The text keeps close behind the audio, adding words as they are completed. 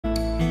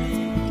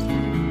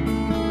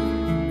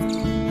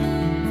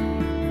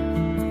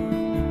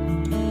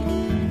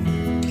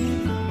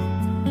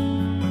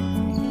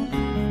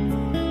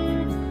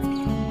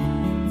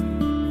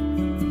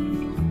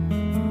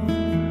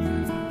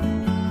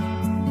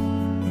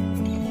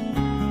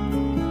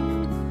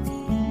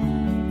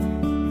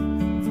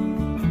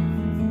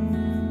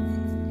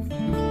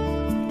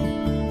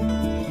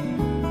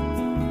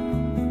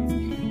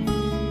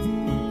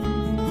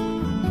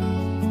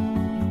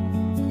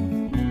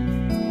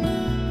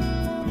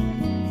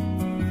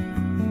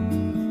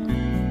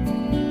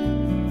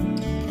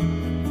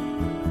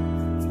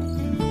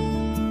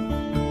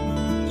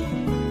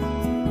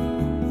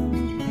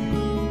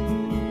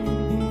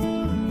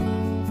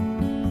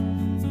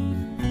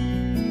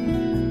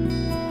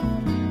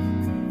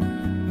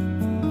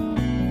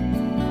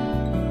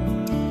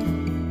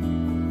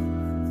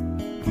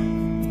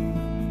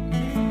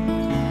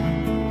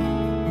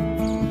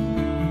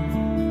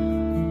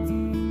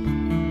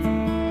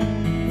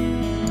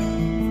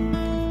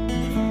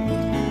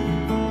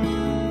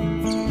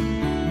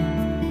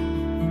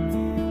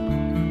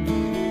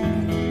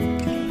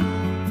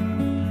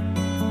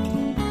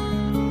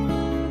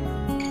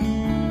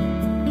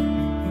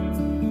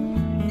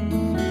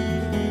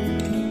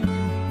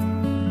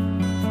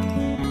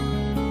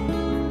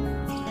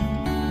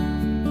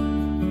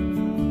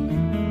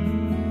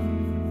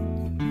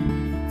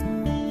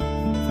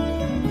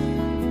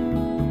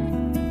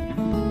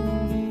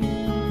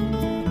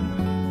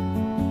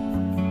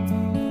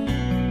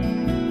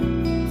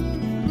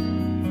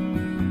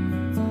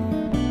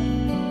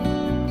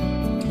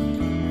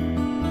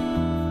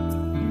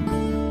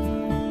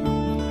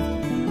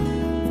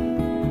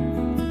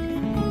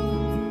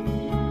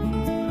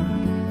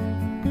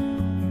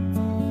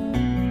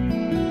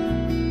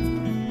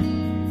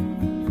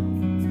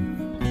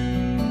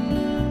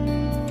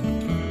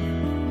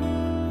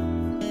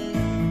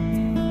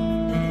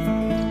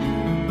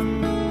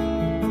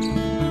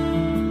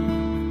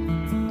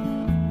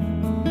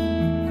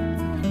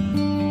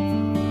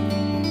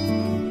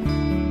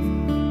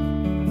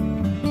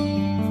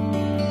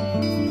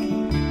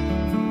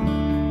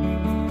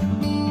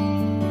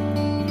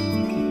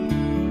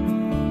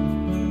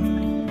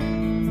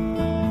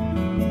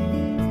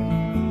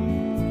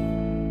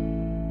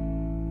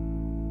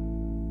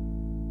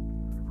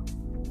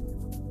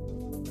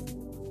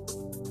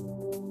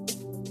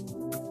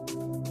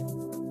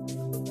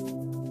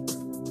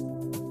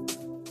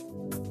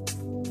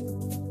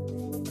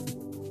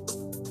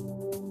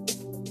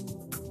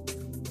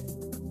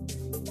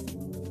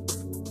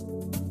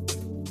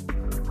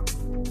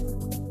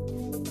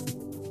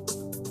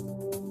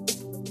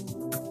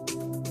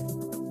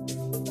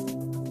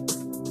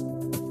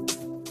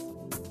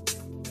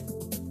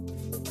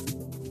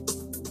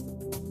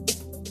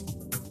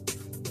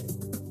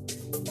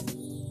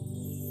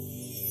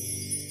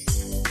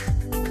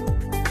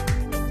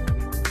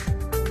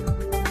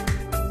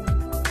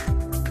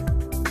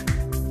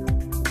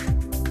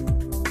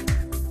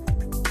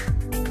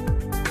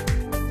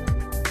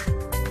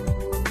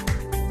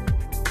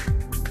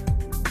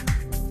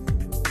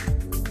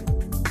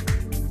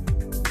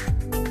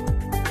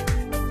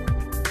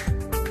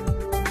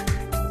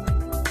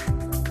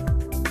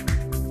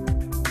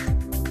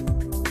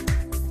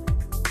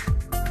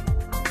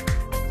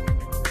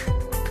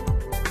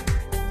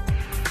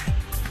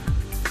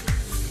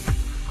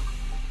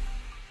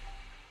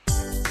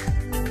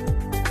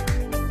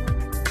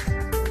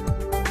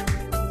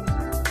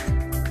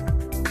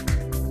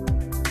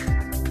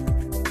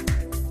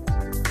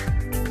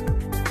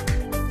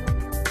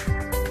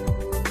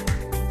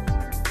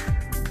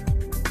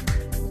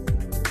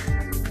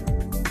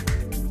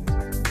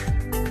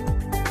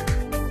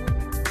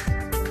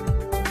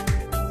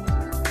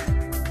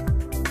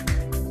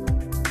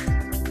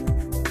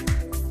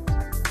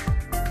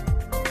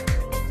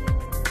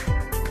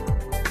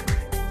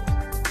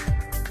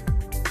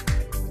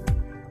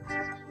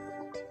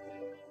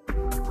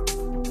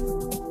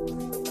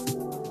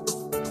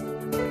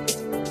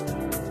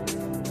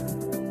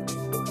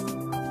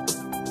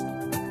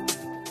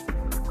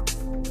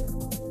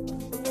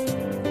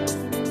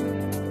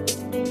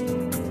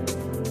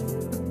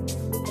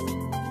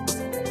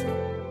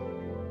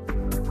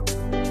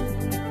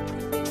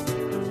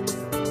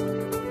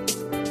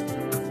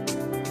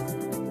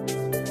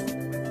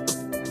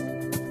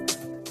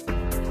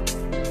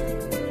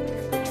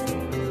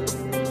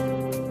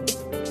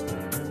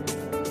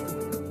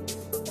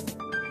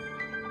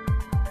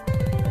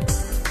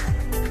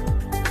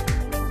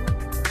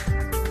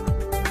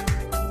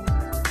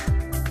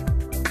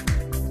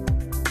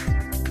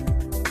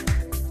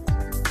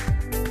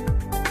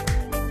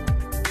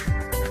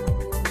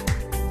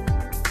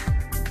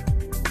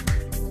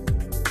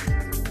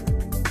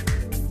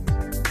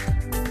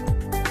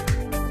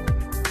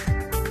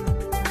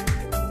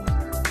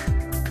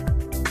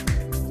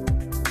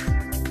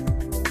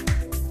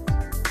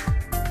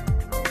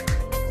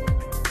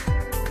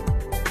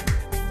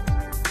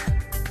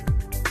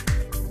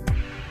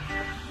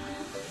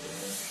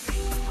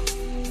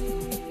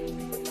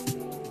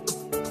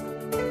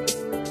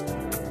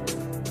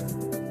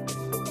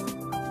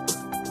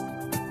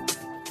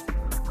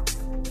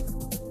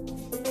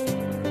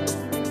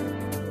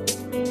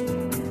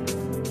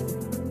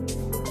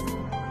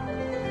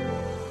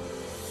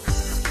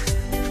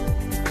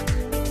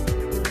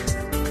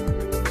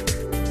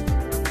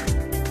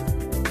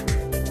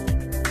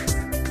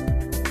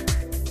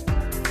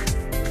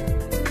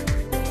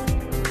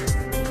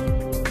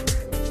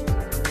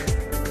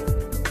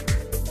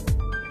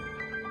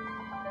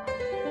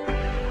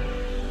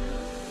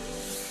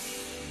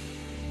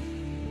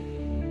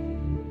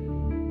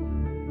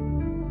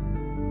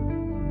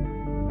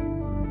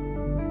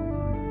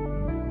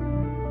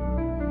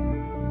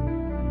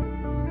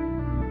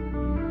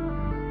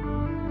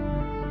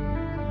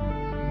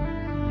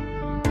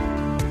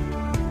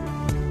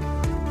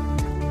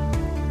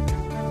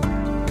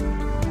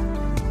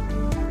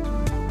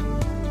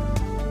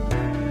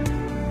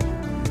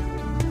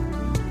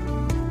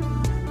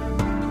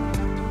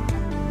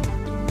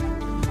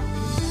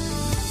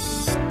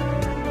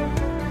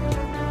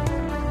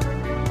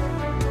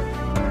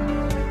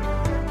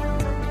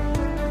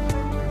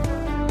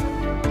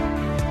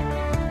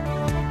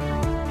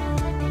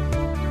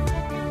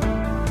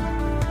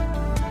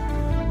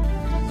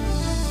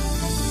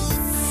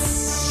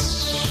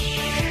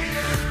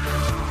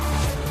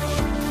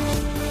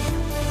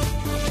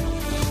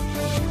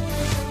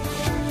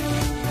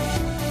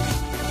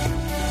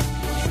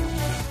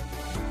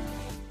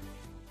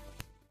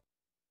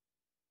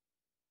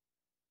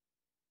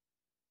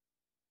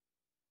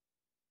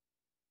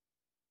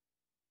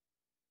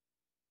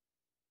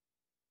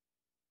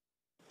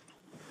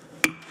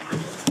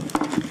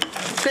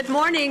Good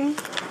morning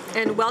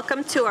and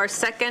welcome to our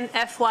second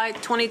FY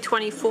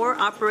 2024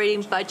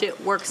 operating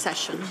budget work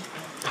session.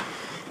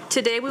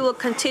 Today we will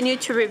continue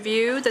to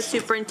review the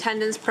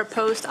superintendent's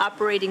proposed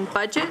operating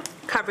budget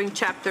covering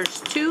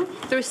chapters 2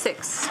 through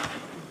 6.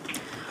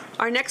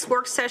 Our next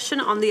work session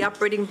on the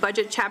operating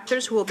budget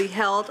chapters will be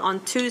held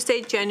on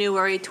Tuesday,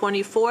 January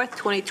 24th,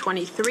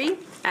 2023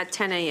 at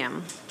 10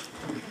 a.m.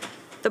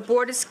 The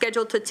board is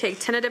scheduled to take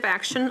tentative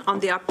action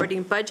on the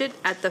operating budget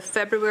at the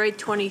February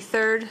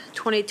 23rd,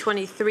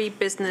 2023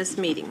 business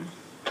meeting.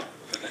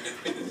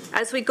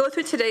 As we go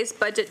through today's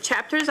budget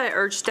chapters, I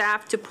urge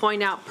staff to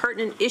point out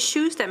pertinent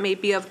issues that may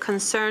be of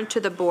concern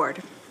to the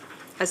board.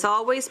 As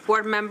always,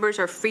 board members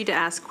are free to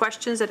ask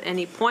questions at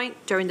any point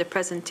during the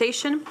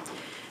presentation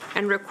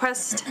and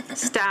request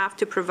staff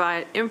to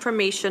provide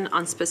information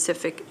on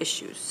specific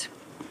issues.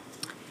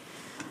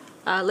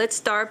 Let's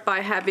start by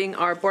having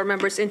our board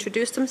members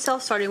introduce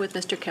themselves, starting with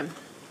Mr. Kim.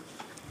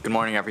 Good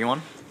morning,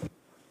 everyone.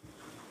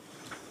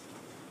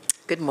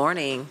 Good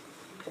morning.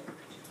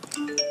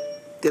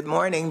 Good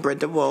morning,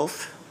 Brenda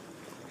Wolf.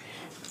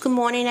 Good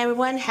morning,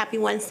 everyone. Happy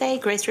Wednesday.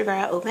 Grace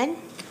Rivera Oben.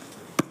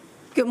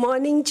 Good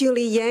morning,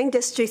 Julie Yang,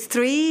 District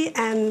 3.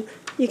 And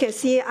you can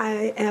see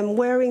I am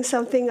wearing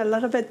something a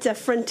little bit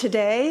different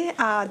today.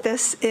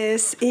 This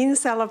is in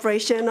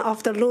celebration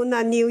of the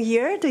Lunar New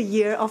Year, the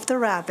Year of the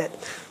Rabbit.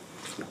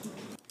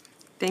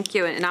 Thank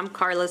you, and I'm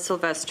Carla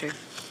Silvestri.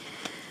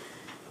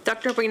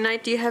 Dr.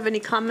 Wainwright, do you have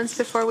any comments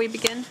before we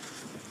begin?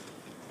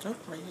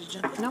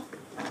 No?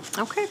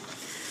 Okay.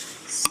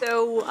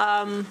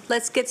 So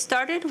let's get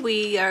started.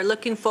 We are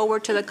looking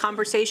forward to the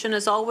conversation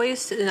as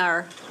always in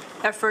our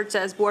efforts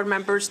as board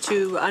members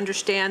to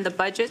understand the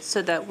budget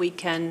so that we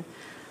can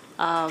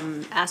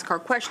ask our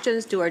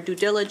questions, do our due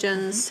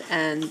diligence,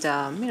 and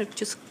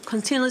just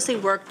continuously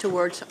work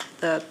towards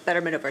the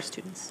betterment of our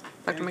students.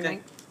 Dr.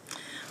 McKnight.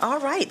 All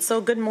right,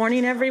 so good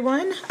morning,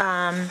 everyone.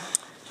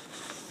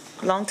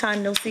 Long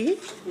time no see.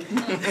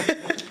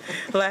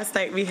 Last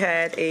night we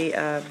had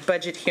a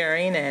budget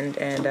hearing, and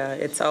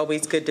it's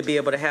always good to be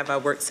able to have our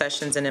work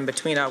sessions, and in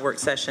between our work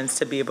sessions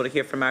to be able to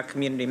hear from our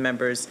community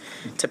members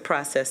to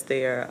process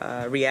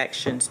their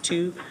reactions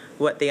to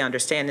what they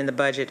understand in the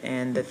budget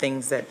and the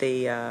things that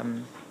they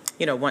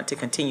want to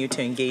continue to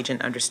engage in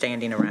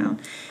understanding around.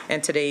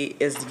 And today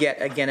is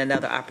yet again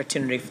another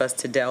opportunity for us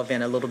to delve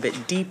in a little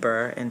bit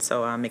deeper, and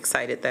so I'm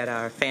excited that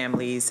our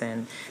families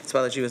and as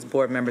well as you as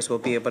board members will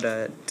be able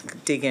to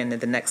dig in at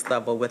the next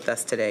level with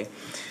us today.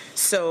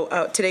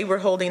 So today we're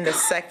holding the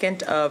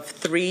second of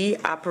 3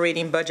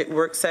 operating budget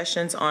work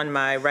sessions on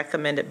my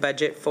recommended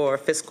budget for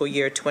fiscal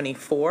year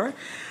 24.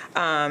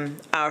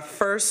 Our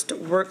first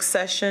work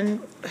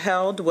session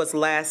held was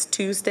last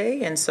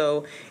Tuesday, and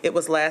so it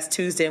was last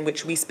Tuesday in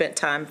which we spent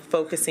time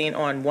focusing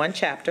on one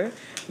chapter,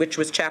 which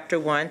was chapter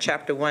 1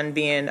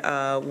 being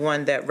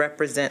one that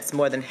represents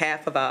more than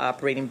half of our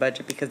operating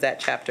budget because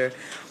that chapter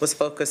was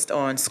focused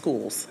on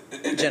schools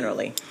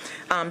generally.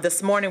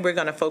 This morning we're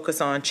going to focus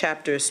on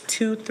chapters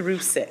 2 through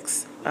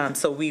 6.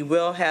 So we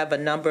will have a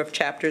number of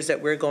chapters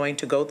that we're going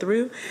to go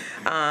through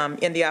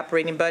in the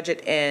operating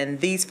budget, and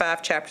these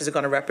 5 chapters are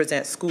going to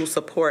represent school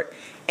support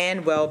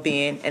and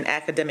well-being and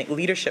academic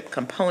leadership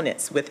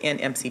components within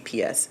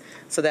MCPS.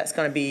 So that's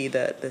going to be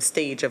the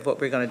stage of what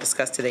we're going to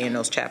discuss today in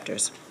those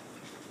chapters.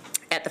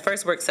 At the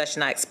first work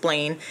session, I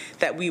explained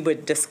that we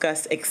would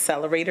discuss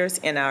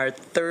accelerators in our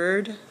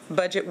third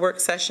budget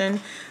work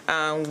session,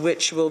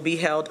 which will be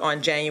held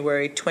on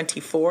January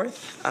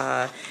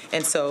 24th.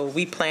 And so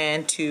we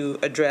plan to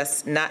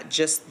address not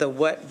just the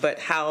what, but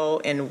how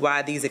and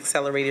why these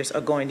accelerators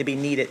are going to be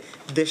needed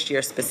this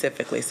year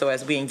specifically. So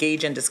as we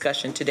engage in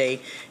discussion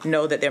today,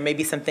 know that there may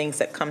be some things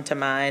that come to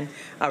mind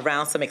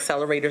around some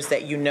accelerators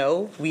that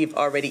we've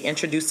already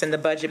introduced in the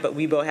budget, but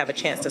we will have a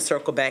chance to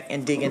circle back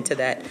and dig into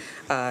that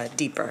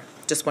deeper.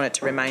 Just wanted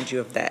to remind you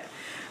of that.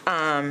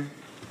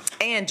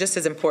 And just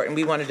as important,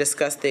 we want to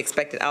discuss the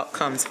expected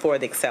outcomes for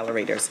the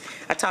accelerators.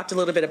 I talked a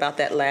little bit about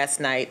that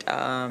last night,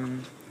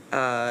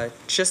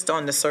 just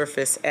on the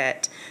surface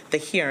at the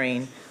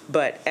hearing.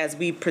 But as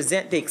we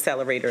present the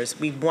accelerators,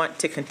 we want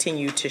to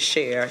continue to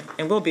share,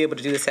 and we'll be able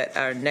to do this at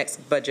our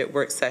next budget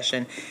work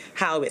session,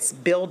 how it's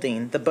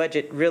building. The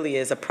budget really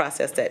is a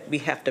process that we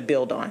have to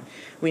build on.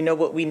 We know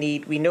what we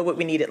need. We know what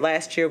we needed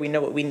last year. We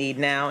know what we need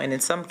now. And in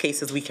some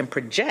cases, we can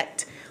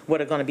project what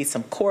are going to be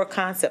some core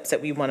concepts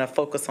that we want to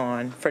focus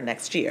on for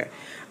next year.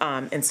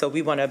 And so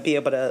we want to be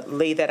able to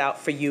lay that out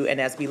for you.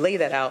 And as we lay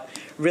that out,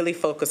 really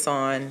focus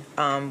on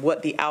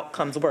what the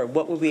outcomes were.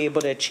 What were we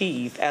able to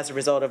achieve as a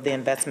result of the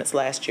investments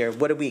last year?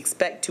 What do we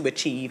expect to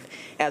achieve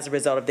as a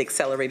result of the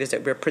accelerators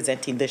that we're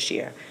presenting this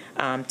year?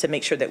 To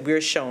make sure that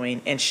we're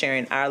showing and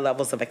sharing our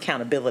levels of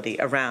accountability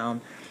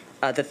around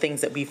the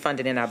things that we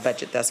funded in our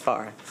budget thus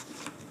far.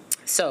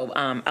 So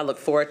I look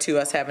forward to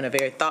us having a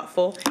very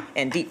thoughtful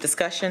and deep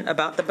discussion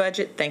about the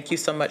budget. Thank you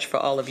so much for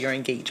all of your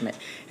engagement.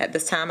 At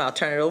this time, I'll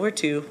turn it over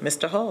to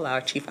Mr. Hull, our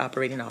Chief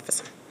Operating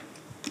Officer.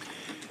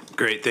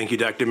 Great. Thank you,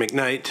 Dr.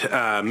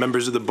 McKnight.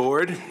 Members of the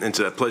board, it's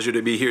a pleasure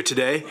to be here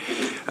today.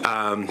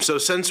 So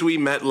since we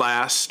met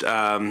last,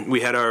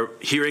 we had our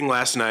hearing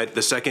last night,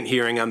 the second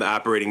hearing on the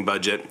operating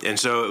budget. And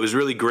so it was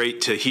really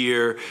great to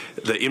hear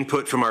the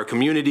input from our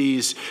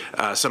communities,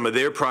 some of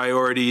their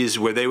priorities,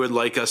 where they would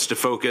like us to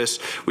focus.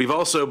 We've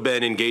also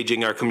been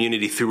engaging our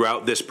community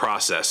throughout this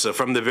process. So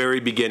from the very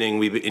beginning,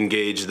 we've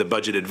engaged the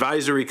Budget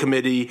Advisory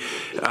Committee,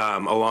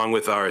 along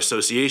with our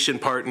association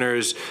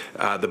partners,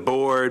 the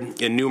board,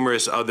 and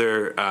numerous other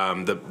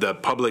the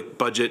public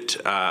budget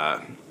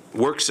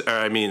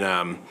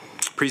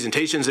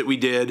presentations that we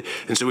did.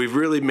 And so we've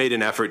really made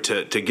an effort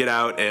to get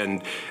out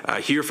and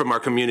hear from our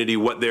community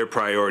what their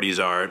priorities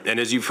are. And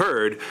as you've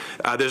heard,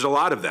 there's a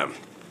lot of them.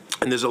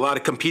 And there's a lot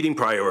of competing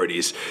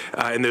priorities,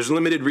 and there's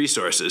limited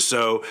resources.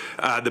 So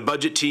the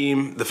budget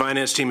team, the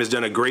finance team has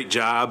done a great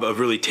job of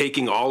really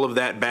taking all of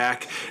that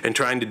back and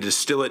trying to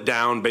distill it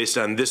down based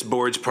on this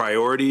board's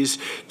priorities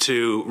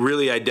to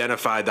really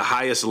identify the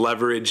highest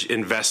leverage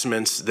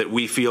investments that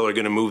we feel are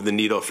going to move the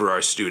needle for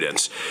our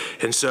students.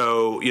 And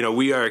so, you know,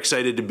 we are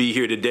excited to be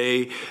here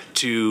today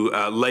to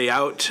lay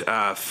out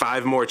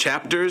 5 more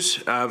chapters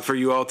for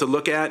you all to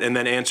look at and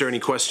then answer any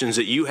questions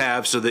that you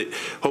have so that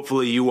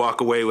hopefully you walk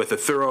away with a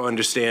thorough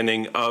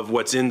understanding of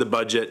what's in the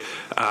budget.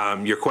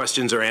 Your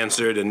questions are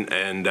answered,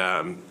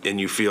 and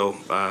you feel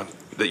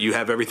that you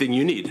have everything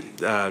you need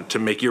to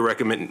make your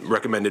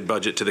recommended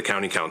budget to the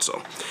County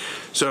Council.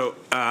 So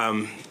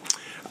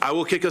I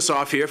will kick us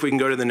off here. If we can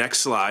go to the next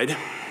slide.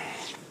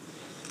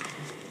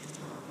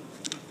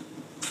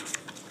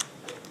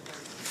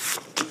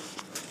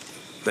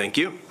 Thank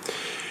you.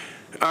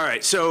 All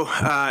right, so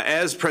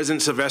as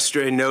President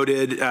Silvestre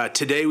noted,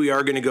 today we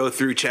are going to go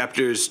through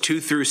chapters 2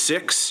 through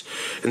 6,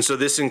 and so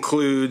this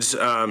includes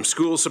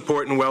school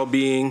support and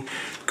well-being,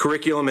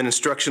 curriculum and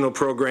instructional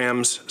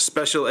programs,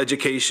 special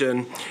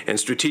education, and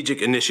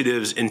strategic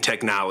initiatives in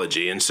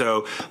technology. And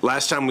so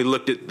last time we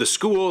looked at the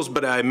schools,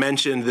 but I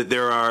mentioned that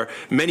there are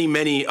many,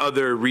 many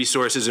other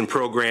resources and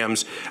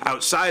programs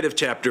outside of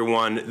Chapter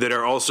 1 that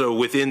are also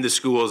within the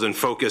schools and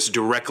focus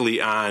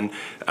directly on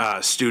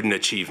student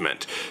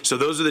achievement. So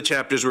those are the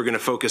chapters we're going to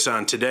focus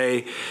on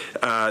today.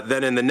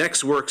 Then in the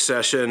next work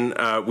session,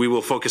 we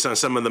will focus on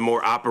some of the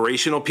more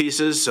operational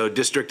pieces, so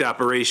district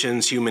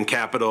operations, human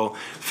capital,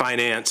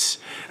 finance,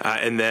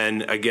 and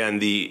then again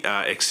the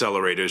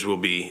accelerators will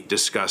be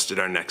discussed at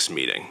our next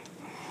meeting.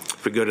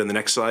 If we go to the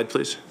next slide,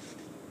 please.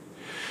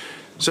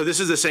 So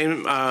this is the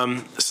same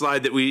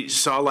slide that we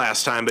saw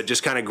last time, but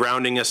just kind of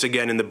grounding us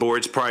again in the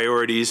board's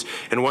priorities.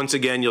 And once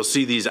again, you'll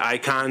see these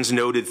icons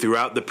noted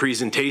throughout the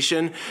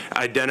presentation,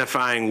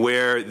 identifying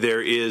where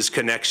there is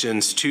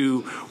connections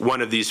to one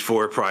of these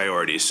 4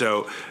 priorities.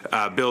 So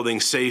building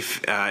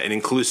safe and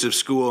inclusive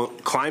school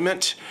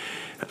climate,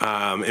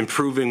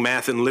 improving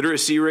math and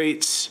literacy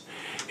rates,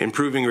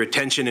 improving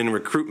retention and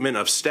recruitment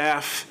of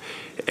staff,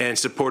 and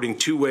supporting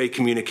two-way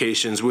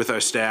communications with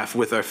our staff,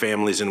 with our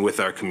families, and with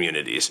our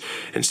communities.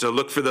 And so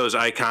look for those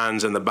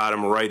icons on the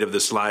bottom right of the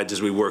slides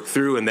as we work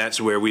through, and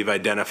that's where we've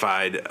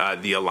identified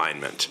the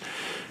alignment.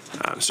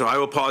 So I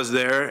will pause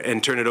there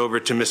and turn it over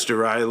to Mr.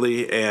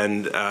 Riley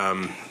and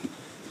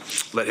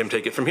let him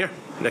take it from here.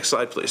 Next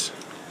slide, please.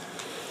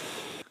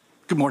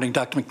 Good morning,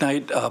 Dr.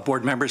 McKnight,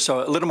 board members.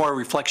 So a little more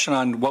reflection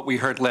on what we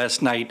heard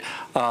last night.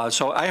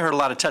 So I heard a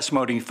lot of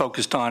testimony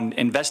focused on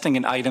investing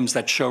in items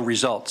that show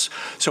results.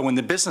 So in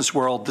the business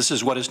world, this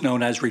is what is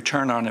known as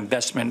return on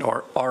investment,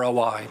 or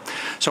ROI.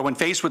 So when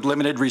faced with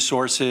limited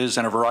resources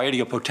and a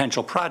variety of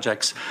potential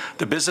projects,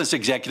 the business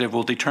executive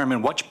will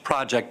determine which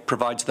project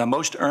provides the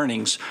most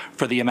earnings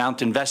for the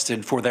amount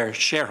invested for their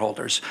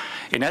shareholders.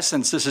 In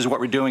essence, this is what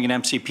we're doing in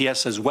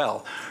MCPS as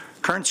well.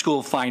 Current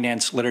school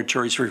finance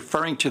literature is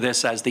referring to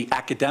this as the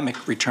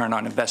academic return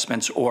on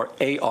investments, or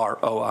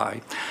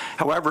AROI.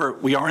 However,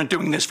 we aren't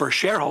doing this for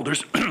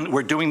shareholders.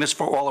 We're doing this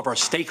for all of our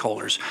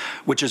stakeholders,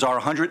 which is our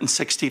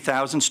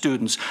 160,000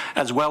 students,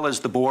 as well as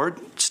the board,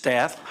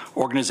 staff,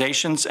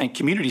 organizations, and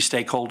community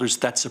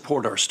stakeholders that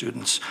support our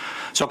students.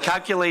 So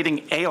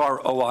calculating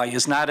AROI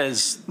is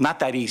not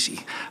that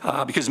easy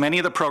because many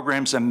of the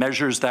programs and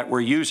measures that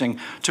we're using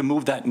to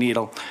move that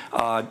needle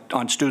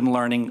on student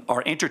learning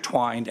are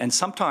intertwined, and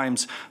sometimes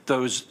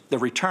the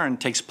return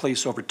takes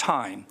place over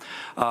time.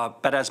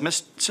 But as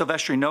Ms.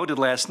 Silvestre noted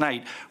last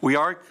night, we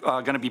are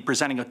going to be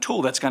presenting a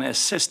tool that's going to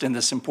assist in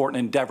this important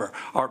endeavor,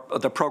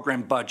 the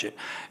program budget.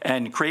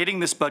 And creating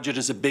this budget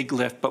is a big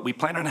lift, but we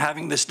plan on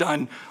having this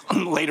done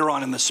later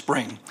on in the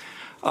spring.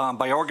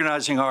 By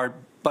organizing our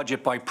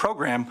budget by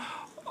program,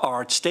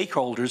 our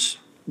stakeholders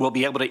will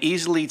be able to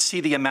easily see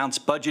the amounts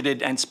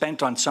budgeted and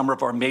spent on some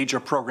of our major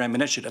program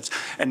initiatives,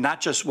 and not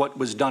just what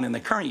was done in the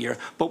current year,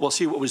 but we'll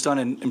see what was done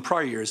in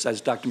prior years,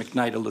 as Dr.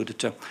 McKnight alluded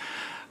to.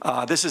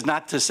 This is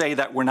not to say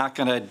that we're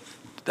going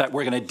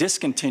to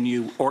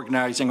discontinue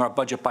organizing our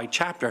budget by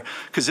chapter,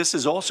 because this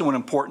is also an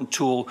important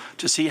tool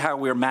to see how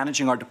we're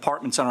managing our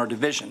departments and our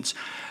divisions.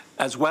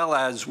 as well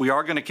as we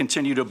are going to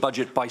continue to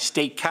budget by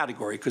state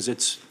category because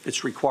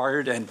it's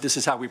required, and this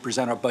is how we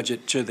present our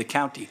budget to the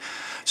county.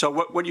 So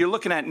what you're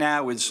looking at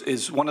now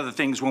is one of the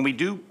things when we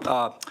do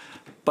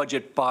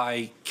budget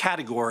by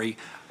category,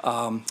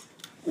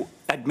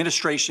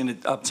 administration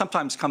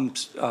sometimes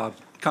comes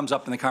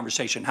up in the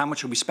conversation. How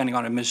much are we spending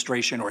on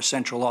administration or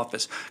central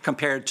office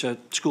compared to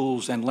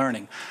schools and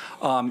learning?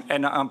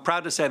 And I'm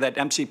proud to say that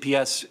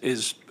MCPS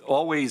is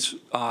always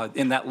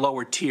in that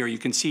lower tier. You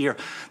can see here,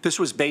 this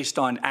was based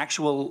on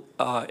actual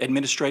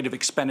administrative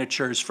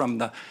expenditures from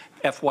the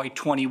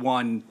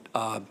FY21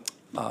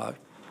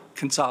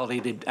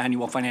 consolidated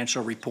annual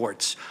financial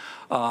reports.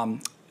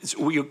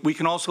 We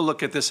can also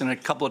look at this in a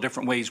couple of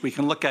different ways. We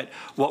can look at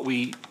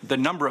the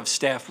number of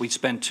staff we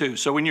spend too.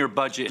 So in your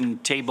budget in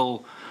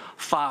table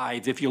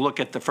 5, if you look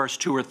at the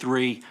first 2 or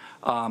 3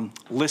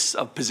 lists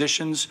of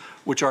positions,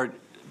 which are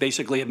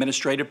basically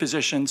administrative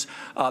positions,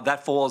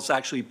 that falls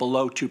actually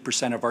below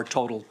 2% of our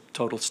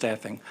total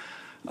staffing.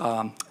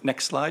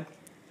 Next slide.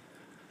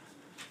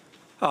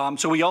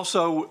 So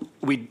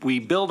we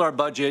build our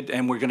budget,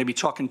 and we're going to be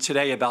talking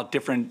today about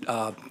different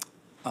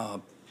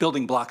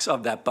building blocks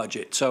of that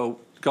budget. So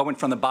going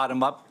from the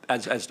bottom up,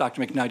 as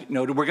Dr. McKnight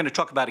noted, we're going to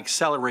talk about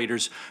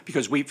accelerators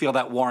because we feel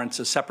that warrants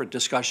a separate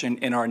discussion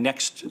in our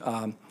next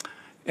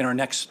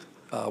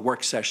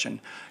work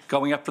session.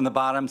 Going up from the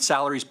bottom,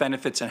 salaries,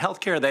 benefits, and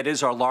healthcare, that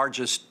is our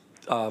largest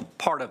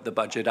part of the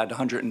budget at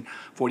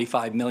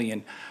 $145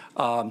 million.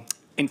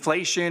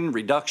 Inflation,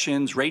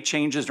 reductions, rate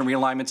changes, and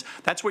realignments,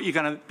 that's what you're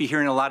going to be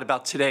hearing a lot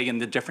about today in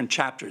the different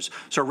chapters.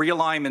 So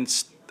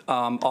realignments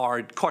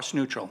are cost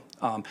neutral.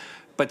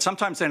 But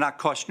sometimes they're not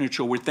cost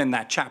neutral within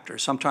that chapter.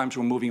 Sometimes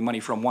we're moving money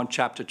from one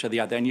chapter to the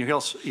other, and you'll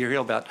hear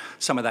about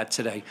some of that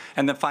today.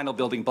 And the final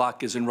building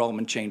block is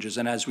enrollment changes.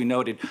 And as we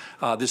noted,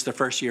 this is the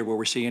first year where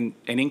we're seeing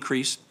an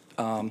increase,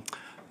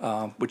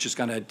 which is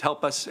going to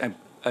help us. And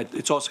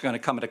it's also going to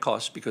come at a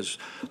cost because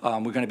we're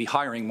going to be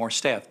hiring more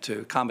staff to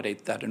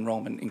accommodate that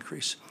enrollment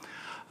increase.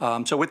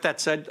 So with that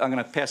said, I'm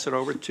going to pass it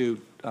over to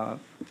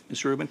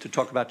Ms. Rubin to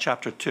talk about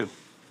Chapter 2.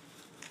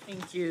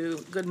 Thank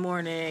you. Good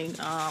morning,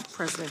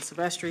 President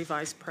Silvestri,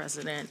 Vice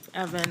President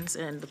Evans,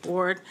 and the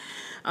board.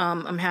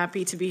 I'm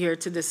happy to be here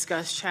to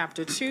discuss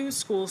Chapter 2,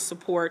 School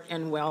Support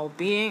and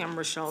Well-Being. I'm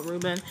Rochelle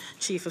Rubin,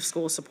 Chief of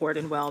School Support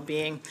and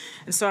Well-Being.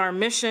 And so our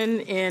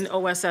mission in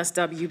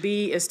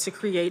OSSWB is to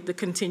create the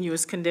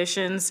continuous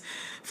conditions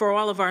for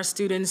all of our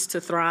students to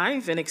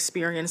thrive and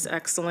experience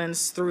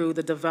excellence through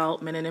the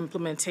development and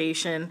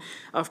implementation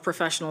of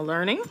professional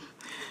learning,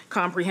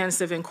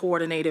 comprehensive and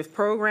coordinative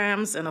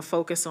programs, and a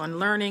focus on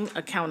learning,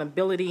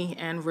 accountability,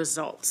 and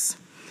results.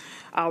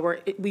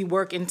 We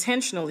work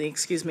intentionally,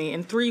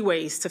 in 3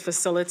 ways to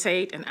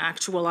facilitate and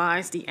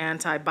actualize the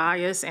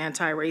anti-bias,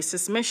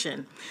 anti-racist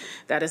mission.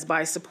 That is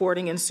by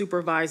supporting and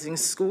supervising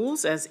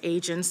schools as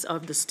agents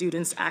of the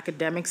students'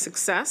 academic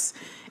success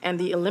and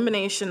the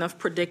elimination of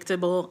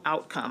predictable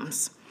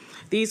outcomes.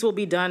 These will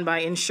be done by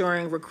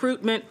ensuring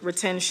recruitment,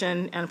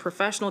 retention, and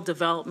professional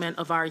development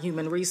of our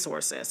human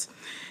resources,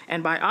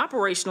 and by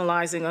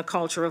operationalizing a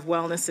culture of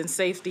wellness and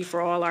safety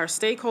for all our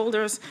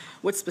stakeholders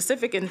with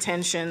specific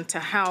intention to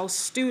how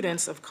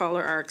students of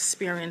color are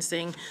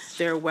experiencing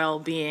their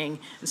well-being.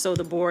 And so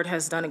the board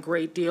has done a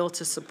great deal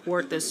to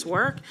support this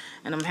work,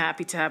 and I'm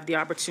happy to have the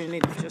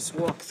opportunity to just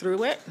walk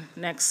through it.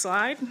 Next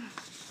slide.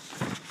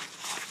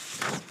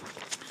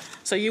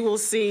 So you will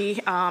see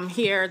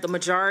here the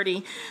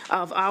majority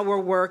of our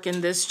work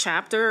in this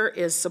chapter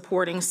is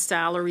supporting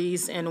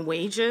salaries and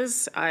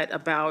wages at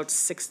about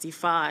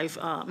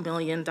 $65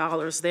 million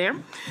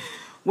there.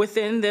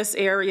 Within this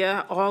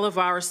area, all of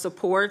our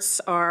supports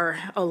are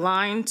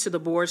aligned to the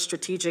board's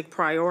strategic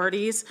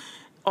priorities,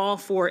 all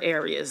 4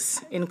 areas,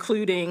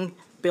 including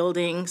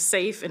building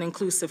safe and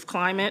inclusive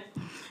climate,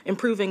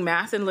 improving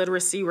math and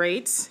literacy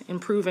rates,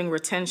 improving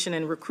retention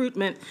and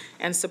recruitment,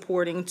 and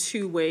supporting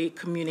 2-way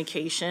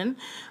communication.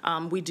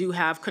 We do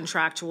have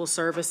contractual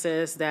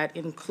services that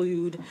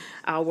include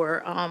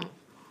our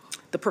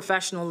the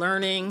professional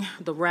learning,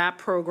 the RAP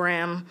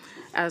program,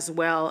 as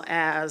well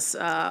as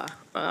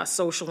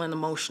social and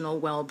emotional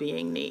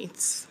well-being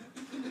needs.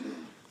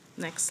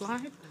 Next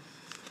slide.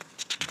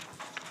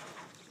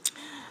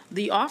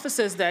 The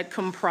offices that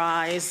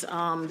comprise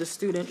the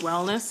student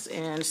wellness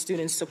and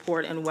student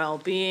support and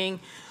well-being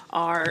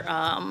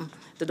are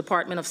the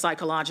Department of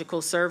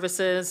Psychological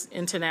Services,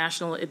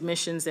 International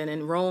Admissions and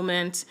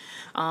Enrollment,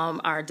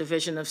 our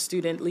Division of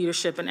Student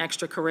Leadership and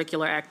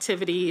Extracurricular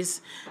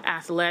Activities,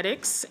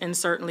 Athletics, and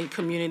certainly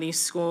community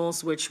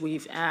schools, which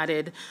we've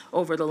added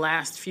over the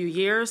last few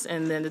years,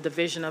 and then the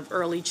Division of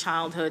Early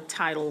Childhood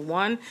Title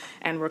I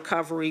and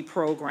Recovery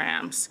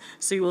Programs.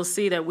 So you will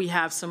see that we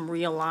have some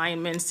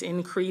realignments,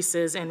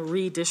 increases, and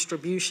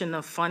redistribution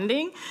of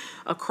funding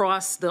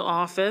across the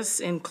office,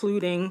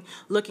 including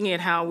looking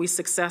at how we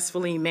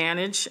successfully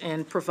manage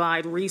and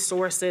provide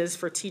resources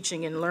for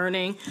teaching and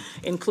learning,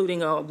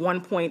 including a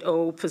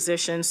 1.0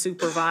 position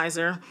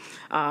supervisor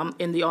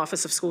in the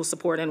Office of School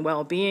Support and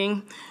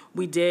Well-Being.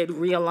 We did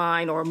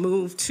realign or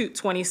move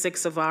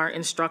 26 of our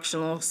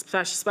instructional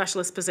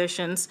specialist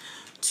positions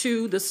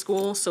to the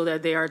school so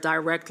that they are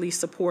directly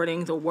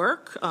supporting the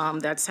work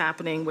that's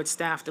happening with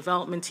staff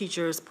development,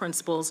 teachers,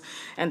 principals,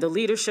 and the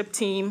leadership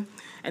team.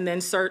 And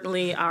then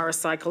certainly our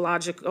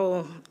psychology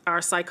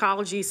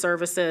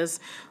services,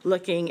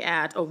 looking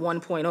at a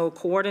 1.0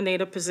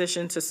 coordinator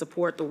position to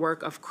support the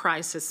work of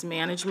crisis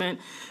management,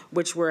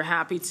 which we're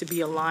happy to be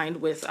aligned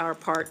with our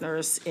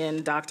partners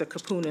in Dr.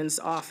 Kapunen's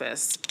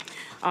office.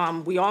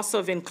 We also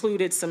have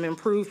included some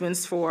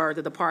improvements for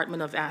the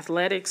Department of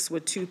Athletics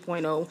with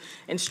 2.0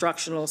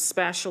 instructional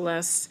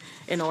specialists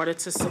in order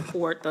to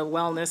support the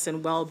wellness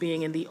and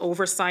well-being and the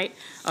oversight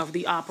of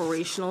the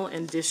operational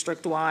and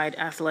district-wide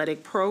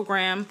athletic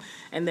program.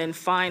 And then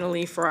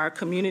finally, for our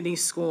community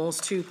schools,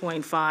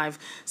 2.5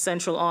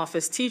 central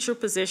office teacher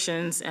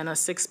positions and a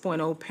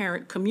 6.0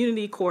 parent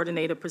community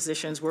coordinator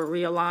positions were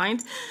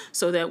realigned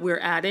so that we're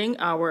adding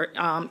our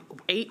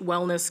 8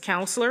 wellness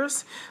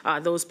counselors.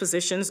 Those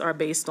positions are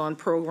based on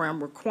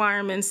program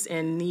requirements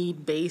and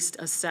need-based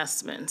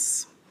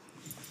assessments.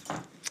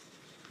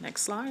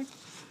 Next slide.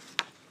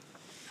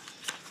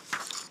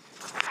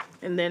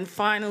 And then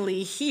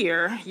finally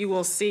here, you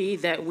will see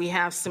that we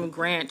have some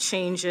grant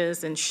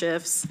changes and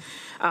shifts,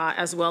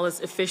 as well as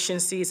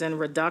efficiencies and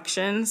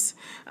reductions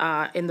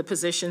in the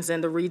positions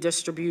and the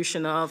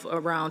redistribution of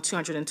around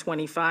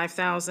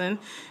 $225,000.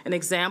 An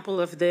example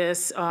of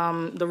this,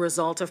 the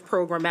result of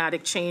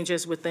programmatic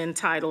changes within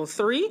Title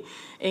III,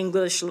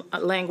 English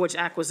Language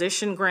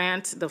Acquisition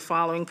Grant. The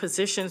following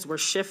positions were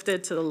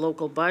shifted to the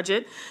local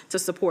budget to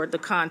support the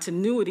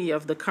continuity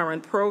of the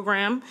current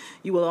program.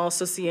 You will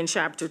also see in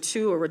Chapter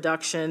 2 a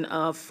reduction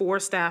of 4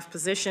 staff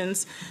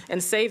positions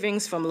and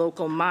savings from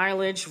local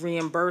mileage,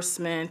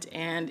 reimbursement,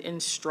 and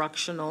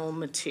instructional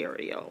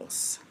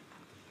materials.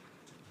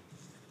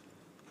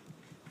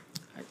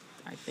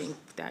 I think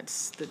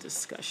that's the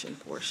discussion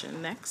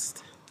portion.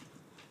 Next.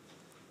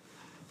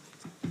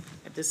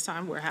 At this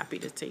time, we're happy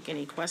to take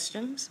any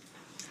questions.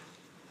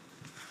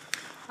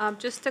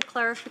 Just a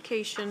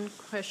clarification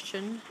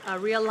question.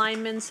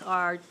 Realignments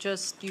are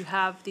just, you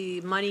have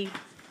the money,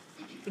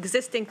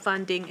 existing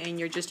funding, and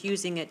you're just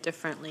using it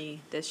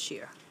differently this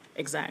year.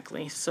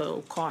 Exactly,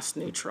 so cost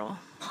neutral.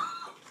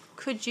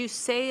 Could you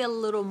say a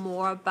little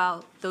more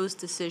about those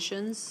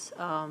decisions?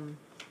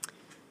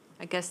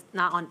 I guess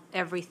not on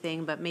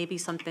everything, but maybe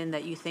something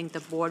that you think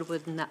the board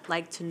would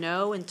like to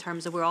know in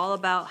terms of, we're all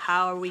about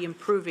how are we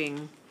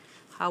improving?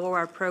 How are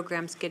our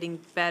programs getting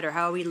better?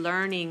 How are we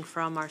learning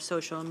from our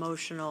social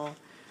emotional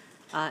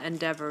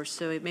endeavors?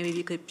 So maybe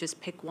you could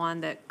just pick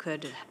one that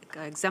could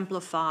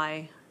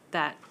exemplify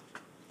that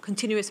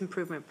continuous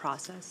improvement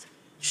process.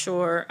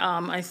 Sure.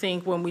 I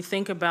think when we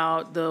think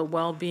about the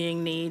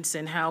well-being needs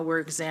and how we're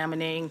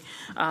examining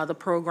the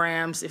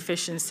program's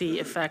efficiency,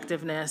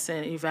 effectiveness,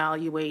 and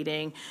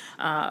evaluating,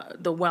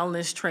 the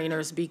wellness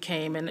trainers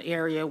became an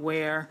area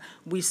where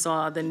we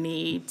saw the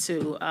need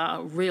to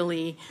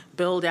really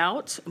build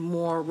out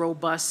more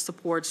robust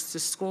supports to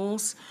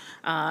schools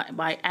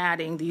by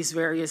adding these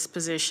various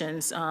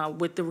positions.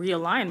 With the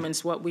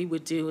realignments, what we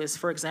would do is,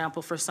 for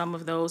example, for some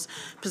of those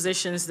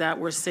positions that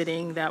were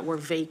sitting, that were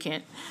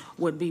vacant,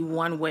 would be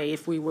one way.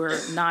 If we were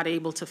not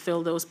able to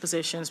fill those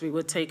positions, we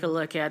would take a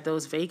look at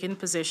those vacant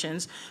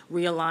positions,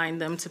 realign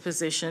them to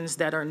positions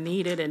that are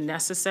needed and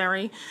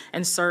necessary,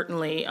 and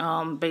certainly,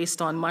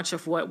 based on much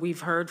of what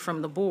we've heard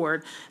from the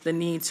board, the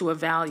need to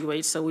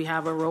evaluate. So we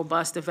have a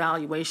robust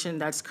evaluation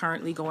that's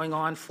currently going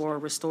on for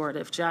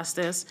restorative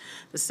justice,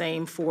 the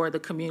same for the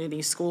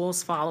community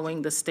schools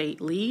following the state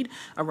lead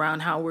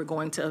around how we're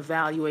going to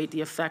evaluate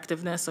the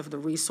effectiveness of the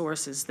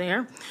resources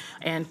there,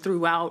 and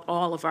throughout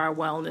all of our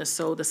wellness.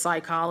 So the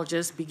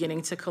psychologists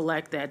beginning to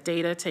collect that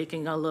data,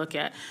 taking a look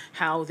at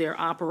how they're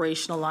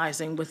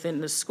operationalizing within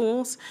the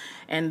schools,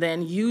 and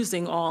then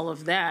using all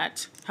of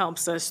that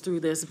helps us through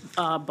this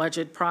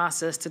budget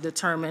process to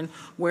determine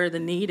where the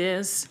need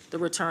is, the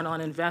return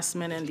on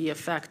investment, and the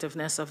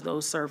effectiveness of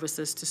those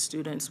services to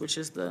students, which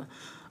is the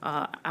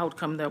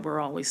outcome that we're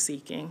always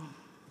seeking.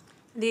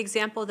 The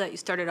example that you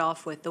started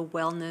off with, the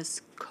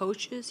wellness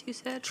coaches, you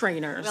said?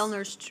 Trainers.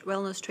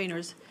 Wellness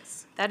trainers.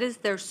 That is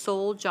their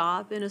sole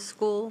job in a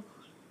school?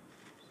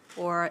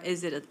 Or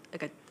is it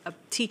like a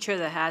teacher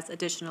that has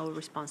additional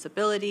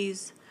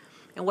responsibilities?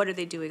 And what do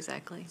they do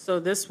exactly? So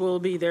this will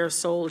be their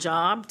sole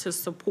job, to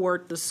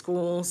support the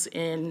schools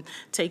in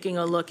taking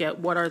a look at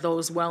what are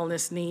those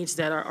wellness needs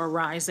that are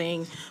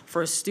arising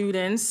for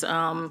students.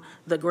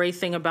 The great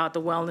thing about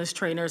the wellness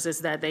trainers is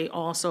that they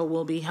also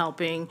will be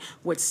helping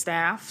with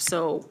staff.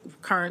 So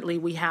currently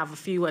we have a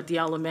few at the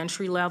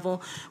elementary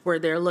level where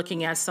they're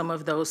looking at some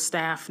of those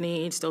staff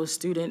needs, those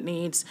student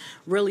needs,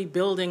 really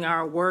building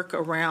our work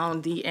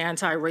around the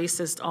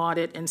anti-racist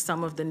audit and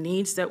some of the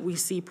needs that we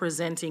see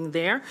presenting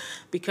there.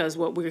 Because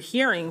what we're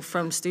hearing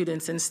from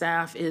students and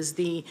staff is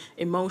the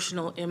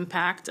emotional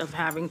impact of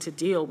having to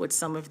deal with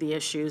some of the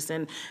issues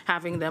and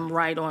having them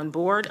right on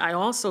board. I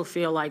also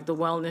feel like the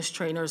wellness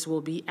trainers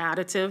will be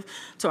additive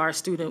to our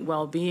student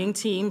well-being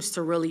teams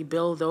to really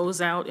build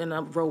those out in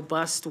a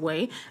robust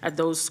way at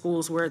those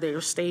schools where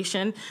they're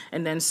stationed.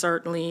 And then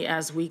certainly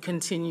as we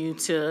continue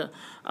to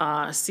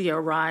see a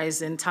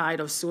rise in tide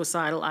of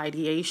suicidal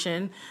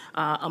ideation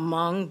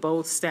among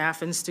both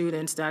staff and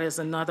students, that is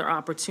another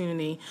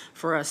opportunity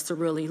for us to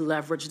really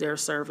leverage their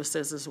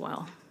services as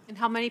well. And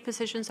how many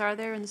positions are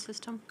there in the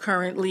system?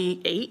 Currently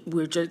 8.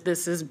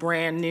 This is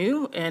brand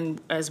new,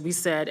 and as we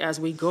said, as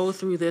we go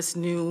through this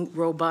new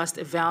robust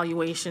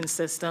evaluation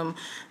system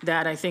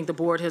that I think the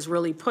board has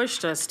really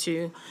pushed us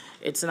to,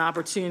 it's an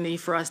opportunity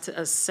for us to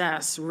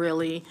assess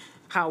really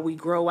how we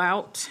grow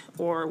out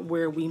or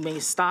where we may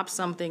stop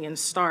something and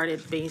start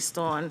it based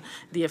on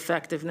the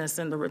effectiveness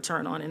and the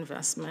return on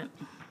investment.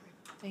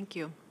 Thank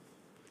you.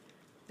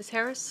 Ms.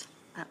 Harris?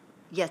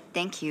 Yes,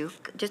 thank you.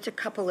 Just a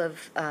couple of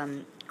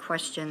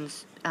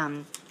questions.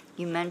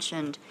 You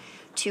mentioned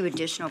 2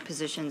 additional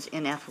positions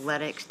in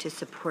athletics to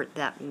support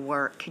that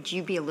work. Could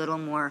you be a little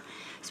more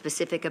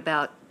specific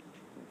about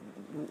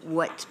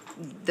what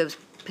those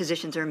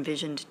positions are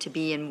envisioned to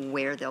be and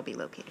where they'll be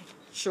located?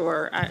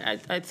 Sure.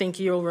 I think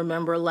you'll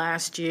remember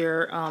last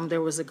year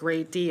there was a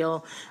great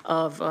deal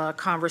of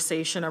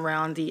conversation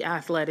around the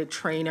athletic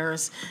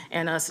trainers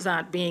and us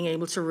not being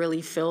able to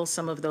really fill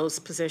some of those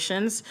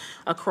positions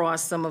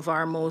across some of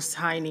our most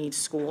high-need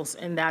schools,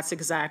 and that's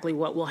exactly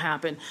what will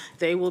happen.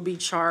 They will be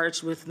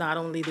charged with not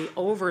only the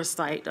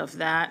oversight of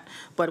that,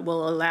 but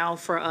will allow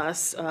for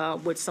us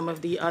with some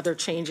of the other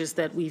changes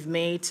that we've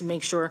made to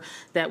make sure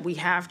that we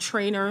have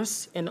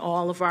trainers in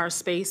all of our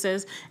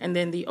spaces, and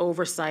then the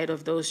oversight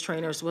of those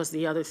trainers was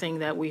the other thing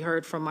that we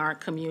heard from our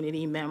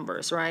community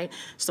members, right?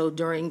 So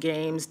during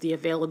games, the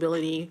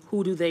availability,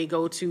 who do they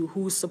go to,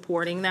 who's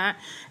supporting that?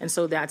 And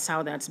so that's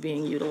how that's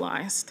being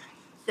utilized.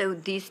 So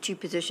these 2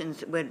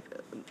 positions would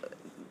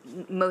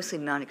mostly,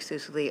 not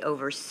exclusively,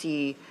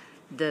 oversee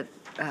the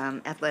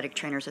athletic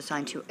trainers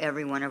assigned to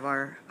every one of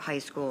our high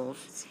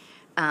schools.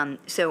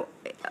 So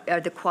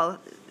are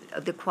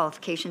the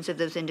qualifications of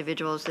those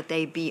individuals that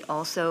they be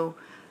also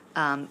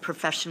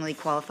professionally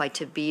qualified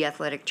to be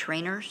athletic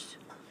trainers?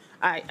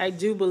 I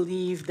do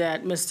believe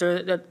that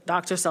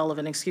Dr.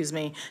 Sullivan,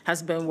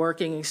 has been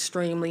working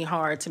extremely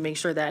hard to make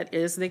sure that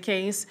is the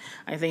case.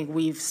 I think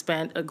we've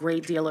spent a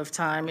great deal of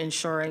time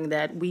ensuring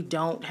that we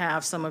don't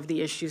have some of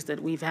the issues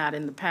that we've had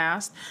in the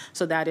past.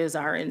 So that is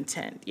our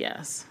intent,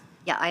 yes.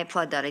 Yeah, I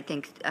applaud that. I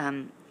think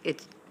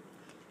it's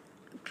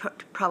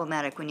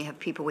problematic when you have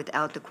people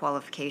without the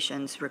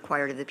qualifications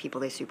required of the people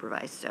they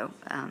supervise. So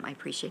I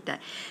appreciate that.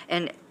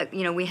 And,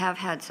 we have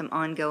had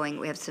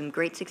we have some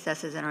great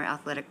successes in our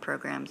athletic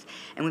programs,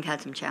 and we've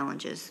had some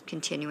challenges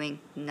continuing,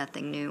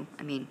 nothing new.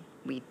 I mean,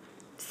 we've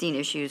seen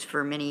issues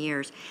for many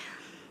years.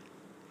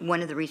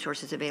 One of the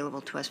resources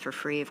available to us for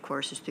free, of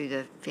course, is through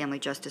the Family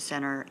Justice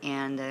Center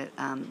and the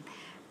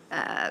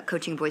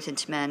Coaching Boys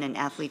and Men and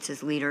Athletes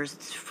as Leaders.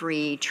 It's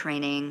free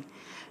training.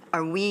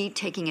 Are we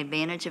taking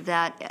advantage of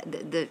that?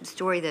 The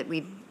story that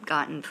we've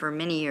gotten for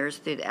many years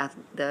through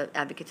the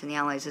Advocates and the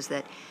Allies is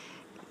that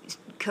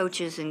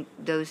coaches and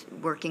those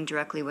working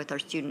directly with our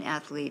student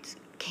athletes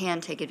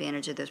can take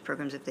advantage of those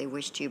programs if they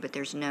wish to, but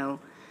there's no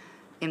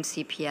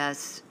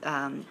MCPS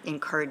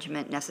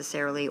encouragement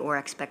necessarily or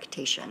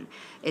expectation.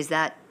 Is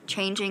that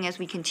changing as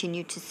we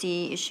continue to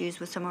see issues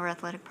with some of our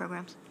athletic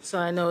programs? So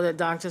I know that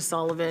Dr.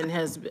 Sullivan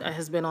has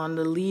been on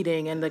the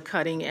leading and the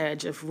cutting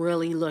edge of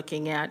really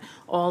looking at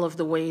all of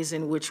the ways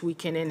in which we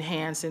can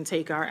enhance and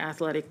take our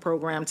athletic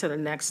program to the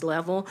next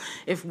level.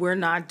 If we're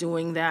not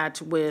doing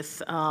that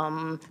with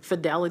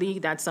fidelity,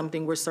 that's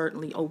something we're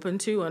certainly open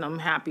to, and I'm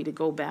happy to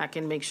go back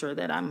and make sure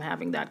that I'm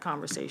having that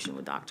conversation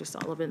with Dr.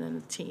 Sullivan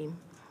and the team.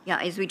 Yeah,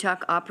 as we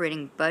talk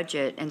operating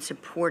budget and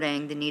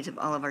supporting the needs of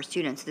all of our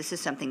students, this is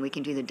something we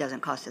can do that doesn't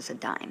cost us a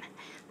dime.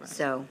 Right.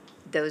 So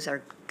those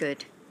are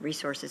good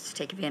resources to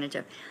take advantage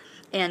of.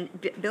 And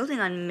building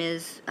on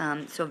Ms.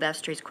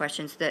 Silvestri's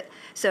questions,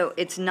 so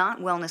it's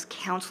not wellness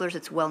counselors,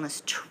 it's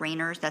wellness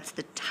trainers. That's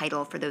the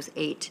title for those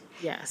 8.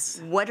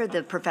 Yes. What are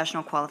the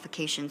professional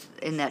qualifications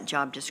in that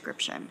job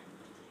description?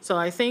 So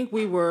I think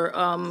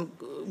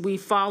we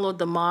followed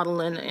the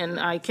model, and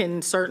I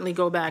can certainly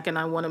go back, and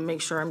I want to make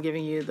sure I'm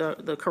giving you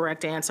the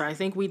correct answer. I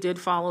think we did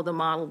follow the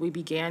model we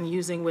began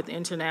using with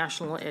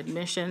international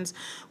admissions,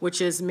 which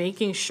is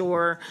making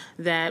sure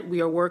that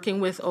we are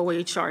working with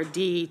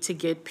OHRD to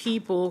get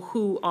people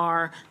who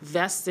are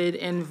vested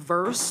and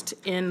versed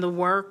in the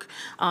work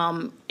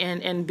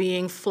and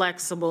being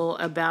flexible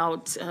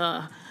about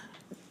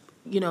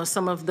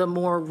some of the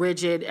more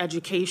rigid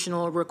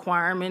educational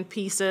requirement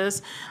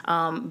pieces,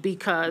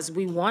 because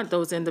we want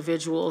those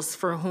individuals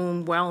for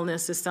whom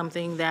wellness is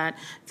something that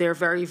they're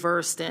very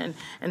versed in.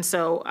 And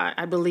so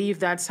I believe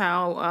that's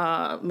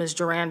how Ms.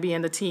 Duranby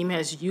and the team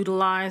has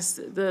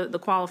utilized the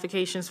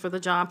qualifications for the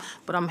job,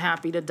 but I'm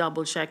happy to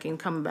double check and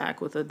come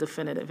back with a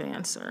definitive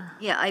answer.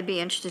 Yeah, I'd be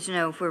interested to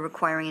know if we're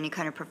requiring any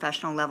kind of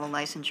professional level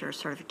licensure or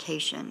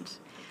certifications.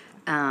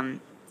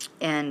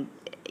 And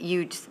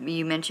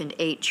you mentioned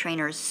 8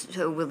 trainers,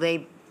 so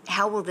we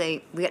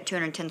got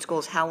 210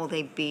 schools, how will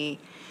they be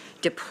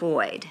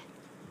deployed?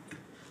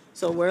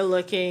 So we're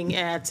looking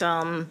at,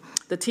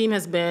 the team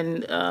has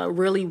been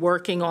really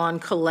working on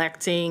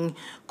collecting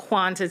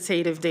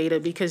quantitative data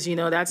because,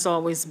 that's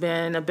always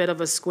been a bit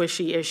of a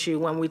squishy issue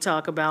when we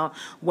talk about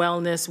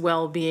wellness,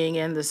 well-being,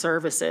 and the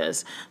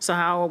services. So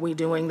how are we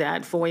doing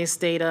that? Voice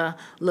data,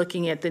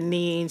 looking at the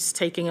needs,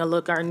 taking a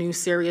look, our new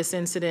serious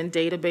incident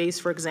database,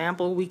 for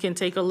example, we can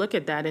take a look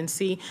at that and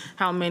see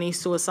how many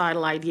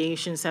suicidal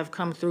ideations have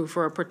come through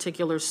for a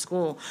particular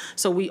school.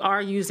 So we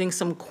are using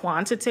some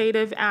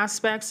quantitative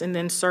aspects, and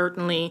then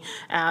certainly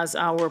as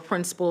our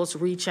principals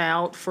reach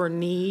out for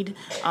need,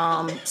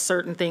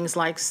 certain things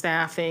like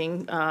staffing,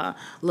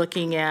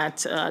 looking at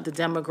the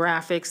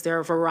demographics. There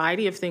are a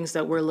variety of things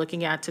that we're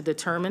looking at to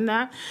determine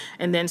that.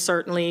 And then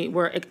certainly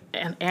we're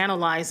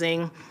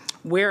analyzing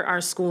where our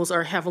schools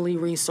are heavily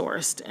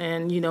resourced.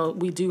 And,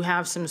 we do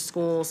have some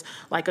schools,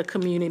 like a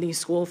community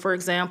school, for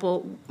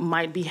example,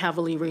 might be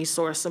heavily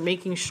resourced. So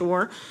making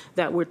sure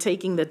that we're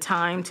taking the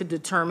time to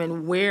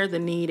determine where the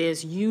need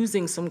is,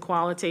 using some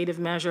qualitative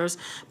measures,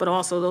 but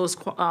also those,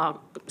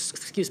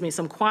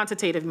 some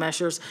quantitative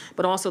measures,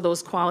 but also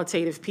those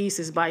qualitative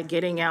pieces by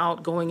getting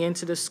out, going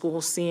into the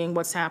school, seeing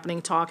what's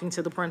happening, talking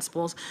to the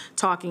principals,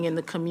 talking in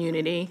the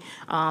community,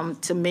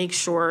 to make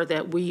sure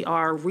that we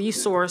are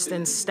resourced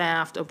and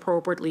staffed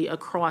appropriately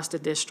across the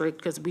district,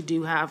 because we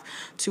do have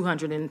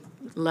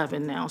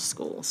 211 now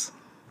schools.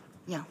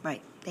 Yeah,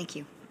 right. Thank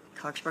you.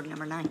 Clarksburg,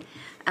 number 9.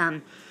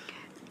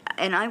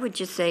 And I would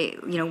just say,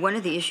 one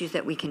of the issues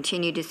that we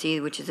continue to see,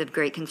 which is of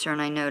great concern,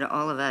 I know, to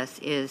all of us,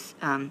 is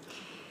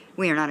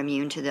we are not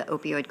immune to the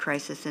opioid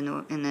crisis in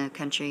the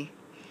country.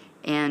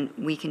 And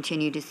we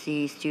continue to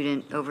see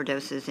student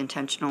overdoses,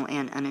 intentional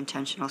and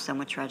unintentional,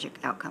 somewhat tragic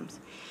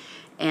outcomes.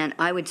 And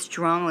I would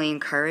strongly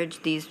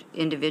encourage these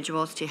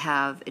individuals to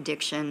have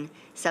addiction,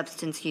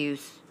 substance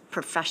use,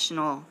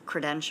 professional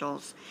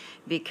credentials,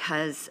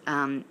 because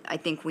I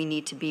think we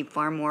need to be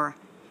far more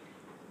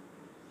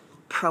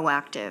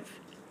proactive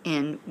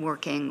in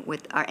working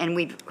with and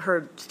we've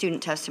heard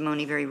student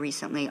testimony very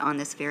recently on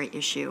this very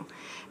issue,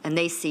 and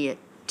they see it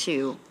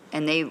too,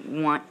 and they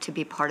want to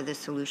be part of the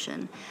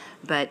solution.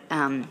 But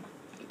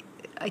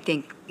I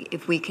think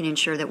if we can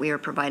ensure that we are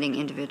providing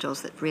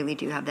individuals that really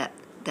do have that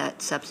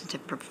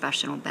substantive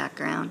professional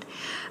background,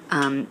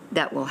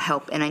 that will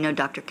help. And I know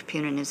Dr.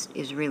 Kapunen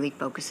is really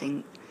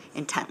focusing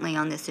intently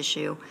on this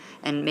issue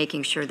and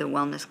making sure the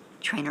wellness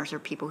trainers are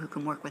people who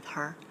can work with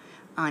her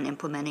on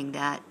implementing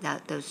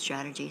those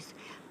strategies.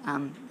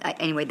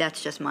 Anyway,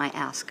 that's just my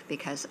ask,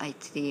 because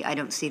I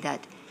don't see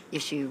that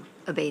issue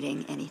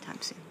abating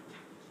anytime soon.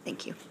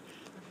 Thank you.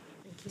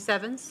 Ms.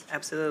 Evans?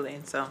 Absolutely,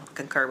 and so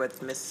concur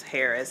with Ms.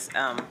 Harris.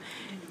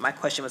 My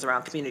question was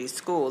around community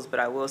schools, but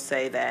I will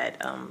say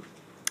that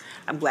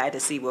I'm glad to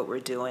see what we're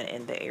doing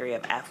in the area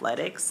of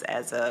athletics.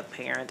 As a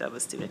parent of a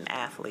student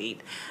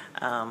athlete,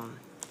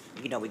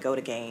 we go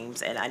to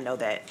games, and I know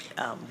that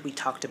we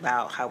talked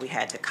about how we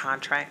had to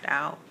contract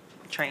out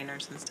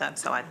trainers and stuff,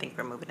 so I think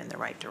we're moving in the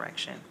right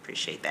direction.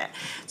 Appreciate that.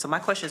 So my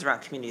question is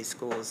around community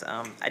schools.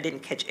 I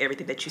didn't catch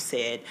everything that you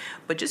said,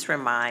 but just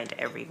remind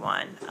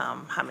everyone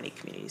how many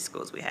community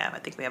schools we have. I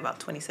think we have about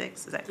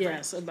 26, is that correct?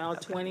 Yes,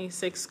 about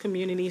 26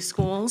 community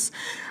schools.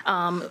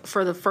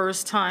 For the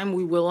first time,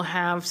 we will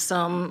have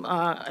some,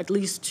 at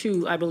least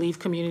 2, I believe,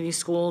 community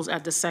schools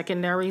at the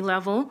secondary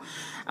level.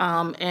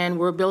 And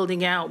we're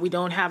building out. We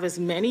don't have as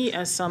many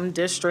as some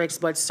districts,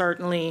 but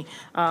certainly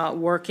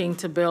working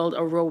to build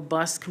a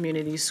robust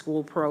community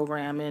school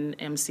program in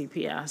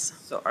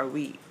MCPS. So are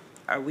we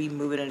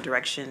moving in a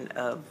direction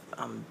of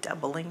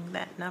doubling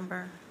that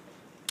number?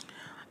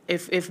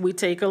 If we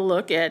take a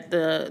look at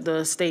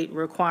the state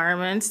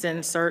requirements,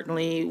 and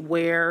certainly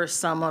where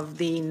some of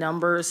the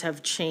numbers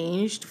have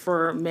changed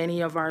for many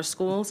of our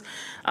schools,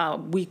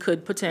 we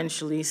could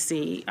potentially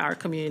see our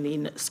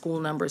community school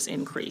numbers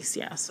increase,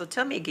 yes. So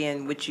tell me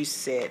again what you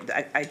said.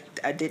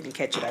 I didn't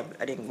catch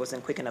it.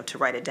 Wasn't quick enough to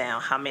write it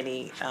down. How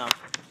many,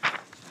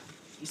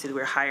 you said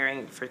we're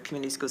hiring for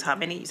community schools. How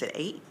many? You said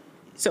 8?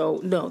 So,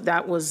 no,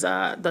 that was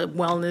the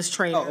wellness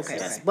trainers, okay,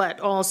 yes. okay.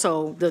 But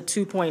also the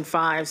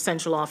 2.5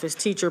 central office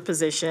teacher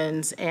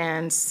positions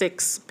and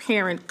 6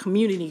 parent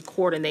community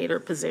coordinator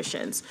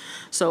positions.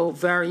 So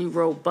very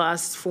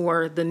robust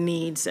for the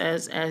needs,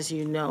 as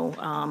you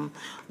know,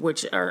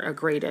 which are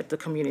great at the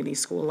community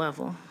school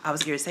level. I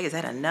was going to say, is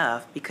that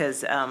enough?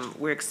 Because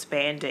we're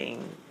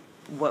expanding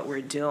what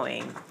we're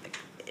doing.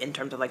 in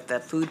terms of like the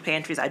food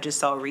pantries. I just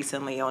saw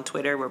recently on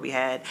Twitter where we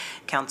had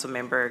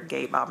Councilmember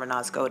Gabe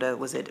Abernathy,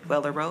 was it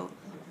Weller Road?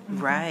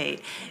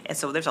 Right. And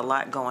so there's a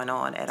lot going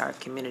on at our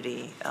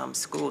community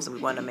schools, and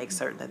we want to make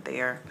certain that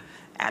they're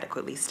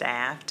adequately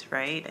staffed,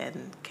 right,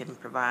 and can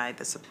provide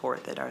the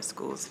support that our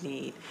schools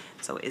need.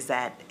 So is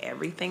that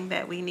everything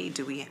that we need?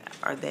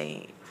 Are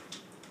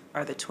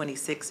the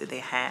 26, do they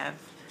have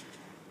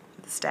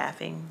the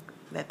staffing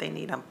that they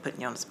need? I'm putting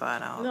you on the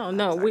spot.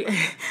 No,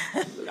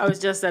 I was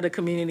just at a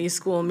community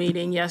school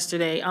meeting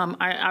yesterday.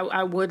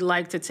 I would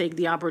like to take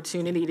the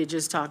opportunity to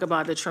just talk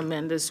about the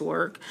tremendous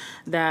work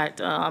that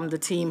the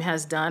team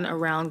has done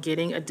around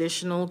getting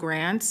additional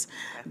grants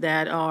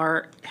that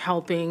are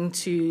helping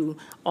to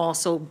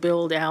also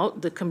build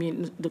out the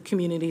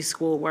community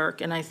school work.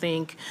 And I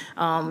think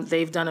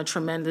they've done a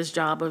tremendous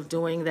job of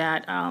doing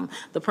that.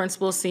 The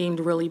principals seemed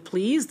really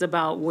pleased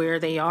about where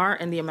they are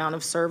and the amount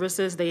of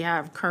services they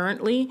have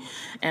currently.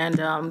 And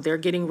they're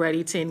getting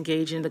ready to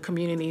engage in the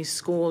community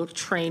school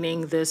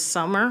training this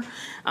summer.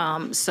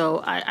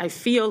 So I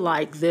feel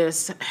like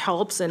this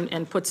helps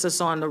and puts us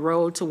on the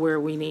road to where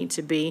we need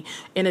to be,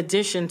 in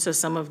addition to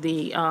some of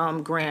the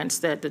grants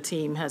that the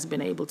team has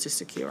been able to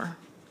secure.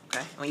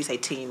 Okay. When you say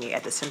team, you're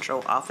at the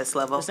central office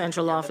level? The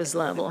central office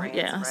level, grants,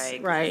 yes,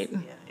 right. Yeah,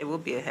 it will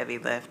be a heavy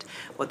lift,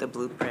 what the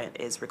blueprint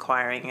is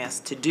requiring us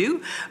to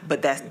do,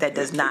 but that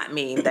does not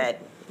mean that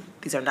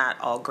these are not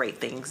all great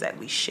things that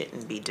we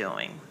shouldn't be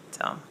doing.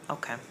 So,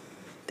 okay,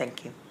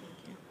 thank you.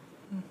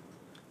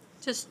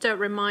 Just to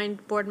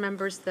remind board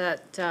members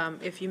that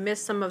if you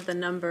missed some of the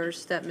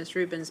numbers that Ms.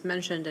 Rubens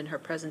mentioned in her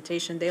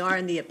presentation, they are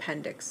in the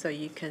appendix, so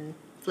you can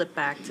flip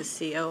back to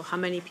see, oh, how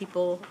many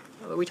people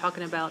are we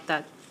talking about?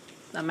 That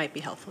might be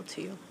helpful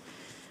to you.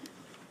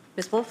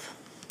 Ms. Wolf?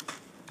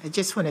 I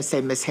just want to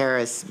say Ms.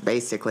 Harris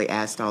basically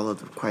asked all of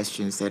the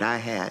questions that I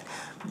had,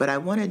 but I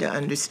wanted to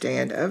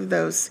understand of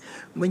those,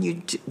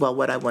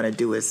 what I want to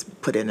do is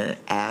put in an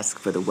ask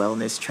for the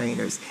wellness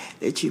trainers,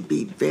 that you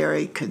be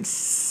very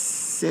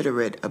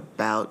considerate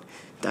about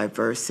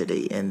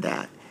diversity in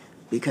that,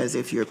 because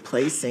if you're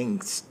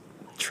placing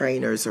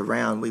trainers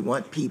around, we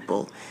want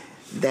people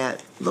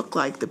that look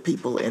like the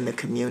people in the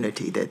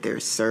community that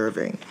they're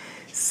serving.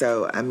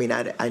 So, I mean,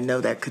 I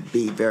know that could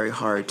be very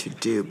hard to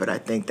do, but I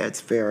think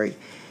that's very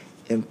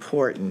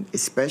important,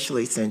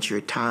 especially since you're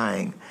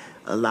tying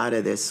a lot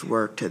of this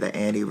work to the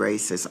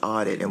anti-racist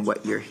audit and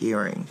what you're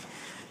hearing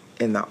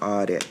in the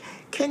audit.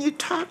 Can you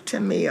talk to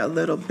me a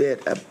little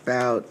bit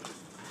about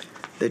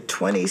the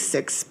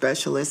 26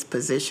 specialist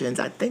positions?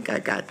 I think I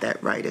got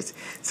that right. It's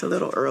a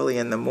little early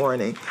in the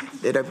morning,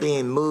 that are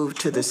being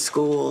moved to the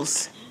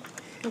schools.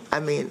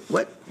 I mean,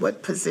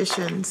 what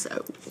positions,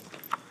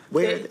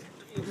 where?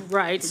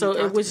 Right, so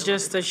it was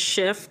just a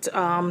shift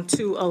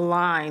to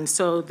align.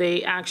 So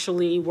they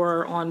actually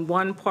were on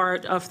one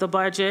part of the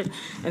budget,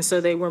 and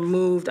so they were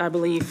moved, I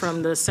believe,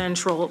 from the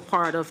central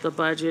part of the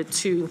budget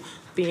to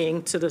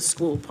being to the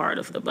school part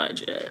of the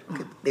budget.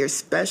 They're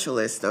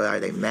specialists, though.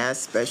 Are they math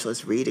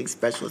specialists, reading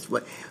specialists,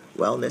 what,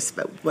 wellness,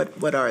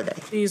 what are they?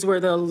 These were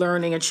the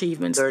learning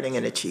achievements. Learning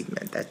and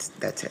achievement, that's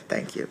it,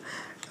 thank you.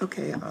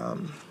 Okay,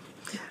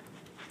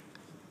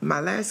 my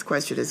last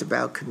question is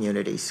about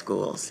community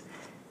schools.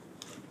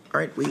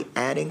 Aren't we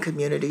adding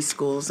community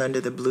schools under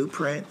the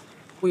blueprint?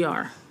 We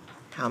are.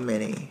 How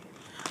many?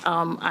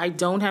 I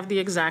don't have the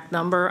exact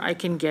number. I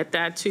can get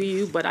that to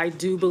you, but I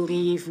do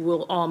believe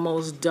we'll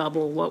almost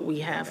double what we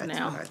have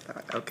now. That's what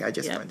I thought. Okay, I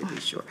just wanted to be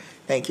sure.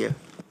 Thank you.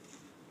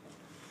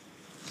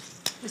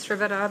 Ms.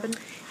 Rivera-Aben?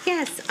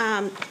 Yes,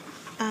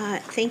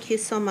 thank you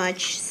so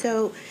much.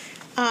 So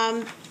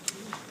I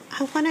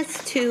want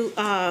us to,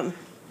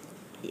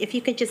 if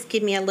you could just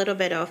give me a little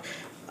bit of,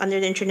 under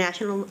the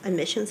international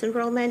admissions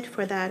enrollment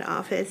for that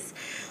office.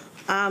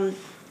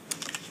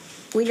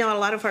 We know a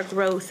lot of our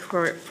growth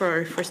for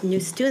new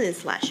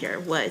students last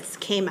year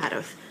came out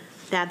of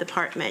that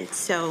department.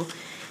 So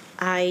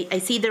I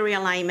see the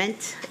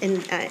realignment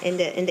in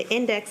the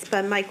index,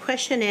 but my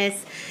question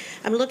is,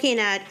 I'm looking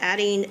at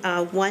adding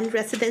one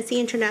residency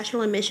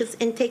international admissions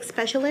intake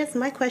specialist.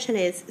 My question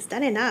is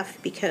that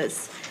enough?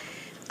 Because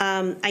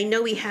I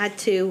know we had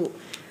to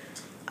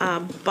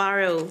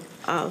borrow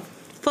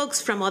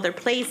folks from other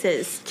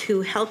places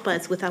to help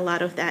us with a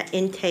lot of that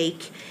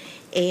intake,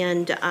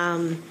 and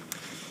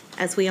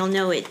as we all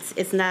know,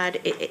 it's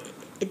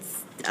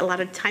a lot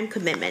of time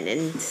commitment,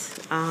 and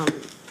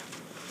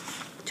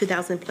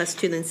 2,000 plus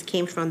students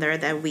came from there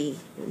that we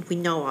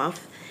know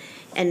of,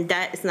 and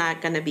that is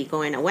not going to be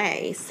going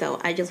away.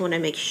 So I just want to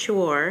make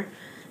sure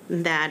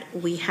that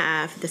we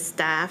have the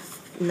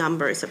staff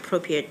numbers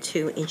appropriate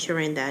to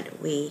ensuring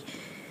that we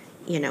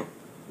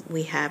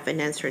have an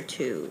answer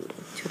to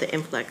the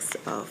influx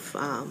of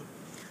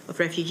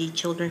refugee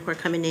children who are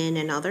coming in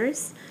and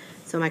others.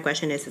 So my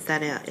question is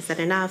that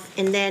enough?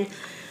 And then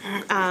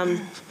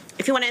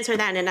if you want to answer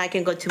that, and I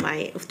can go to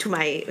my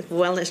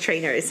wellness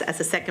trainers as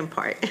a second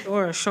part.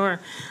 Sure.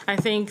 I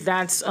think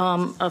that's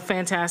a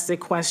fantastic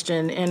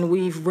question, and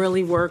we've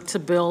really worked to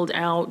build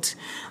out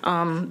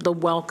the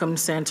Welcome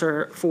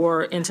Center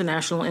for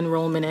international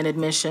enrollment and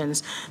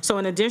admissions. So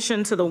in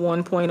addition to the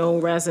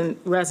 1.0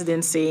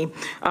 residency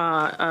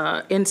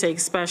intake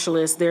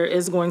specialist, there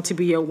is going to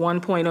be a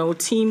 1.0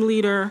 team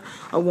leader,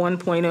 a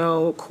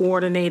 1.0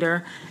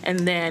 coordinator, and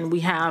then we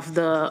have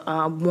the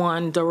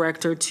 1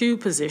 Director 2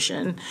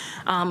 position.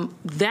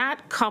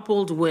 That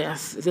coupled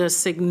with the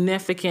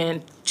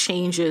significant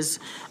changes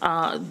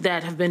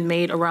that have been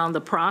made around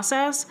the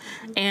process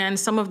and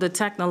some of the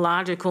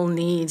technological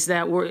needs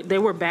that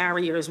were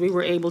barriers. We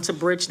were able to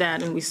bridge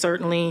that, and we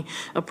certainly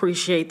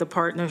appreciate the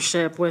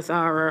partnership with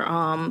our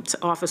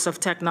Office of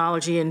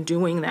Technology in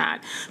doing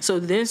that. So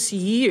this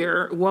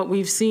year, what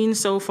we've seen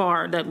so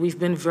far that we've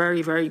been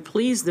very, very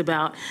pleased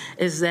about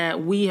is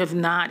that we have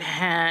not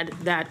had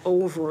that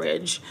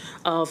overage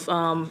of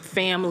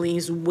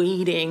families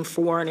waiting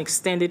for an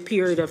extended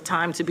period of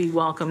time to be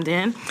welcomed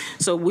in.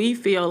 So we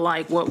feel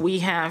like what we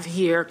have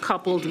here,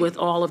 coupled with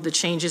all of the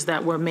changes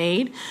that were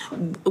made,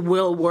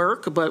 will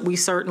work, but we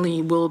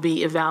certainly will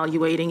be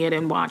evaluating it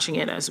and watching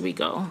it as we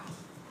go.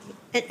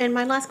 And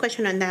my last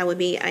question on that would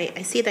be,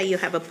 I see that you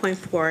have a point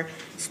for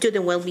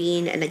student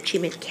well-being and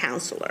achievement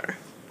counselor.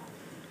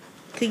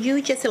 Could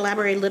you just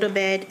elaborate a little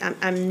bit?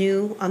 I'm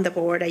new on the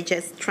board. I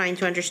just trying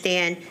to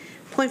understand.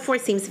 Point 4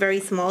 seems very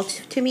small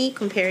to me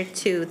compared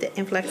to the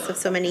influx of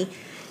so many.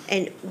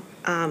 And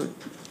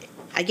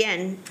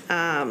again,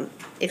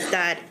 is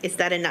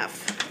that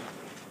enough?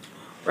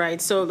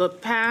 Right, so the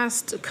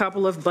past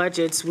couple of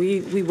budgets,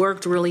 we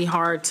worked really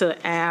hard to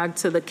add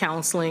to the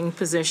counseling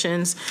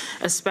positions,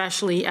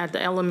 especially at the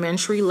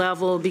elementary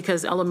level,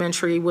 because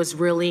elementary was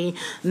really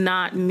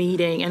not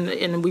meeting,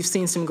 and we've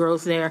seen some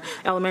growth there.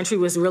 Elementary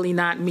was really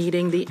not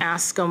meeting the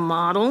ASCA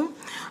model.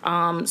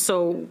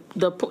 So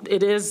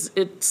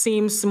it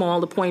seems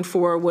small. The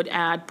 0.4 would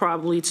add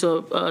probably to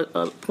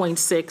a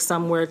 0.6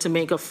 somewhere to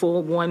make a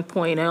full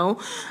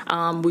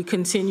 1.0. We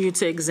continue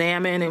to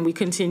examine, and we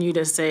continue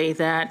to say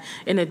that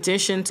in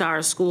addition to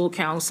our school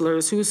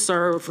counselors who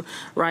serve,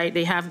 right,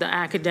 they have the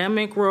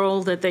academic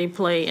role that they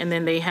play, and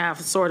then they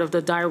have sort of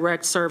the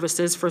direct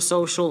services for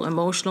social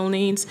emotional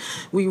needs.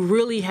 We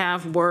really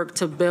have worked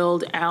to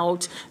build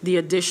out the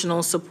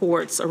additional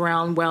supports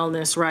around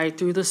wellness, right,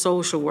 through the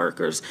social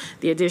workers,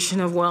 the addition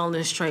of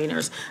wellness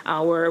trainers,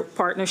 our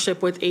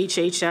partnership with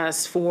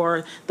HHS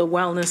for the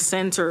wellness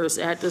centers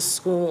at the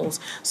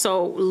schools.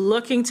 So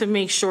looking to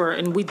make sure,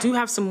 and we do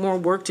have some more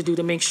work to do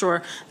to make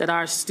sure that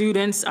our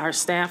students, our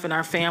staff, and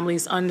our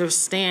families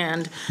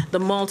understand the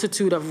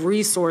multitude of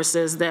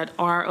resources that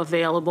are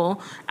available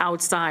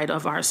outside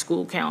of our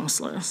school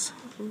counselors.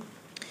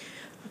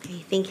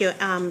 Okay, thank you.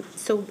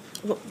 So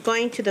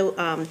going to the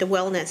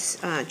wellness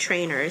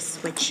trainers,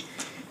 which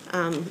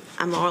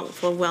I'm all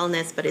for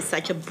wellness, but it's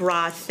such a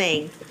broad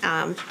thing.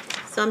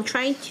 So I'm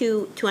trying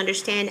to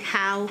understand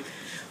how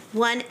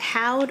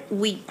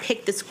we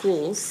pick the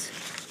schools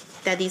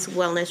that these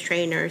wellness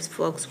trainers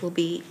folks will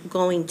be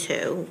going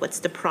to. What's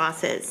the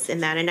process in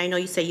that? And I know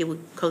you say you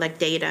would collect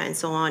data and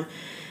so on,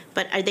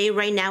 but are they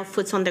right now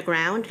foots on the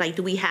ground? Like,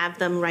 do we have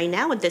them right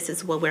now, or this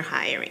is what we're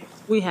hiring?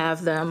 We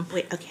have them.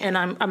 Okay. And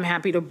I'm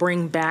happy to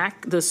bring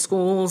back the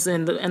schools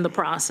and the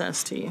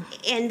process to you.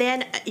 And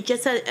then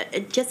just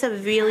a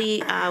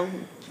really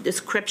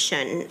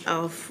description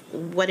of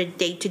what a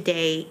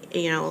day-to-day,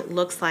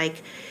 looks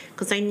like,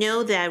 because I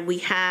know that we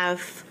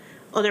have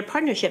other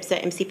partnerships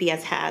that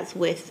MCPS has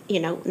with,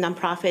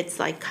 nonprofits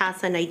like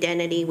CASA and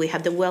Identity. We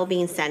have the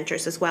well-being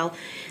centers as well.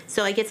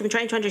 So I guess I'm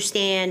trying to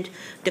understand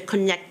the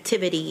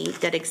connectivity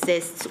that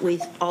exists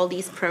with all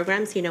these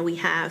programs. We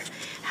have,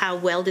 how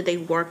well do they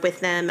work with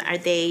them?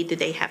 Do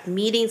they have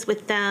meetings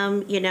with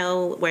them,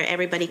 where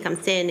everybody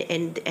comes in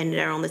and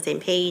they're on the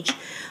same page?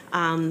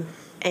 And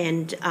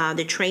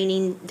the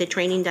training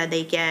that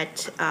they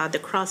get, the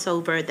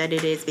crossover that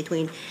it is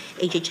between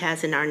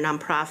HHS and our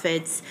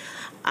nonprofits.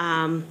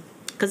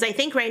 Because I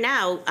think right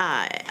now,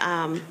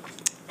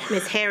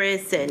 Ms.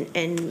 Harris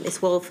and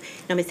Ms. Wolf,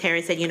 Ms.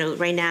 Harris said,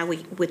 right now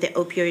with the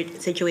opioid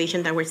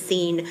situation that we're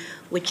seeing,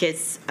 which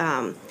is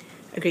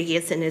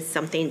aggregation is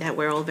something that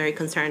we're all very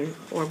concerned,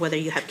 or whether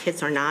you have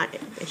kids or not,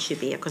 it should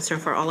be a concern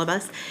for all of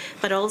us.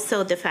 But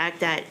also the fact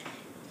that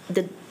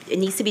it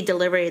needs to be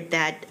delivered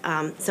that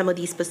some of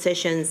these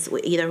positions,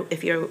 either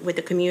if you're with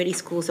the community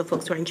schools, the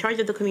folks who are in charge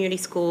of the community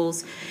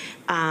schools,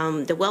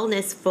 the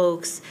wellness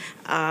folks,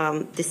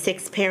 the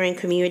 6 parent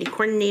community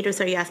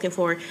coordinators are you asking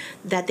for,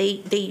 that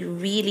they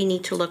really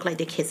need to look like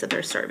the kids that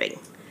they're serving.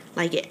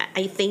 Like,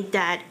 I think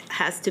that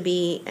has to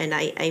be, and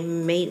I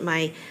made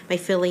my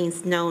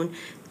feelings known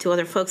to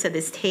other folks at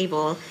this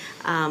table,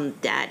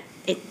 that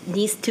it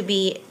needs to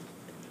be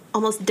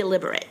almost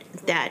deliberate,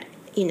 that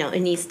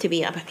it needs to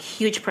be a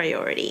huge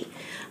priority,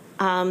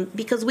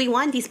 because we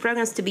want these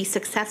programs to be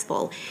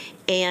successful,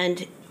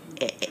 and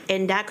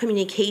that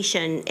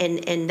communication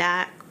and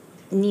that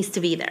needs to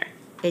be there.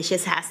 It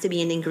just has to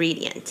be an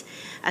ingredient.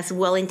 As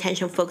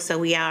well-intentioned folks that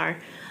we are,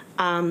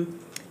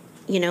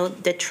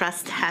 the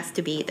trust has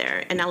to be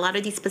there. And a lot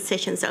of these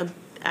positions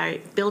are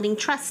building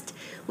trust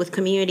with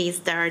communities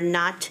that are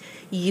not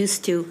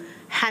used to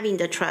having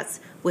the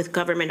trust with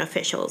government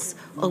officials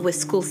or with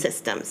school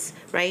systems,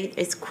 right?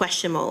 It's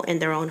questionable in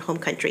their own home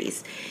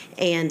countries,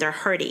 and they're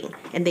hurting,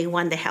 and they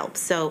want the help.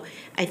 So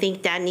I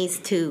think that needs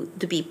to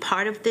be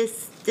part of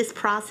this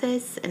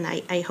process, and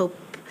I hope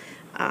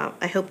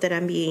that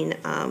I'm being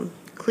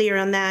clear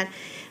on that.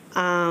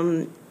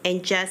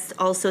 And just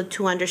also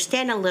to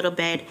understand a little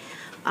bit,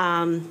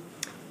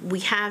 we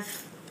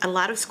have a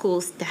lot of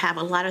schools that have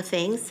a lot of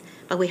things,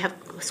 but we have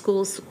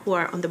schools who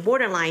are on the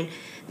borderline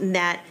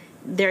that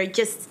they're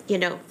just,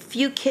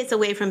 few kids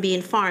away from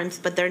being farms,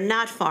 but they're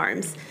not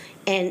farms,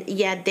 and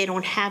yet they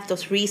don't have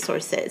those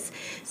resources.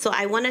 So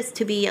I want us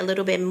to be a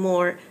little bit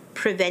more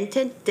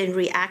preventive than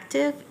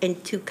reactive,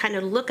 and to kind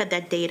of look at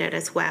that data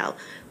as well,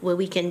 where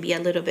we can be a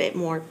little bit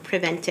more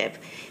preventive.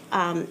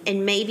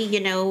 And maybe,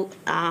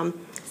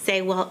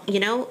 say, well,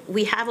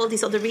 we have all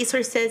these other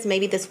resources.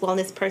 Maybe this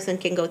wellness person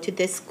can go to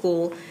this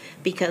school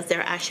because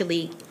they're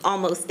actually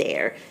almost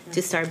there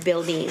to start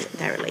building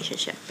that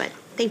relationship. But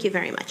thank you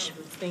very much.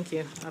 Thank you.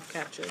 I've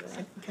captured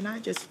that. Can I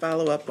just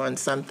follow up on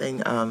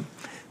something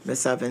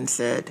Ms. Evans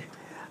said?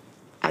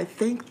 I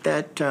think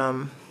that,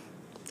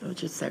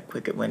 just that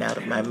quick, it went out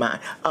of my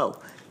mind.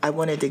 I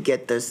wanted to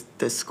get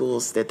the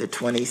schools that the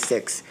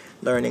 26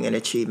 learning and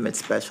achievement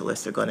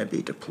specialists are going to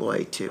be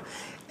deployed to.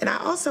 And I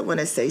also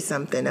want to say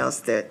something else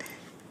that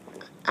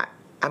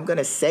I'm going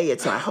to say it,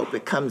 so I hope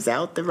it comes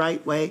out the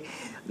right way.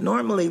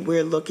 Normally,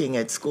 we're looking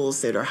at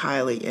schools that are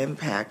highly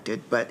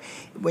impacted, but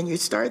when you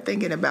start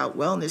thinking about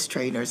wellness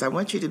trainers, I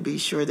want you to be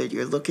sure that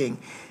you're looking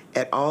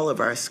at all of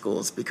our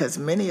schools, because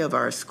many of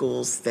our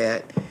schools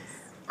that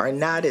are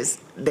not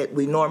that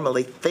we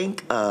normally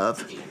think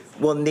of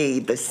will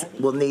need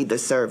the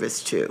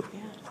service too.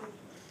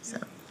 So.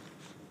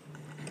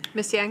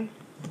 Ms. Yang?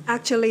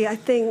 Actually, I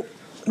think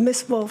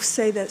Ms. Wolf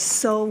said that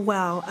so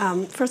well.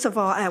 First of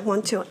all, I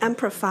want to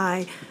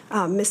amplify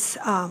Ms.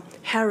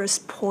 Harris'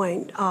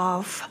 point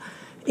of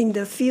in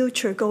the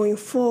future going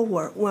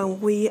forward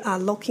when we are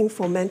looking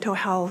for mental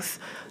health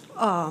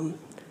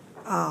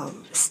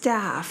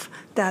staff,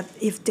 that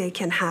if they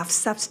can have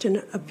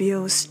substance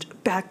abuse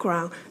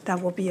background,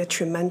 that will be a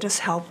tremendous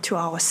help to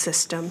our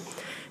system.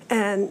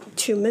 And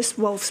to Ms.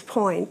 Wolf's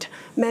point,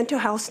 mental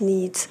health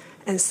needs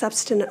and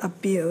substance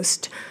abuse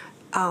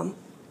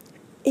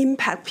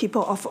impact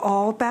people of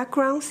all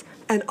backgrounds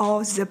and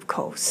all zip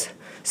codes.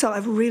 So I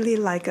really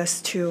like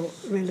us to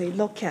really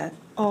look at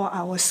all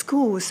our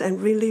schools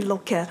and really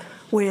look at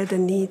where the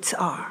needs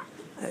are.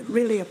 I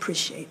really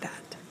appreciate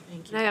that.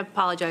 And I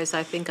apologize,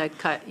 I think I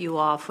cut you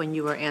off when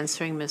you were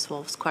answering Ms.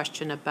 Wolf's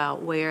question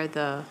about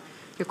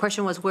your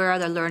question was where are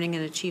the learning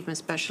and achievement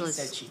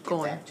specialists She said she'd get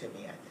going? back to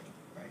me, I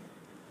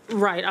think,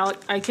 right? Right.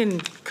 I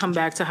can come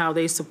back to how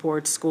they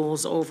support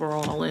schools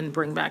overall and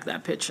bring back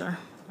that picture.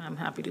 I'm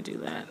happy to do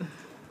that.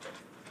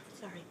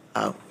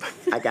 Oh,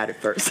 I got it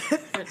first.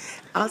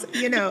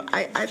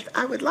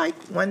 I would like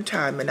one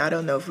time, and I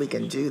don't know if we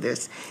can do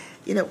this,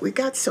 we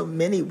got so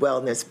many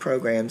wellness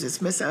programs,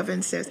 as Ms.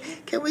 Evans says.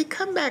 Can we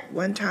come back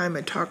one time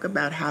and talk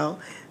about how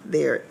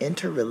they're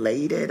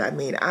interrelated? I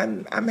mean,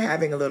 I'm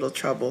having a little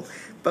trouble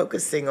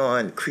focusing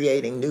on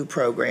creating new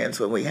programs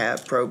when we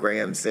have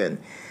programs. And,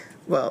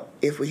 well,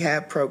 if we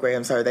have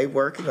programs, are they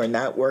working or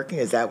not working?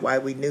 Is that why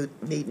we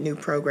need new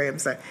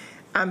programs?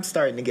 I'm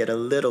starting to get a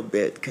little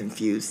bit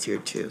confused here,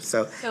 too.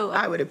 So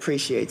I would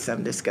appreciate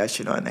some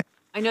discussion on that.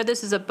 I know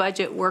this is a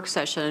budget work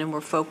session and we're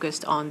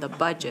focused on the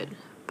budget,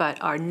 but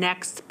our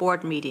next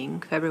board meeting,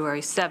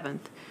 February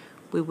 7th,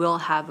 we will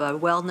have a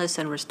wellness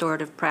and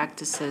restorative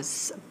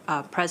practices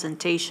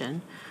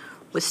presentation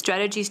with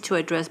strategies to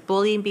address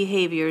bullying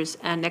behaviors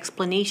and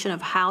explanation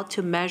of how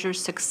to measure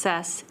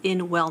success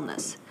in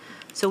wellness.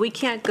 So we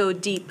can't go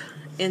deep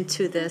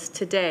into this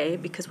today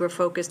because we're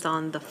focused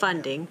on the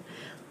funding,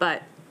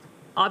 but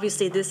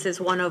obviously, this is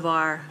one of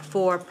our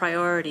 4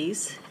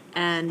 priorities,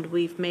 and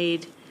we've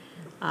made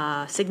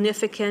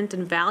significant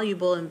and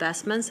valuable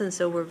investments, and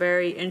so we're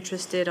very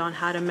interested on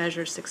how to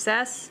measure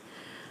success.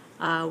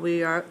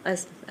 We are,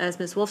 as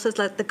Ms. Wolf says,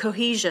 like the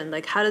cohesion,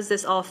 like how does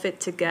this all fit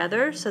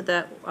together so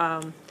that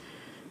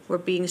we're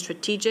being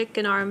strategic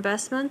in our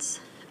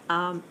investments,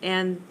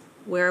 and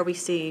where are we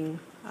seeing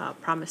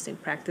promising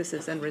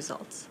practices and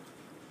results?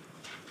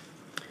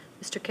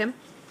 Mr. Kim?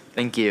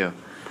 Thank you.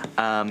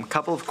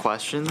 Couple of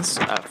questions.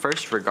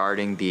 First,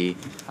 regarding the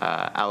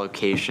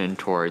allocation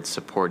towards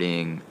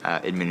supporting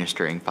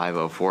administering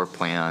 504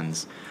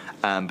 plans.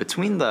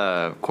 Between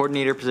the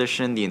coordinator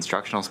position, the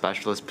instructional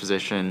specialist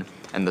position,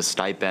 and the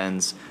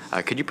stipends,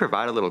 could you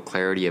provide a little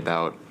clarity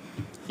about,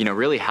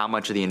 really how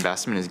much of the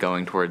investment is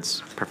going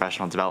towards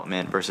professional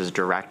development versus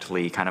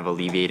directly kind of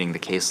alleviating the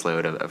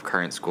caseload of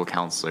current school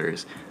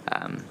counselors?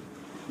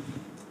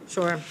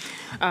 Sure.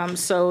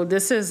 So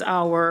this is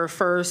our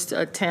first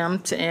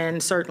attempt,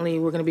 and certainly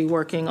we're going to be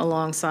working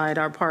alongside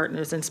our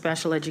partners in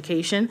special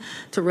education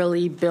to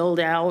really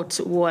build out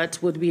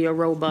what would be a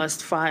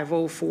robust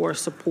 504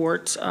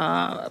 support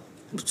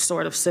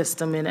sort of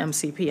system in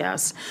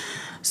MCPS.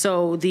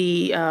 So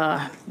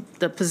the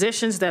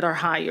positions that are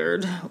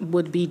hired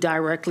would be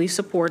directly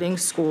supporting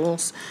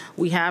schools.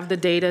 We have the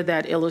data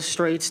that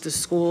illustrates the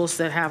schools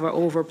that have an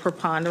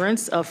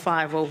overpreponderance of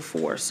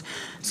 504s.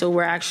 So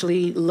we're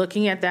actually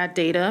looking at that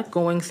data,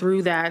 going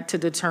through that to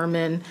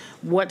determine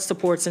what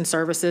supports and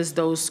services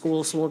those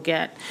schools will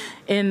get.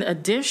 In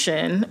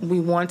addition, we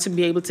want to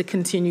be able to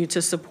continue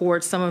to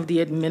support some of the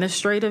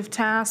administrative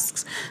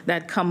tasks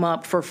that come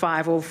up for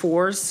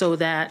 504s so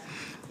that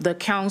the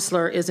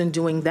counselor isn't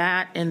doing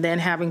that and then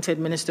having to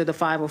administer the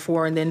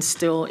 504 and then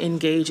still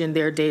engage in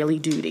their daily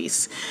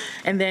duties.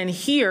 And then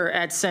here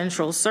at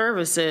Central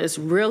Services,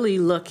 really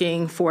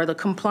looking for the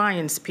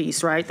compliance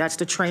piece, right? That's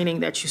the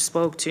training that you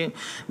spoke to.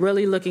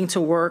 Really looking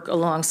to work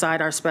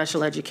alongside our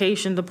special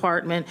education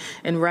department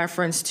in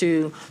reference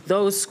to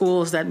those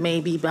schools that may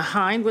be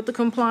behind with the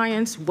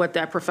compliance, what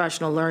that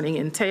professional learning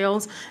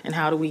entails, and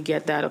how do we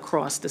get that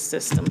across the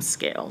system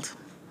scaled.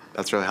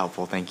 That's really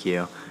helpful, thank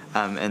you.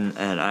 And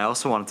I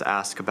also wanted to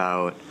ask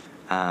about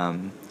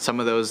some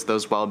of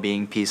those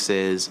well-being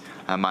pieces.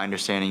 My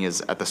understanding is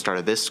at the start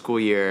of this school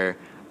year,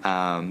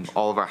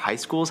 all of our high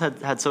schools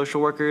had social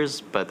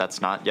workers, but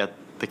that's not yet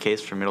the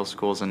case for middle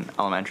schools and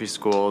elementary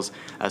schools.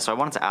 So I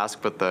wanted to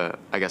ask what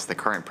the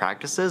current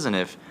practices and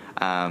if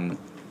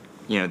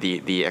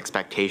the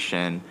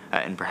expectation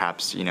and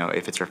perhaps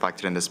if it's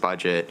reflected in this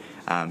budget,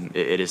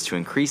 it is to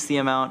increase the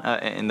amount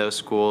in those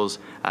schools,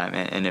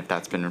 and if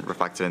that's been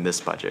reflected in this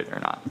budget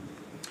or not.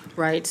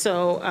 Right,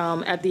 so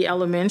at the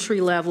elementary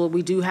level,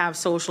 we do have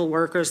social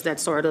workers that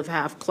sort of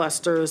have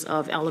clusters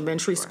of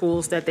elementary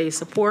schools that they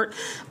support,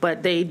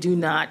 but they do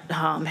not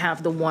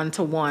have the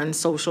one-to-one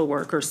social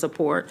worker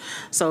support.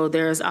 So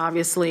there's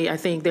obviously, I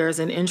think there's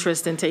an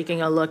interest in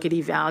taking a look at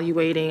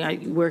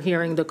evaluating, we're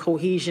hearing the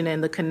cohesion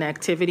and the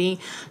connectivity.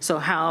 So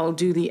how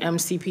do the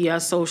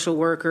MCPS social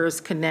workers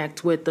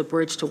connect with the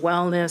Bridge to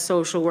Wellness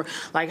social work?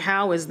 Like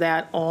how is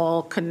that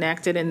all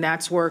connected? And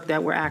that's work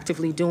that we're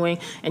actively doing,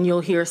 and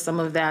you'll hear some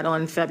of that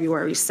on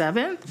February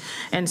 7th.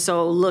 And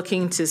so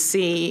looking to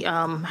see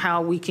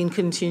how we can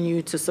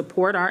continue to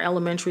support our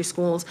elementary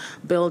schools,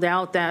 build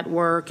out that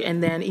work,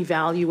 and then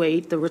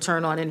evaluate the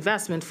return on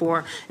investment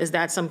for, is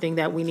that something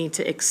that we need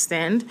to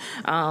extend?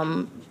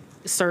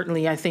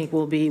 Certainly, I think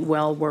will be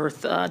well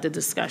worth the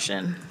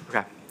discussion.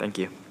 Okay, thank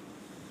you.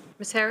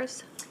 Ms.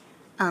 Harris?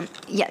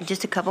 Yeah,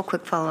 just a couple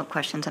quick follow-up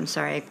questions. I'm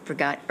sorry, I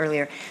forgot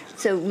earlier.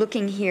 So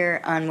looking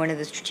here on one of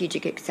the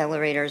strategic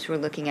accelerators, we're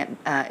looking at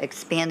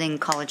expanding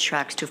college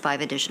tracks to 5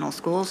 additional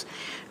schools.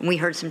 And we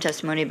heard some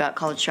testimony about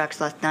college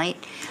tracks last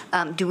night.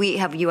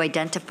 Have you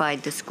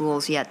identified the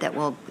schools yet that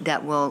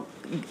will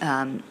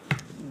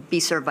be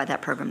served by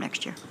that program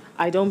next year?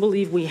 I don't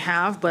believe we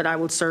have, but I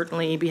would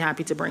certainly be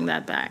happy to bring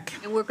that back.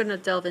 And we're going to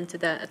delve into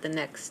that at the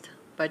next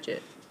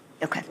budget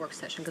work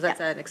session, because that's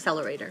an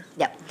accelerator.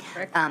 Yep.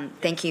 Correct?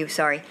 Thank you,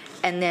 sorry.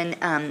 And then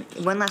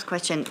one last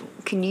question.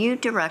 Can you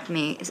direct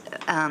me,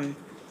 I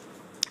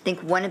think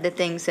one of the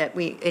things an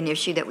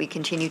issue that we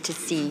continue to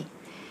see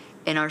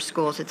in our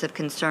schools that's of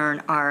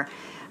concern are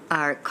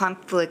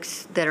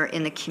conflicts that are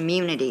in the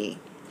community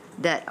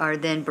that are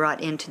then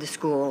brought into the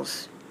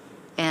schools.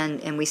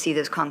 And we see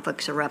those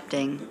conflicts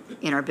erupting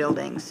in our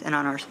buildings and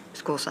on our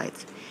school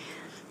sites.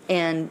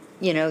 And,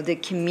 the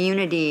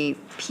community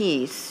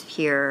piece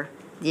here,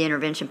 the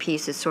intervention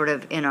piece is sort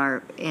of in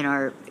our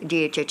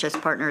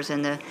DHHS partners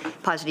in the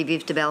positive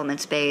youth development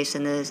space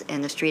and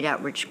the street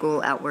outreach,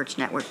 school outreach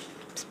network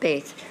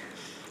space.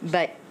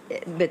 But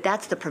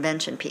that's the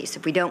prevention piece.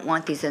 If we don't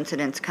want these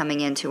incidents coming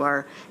into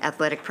our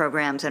athletic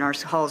programs and our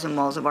halls and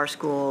walls of our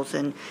schools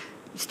and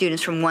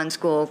students from one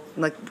school,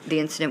 like the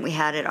incident we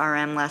had at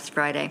RM last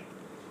Friday,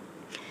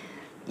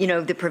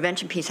 the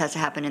prevention piece has to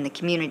happen in the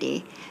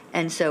community.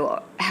 And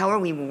so how are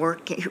we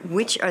working?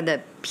 Which are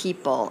the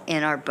people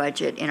in our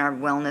budget, in our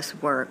wellness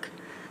work,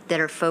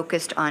 that are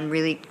focused on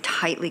really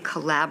tightly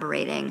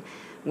collaborating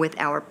with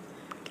our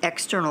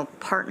external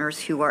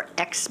partners who are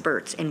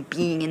experts in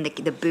being in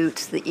the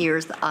boots, the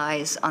ears, the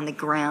eyes on the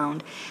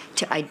ground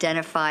to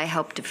identify,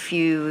 help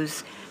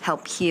diffuse,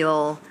 help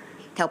heal,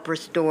 help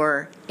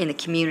restore in the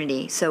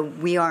community, so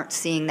we aren't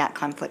seeing that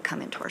conflict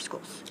come into our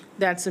schools?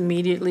 That's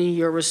immediately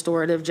your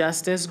restorative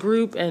justice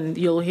group, and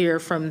you'll hear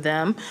from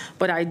them.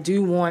 But I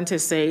do want to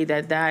say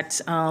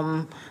that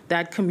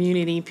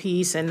community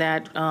piece and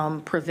that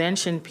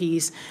prevention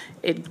piece,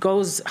 it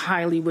goes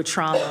highly with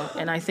trauma.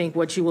 And I think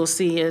what you will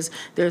see is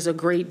there's a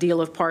great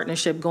deal of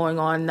partnership going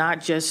on,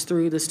 not just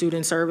through the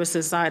student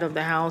services side of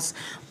the house,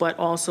 but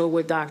also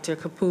with Dr.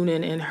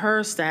 Kapunen and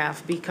her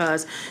staff,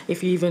 because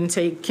if you even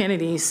take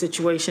Kennedy's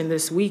situation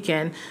this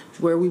weekend,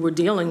 where we were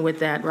dealing with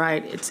that,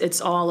 right?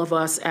 It's all of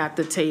us at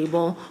the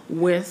table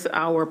with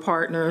our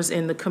partners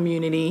in the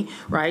community,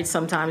 right?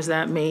 Sometimes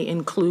that may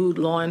include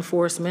law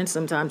enforcement,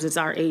 sometimes it's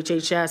our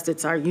HHS,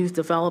 it's our youth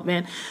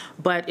development,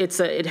 but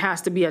it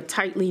has to be a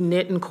tightly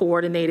knit and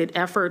coordinated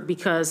effort,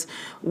 because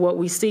what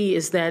we see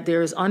is that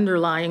there's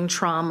underlying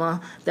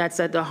trauma that's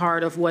at the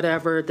heart of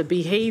whatever the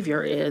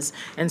behavior is.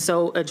 And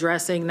so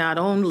addressing not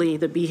only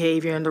the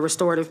behavior and the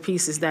restorative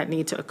pieces that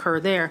need to occur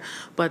there,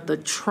 but the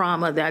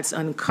trauma that's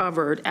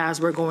uncovered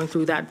as we're going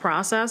through that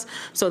process.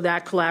 So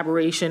that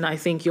collaboration, I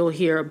think you'll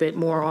hear a bit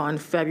more on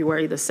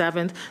February the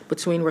 7th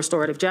between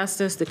restorative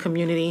justice, the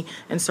community,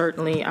 and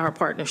certainly our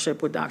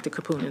partnership with Dr.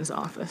 Kapunen's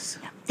office.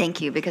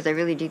 Thank you, because I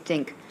really do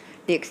think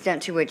the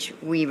extent to which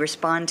we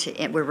respond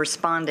to it, we're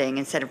responding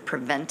instead of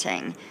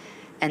preventing.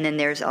 And then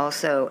there's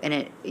also, and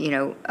it,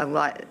 a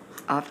lot,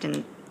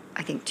 often,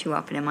 I think too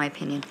often in my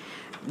opinion,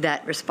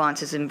 that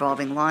response is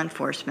involving law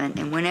enforcement.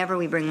 And whenever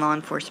we bring law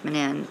enforcement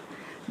in,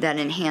 that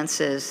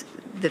enhances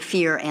the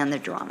fear and the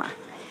drama.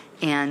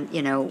 And,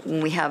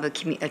 when we have a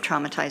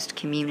traumatized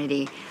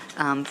community,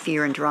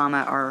 fear and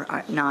drama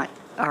are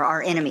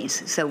our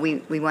enemies. So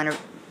we want to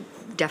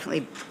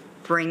definitely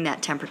bring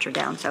that temperature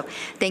down. So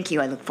thank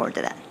you. I look forward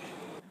to that.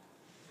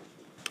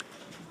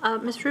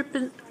 Ms.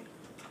 Rubin?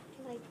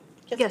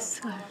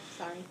 Yes.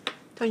 Sorry.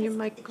 Turn your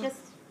mic on.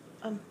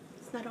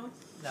 It's not on?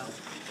 No.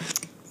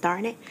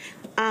 Darn it.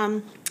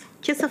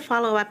 Just a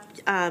follow-up,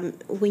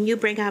 when you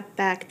bring up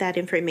back that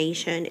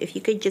information, if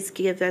you could just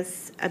give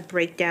us a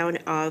breakdown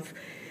of,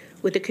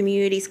 with the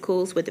community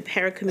schools, with the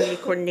para-community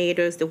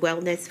coordinators, the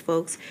wellness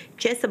folks,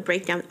 just a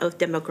breakdown of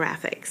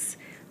demographics,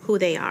 who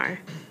they are,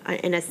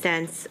 in a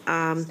sense,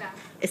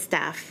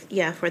 staff,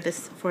 yeah, for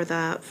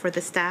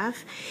the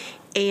staff.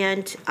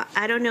 And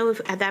I don't know if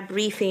at that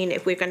briefing,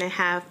 if we're going to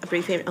have a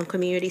briefing on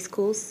community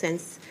schools,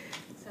 since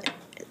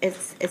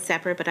it's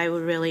separate, but I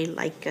would really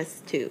like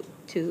us to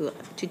do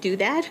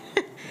that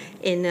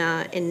in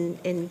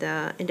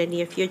the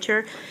near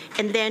future.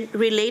 And then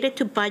related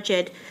to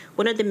budget,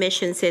 one of the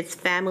missions is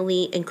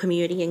family and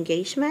community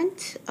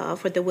engagement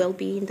for the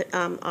well-being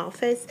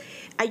office.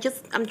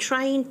 I'm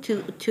trying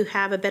to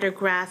have a better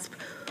grasp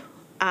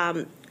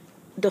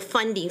the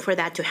funding for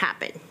that to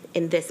happen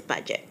in this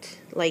budget,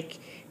 like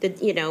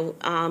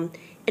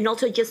and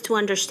also just to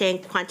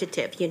understand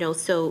quantitative,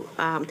 so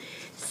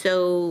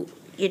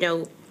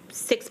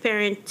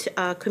 6-parent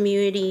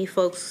community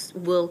folks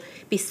will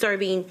be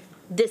serving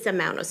this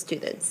amount of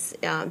students.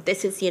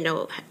 This is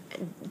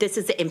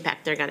the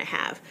impact they're going to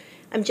have.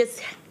 I'm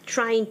just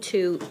trying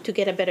to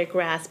get a better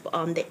grasp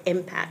on the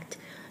impact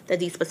that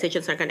these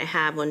positions are going to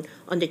have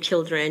on the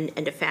children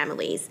and the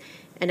families.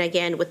 And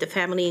again, with the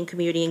family and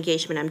community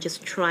engagement, I'm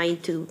just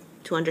trying to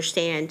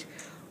understand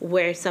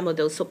where some of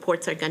those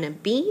supports are going to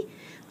be,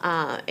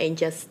 and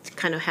just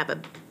kind of have a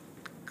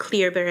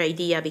clear, better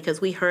idea, because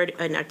we heard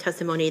in our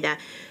testimony that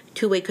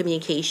two-way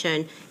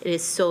communication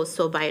is so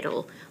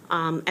vital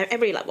at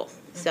every level.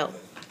 So,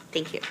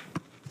 thank you.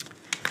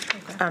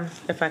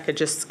 If I could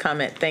just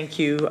comment, thank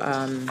you.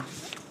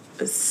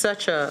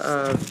 Such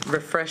a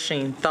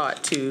refreshing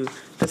thought to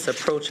this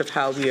approach of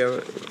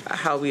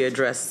how we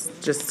address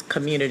just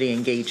community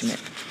engagement.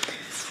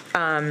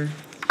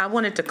 I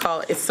wanted to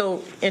call, it's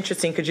so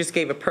interesting because you just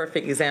gave a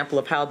perfect example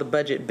of how the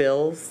budget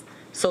builds.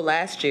 So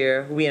last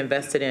year, we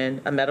invested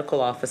in a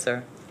medical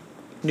officer,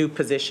 new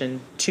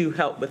position, to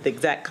help with the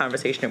exact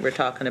conversation that we're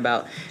talking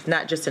about,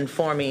 not just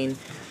informing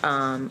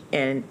and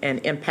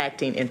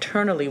impacting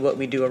internally what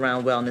we do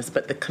around wellness,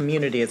 but the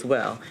community as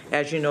well.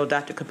 As you know,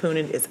 Dr.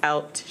 Kapunen is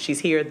out.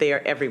 She's here,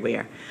 there,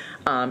 everywhere.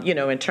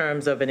 In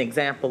terms of an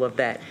example of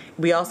that.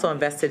 We also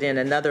invested in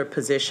another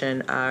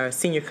position, our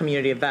senior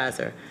community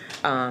advisor.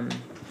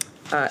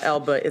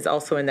 Elba is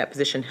also in that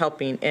position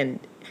helping, and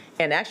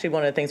actually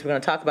one of the things we're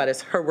going to talk about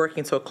is her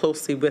working so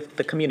closely with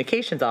the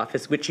communications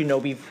office, which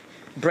we've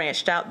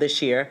branched out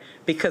this year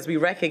because we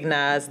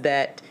recognize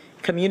that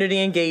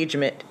community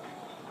engagement,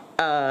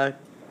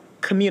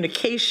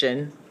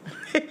 communication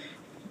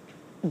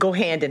go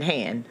hand in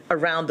hand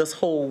around this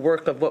whole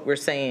work of what we're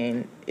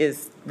saying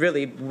is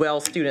really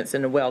well students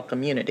in the well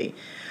community.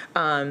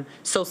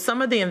 So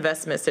some of the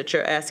investments that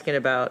you're asking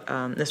about,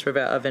 Ms.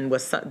 Rivera-Oven, were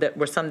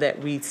some that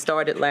we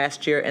started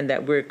last year and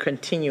that we're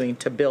continuing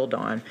to build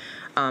on.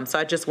 So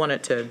I just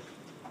wanted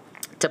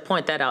to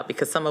point that out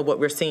because some of what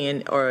we're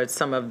seeing are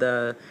some of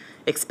the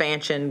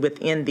expansion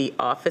within the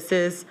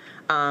offices,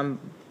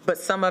 but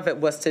some of it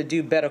was to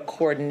do better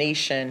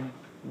coordination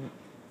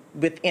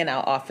within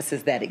our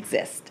offices that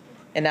exist.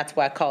 And that's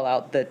why I call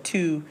out the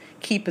two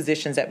key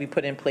positions that we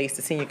put in place,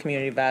 the senior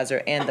community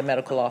advisor and the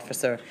medical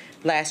officer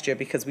last year,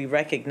 because we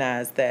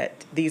recognized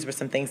that these were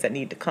some things that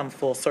need to come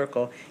full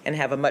circle and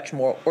have a much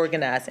more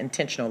organized,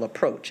 intentional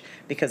approach,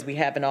 because we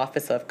have an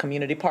office of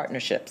community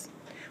partnerships.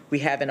 We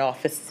have an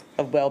office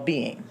of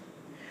well-being.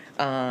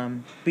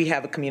 We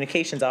have a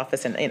communications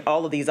office, and in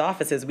all of these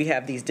offices, we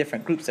have these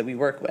different groups that we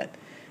work with.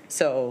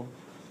 So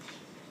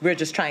we're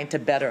just trying to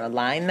better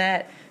align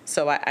that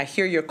So I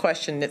hear your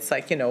question. It's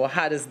like, well,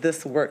 how does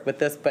this work with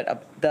this?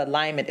 But the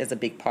alignment is a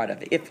big part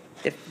of it.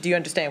 Do you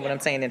understand what I'm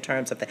saying in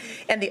terms of that?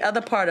 And the other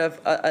part of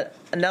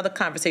another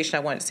conversation I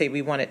wanted to say,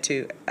 we wanted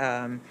to,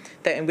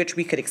 that in which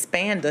we could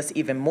expand this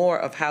even more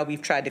of how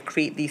we've tried to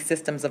create these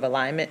systems of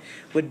alignment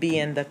would be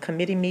in the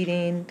committee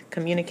meeting,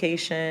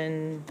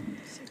 communication.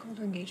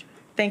 Stakeholder engagement.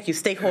 Thank you,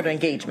 stakeholder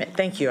engagement.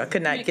 Thank you. I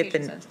could not get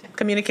the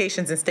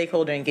communications and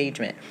stakeholder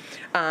engagement.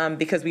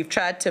 Because we've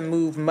tried to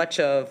move much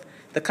of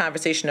the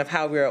conversation of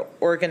how we're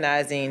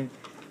organizing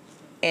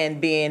and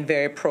being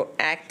very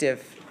proactive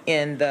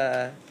in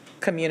the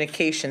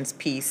communications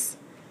piece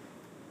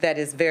that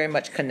is very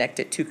much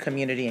connected to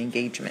community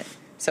engagement.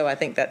 So I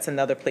think that's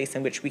another place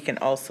in which we can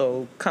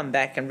also come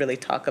back and really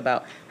talk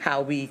about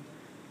how we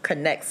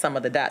connect some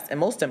of the dots. And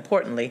most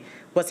importantly,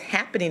 what's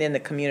happening in the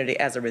community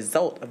as a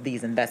result of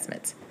these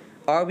investments.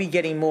 Are we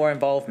getting more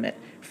involvement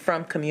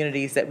from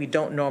communities that we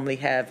don't normally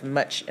have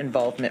much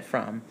involvement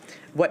from?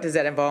 What does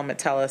that involvement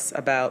tell us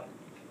about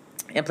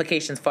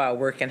implications for our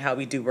work and how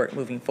we do work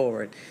moving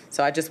forward?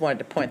 So I just wanted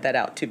to point that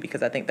out too,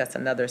 because I think that's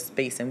another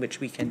space in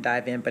which we can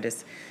dive in, but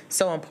it's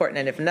so important.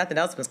 And if nothing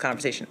else in this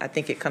conversation, I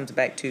think it comes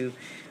back to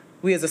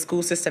we as a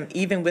school system,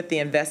 even with the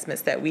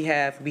investments that we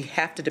have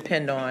to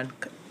depend on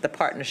the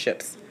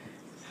partnerships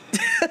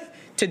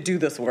to do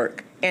this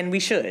work, and we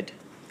should.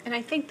 And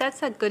I think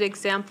that's a good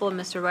example,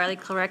 Mr. Riley,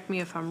 correct me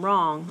if I'm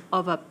wrong,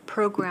 of a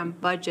program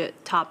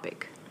budget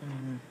topic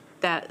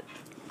that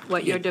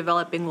what you're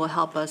developing will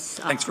help us.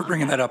 Thanks for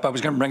bringing that up. I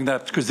was going to bring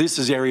that up because this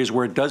is areas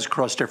where it does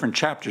cross different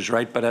chapters,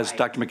 right? But as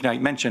Dr.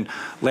 McKnight mentioned,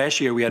 last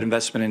year we had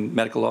investment in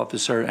medical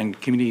officer and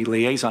community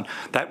liaison.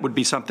 That would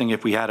be something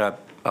if we had a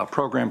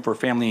program for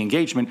family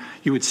engagement,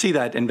 you would see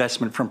that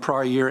investment from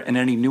prior year and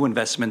any new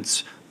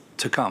investments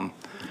to come.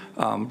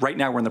 Right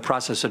now, we're in the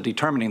process of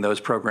determining those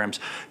programs.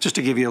 Just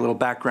to give you a little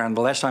background,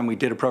 the last time we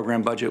did a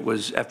program budget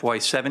was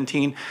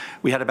FY17.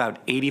 We had about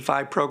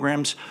 85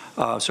 programs,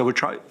 so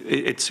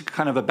it's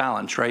kind of a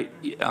balance, right?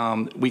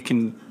 We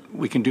can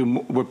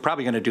do. We're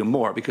probably going to do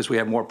more because we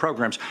have more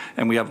programs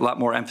and we have a lot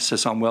more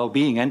emphasis on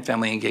well-being and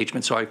family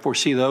engagement. So I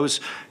foresee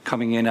those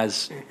coming in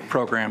as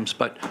programs,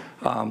 but.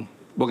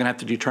 We're going to have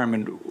to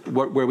determine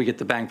where we get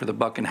the bang for the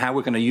buck and how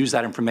we're going to use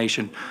that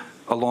information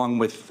along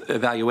with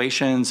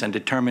evaluations and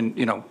determine,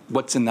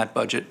 what's in that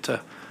budget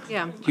to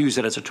use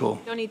it as a tool.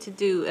 You don't need to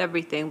do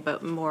everything,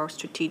 but more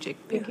strategic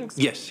pickings.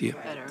 Yes, yeah.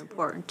 That are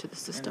important to the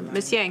system.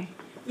 Ms. Yang.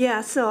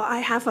 Yeah, so I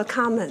have a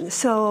comment.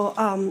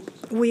 So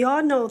we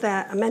all know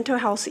that a mental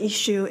health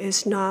issue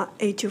is not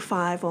 8 to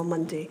 5 or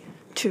Monday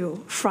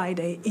to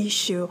Friday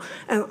issue.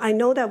 And I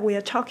know that we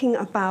are talking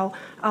about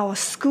our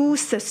school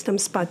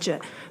system's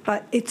budget,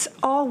 but it's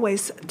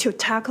always to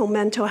tackle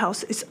mental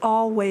health. It's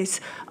always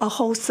a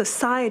whole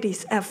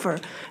society's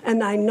effort.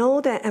 And I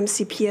know that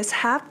MCPS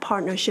have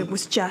partnership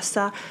with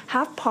JESA,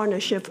 have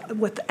partnership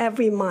with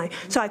Every Mind.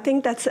 So I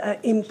think that's an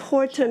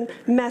important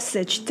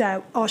message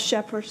that our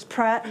Shepherd's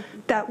Pratt,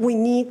 that we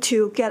need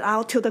to get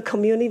out to the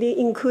community,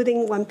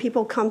 including when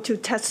people come to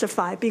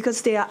testify,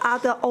 because there are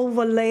other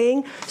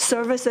overlaying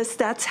services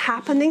that's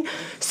happening.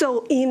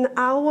 So in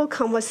our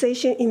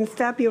conversation in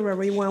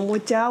February, when we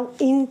delve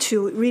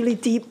into really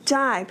deep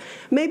dive,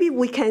 maybe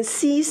we can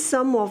see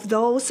some of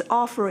those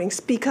offerings,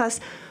 because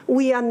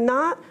we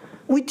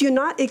do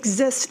not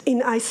exist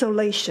in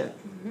isolation.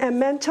 And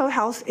mental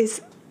health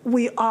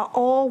we are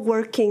all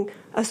working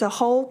as a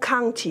whole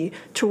county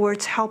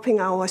towards helping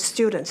our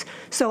students.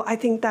 So I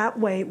think that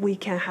way we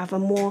can have a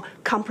more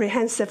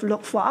comprehensive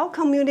look for our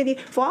community,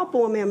 for our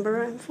board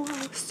member, and for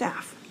our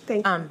staff.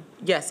 Thank you.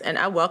 Yes, and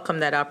I welcome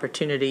that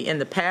opportunity. In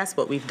the past,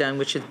 what we've done,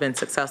 which has been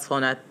successful,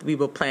 and we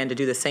will plan to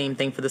do the same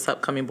thing for this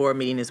upcoming board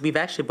meeting, is we've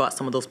actually brought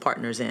some of those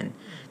partners in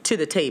to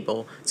the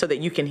table so that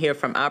you can hear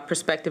from our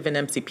perspective in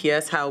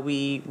MCPS how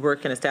we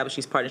work and establish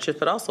these partnerships,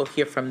 but also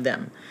hear from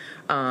them.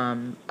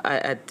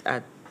 I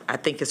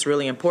think it's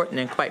really important,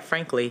 and quite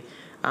frankly,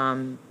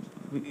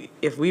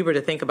 if we were to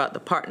think about the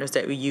partners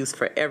that we use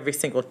for every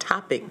single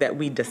topic that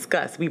we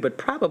discuss, we would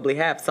probably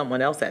have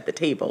someone else at the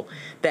table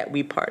that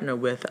we partner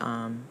with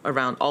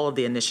around all of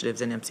the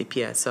initiatives in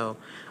MCPS. So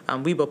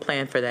we will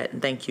plan for that,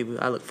 and thank you.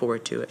 I look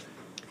forward to it.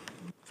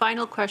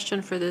 Final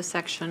question for this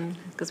section,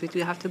 because we do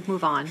have to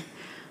move on.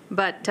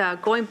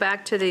 But going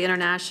back to the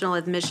international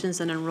admissions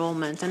and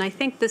enrollment, and I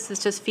think this is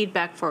just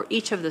feedback for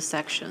each of the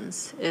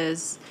sections,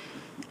 is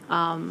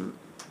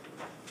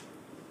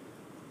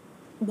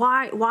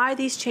why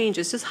these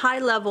changes? Just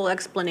high-level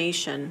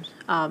explanation.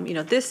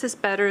 This is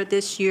better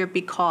this year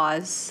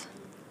because,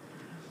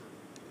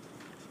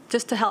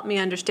 just to help me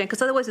understand,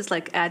 because otherwise it's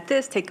like add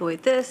this, take away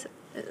this.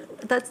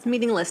 That's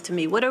meaningless to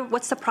me.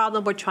 What's the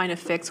problem we're trying to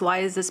fix? Why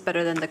is this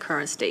better than the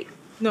current state?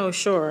 No,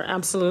 sure,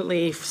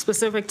 absolutely.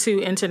 Specific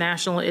to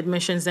international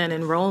admissions and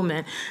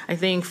enrollment, I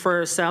think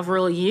for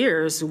several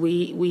years,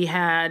 we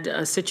had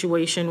a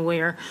situation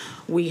where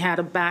we had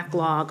a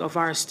backlog of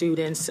our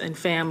students and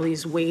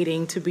families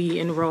waiting to be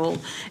enrolled,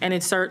 and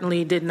it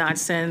certainly did not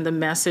send the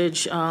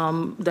message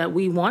that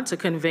we want to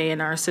convey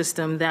in our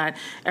system, that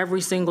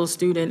every single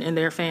student and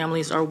their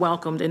families are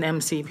welcomed in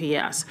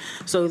MCPS.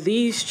 So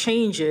these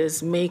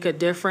changes make a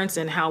difference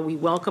in how we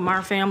welcome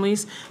our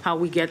families, how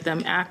we get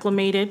them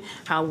acclimated,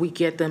 how we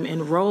get them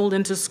enrolled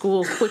into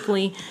school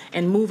quickly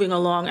and moving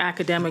along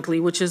academically,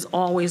 which is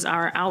always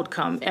our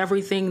outcome.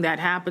 Everything that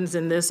happens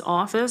in this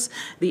office,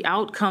 the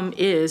outcome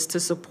is to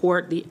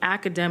support the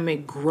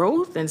academic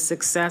growth and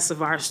success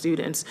of our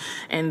students.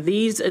 And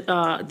these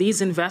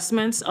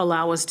investments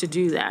allow us to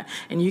do that.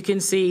 And you can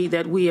see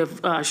that we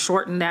have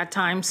shortened that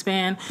time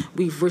span.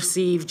 We've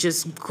received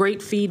just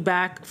great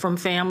feedback from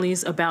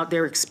families about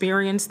their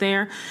experience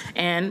there,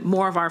 and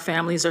more of our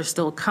families are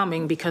still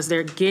coming because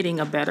they're getting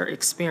a better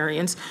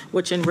experience,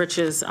 which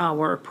enriches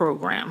our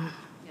program.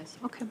 Yes.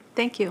 Okay,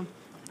 thank you.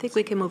 I think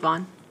we can move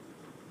on.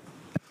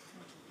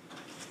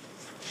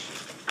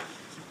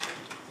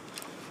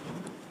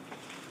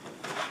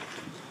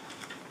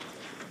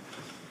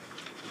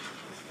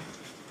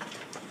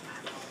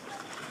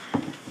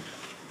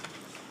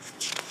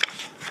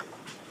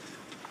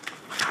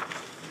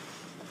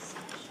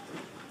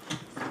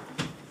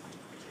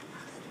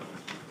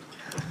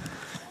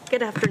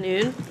 Good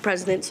afternoon,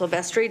 President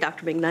Silvestri,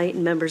 Dr. McKnight,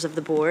 and members of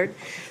the board.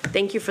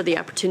 Thank you for the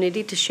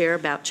opportunity to share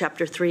about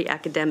Chapter 3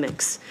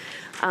 academics.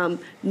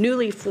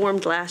 Newly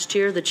formed last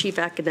year, the Chief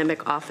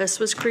Academic Office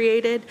was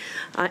created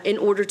in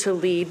order to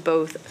lead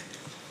both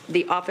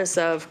the Office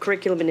of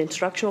Curriculum and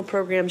Instructional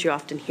Programs, you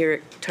often hear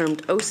it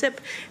termed OSIP,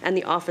 and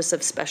the Office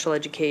of Special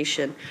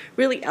Education,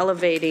 really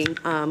elevating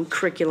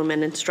curriculum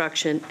and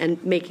instruction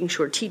and making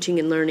sure teaching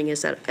and learning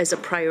is a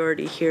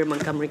priority here in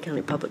Montgomery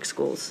County Public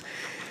Schools.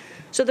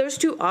 So those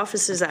two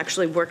offices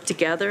actually work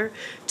together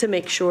to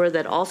make sure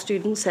that all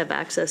students have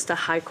access to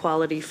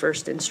high-quality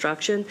first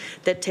instruction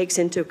that takes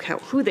into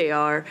account who they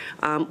are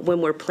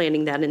when we're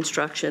planning that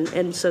instruction,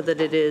 and so that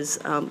it is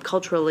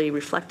culturally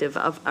reflective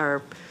of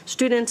our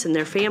students and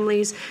their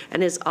families,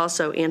 and is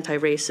also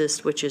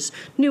anti-racist, which is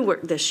new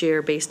work this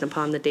year based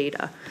upon the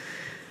data.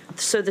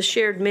 So the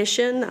shared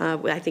mission,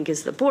 I think,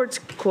 is the board's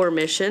core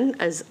mission,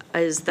 is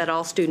that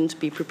all students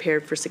be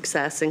prepared for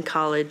success in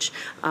college,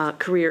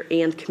 career,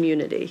 and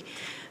community.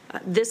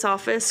 This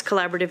office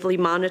collaboratively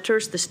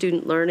monitors the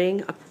student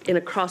learning in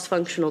a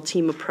cross-functional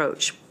team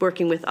approach,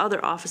 working with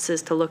other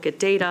offices to look at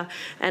data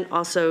and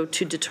also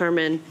to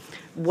determine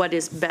what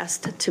is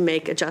best to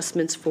make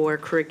adjustments for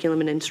curriculum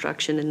and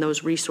instruction and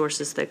those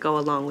resources that go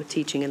along with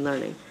teaching and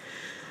learning.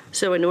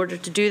 So in order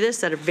to do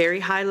this at a very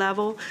high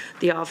level,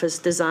 the office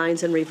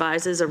designs and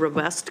revises a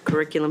robust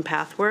curriculum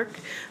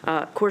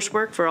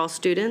coursework for all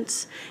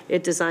students.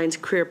 It designs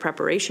career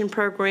preparation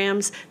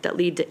programs that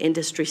lead to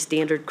industry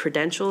standard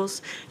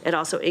credentials. It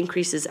also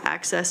increases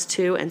access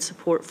to and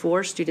support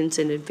for students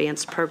in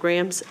advanced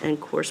programs and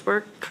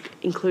coursework,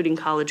 including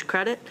college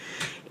credit,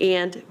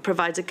 and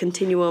provides a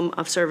continuum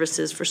of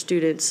services for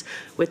students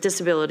with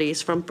disabilities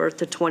from birth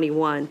to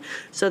 21,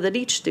 so that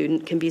each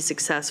student can be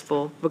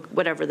successful,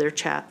 whatever their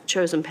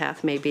chosen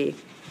path may be.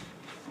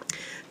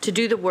 To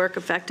do the work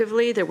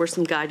effectively, there were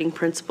some guiding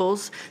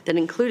principles that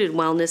included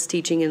wellness,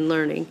 teaching, and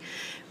learning.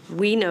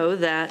 We know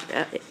that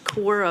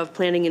core of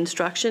planning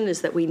instruction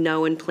is that we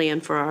know and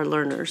plan for our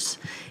learners.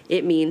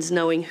 It means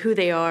knowing who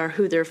they are,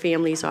 who their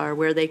families are,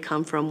 where they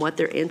come from, what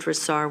their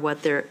interests are,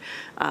 what their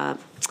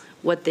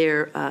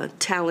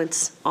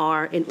talents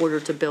are in order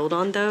to build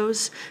on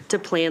those, to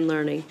plan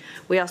learning.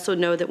 We also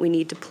know that we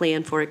need to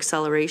plan for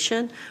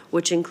acceleration,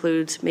 which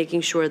includes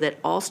making sure that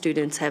all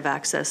students have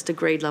access to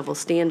grade level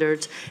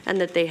standards and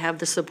that they have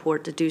the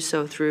support to do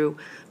so through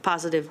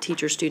positive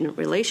teacher-student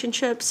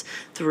relationships,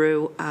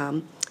 through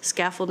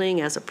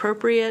scaffolding as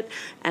appropriate,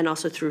 and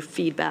also through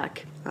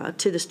feedback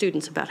to the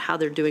students about how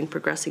they're doing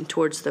progressing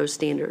towards those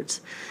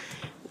standards.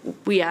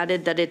 We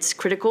added that it's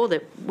critical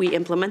that we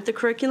implement the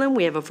curriculum.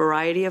 We have a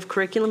variety of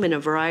curriculum in a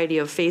variety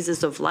of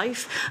phases of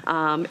life.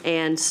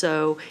 And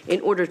so in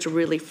order to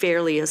really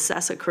fairly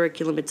assess a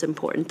curriculum, it's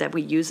important that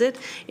we use it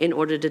in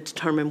order to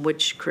determine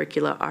which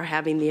curricula are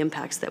having the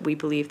impacts that we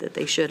believe that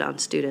they should on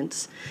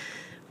students.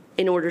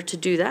 In order to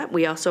do that,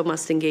 we also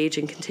must engage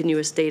in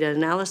continuous data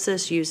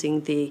analysis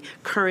using the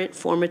current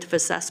formative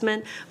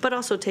assessment, but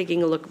also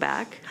taking a look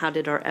back. How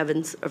did our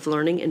evidence of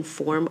learning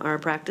inform our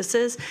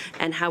practices,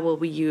 and how will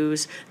we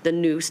use the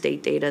new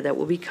state data that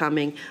will be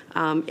coming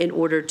in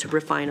order to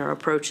refine our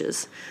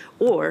approaches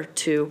or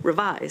to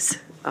revise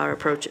our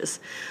approaches?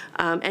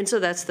 And so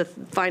that's the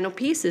final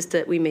piece, is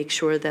that we make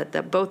sure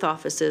that both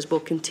offices will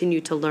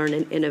continue to learn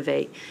and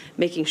innovate,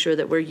 making sure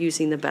that we're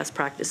using the best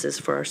practices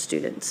for our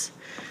students.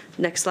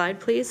 Next slide,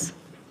 please.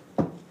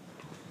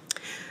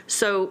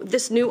 So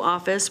this new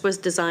office was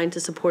designed to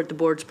support the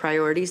board's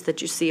priorities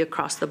that you see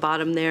across the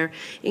bottom there,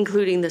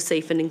 including the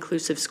safe and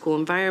inclusive school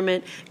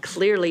environment,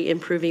 clearly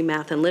improving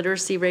math and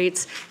literacy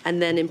rates, and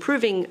then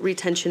improving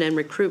retention and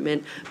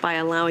recruitment by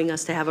allowing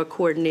us to have a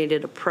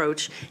coordinated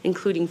approach,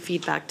 including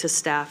feedback to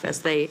staff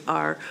as they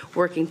are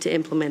working to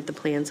implement the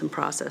plans and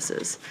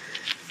processes.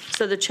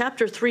 So the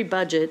Chapter 3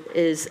 budget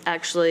is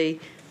actually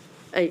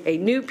a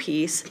new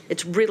piece.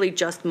 It's really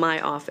just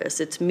my office.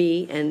 It's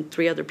me and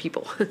 3 other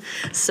people.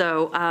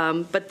 So,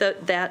 but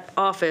that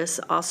office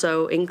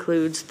also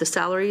includes the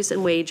salaries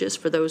and wages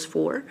for those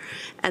 4,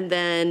 and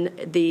then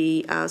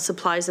the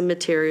supplies and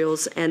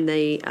materials and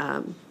the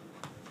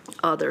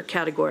other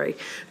category.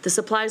 The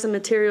supplies and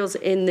materials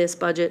in this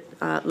budget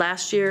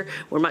last year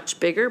were much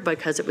bigger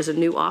because it was a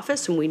new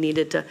office and we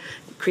needed to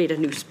create a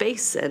new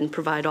space and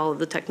provide all of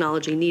the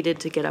technology needed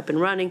to get up and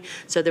running.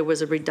 So there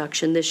was a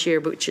reduction this year,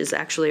 which is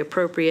actually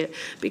appropriate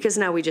because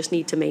now we just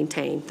need to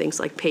maintain things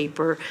like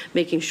paper,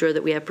 making sure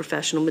that we have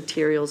professional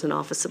materials and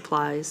office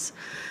supplies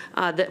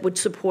that would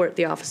support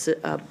the office,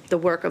 the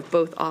work of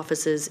both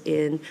offices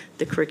in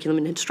the curriculum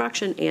and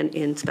instruction and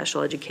in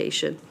special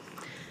education.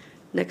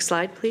 Next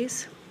slide,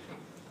 please.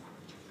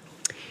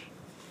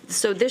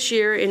 So this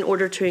year, in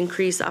order to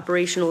increase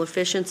operational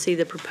efficiency,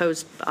 the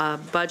proposed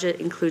budget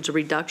includes a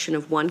reduction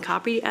of 1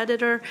 copy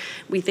editor.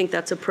 We think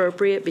that's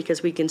appropriate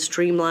because we can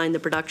streamline the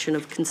production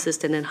of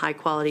consistent and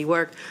high-quality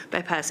work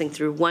by passing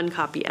through 1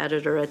 copy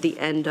editor at the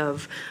end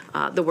of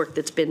the work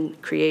that's been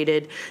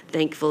created,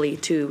 thankfully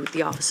to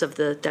the Office of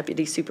the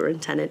Deputy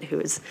Superintendent, who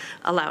has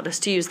allowed us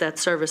to use that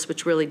service,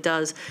 which really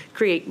does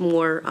create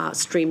more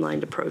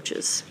streamlined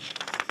approaches.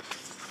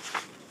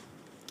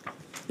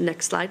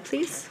 Next slide,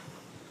 please.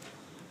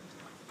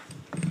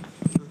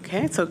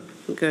 Okay, so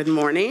good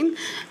morning,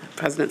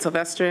 President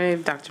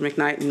Silvestri, Dr.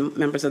 McKnight, and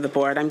members of the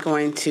board. I'm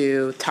going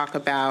to talk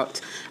about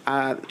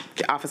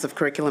the Office of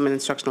Curriculum and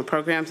Instructional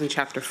Programs in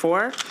Chapter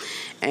 4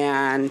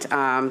 and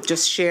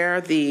just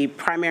share the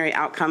primary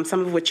outcomes, some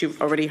of which you've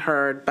already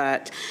heard,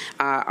 but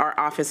our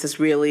office is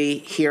really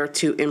here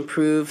to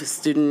improve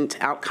student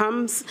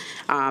outcomes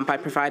by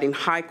providing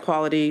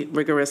high-quality,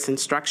 rigorous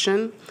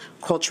instruction,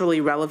 culturally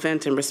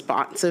relevant and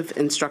responsive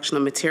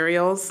instructional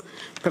materials,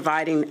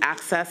 providing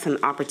access and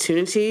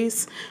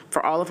opportunities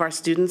for all of our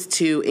students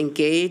to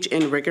engage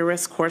in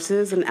rigorous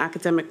courses and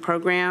academic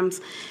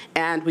programs,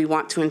 and we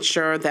want to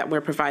ensure that we're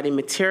providing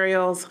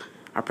materials,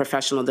 our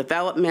professional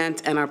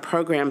development, and our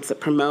programs that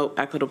promote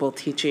equitable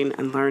teaching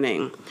and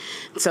learning.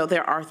 So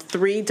there are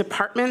 3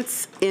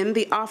 departments in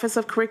the Office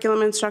of Curriculum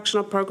and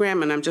Instructional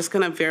Program, and I'm just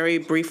going to very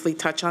briefly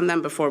touch on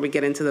them before we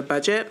get into the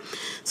budget.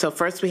 So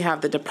first we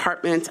have the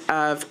Department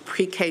of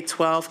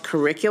Pre-K-12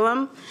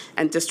 Curriculum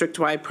and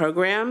District-Wide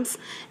Programs,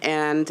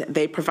 and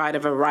they provide a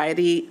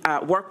variety,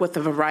 work with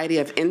a variety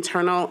of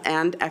internal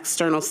and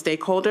external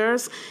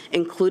stakeholders,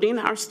 including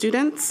our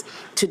students,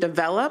 to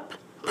develop,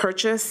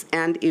 purchase,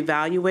 and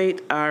evaluate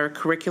our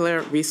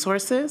curricular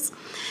resources.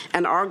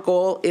 And our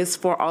goal is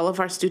for all of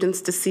our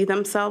students to see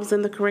themselves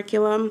in the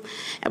curriculum,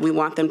 and we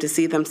want them to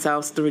see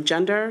themselves through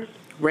gender,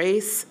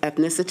 race,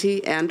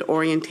 ethnicity, and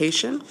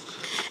orientation.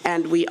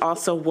 And we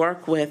also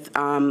work with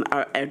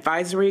our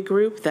advisory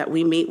group that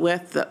we meet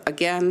with,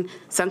 again,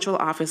 central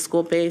office,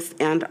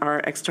 school-based, and our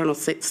external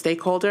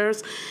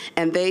stakeholders,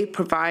 and they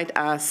provide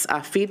us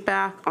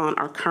feedback on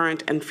our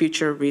current and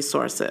future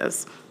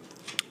resources.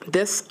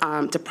 This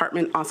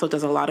department also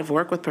does a lot of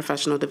work with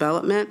professional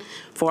development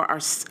for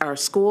our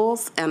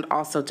schools and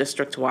also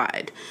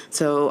district-wide.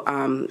 So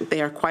they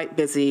are quite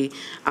busy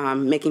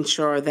making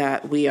sure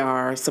that we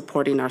are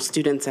supporting our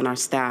students and our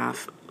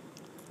staff.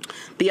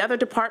 The other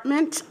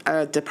department,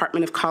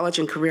 Department of College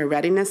and Career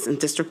Readiness and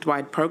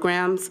District-Wide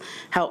Programs,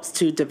 helps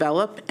to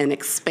develop and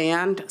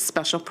expand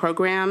special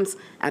programs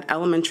at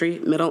elementary,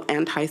 middle,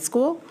 and high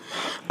school.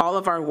 All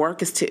of our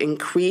work is to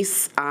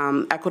increase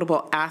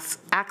equitable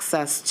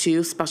access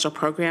to special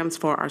programs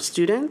for our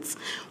students,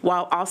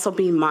 while also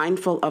being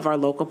mindful of our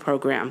local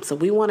programs. So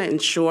we want to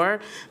ensure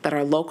that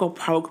our local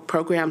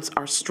programs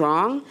are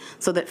strong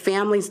so that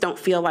families don't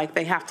feel like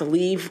they have to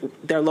leave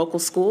their local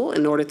school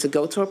in order to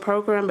go to a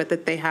program, but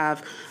that they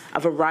have a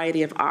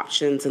variety of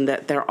options and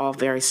that they're all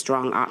very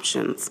strong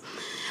options.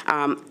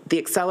 The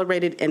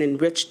Accelerated and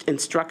Enriched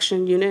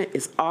Instruction Unit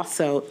is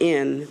also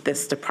in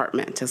this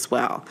department as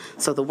well.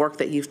 So the work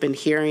that you've been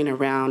hearing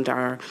around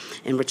our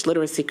enriched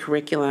literacy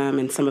curriculum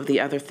and some of the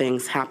other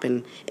things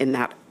happen in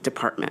that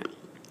department.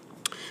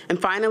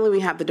 And finally,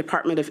 we have the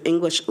Department of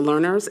English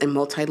Learners and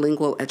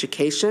Multilingual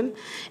Education,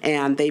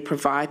 and they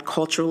provide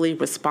culturally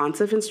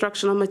responsive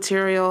instructional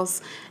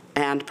materials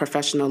and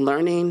professional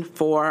learning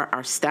for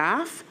our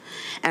staff.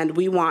 And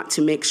we want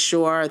to make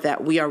sure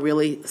that we are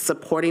really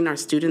supporting our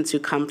students who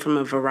come from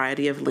a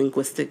variety of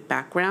linguistic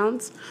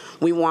backgrounds.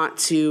 We want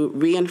to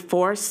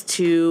reinforce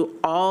to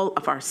all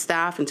of our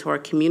staff and to our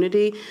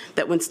community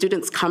that when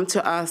students come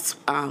to us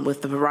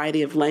with a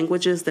variety of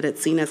languages, that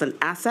it's seen as an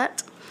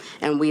asset,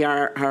 and we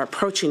are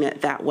approaching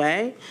it that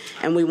way.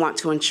 And we want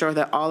to ensure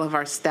that all of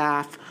our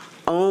staff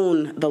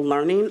own the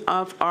learning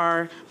of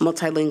our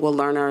multilingual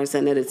learners,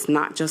 and that it's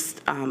not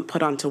just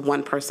put onto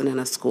one person in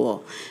a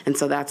school. And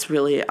so that's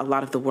really a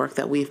lot of the work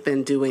that we've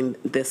been doing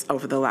this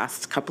over the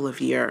last couple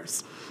of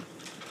years.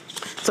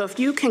 So if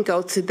you can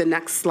go to the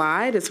next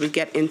slide as we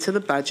get into the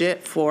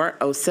budget for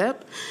OSIP,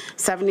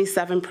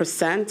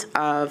 77%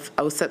 of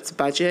OSIP's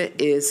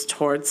budget is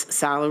towards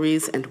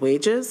salaries and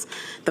wages.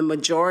 The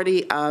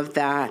majority of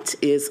that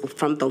is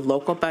from the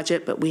local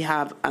budget, but we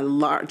have a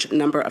large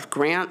number of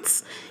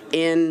grants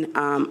in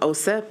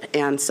OSIP,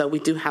 and so we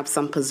do have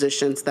some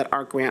positions that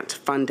are grant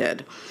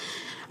funded.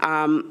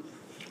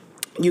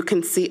 You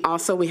can see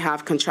also we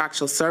have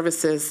contractual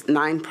services,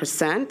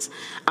 9%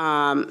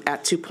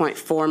 at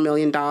 $2.4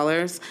 million.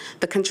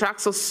 The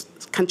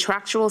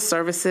contractual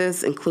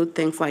services include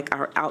things like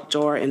our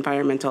outdoor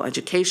environmental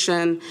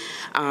education.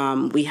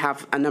 We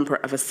have a number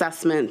of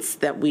assessments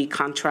that we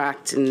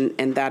contract,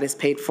 and that is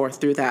paid for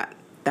through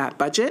that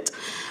budget.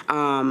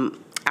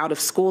 Out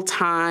of school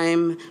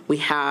time, we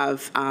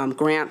have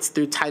grants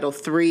through Title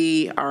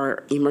III,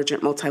 our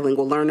Emergent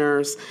Multilingual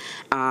Learners,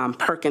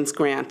 Perkins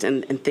Grant,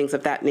 and things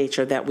of that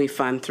nature that we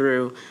fund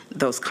through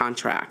those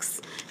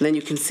contracts. And then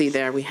you can see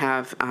there we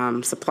have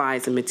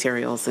supplies and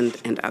materials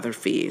and other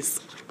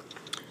fees.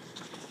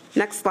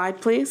 Next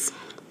slide, please.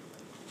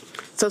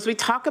 So as we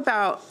talk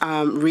about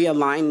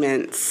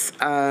realignments,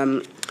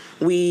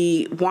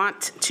 we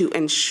want to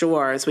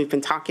ensure, as we've been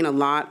talking a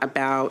lot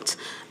about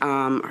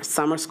our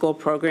summer school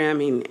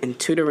programming and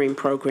tutoring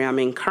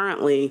programming,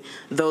 currently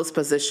those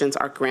positions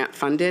are grant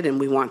funded, and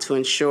we want to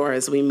ensure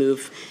as we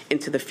move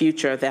into the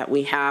future that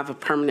we have a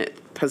permanent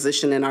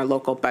position in our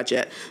local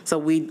budget. So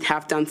we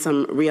have done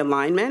some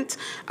realignment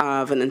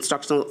of an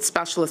instructional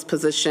specialist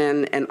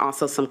position and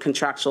also some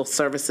contractual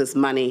services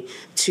money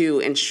to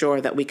ensure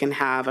that we can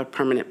have a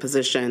permanent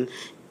position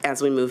as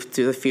we move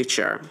through the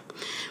future.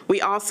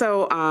 We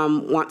also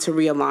want to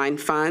realign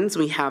funds.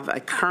 We have a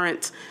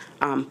current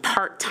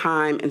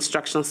part-time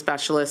instructional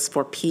specialist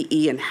for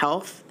PE and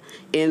health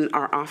in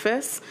our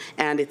office,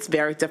 and it's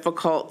very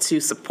difficult to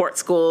support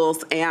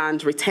schools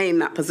and retain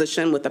that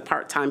position with a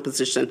part-time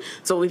position.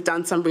 So we've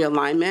done some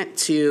realignment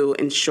to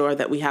ensure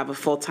that we have a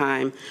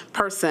full-time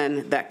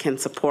person that can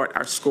support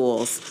our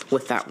schools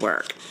with that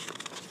work.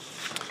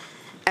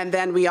 And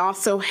then we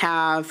also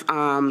have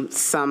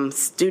some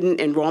student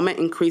enrollment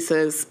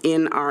increases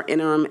in our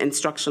interim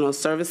instructional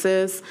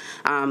services.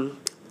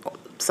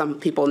 Some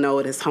people know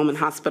it as home and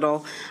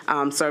hospital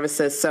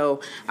services. So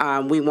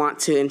we want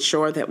to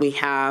ensure that we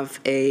have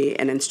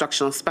an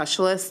instructional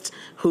specialist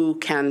who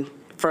can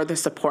further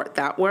support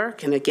that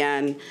work. And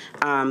again,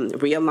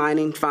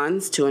 realigning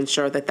funds to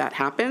ensure that that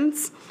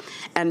happens.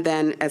 And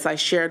then, as I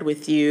shared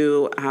with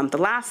you the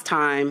last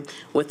time,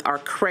 with our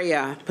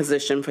CREA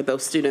position for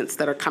those students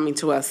that are coming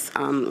to us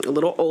a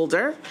little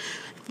older,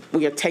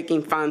 we are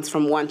taking funds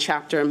from one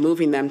chapter and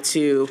moving them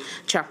to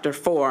Chapter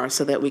 4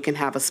 so that we can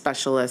have a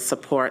specialist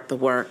support the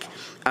work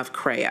of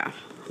CREA.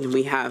 And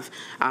we have,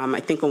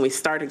 I think when we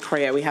started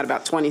CREA, we had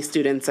about 20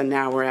 students, and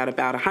now we're at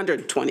about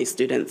 120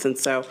 students. And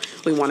so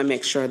we want to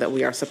make sure that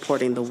we are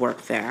supporting the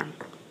work there.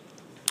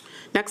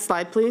 Next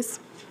slide, please.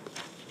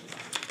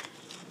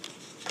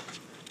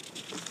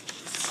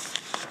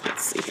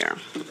 Let's see here.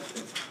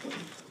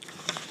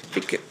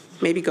 We could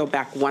maybe go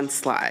back one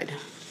slide.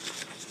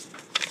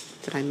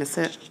 Did I miss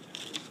it?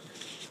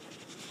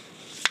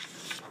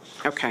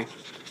 Okay.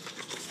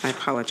 I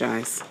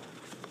apologize.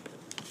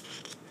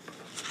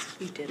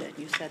 You did it.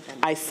 You said that.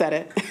 I said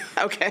it.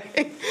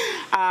 Okay.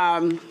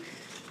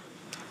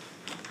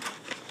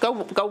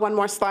 Go one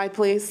more slide,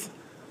 please.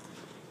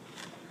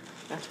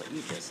 That's what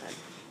you just said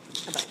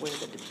about where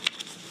the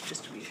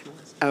distribution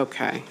was.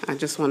 Okay. I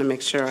just want to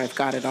make sure I've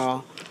got it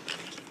all.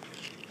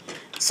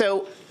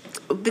 So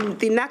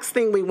the next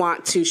thing we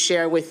want to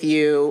share with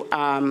you,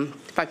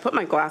 if I put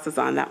my glasses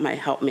on, that might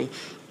help me.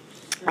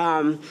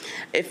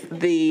 If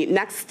the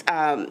next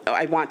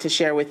I want to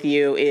share with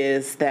you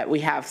is that we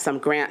have some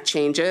grant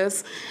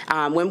changes.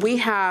 When we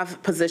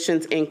have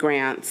positions in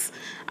grants,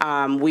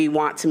 we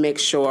want to make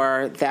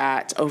sure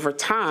that over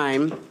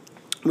time,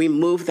 we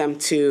move them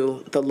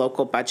to the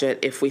local budget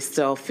if we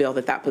still feel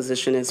that that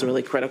position is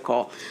really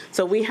critical.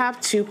 So we have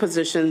two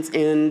positions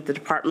in the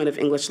Department of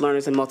English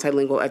Learners and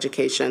Multilingual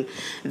Education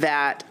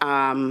that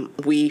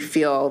we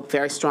feel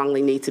very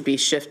strongly need to be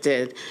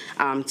shifted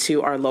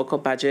to our local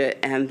budget.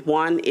 And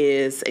one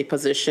is a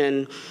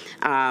position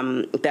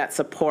that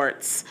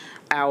supports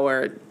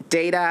our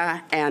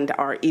data and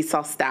our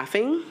ESOL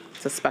staffing.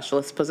 It's a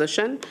specialist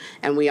position.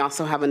 And we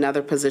also have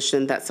another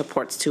position that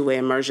supports two-way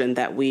immersion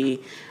that we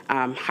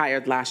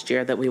hired last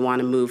year that we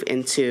want to move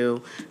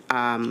into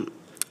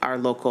our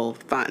local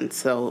fund.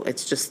 So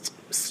it's just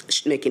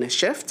making a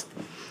shift.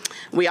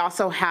 We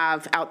also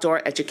have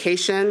outdoor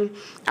education.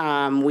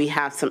 We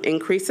have some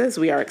increases.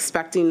 We are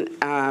expecting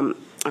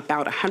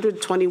about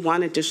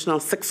 121 additional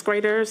sixth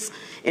graders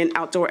in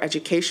outdoor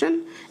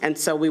education. And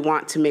so we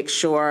want to make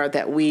sure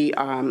that we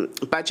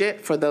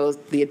budget for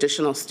the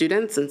additional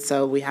students. And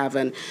so we have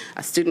a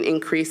student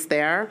increase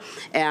there.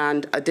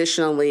 And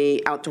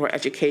additionally, outdoor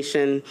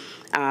education,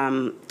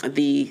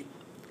 the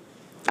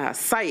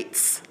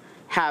sites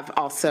have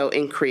also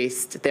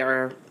increased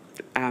their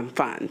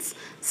funds.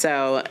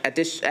 So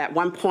at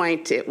one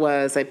point, it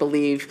was, I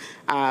believe,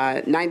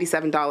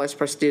 $97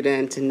 per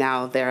student, and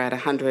now they're at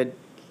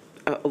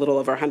a little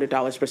over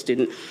 $100 per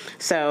student.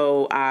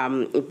 So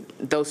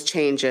those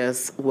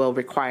changes will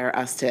require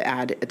us to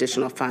add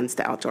additional funds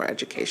to outdoor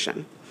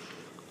education.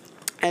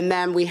 And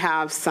then we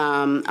have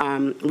some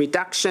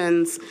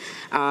reductions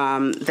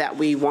that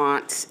we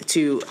want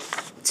to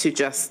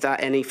just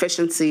and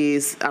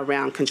efficiencies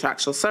around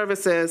contractual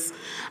services,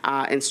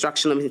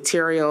 instructional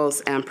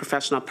materials, and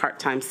professional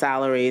part-time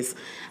salaries.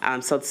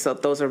 So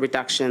those are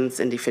reductions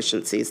and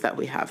deficiencies that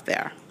we have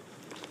there.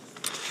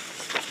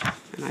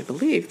 And I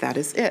believe that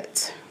is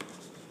it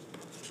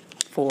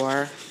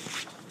for.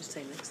 Just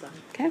say next slide.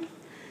 Okay.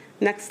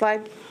 Next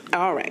slide.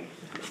 All right.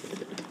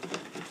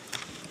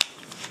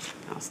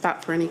 I'll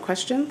stop for any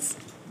questions.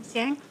 Ms.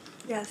 Yang?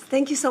 Yes,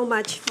 thank you so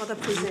much for the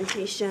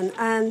presentation.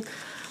 And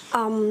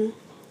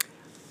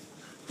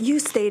you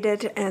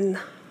stated, and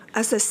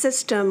as a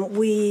system,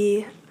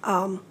 we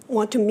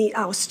want to meet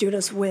our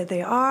students where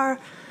they are.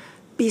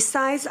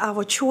 Besides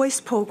our choice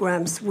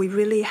programs, we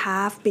really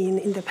have been,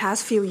 in the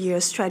past few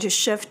years, trying to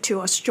shift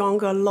to a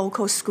stronger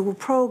local school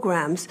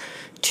programs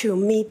to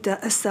meet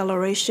the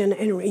acceleration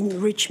and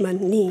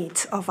enrichment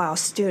needs of our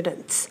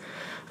students.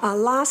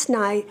 Last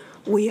night,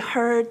 we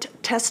heard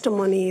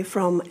testimony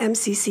from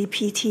MCC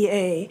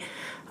PTA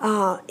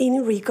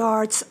in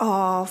regards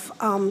of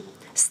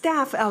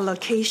staff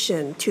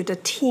allocation to the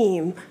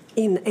team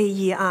in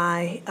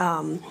AEI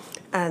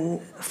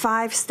and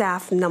 5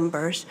 staff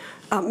members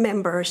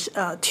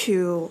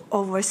to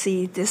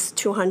oversee this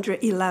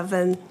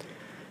 211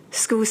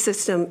 school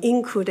system,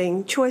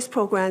 including choice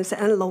programs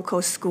and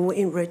local school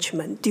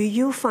enrichment. Do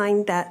you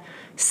find that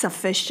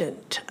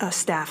sufficient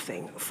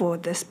staffing for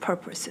these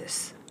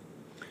purposes?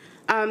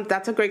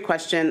 That's a great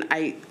question.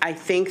 I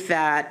think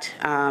that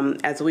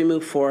as we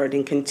move forward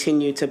and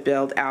continue to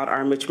build out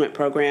our enrichment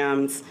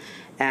programs,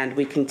 and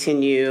we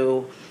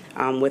continue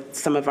with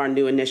some of our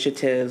new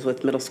initiatives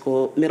with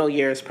middle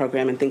years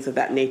program and things of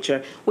that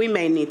nature, we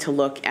may need to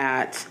look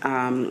at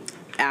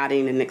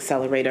adding an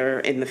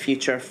accelerator in the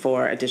future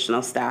for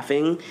additional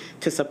staffing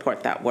to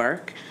support that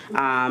work.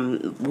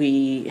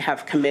 We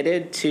have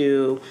committed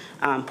to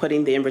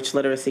putting the enriched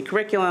literacy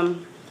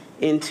curriculum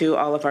into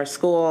all of our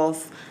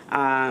schools,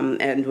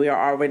 and we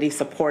are already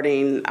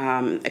supporting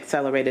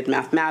accelerated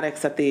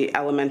mathematics at the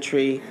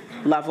elementary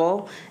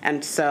level.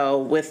 And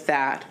so with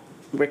that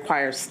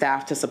requires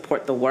staff to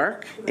support the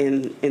work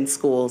in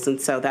schools. And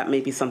so that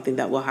may be something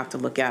that we'll have to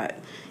look at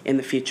in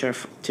the future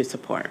to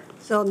support.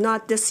 So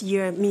not this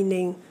year,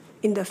 meaning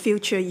in the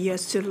future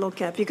years to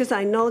look at, because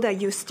I know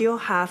that you still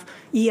have,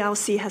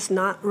 ELC has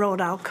not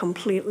rolled out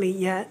completely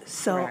yet.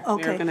 So, correct.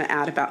 Okay.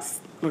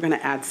 We're going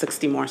to add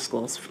 60 more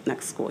schools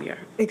next school year.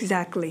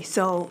 Exactly.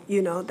 So,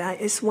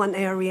 that is one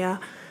area.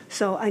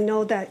 So I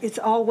know that it's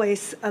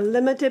always a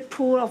limited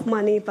pool of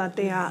money, but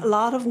there are a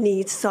lot of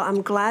needs. So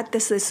I'm glad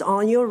this is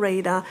on your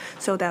radar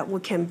so that we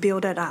can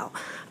build it out.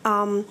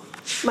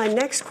 My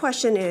next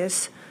question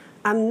is,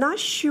 I'm not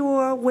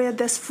sure where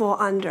this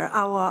falls under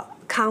our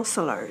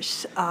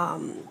counselors.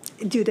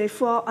 Do they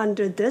fall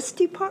under this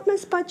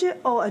department's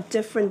budget or a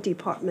different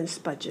department's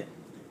budget?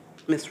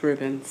 Ms.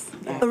 Rubens.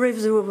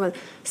 Rubens.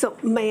 So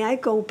may I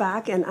go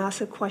back and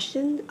ask a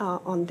question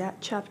on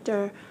that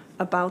chapter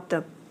about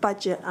the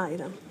budget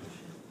item?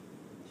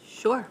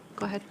 Sure,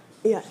 go ahead.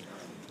 Yeah.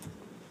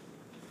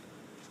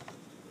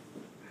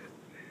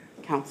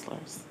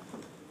 Counselors.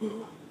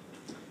 Mm-hmm.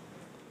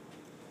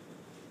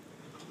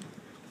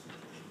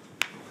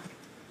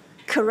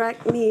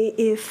 Correct me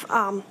if,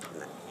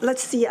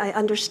 let's see, I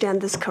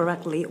understand this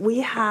correctly. We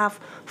have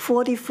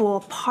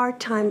 44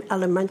 part-time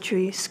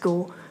elementary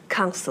school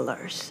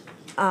counselors.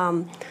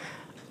 And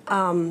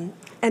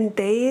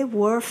they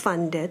were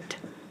funded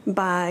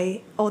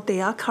by, or they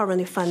are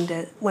currently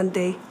funded when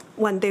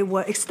they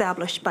were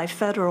established by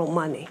federal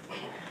money.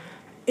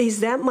 Is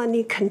that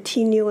money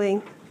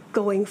continuing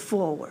going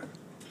forward?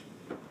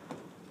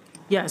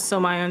 Yes, so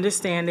my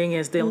understanding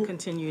is they'll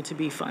continue to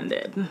be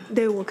funded.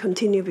 They will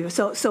continue to be,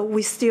 so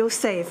we still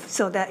save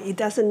so that it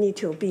doesn't need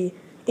to be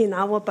in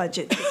our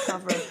budget to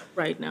cover.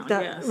 Right now,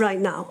 yes. Right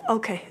now,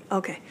 okay.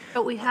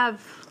 But we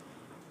have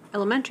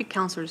elementary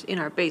counselors in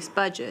our base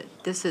budget.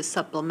 This is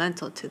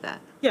supplemental to that.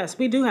 Yes,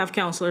 we do have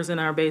counselors in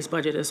our base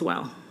budget as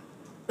well.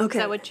 Is Okay.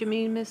 that what you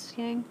mean, Ms.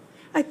 Yang?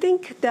 I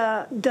think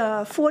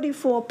the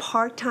 44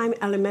 part-time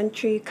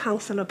elementary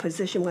counselor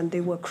position, when they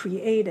were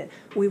created,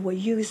 we were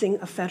using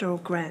a federal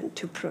grant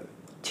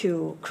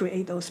to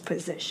create those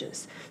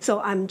positions. So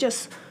I'm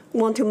just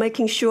want to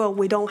making sure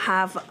we don't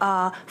have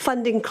a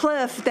funding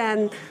cliff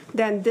than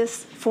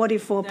this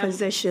 44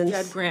 positions.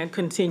 That grant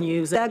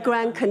continues. That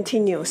grant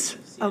continues.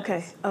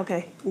 Yes.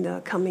 Okay, in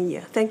the coming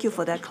year. Thank you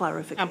for that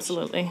clarification.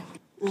 Absolutely.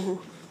 Mm-hmm.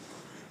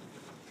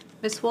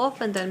 Ms. Wolf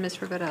and then Ms.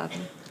 Rivera.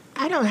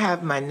 I don't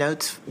have my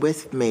notes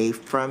with me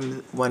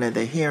from one of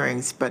the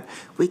hearings, but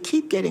we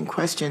keep getting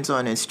questions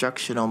on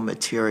instructional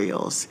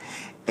materials.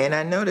 And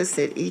I noticed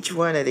that each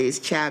one of these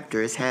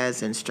chapters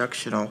has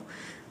instructional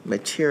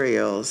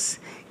materials.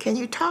 Can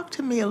you talk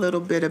to me a little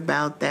bit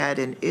about that?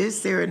 And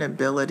is there an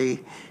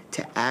ability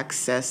to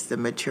access the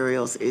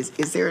materials?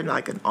 Is there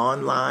like an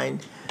online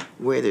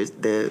where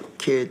the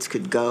kids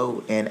could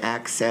go and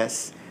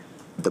access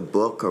the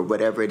book or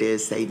whatever it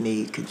is they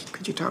need?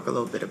 Could you talk a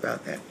little bit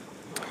about that?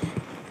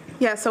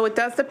 Yeah, so it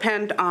does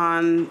depend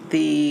on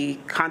the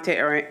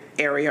content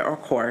area or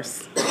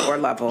course or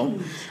level.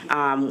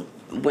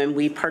 When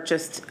we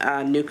purchased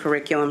a new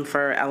curriculum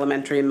for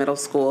elementary and middle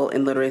school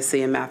in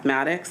literacy and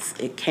mathematics,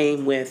 it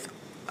came with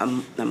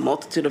a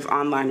multitude of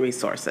online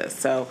resources.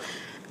 So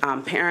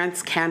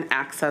parents can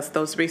access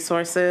those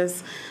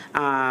resources.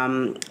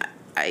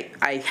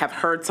 I have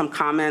heard some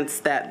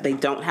comments that they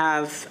don't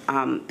have,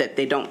 that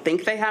they don't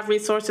think they have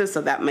resources,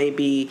 so that may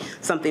be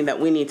something that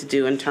we need to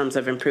do in terms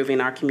of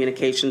improving our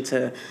communication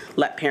to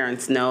let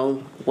parents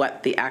know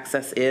what the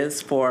access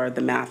is for the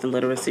math and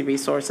literacy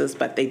resources,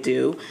 but they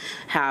do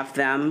have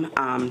them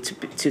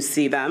to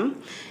see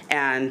them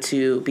and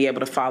to be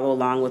able to follow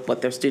along with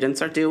what their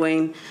students are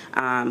doing.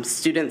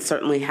 Students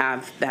certainly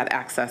have that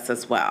access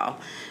as well.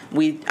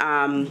 We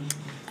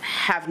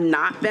have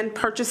not been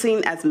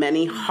purchasing as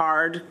many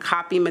hard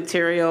copy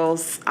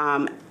materials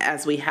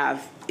as we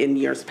have in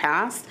years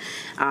past.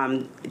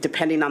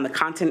 Depending on the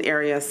content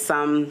area,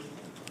 some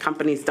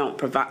companies don't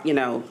provide,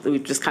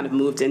 we've just kind of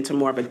moved into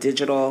more of a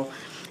digital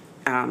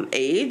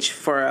age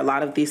for a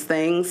lot of these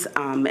things.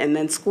 And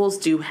then schools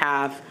do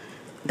have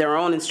their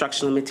own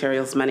instructional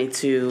materials money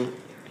to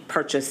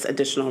purchase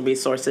additional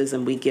resources,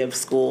 and we give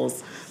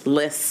schools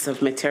lists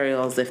of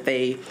materials.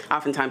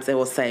 Oftentimes they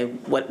will say,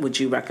 what would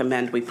you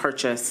recommend we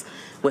purchase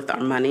with our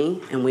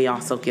money? And we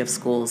also give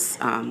schools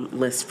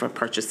lists for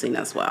purchasing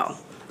as well.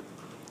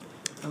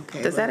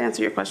 Okay. Does that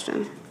answer your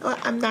question? Well,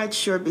 I'm not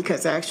sure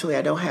because actually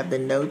I don't have the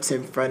notes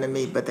in front of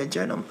me, but the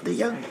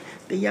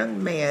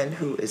young man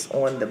who is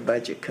on the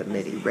budget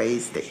committee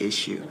raised the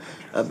issue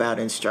about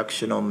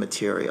instructional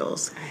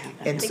materials.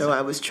 And so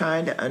I was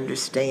trying to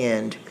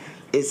understand,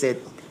 is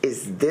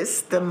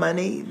this the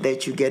money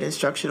that you get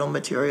instructional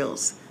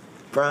materials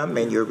from,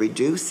 and you're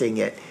reducing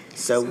it?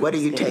 So what are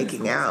you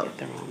taking out?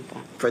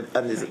 For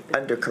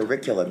under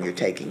curriculum, you're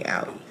taking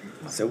out.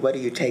 So what are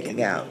you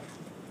taking out?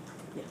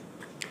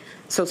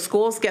 So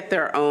schools get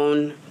their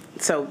own.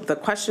 So the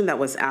question that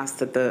was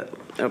asked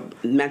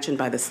mentioned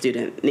by the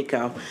student,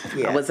 Nico,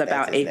 was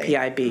about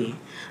APIB,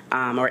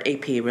 or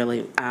AP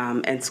really.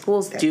 And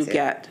schools do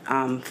get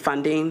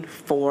funding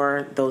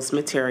for those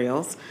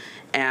materials.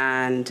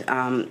 And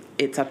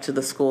it's up to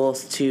the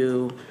schools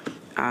to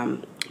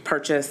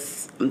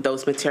purchase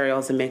those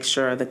materials and make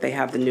sure that they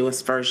have the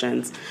newest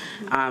versions.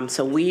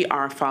 So we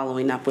are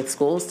following up with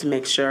schools to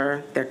make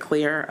sure they're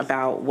clear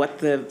about what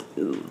the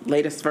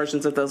latest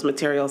versions of those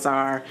materials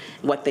are,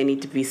 what they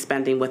need to be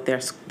spending with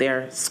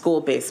their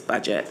school-based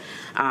budget.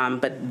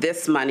 But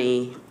this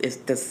money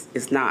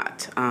is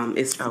not.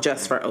 It's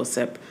just for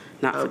OSIP,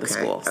 not for the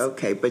schools.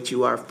 Okay, but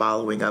you are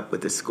following up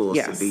with the schools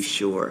to be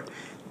sure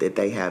that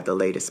they have the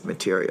latest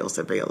materials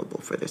available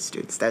for their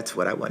students. That's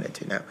what I wanted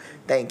to know.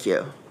 Thank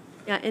you.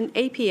 Yeah, and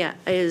AP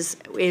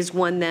is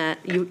one that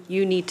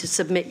you need to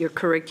submit your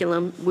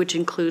curriculum, which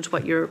includes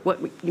what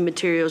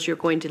materials you're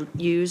going to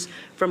use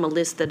from a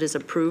list that is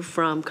approved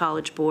from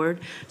College Board.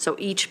 So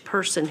each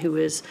person who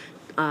is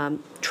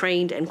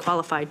trained and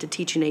qualified to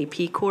teach an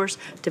AP course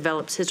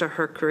develops his or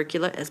her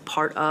curricula as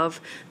part of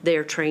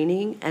their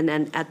training, and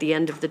then at the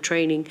end of the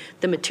training,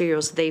 the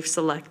materials they've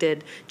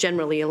selected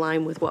generally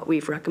align with what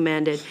we've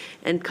recommended.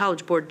 And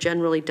College Board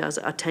generally does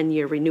a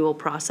 10-year renewal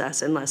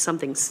process unless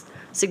something's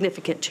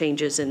significant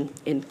changes in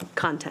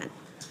content.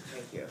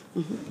 Thank you.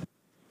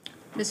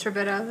 Mm-hmm. Ms.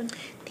 Rivera?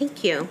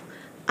 Thank you.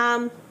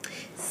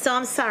 So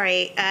I'm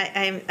sorry,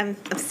 I'm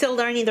still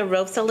learning the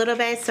ropes a little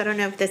bit, so I don't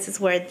know if this is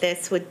where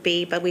this would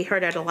be, but we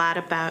heard a lot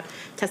about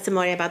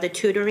testimony about the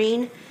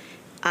tutoring.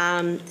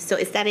 So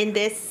is that in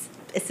this?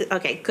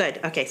 Okay, good.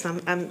 Okay, so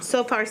I'm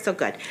so far so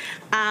good.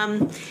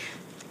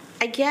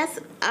 I guess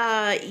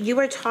you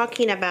were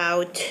talking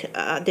about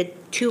the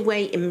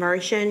two-way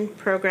immersion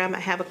program. I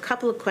have a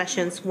couple of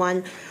questions.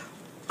 One,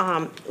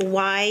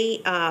 why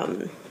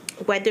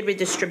the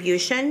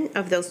redistribution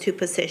of those two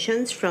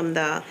positions from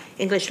the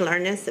English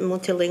learners and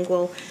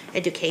multilingual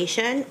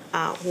education?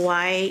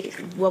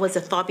 What was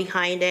the thought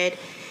behind it?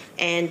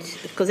 And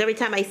because every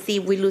time I see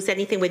we lose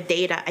anything with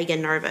data, I get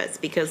nervous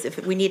because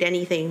if we need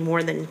anything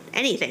more than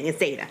anything, it's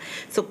data.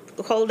 So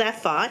hold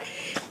that thought.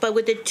 But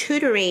with the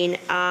tutoring,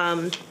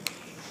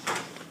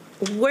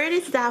 where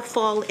does that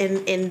fall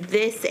in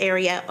this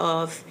area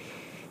of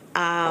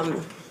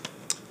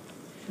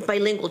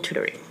bilingual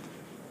tutoring?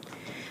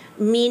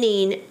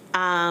 Meaning,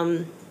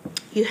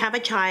 you have a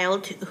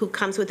child who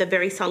comes with a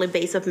very solid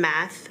base of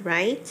math,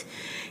 right?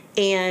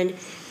 And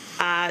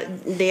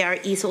they are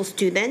ESOL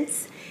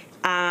students.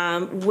 At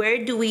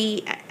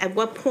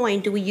what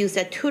point do we use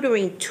that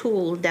tutoring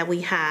tool that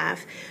we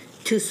have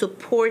to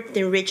support the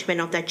enrichment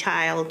of that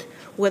child,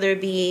 whether it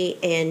be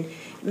in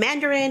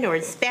Mandarin or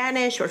in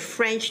Spanish or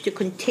French, to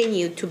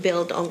continue to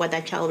build on what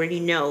that child already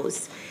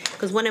knows?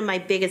 Because one of my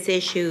biggest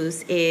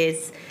issues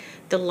is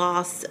the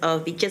loss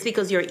of, just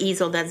because you're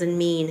ESOL doesn't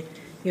mean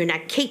you're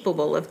not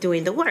capable of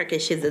doing the work. It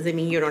just doesn't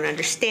mean you don't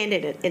understand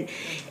it.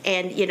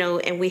 And you know,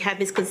 and we have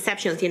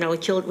misconceptions, you know,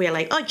 we're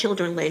like, oh,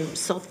 children learn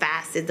so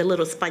fast, the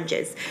little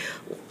sponges.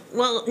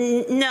 Well,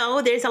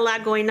 no, there's a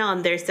lot going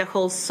on. There's the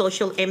whole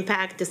social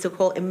impact, there's the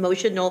whole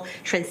emotional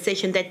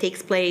transition that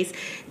takes place,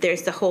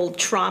 there's the whole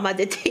trauma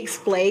that takes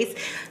place.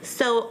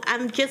 So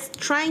I'm just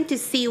trying to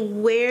see,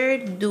 where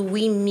do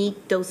we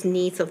meet those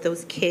needs of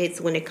those kids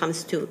when it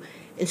comes to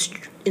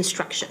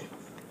instruction,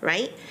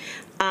 right?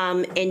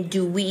 And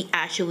do we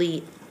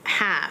actually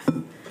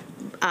have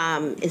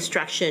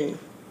instruction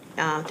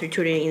through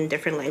tutoring in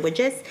different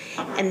languages?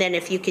 And then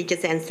if you could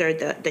just answer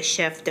the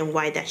shift and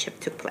why that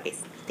shift took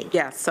place. Thank you.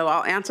 Yes, so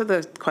I'll answer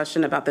the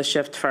question about the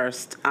shift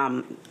first.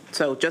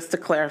 So just to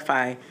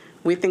clarify,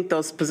 we think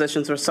those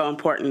positions were so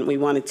important, we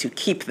wanted to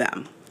keep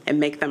them and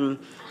make them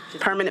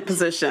permanent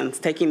positions,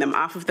 taking them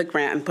off of the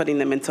grant and putting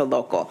them into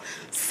local.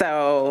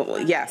 So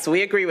yes,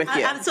 we agree with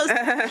you. I'm so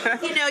sorry.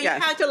 You know, you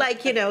have to,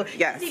 like, you know,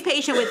 be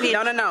patient with me.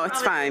 No,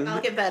 it's fine.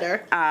 I'll get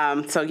better.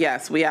 So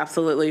yes, we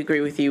absolutely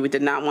agree with you. We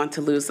did not want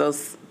to lose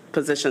those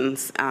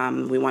positions.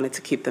 We wanted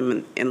to keep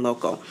them in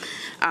local.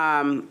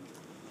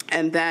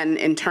 And then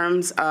in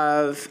terms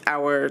of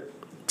our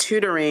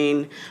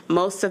tutoring,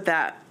 most of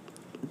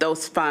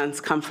those funds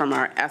come from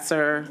our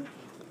ESSER,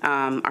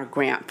 our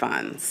grant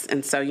funds.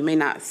 And so you may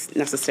not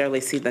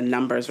necessarily see the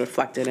numbers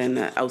reflected in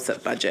the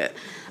OSIP budget,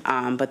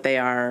 but they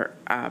are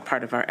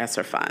part of our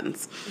ESSER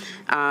funds.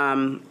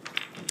 And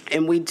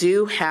we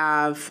do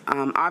have,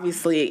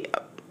 obviously,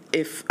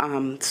 if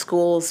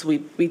schools, we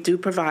do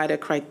provide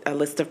a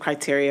list of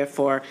criteria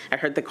for, I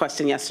heard the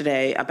question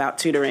yesterday about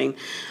tutoring.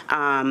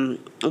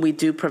 We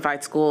do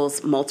provide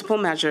schools multiple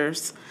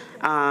measures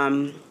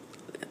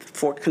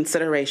for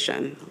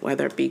consideration,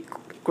 whether it be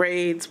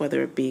grades,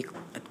 whether it be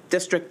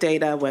district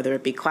data, whether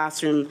it be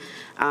classroom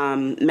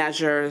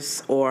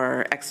measures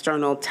or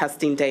external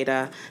testing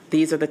data.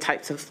 These are the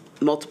types of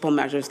multiple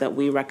measures that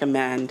we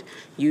recommend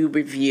you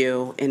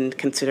review in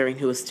considering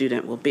who a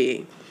student will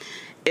be.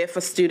 If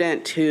a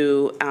student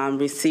who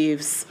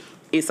receives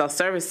ESOL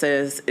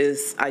services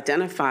is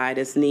identified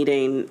as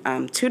needing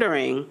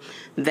tutoring,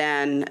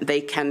 then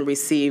they can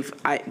receive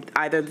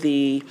either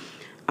the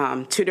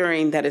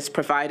tutoring that is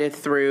provided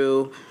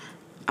through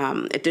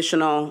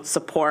additional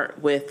support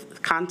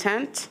with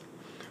content.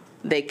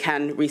 They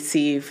can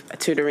receive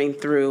tutoring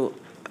through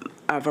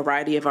a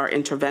variety of our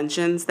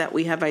interventions that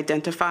we have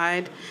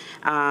identified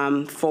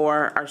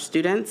for our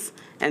students.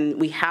 And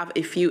we have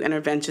a few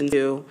interventions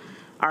to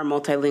our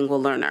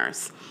multilingual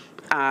learners.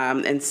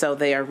 And so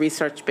they are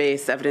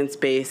research-based,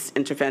 evidence-based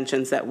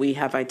interventions that we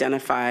have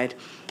identified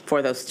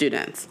for those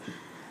students.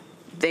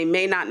 They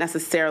may not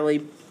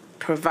necessarily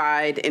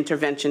provide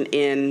intervention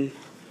in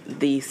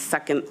the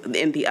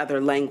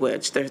other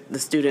language, the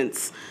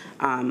student's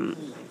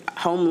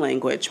home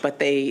language, but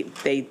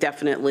they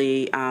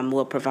definitely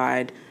will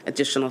provide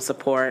additional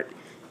support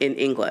in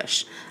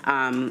English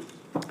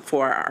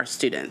for our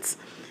students.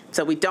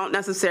 So we don't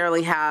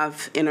necessarily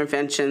have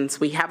interventions.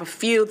 We have a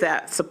few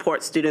that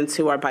support students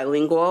who are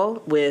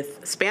bilingual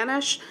with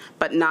Spanish,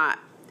 but not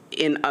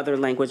in other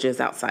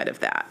languages outside of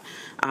that.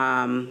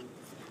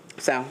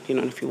 So, you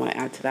know, if you want to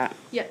add to that.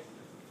 Yeah.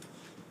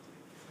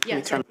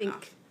 Yes, I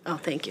think, oh,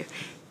 thank you.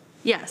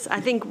 Yes, I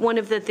think one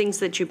of the things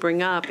that you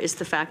bring up is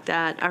the fact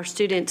that our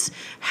students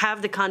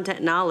have the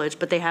content knowledge,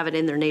 but they have it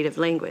in their native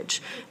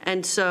language.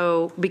 And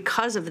so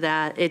because of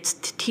that, it's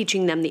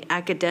teaching them the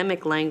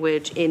academic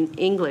language in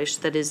English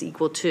that is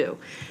equal to.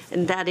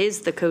 And that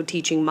is the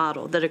co-teaching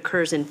model that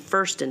occurs in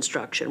first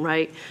instruction,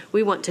 right?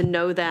 We want to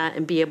know that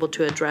and be able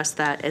to address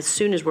that as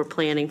soon as we're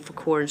planning for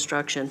core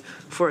instruction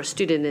for a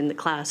student in the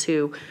class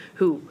who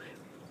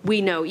we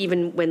know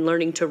even when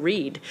learning to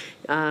read,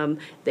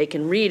 they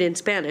can read in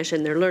Spanish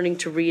and they're learning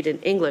to read in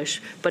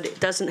English, but it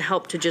doesn't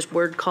help to just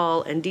word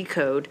call and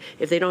decode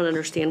if they don't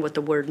understand what the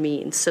word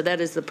means. So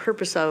that is the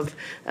purpose of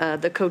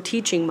the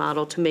co-teaching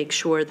model, to make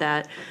sure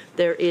that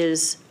there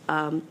is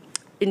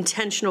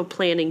intentional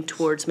planning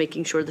towards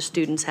making sure the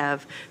students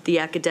have the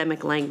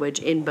academic language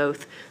in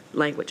both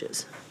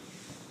languages.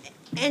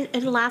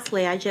 And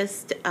lastly, I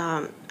just,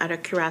 out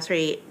of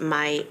curiosity,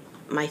 my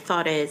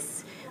thought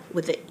is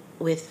with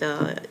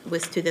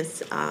students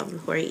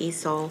who are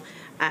ESOL,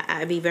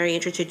 I'd be very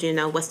interested to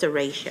know what's the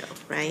ratio,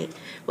 right?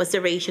 What's the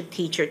ratio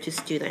teacher to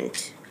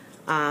student?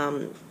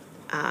 Does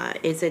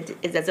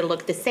it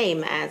look the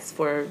same as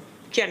for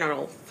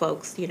general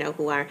folks, you know,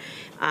 who are,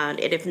 and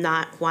if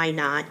not, why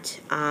not?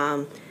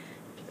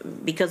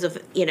 Because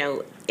of, you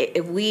know,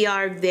 if we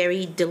are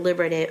very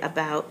deliberate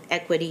about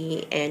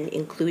equity and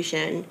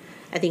inclusion,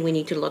 I think we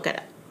need to look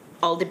at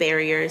all the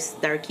barriers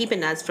that are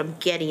keeping us from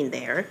getting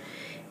there.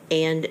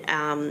 And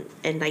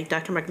like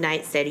Dr.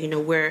 McKnight said, you know,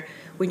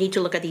 we need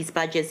to look at these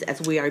budgets as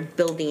we are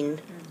building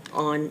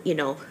on, you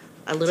know,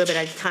 a little bit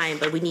at a time,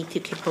 but we need to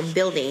keep on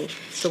building.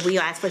 So we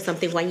ask for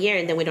something one year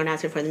and then we don't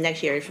ask for the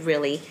next year. It's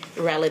really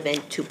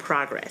relevant to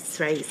progress,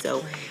 right?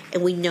 So,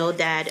 and we know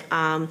that,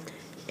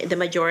 the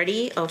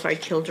majority of our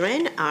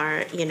children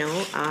are,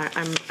 I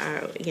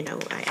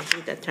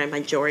hate the term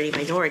majority,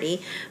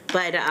 minority,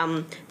 but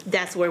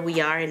that's where we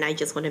are, and I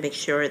just want to make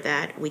sure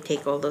that we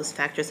take all those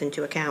factors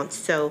into account.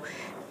 So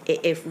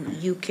if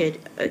you could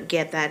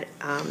get that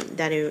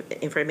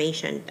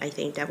information, I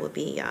think that would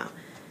be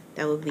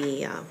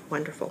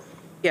wonderful.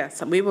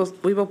 Yes, we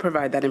will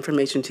provide that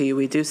information to you.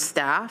 We do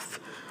staff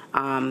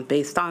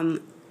based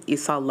on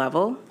ESOL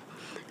level,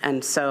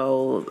 and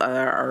so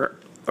our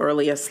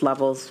earliest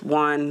levels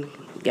 1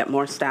 get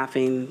more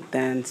staffing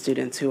than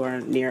students who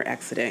are near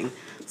exiting.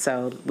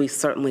 So we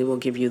certainly will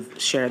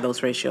share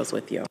those ratios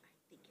with you.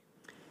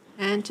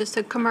 And just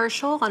a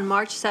commercial, on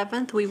March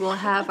 7th, we will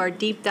have our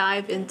deep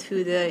dive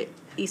into the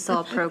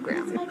ESOL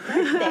program. Good.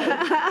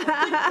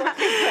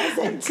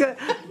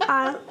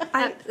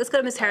 Let's go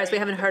to Ms. Harris. We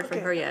haven't heard from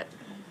her yet.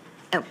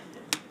 Oh,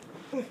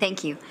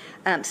 thank you.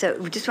 So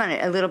we just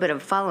wanted a little bit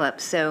of follow-up.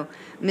 So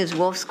Ms.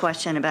 Wolf's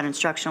question about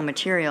instructional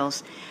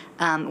materials,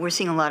 we're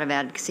seeing a lot of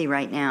advocacy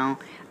right now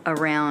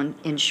around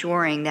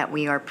ensuring that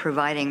we are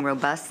providing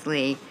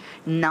robustly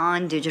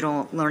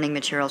non-digital learning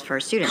materials for our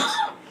students.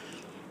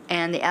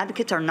 And the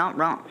advocates are not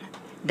wrong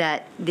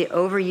that the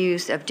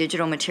overuse of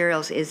digital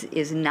materials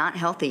is not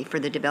healthy for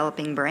the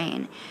developing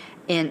brain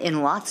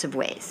in lots of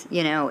ways.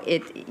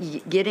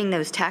 Getting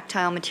those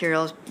tactile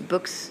materials,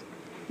 books,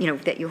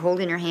 that you hold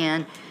in your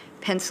hand,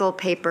 pencil,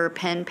 paper,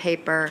 pen,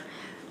 paper,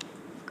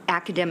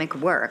 academic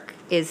work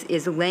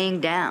is laying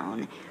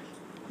down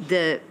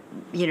the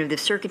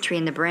circuitry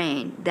in the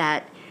brain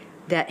that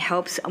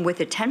helps with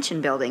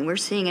attention building. We're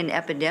seeing an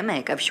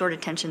epidemic of short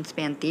attention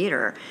span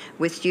theater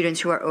with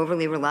students who are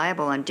overly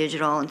reliable on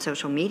digital and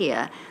social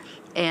media,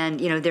 and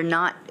they're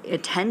not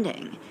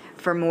attending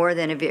for more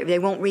than they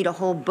won't read a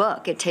whole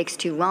book. It takes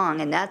too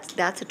long, and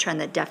that's a trend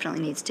that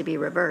definitely needs to be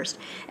reversed.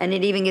 And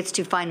it even gets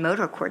to fine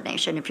motor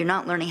coordination. If you're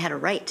not learning how to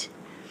write,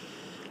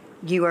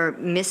 you are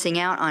missing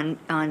out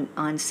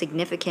on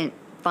significant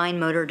fine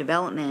motor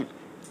development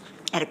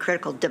at a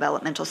critical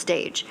developmental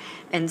stage.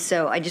 And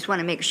so I just want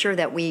to make sure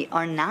that we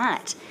are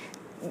not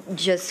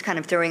just kind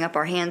of throwing up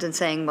our hands and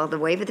saying, well, the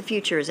wave of the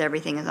future is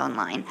everything is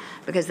online,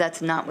 because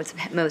that's not what's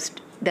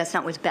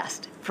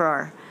best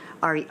for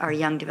our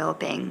young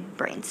developing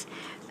brains.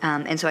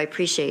 And so I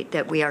appreciate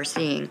that we are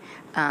seeing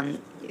an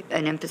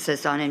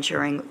emphasis on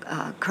ensuring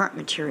current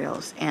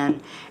materials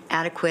and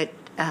adequate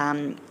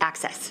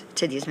access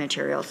to these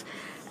materials.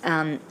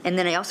 And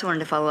then I also wanted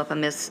to follow up on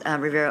Ms.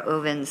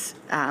 Rivera-Oven's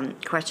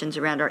questions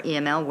around our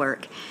EML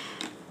work.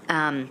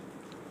 And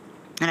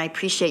I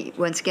appreciate,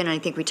 once again, I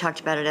think we talked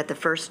about it at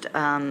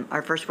the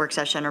our first work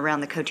session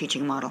around the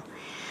co-teaching model,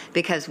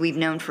 because we've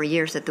known for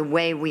years that the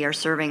way we are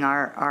serving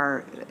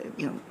our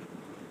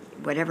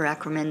whatever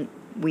acronym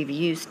we've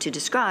used to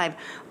describe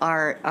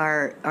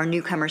our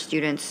newcomer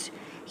students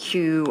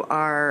who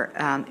are,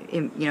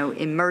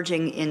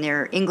 emerging in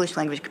their English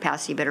language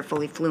capacity but are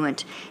fully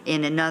fluent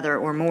in another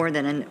or more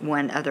than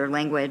one other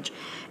language,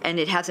 and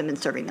it hasn't been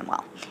serving them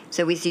well.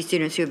 So we see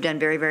students who have done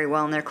very, very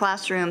well in their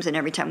classrooms, and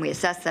every time we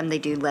assess them, they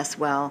do less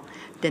well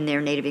than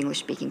their native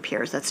English-speaking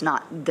peers. That's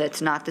not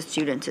the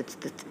students, it's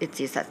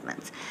the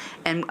assessments.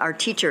 And our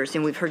teachers,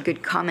 and we've heard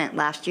good comment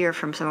last year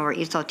from some of our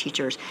ESOL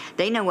teachers,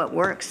 they know what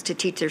works to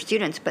teach their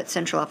students, but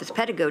central office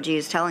pedagogy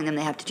is telling them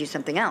they have to do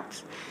something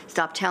else.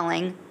 Stop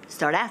telling,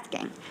 start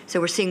asking. So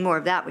we're seeing more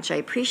of that, which I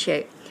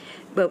appreciate.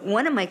 But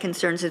one of my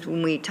concerns is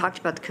when we talked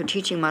about the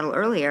co-teaching model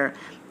earlier,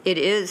 it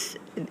is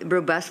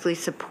robustly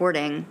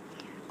supporting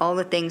all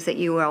the things that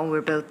you all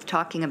were both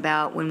talking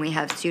about when we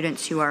have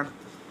students who are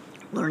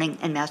learning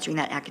and mastering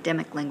that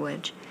academic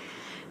language,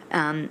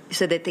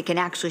 so that they can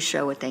actually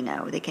show what they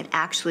know. They can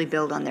actually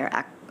build on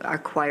their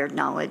acquired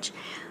knowledge.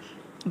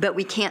 But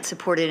we can't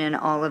support it in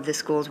all of the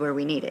schools where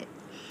we need it.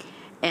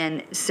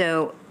 And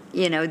so,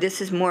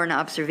 this is more an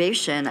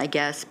observation, I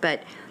guess,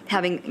 but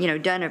having,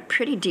 done a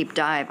pretty deep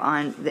dive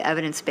on the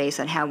evidence base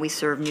on how we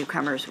serve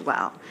newcomers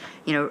well,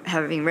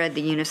 having read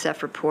the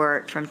UNICEF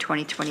report from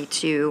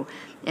 2022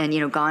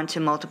 and, gone to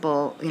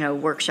multiple,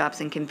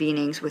 workshops and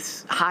convenings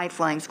with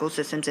high-flying school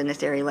systems in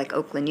this area like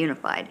Oakland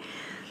Unified,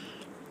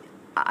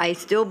 I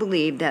still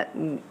believe that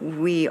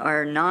we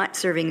are not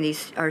serving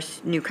our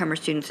newcomer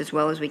students as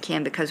well as we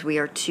can because we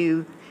are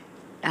too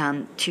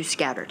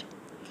scattered.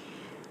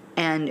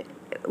 And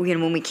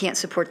when we can't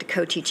support the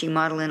co-teaching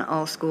model in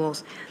all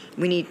schools,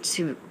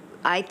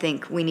 I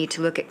think we need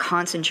to look at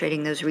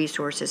concentrating those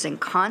resources and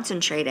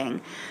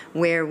concentrating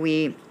where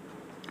we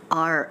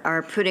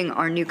are putting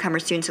our newcomer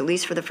students, at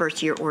least for the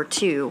first year or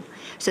two,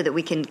 so that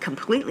we can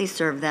completely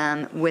serve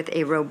them with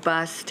a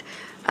robust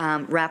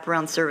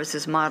wraparound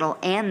services model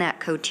and that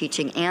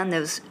co-teaching and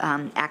those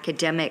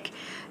academic,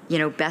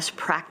 best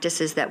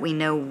practices that we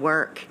know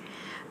work.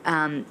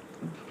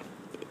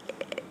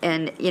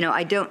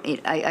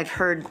 I've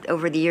heard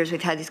over the years,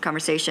 we've had these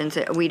conversations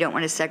that we don't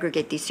want to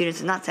segregate these students.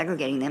 It's not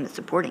segregating them, it's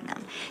supporting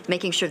them.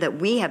 Making sure that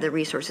we have the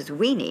resources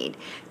we need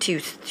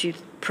to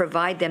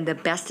provide them the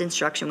best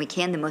instruction we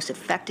can, the most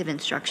effective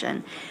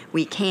instruction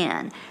we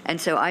can.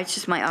 And so it's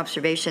just my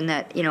observation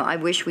that, I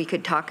wish we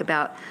could talk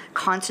about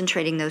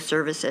concentrating those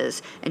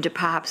services into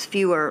perhaps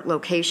fewer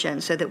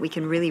locations so that we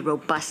can really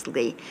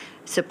robustly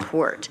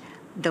support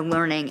the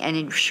learning and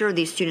ensure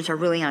these students are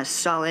really on a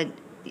solid,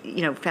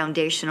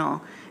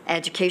 foundational,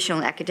 educational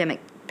and academic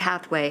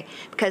pathway,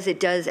 because it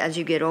does, as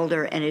you get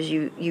older and as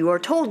you are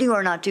told you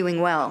are not doing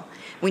well,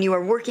 when you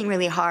are working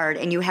really hard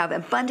and you have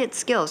abundant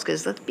skills,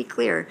 because let's be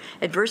clear,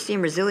 adversity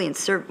and resilience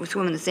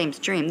swim in the same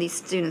stream. These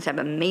students have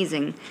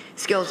amazing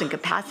skills and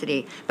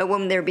capacity, but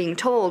when they're being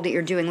told that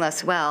you're doing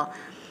less well,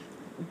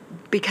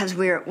 because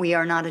we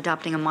are not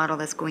adopting a model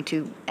that's going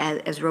to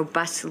as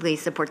robustly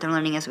support their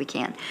learning as we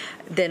can,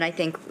 then I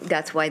think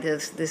that's why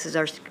this is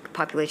our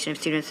population of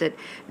students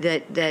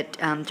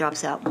that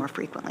drops out more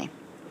frequently.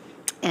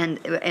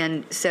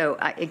 And so,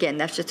 again,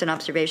 that's just an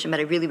observation, but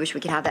I really wish we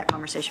could have that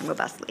conversation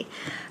robustly.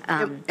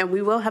 And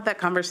we will have that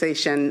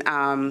conversation.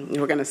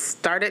 We're going to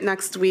start it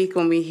next week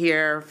when we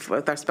hear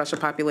with our special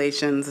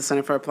populations. The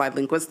Center for Applied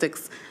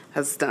Linguistics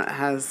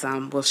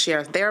will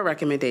share their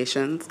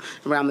recommendations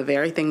around the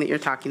very thing that you're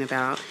talking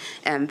about,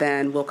 and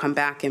then we'll come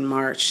back in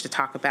March to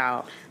talk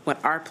about what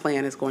our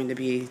plan is going to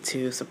be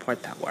to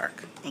support that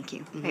work. Thank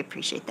you. I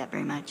appreciate that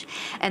very much.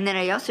 And then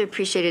I also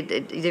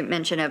appreciated the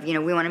mention of,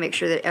 we want to make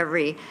sure that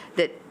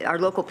that our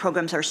local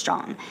programs are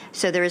strong.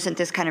 So there isn't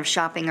this kind of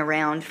shopping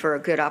around for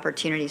good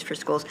opportunities for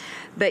schools.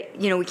 But,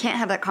 we can't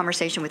have that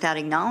conversation without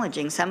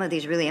acknowledging some of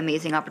these really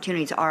amazing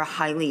opportunities are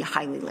highly,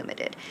 highly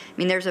limited. I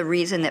mean, there's a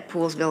reason that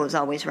Poolsville is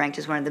always ranked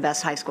as one of the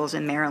best high schools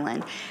in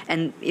Maryland.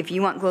 And if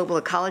you want global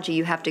ecology,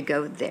 you have to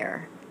go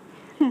there.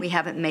 We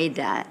haven't made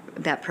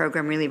that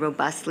program really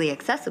robustly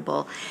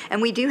accessible.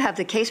 And we do have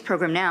the CASE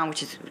program now,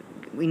 which is,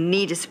 we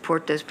need to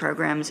support those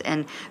programs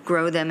and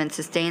grow them and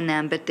sustain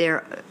them. But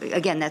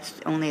again,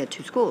 that's only at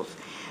 2 schools.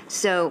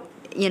 So,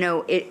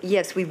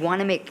 yes, we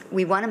want to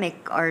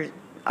make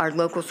our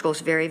local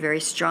schools very, very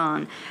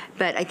strong.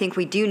 But I think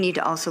we do need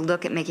to also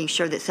look at making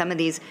sure that some of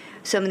these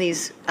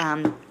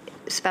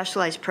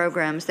specialized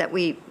programs that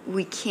we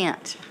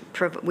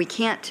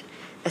can't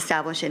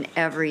establish in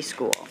every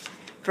school,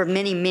 for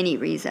many, many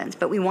reasons,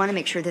 but we want to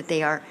make sure that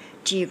they are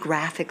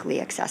geographically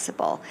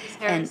accessible.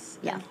 Harris,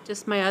 and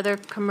just my other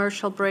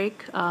commercial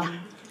break.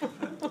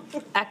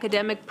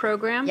 Academic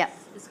program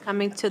is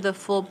coming to the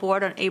full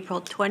board on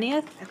April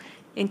 20th,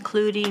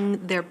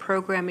 including their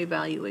program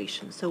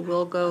evaluation. So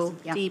we'll go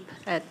deep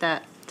at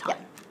that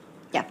time.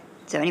 Yeah.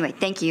 So anyway,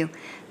 thank you.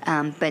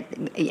 But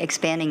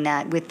expanding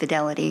that with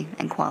fidelity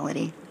and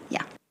quality.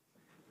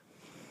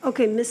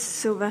 Okay, Ms.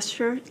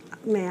 Sylvester,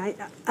 may I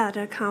add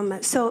a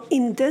comment? So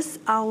in this,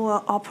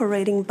 our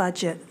operating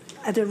budget,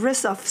 at the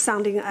risk of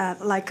sounding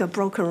like a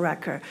broken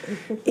record,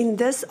 in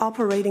this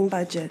operating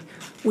budget,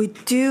 we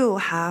do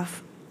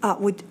have,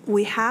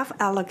 we have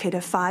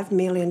allocated $5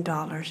 million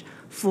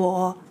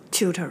for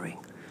tutoring,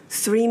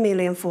 $3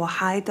 million for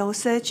high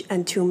dosage,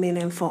 and $2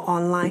 million for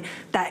online.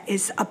 That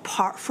is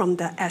apart from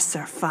the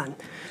ESSER fund.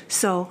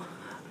 So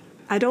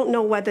I don't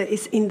know whether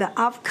it's in the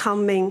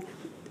upcoming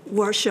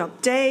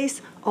workshop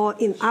days or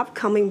in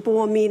upcoming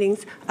board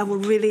meetings. I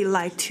would really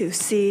like to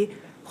see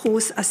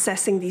who's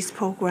assessing this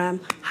program,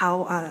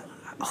 how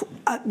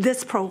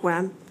this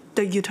program,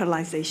 the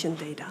utilization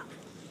data.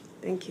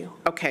 Thank you.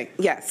 Okay,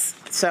 yes.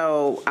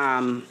 So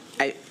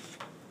I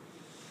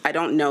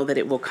don't know that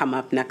it will come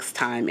up next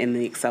time in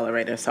the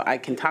accelerator, so I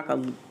can talk,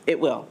 it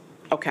will.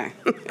 Okay.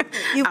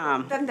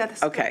 Then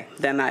that's okay,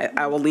 then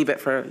I will leave it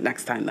for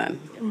next time then.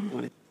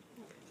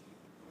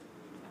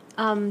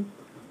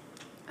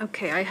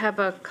 Okay, I have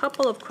a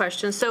couple of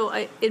questions. So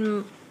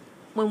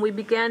when we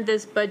began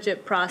this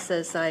budget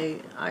process, I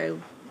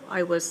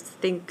was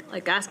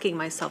asking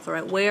myself, all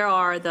right, where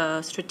are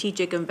the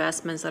strategic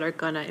investments that are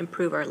going to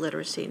improve our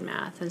literacy in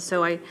math? And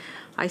so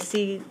I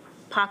see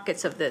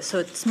pockets of this. So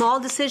it's small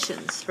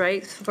decisions,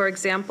 right? For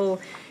example,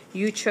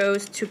 you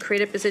chose to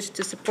create a position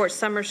to support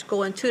summer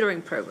school and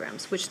tutoring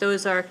programs, which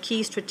those are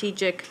key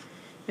strategic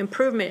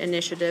improvement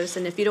initiatives,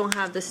 and if you don't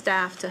have the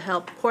staff to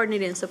help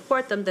coordinate and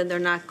support them, then they're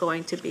not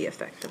going to be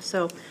effective.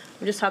 So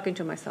I'm just talking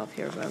to myself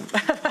here,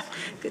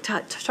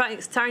 but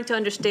trying to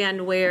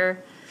understand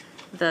where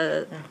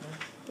the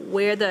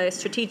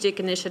strategic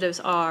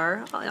initiatives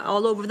are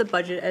all over the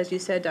budget, as you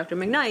said, Dr.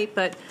 McKnight,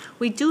 but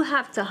we do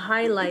have to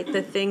highlight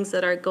the things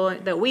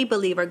that we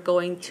believe are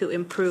going to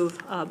improve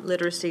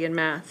literacy and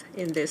math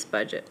in this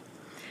budget.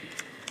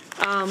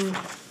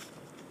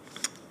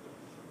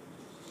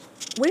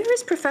 Where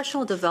is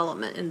professional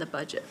development in the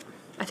budget?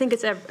 I think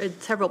it's in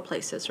several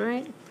places,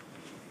 right?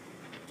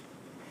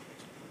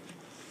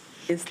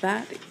 Is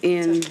that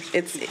in,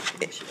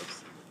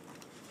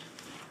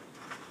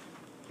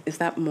 is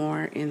that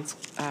more in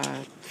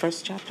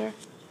first chapter?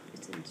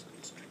 It's in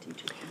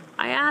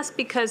I asked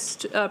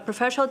because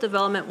professional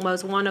development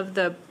was one of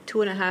the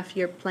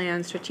 2.5-year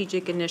plan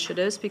strategic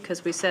initiatives,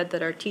 because we said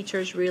that our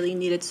teachers really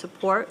needed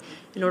support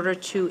in order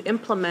to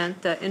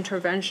implement the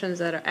interventions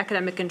that are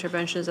academic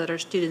interventions that our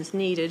students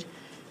needed.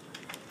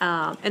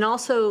 And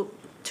also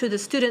to the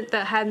student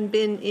that hadn't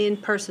been in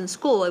person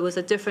school, it was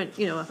a different,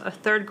 a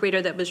third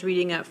grader that was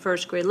reading at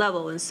first grade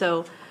level. And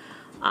so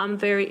I'm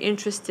very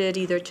interested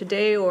either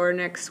today or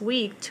next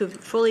week to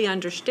fully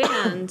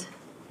understand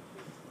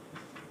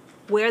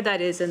where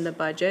that is in the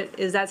budget.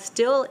 Is that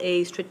still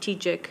a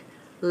strategic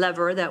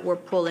lever that we're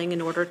pulling in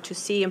order to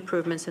see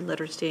improvements in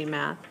literacy and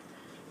math?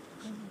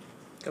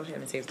 Go ahead,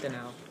 Ms.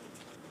 Higgs-Donnell.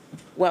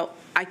 Well,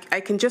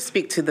 I can just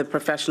speak to the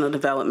professional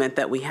development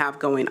that we have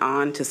going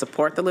on to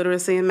support the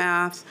literacy and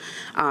math.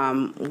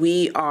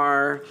 We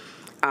are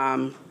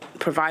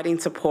providing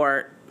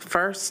support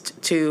first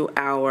to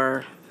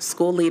our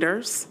school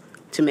leaders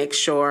to make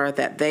sure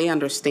that they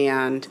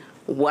understand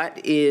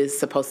what is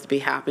supposed to be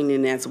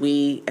happening as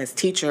we, as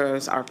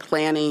teachers, are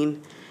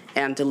planning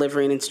and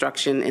delivering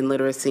instruction in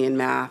literacy and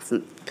math,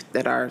 and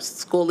that our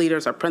school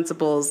leaders, our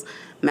principals,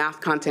 math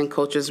content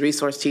coaches,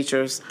 resource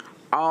teachers,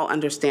 all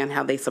understand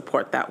how they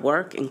support that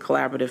work in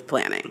collaborative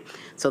planning.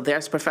 So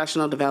there's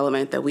professional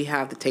development that we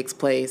have that takes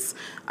place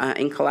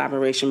in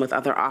collaboration with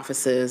other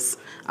offices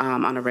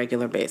on a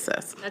regular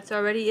basis. That's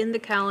already in the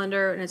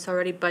calendar and it's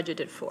already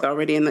budgeted for. It's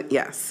already in the,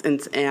 yes,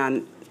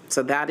 and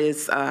so that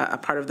is a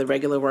part of the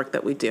regular work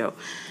that we do.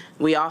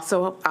 We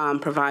also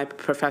provide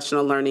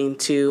professional learning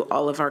to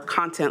all of our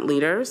content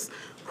leaders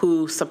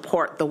who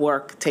support the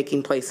work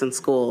taking place in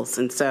schools.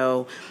 And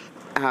so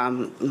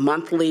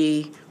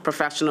monthly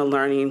professional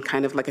learning,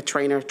 kind of like a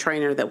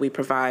trainer that we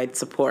provide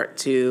support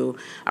to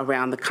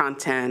around the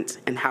content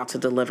and how to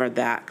deliver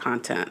that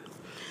content.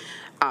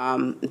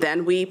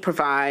 Then we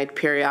provide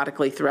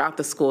periodically throughout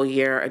the school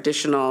year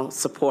additional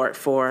support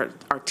for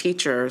our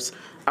teachers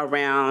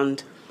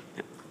around,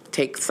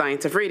 take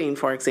science of reading,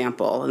 for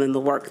example, and then the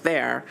work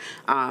there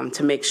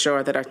to make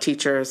sure that our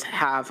teachers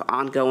have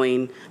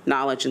ongoing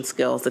knowledge and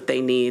skills that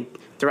they need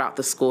throughout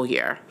the school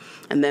year.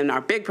 And then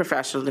our big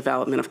professional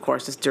development, of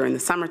course, is during the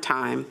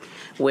summertime,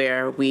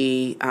 where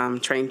we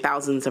train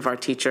thousands of our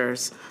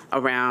teachers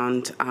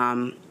around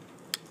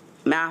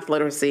math,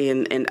 literacy,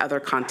 and other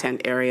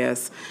content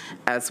areas,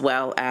 as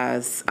well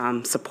as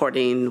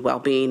supporting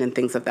well-being and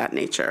things of that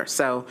nature.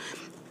 So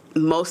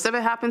most of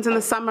it happens in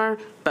the summer,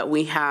 but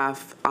we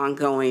have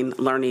ongoing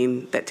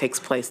learning that takes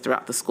place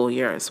throughout the school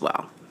year as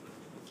well.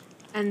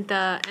 And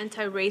the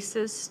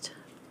anti-racist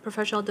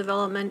professional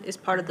development is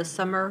part of the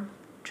summer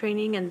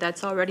training, and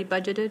that's already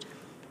budgeted?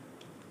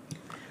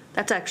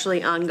 That's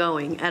actually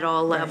ongoing at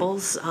all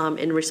levels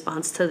in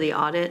response to the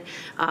audit.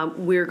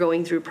 We're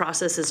going through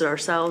processes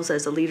ourselves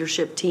as a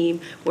leadership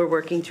team. We're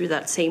working through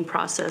that same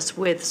process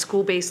with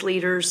school-based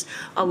leaders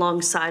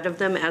alongside of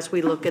them as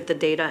we look at the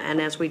data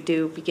and as we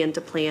do begin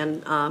to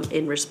plan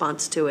in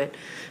response to it.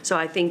 So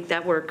I think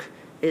that work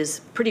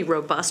is pretty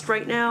robust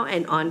right now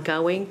and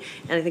ongoing,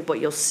 and I think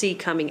what you'll see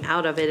coming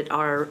out of it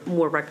are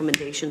more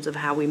recommendations of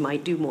how we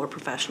might do more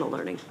professional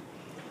learning.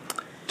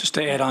 Just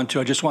to add on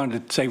to, I just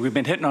wanted to say we've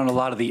been hitting on a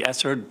lot of the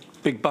ESSER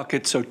big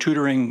buckets. So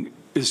tutoring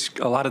is,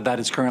 a lot of that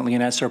is currently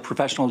in ESSER.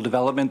 Professional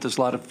development, there's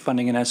a lot of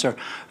funding in ESSER,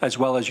 as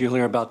well as you'll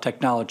hear about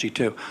technology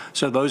too.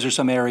 So those are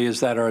some areas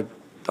that are,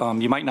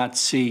 you might not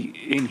see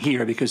in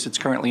here because it's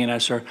currently in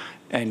ESSER,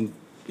 and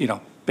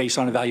based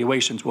on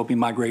evaluations, will be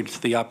migrated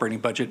to the operating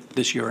budget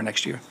this year or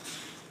next year.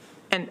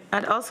 And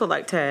I'd also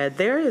like to add,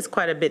 there is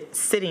quite a bit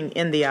sitting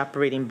in the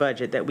operating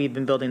budget that we've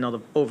been building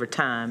over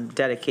time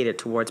dedicated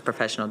towards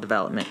professional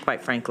development,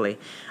 quite frankly.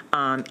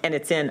 And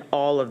it's in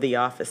all of the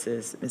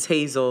offices. Ms.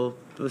 Hazel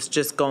was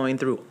just going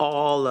through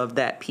all of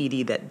that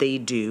PD that they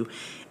do.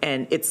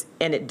 And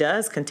it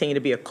does continue to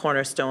be a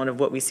cornerstone of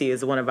what we see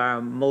as one of our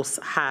most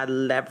high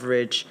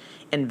leverage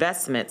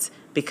investments,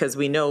 because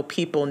we know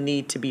people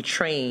need to be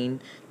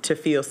trained to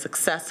feel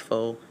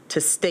successful, to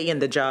stay in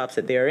the jobs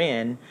that they're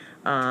in,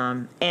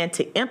 and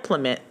to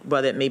implement,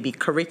 whether it may be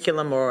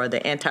curriculum or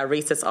the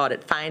anti-racist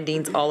audit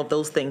findings, all of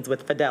those things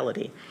with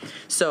fidelity.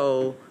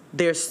 So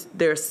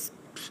there's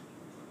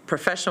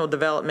professional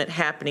development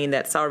happening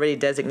that's already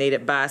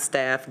designated by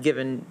staff,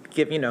 given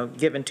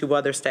to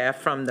other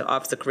staff from the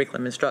Office of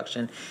Curriculum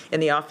Instruction.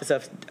 In the Office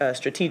of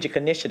Strategic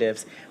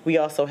Initiatives, we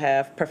also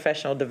have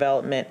professional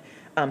development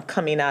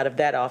coming out of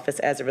that office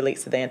as it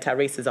relates to the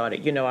anti-racist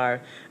audit.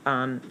 Our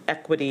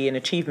equity and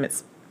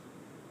achievements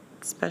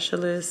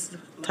specialist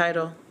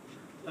title?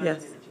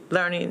 Yes.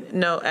 Learning,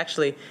 no,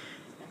 actually,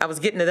 I was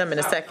getting to them in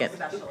a second.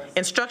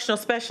 Instructional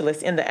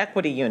specialists in the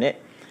equity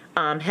unit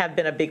have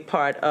been a big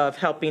part of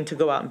helping to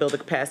go out and build the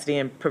capacity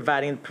and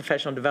providing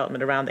professional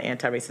development around the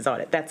anti-racist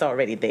audit. That's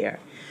already there.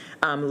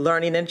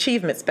 Learning and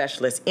achievement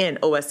specialists in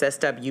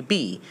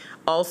OSSWB,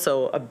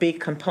 also a big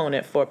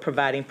component for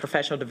providing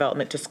professional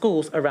development to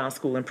schools around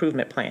school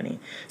improvement planning.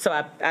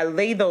 So I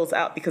lay those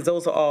out because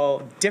those are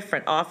all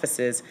different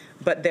offices,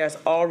 but there's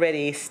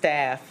already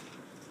staff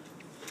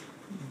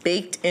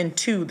baked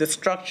into the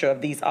structure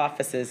of these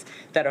offices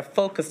that are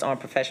focused on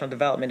professional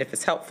development. If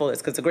it's helpful,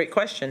 it's because it's a great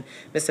question,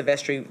 Ms.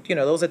 Silvestri. You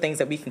know, those are things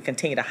that we can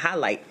continue to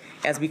highlight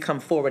as we come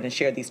forward and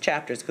share these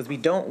chapters, because we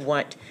don't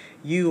want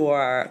you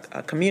or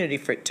our community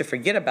to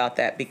forget about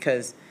that,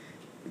 because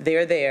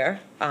they're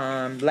there.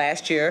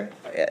 Last year,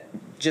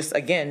 just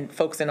again,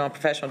 focusing on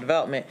professional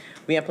development,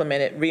 we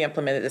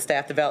re-implemented the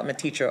staff development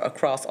teacher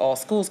across all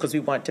schools because we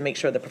wanted to make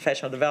sure the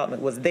professional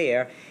development was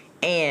there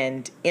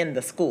and in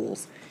the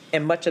schools.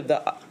 And much of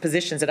the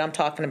positions that I'm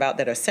talking about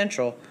that are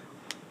central,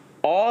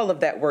 all of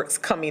that work's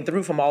coming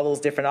through from all those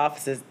different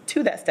offices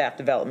to that staff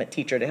development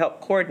teacher to help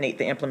coordinate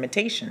the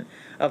implementation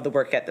of the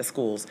work at the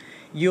schools.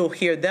 You'll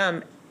hear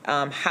them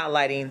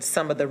highlighting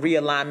some of the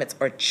realignments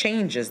or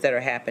changes that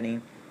are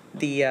happening.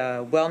 The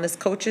wellness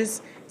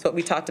coaches, it's what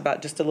we talked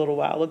about just a little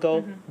while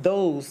ago,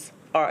 those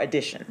are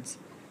additions.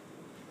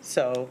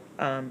 So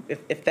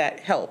if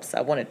that helps,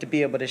 I wanted to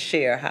be able to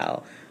share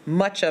how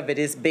much of it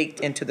is baked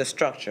into the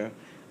structure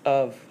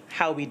of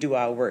how we do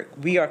our work.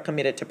 We are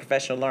committed to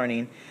professional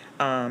learning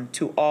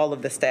to all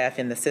of the staff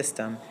in the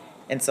system.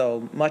 And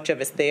so much of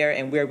it's there,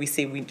 and where we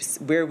see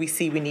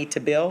we need to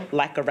build,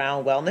 like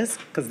around wellness,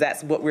 because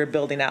that's what we're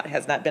building out,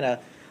 has not been a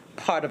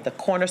part of the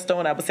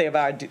cornerstone, I would say, of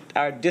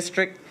our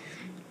district,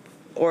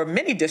 or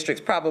many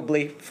districts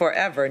probably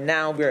forever.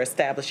 Now we're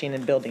establishing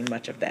and building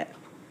much of that.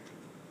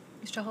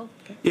 Mr. Hull?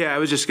 Okay. Yeah, I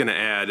was just going to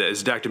add,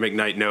 as Dr.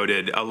 McKnight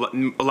noted, a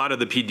lot of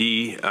the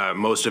PD,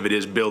 most of it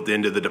is built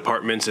into the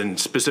departments and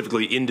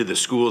specifically into the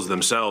schools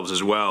themselves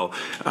as well.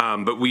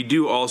 But we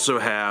do also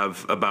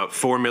have about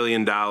 $4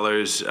 million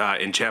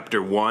in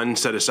Chapter 1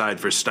 set aside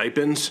for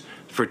stipends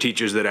for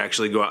teachers that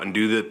actually go out and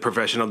do the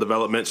professional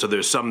development. So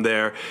there's some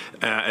there.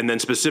 And then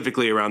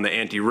specifically around the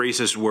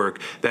anti-racist work,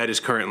 that is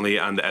currently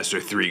on the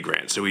ESSER 3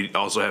 grant. So we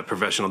also have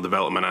professional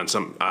development on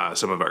some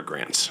of our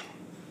grants.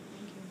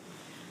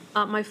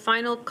 My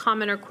final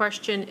comment or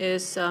question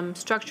is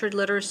structured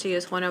literacy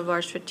is one of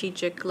our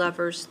strategic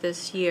levers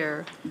this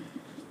year.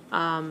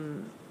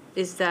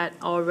 Is that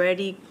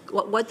already,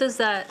 what does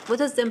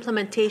the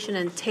implementation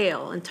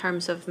entail in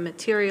terms of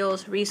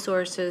materials,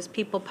 resources,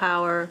 people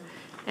power,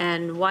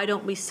 and why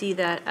don't we see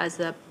that as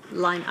a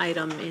line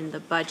item in the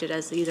budget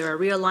as either a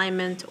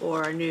realignment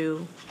or a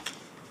new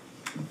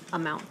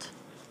amount?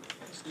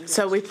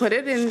 So we put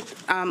it in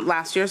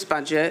last year's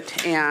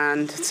budget,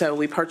 and so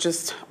we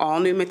purchased all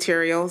new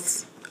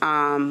materials.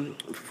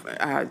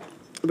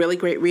 Really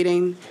Great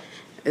Reading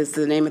is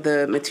the name of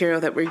the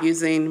material that we're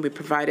using. We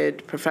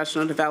provided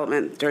professional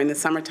development during the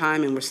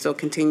summertime, and we're still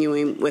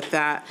continuing with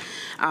that.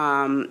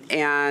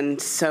 And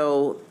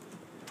so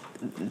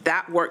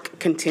that work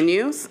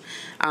continues.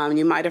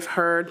 You might have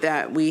heard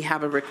that we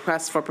have a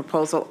request for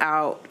proposal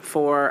out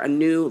for a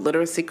new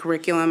literacy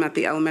curriculum at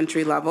the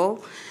elementary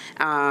level.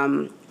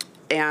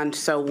 And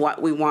so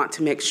what we want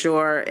to make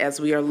sure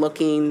as we are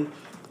looking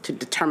to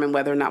determine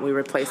whether or not we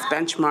replace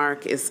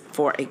benchmark is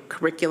for a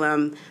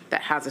curriculum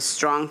that has a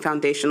strong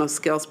foundational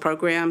skills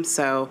program.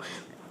 So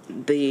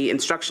the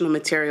instructional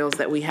materials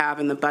that we have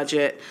in the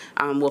budget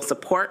will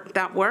support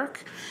that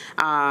work.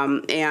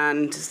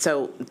 And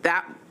so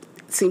that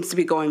seems to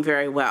be going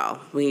very well.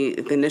 The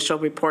initial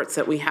reports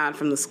that we had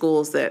from the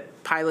schools that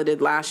piloted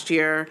last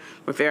year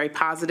were very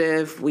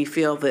positive. We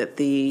feel that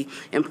the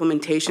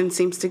implementation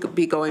seems to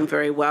be going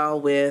very well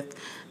with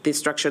the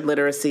structured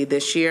literacy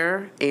this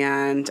year,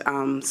 and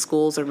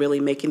schools are really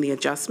making the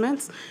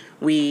adjustments.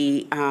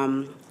 We,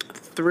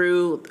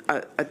 through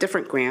a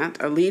different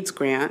grant, a LEADS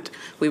grant,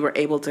 we were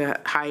able to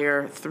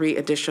hire 3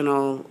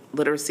 additional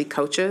literacy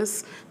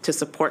coaches to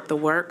support the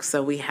work.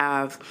 So we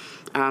have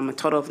a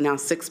total of now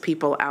 6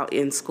 people out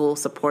in school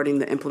supporting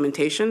the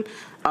implementation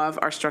of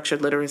our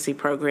structured literacy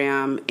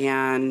program,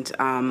 and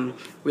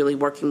really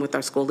working with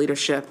our school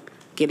leadership,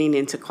 getting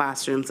into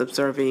classrooms,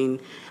 observing,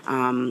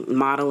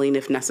 modeling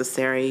if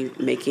necessary,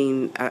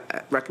 making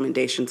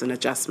recommendations and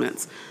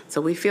adjustments.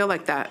 So we feel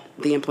like that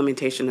the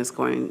implementation is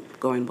going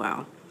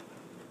well.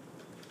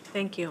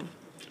 Thank you.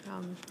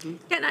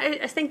 And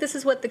I think this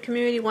is what the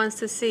community wants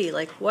to see.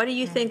 Like, what do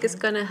you think is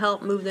going to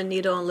help move the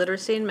needle on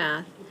literacy and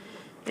math?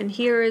 And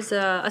here is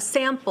a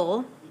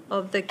sample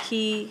of the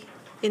key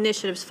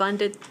initiatives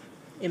funded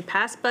in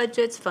past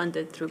budgets,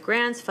 funded through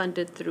grants,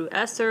 funded through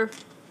ESSER,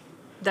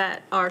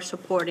 that are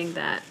supporting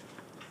that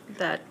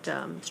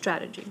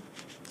strategy.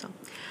 So,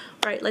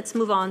 all right, let's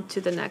move on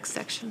to the next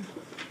section.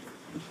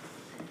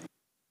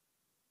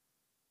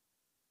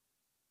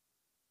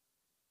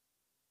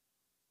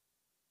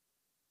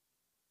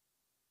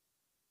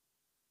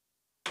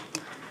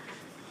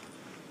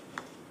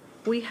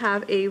 We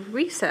have a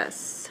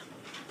recess.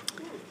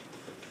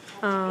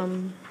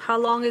 How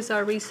long is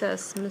our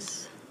recess,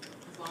 Ms.?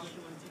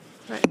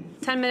 Right,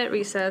 10-minute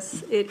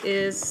recess. It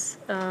is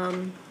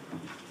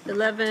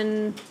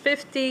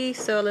 11:50,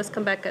 so let's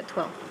come back at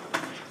 12.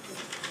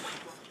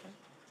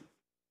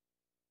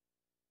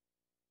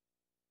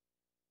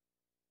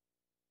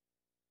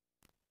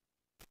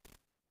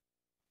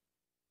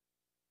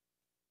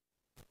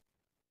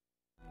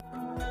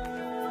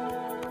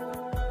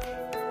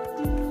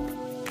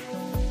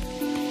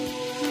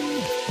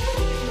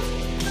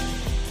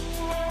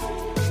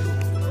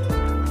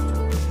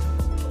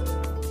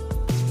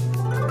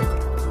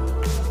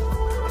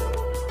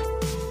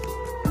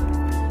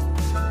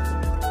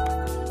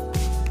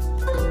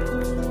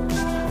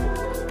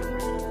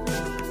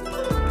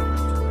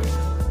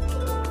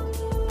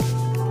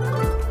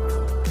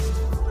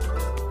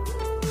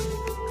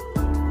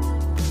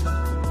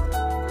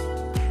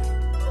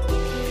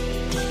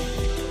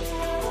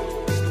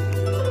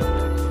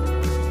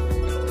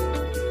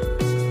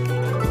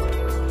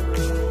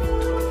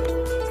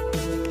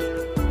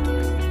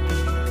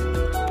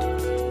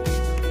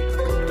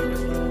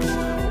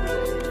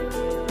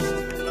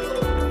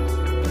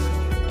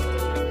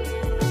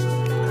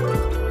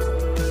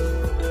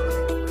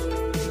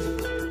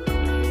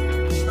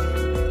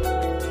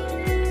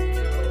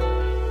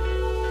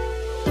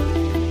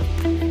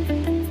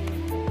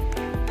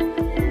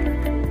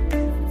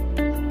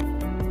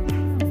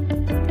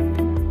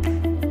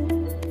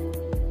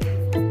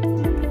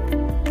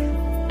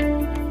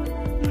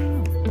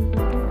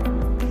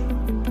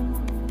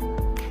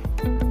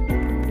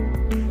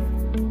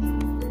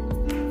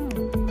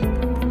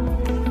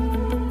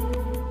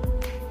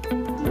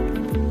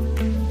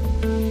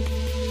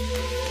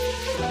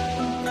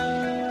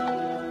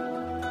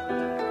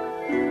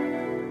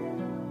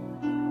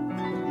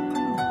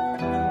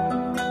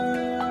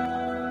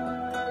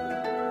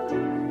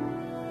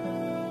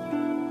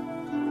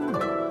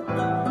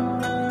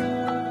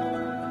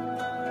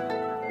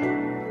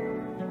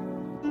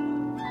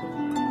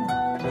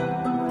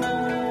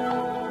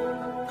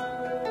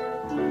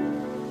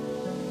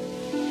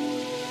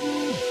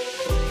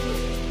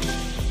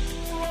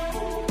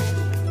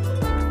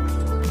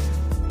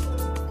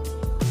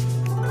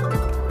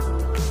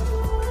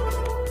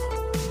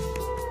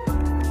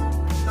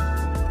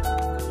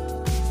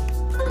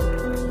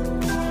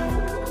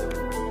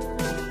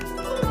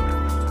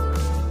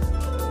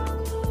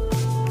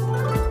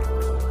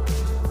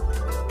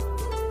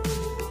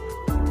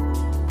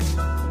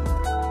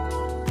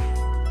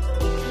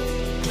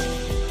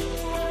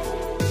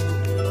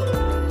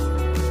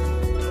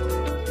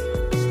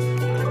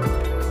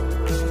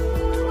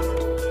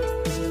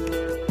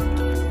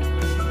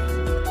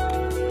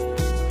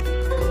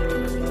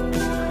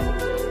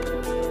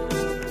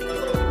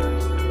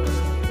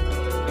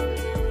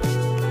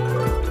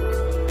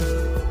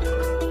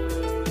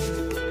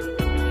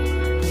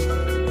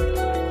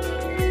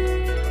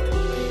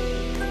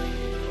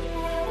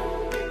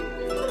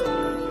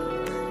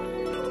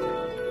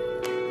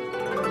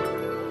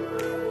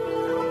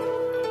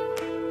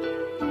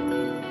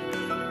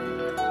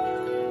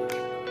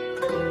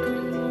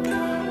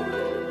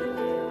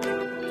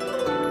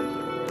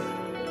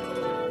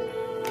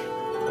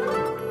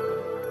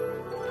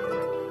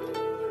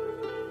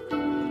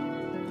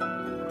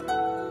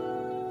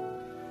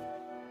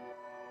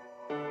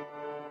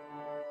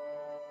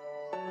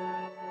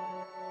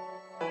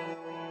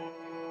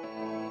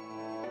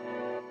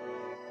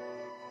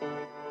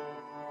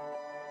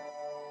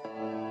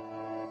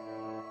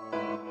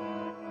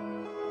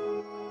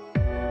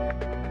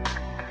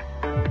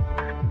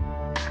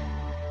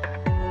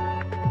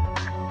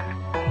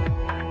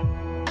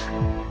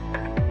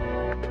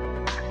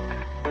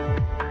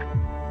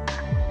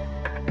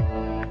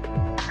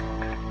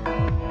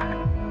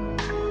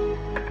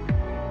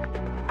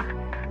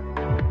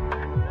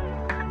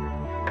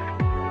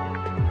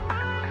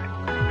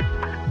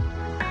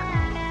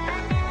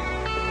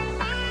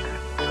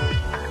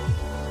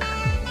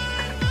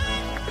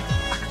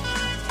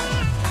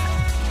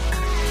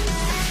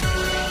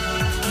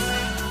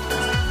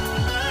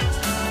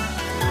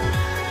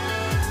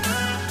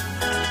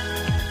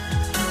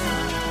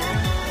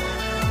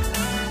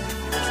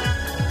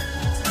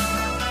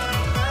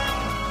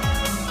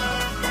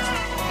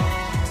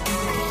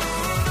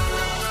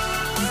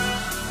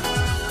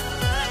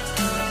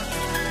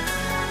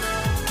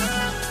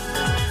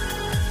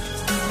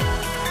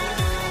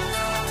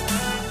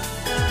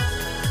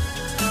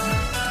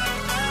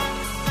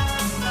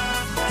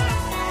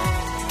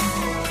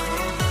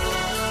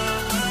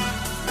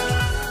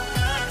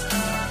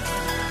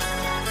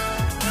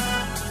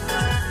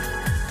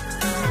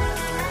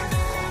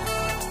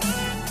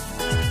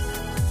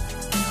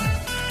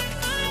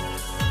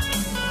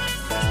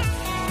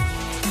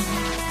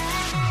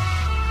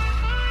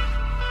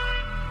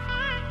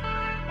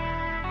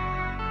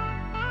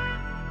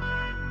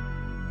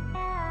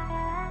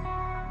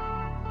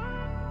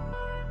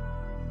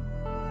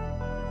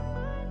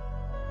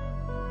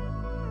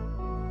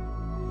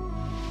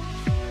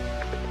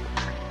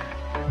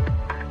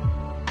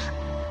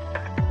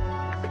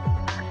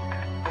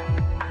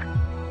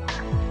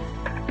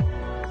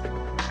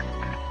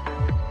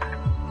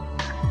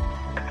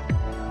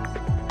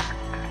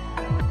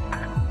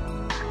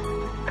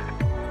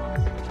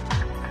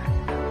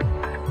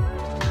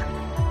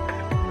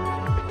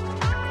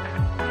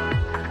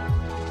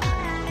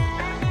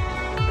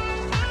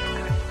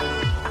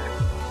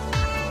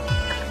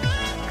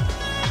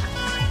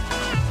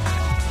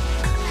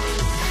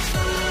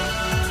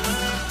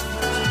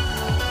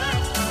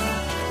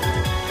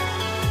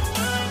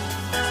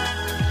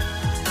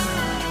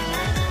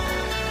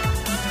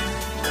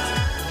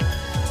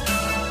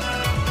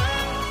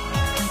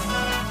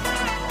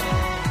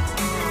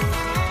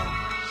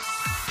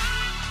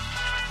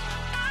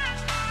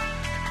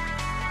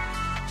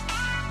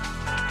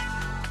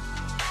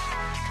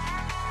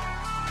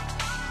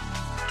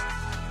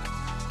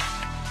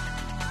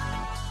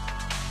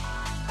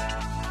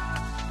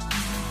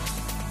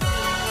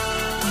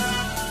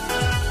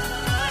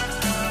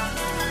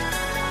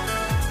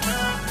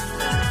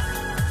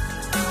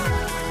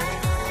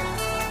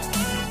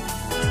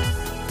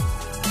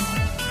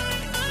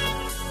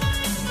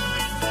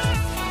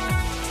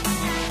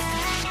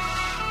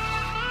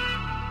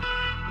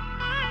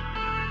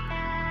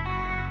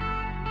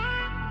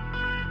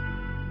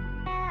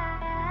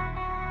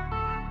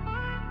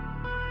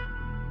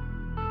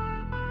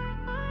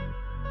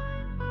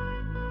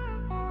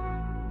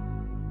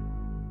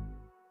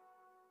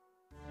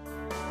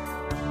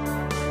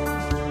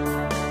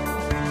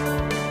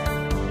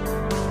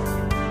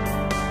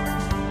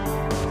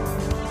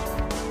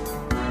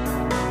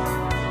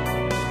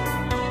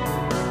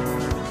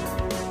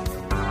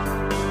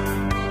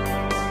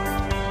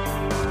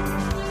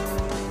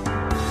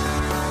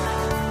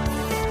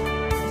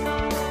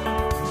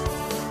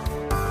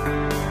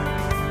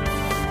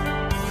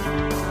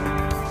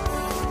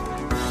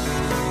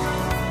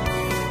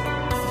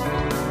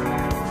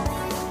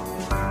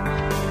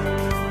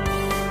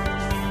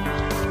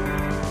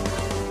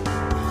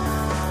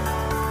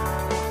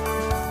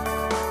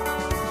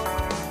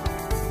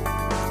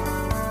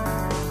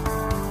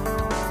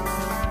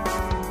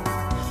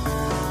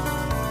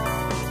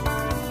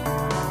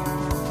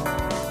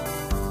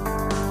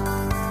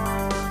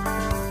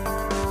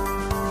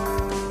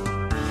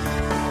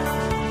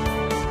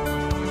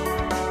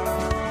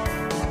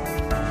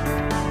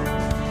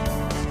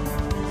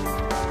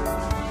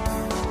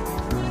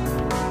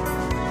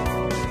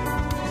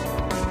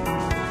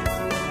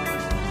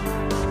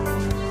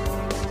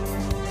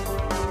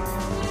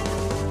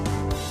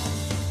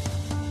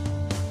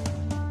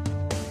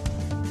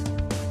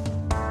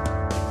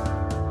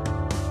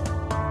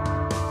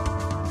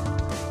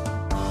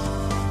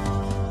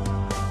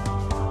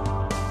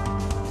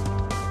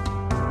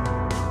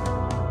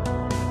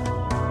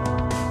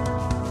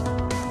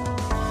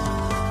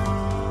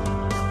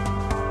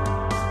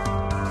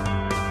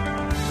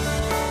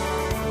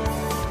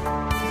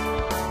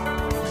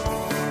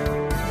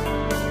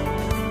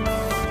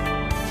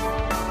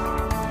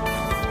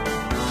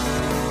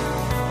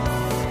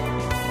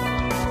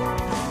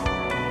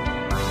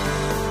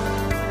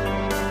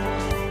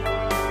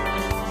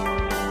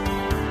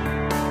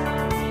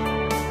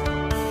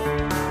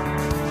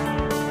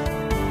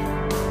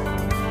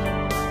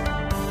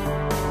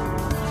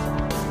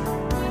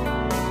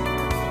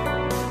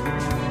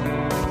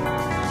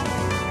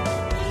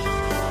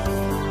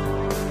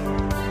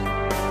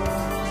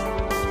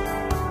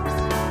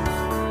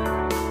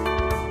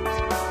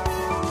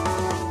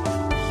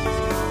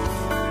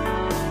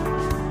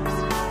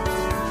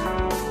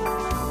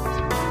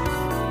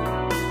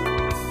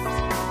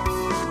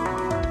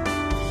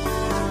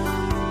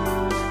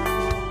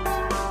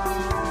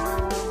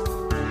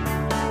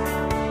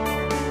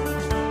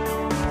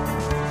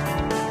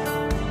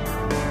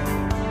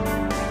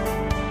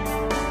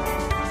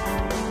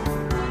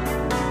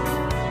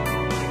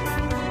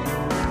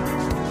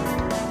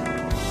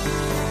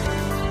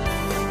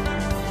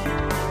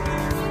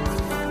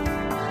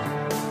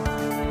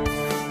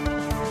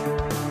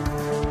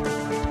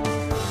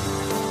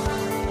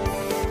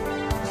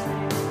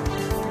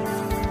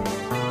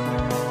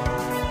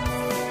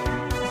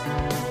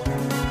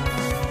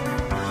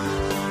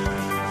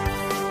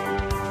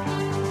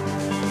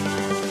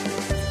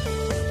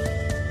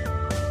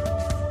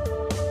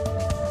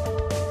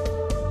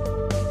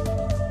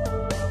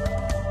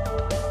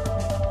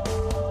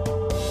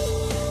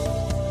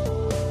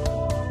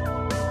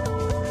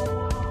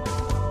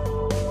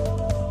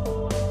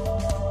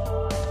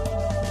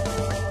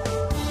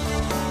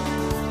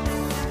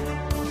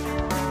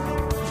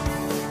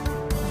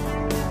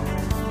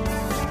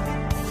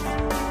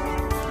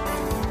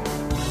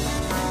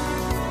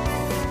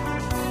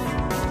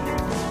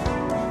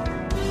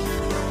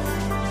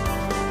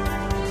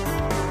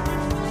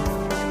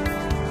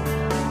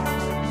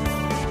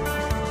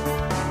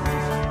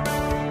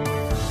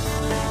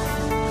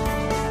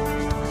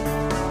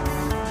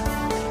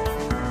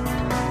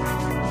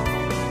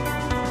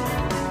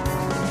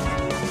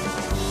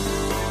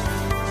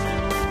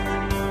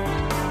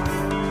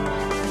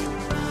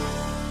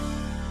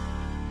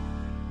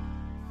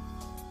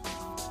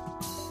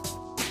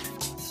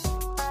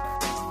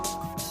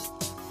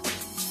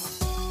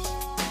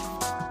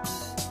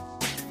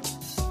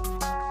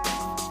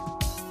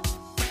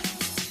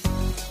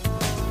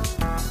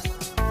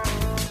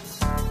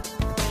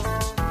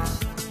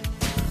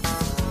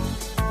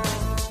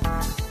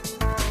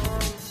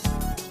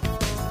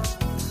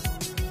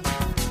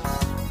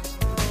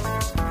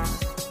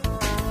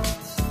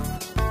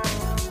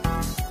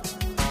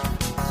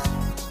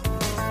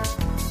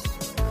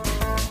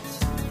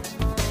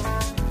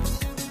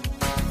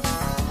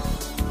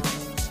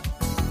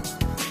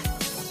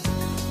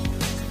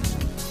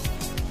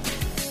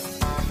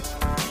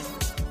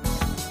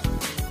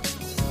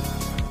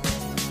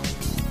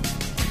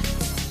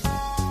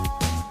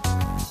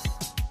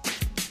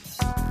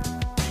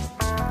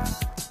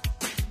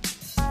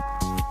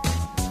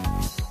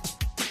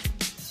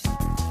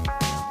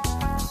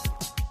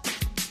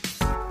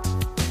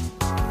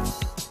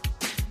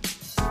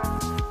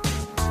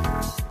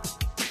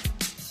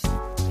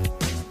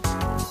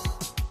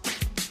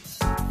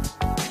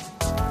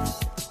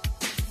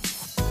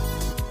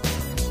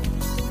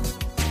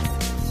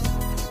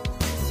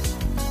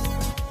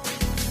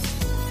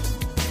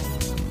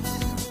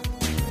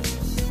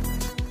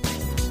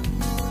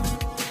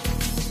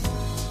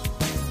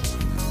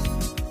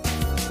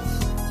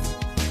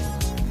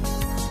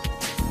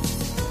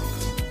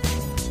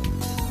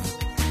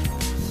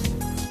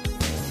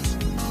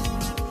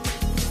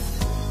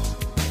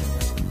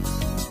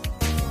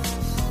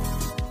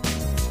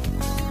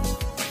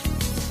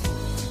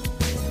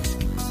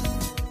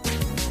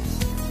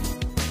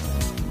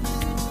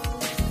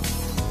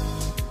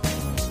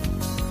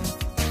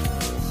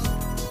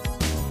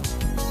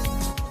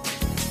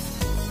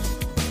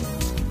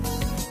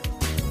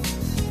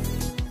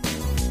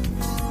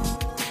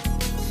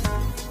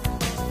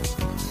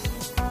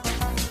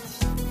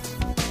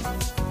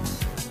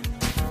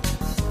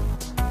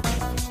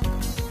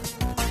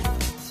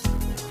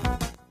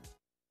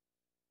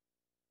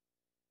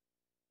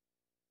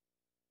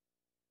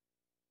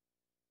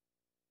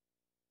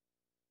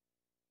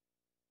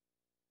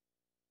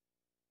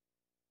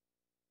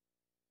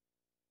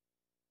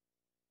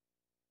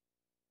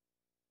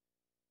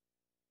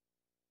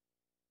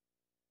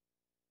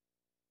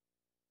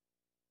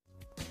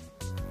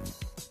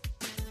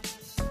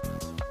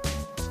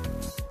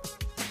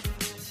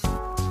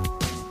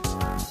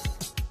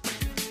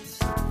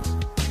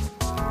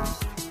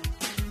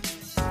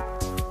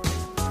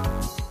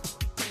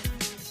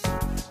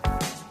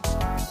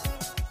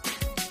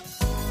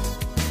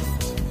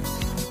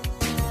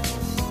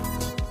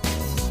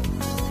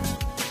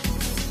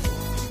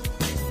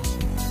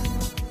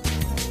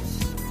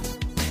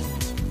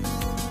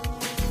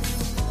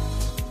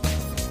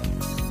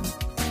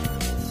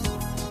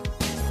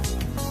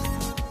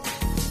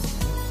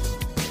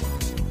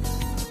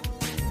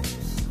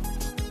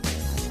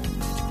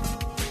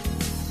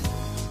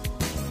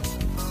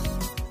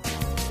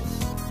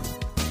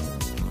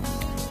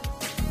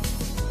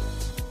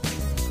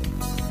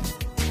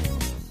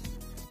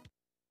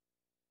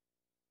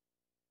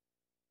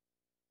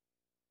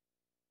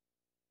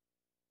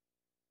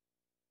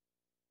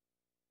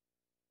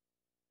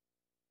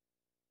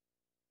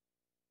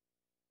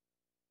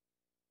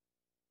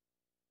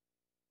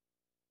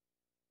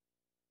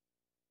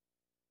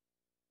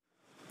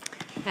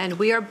 And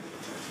we are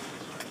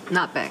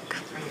not back.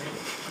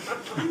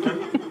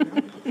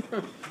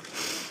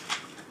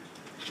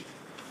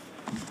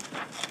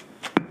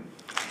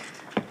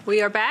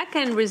 We are back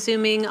and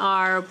resuming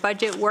our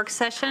budget work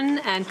session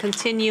and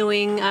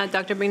continuing.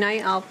 Dr.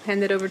 McKnight, I'll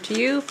hand it over to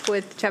you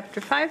with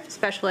Chapter 5,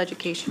 Special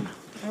Education.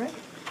 All right.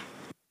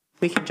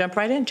 We can jump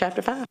right in,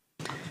 Chapter 5.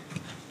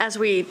 As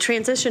we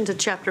transition to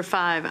Chapter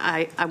 5,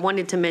 I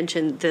wanted to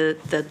mention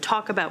the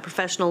talk about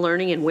professional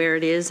learning and where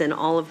it is in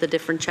all of the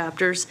different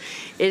chapters.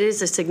 It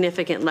is a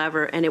significant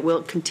lever, and it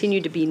will continue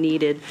to be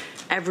needed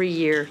every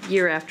year,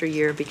 year after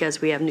year,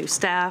 because we have new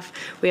staff,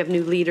 we have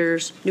new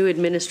leaders, new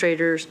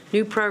administrators,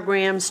 new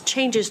programs,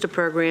 changes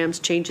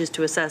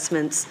to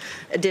assessments,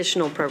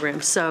 additional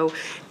programs. So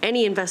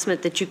any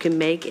investment that you can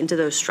make into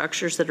those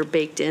structures that are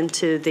baked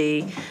into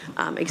the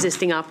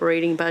existing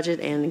operating budget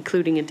and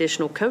including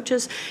additional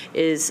coaches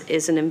is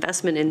an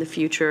investment in the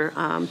future,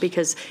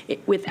 because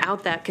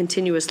without that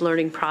continuous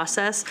learning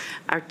process,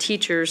 our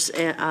teachers,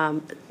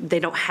 they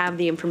don't have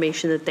the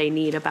information that they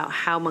need about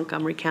how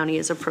Montgomery County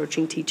is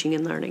approaching teaching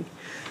and learning.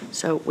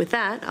 So with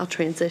that, I'll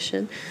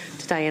transition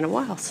to Diana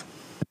Wiles.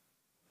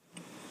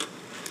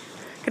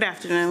 Good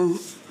afternoon,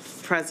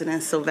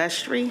 President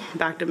Silvestri,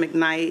 Dr.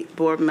 McKnight,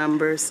 board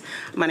members.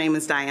 My name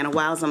is Diana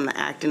Wiles. I'm the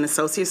Acting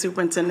Associate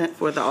Superintendent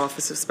for the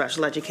Office of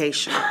Special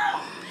Education.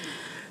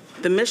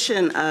 The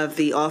mission of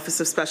the Office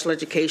of Special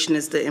Education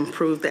is to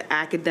improve the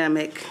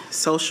academic,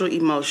 social,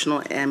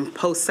 emotional, and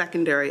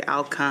post-secondary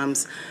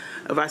outcomes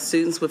of our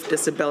students with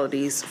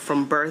disabilities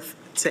from birth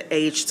to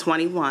age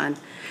 21,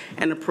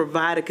 and to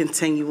provide a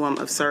continuum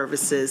of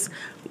services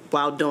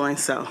while doing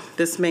so.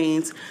 This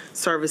means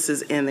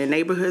services in their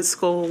neighborhood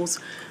schools,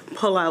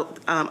 pull-out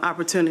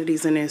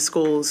opportunities in their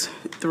schools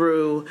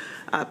through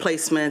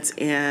placements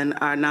in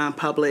our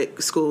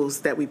non-public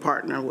schools that we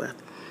partner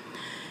with.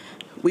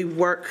 We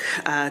work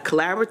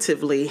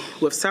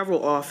collaboratively with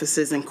several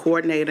offices in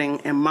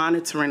coordinating and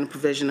monitoring the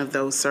provision of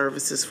those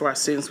services for our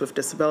students with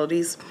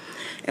disabilities.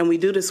 And we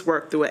do this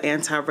work through an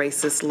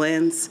anti-racist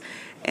lens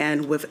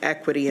and with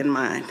equity in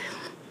mind.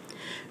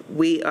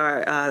 We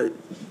are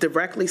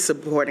directly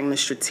supporting the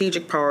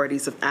strategic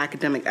priorities of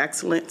academic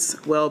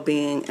excellence,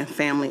 well-being, and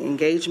family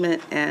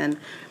engagement, and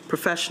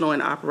professional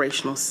and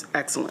operational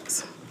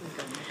excellence.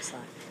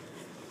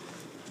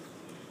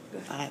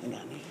 I haven't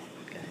gotten it.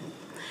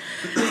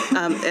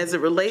 As it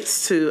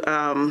relates to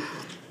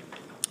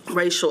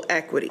racial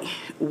equity,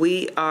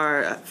 we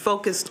are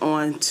focused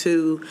on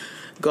two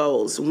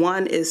goals.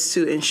 One is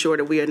to ensure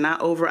that we are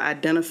not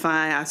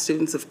over-identifying our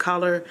students of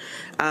color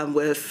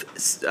with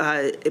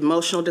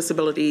emotional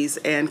disabilities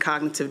and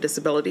cognitive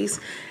disabilities.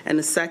 And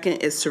the second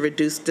is to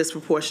reduce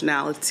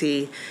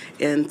disproportionality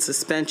in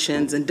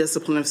suspensions and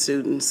discipline of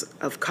students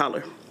of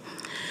color.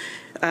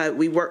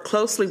 We work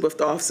closely with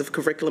the Office of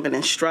Curriculum and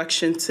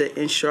Instruction to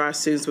ensure our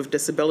students with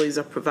disabilities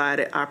are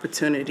provided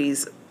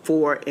opportunities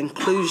for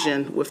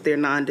inclusion with their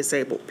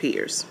non-disabled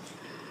peers.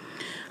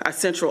 Our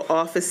central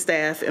office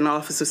staff and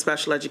Office of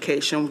Special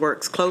Education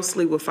works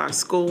closely with our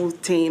school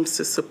teams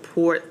to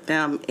support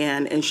them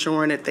in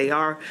ensuring that they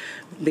are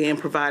being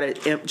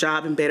provided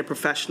job-embedded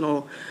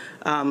professional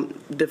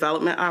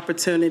development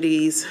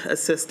opportunities,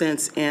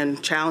 assistance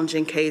in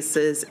challenging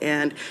cases,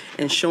 and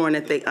ensuring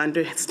that they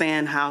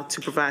understand how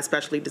to provide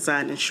specially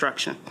designed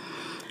instruction.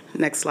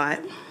 Next slide.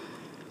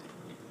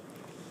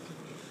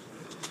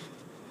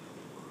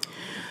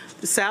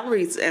 The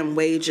salaries and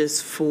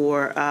wages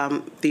for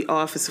the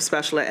Office of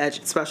Special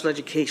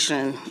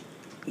Education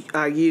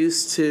are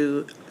used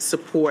to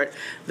support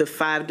the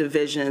 5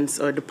 divisions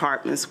or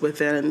departments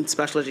within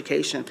special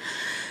education.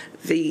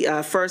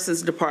 The first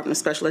is the Department of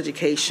Special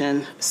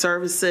Education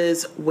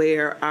Services,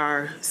 where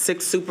our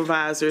 6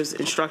 supervisors,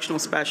 instructional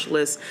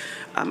specialists,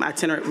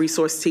 itinerant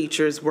resource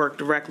teachers work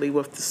directly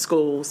with the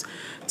schools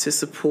to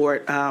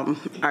support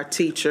our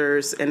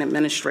teachers and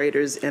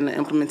administrators in the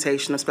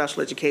implementation of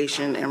special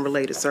education and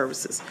related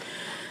services.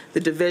 The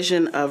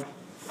Division of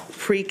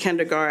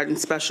Pre-Kindergarten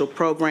Special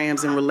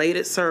Programs and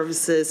Related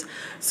Services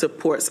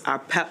supports our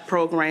PEP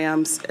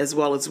programs, as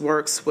well as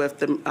works with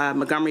the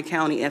Montgomery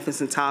County Infants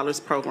and Toddlers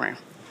Program.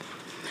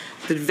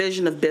 The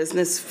Division of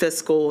Business,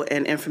 Fiscal,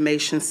 and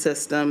Information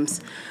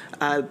Systems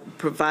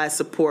provides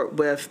support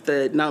with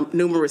the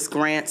numerous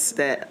grants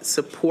that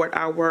support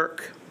our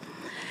work.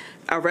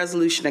 Our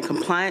Resolution and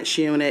Compliance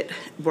Unit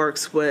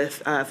works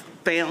with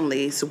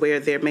families where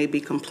there may be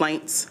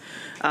complaints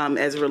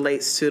as it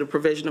relates to the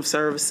provision of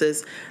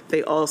services.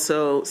 They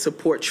also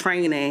support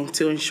training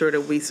to ensure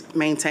that we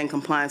maintain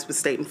compliance with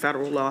state and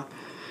federal law.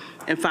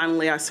 And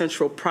finally, our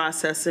Central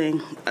Placement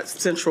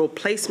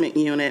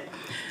Unit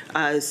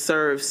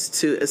serves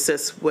to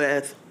assist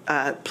with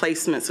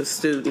placements of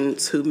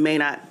students who may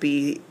not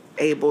be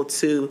able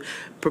to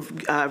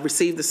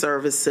receive the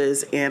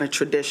services in a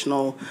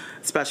traditional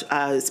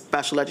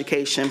special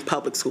education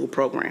public school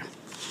program.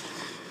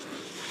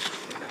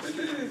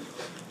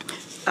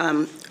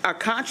 Our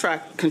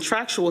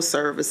contractual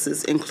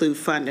services include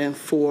funding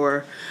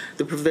for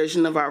the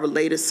provision of our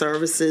related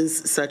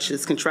services, such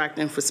as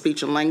contracting for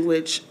speech and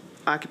language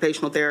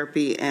occupational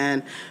therapy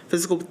and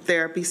physical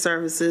therapy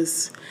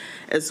services,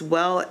 as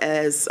well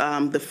as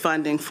the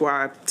funding for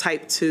our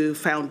Type 2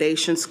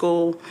 Foundation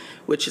School,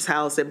 which is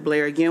housed at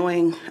Blair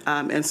Ewing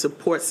and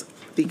supports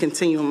the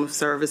continuum of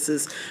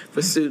services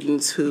for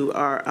students who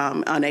are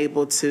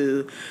unable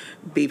to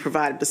be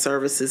provided the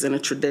services in a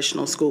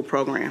traditional school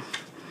program.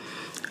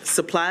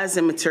 Supplies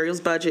and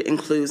materials budget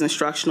includes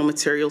instructional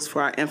materials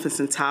for our infants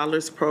and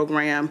toddlers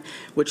program,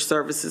 which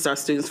services our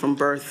students from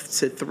birth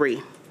to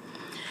 3.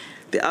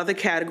 The other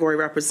category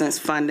represents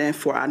funding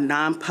for our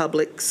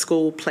non-public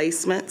school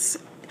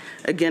placements,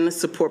 again, to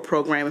support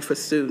programming for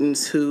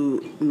students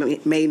who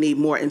may need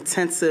more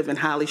intensive and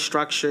highly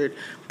structured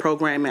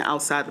programming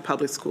outside the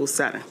public school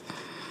setting.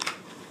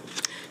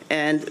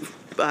 And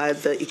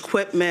the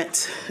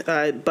equipment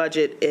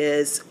budget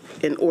is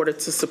in order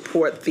to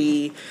support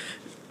the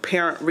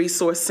Parent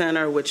Resource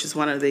Center, which is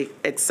one of the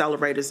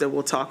accelerators that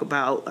we'll talk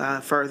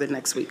about further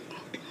next week.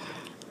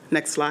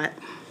 Next slide.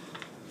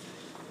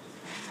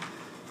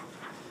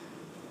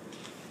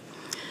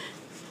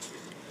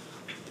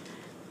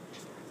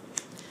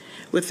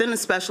 Within the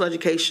special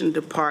education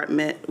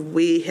department,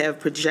 we have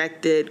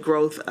projected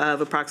growth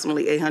of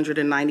approximately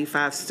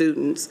 895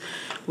 students,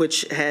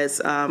 which has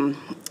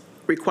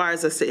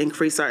requires us to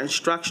increase our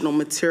instructional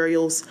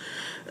materials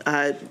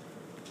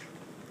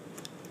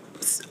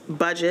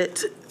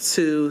budget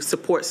to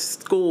support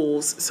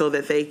schools so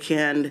that they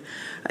can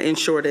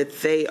ensure that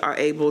they are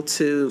able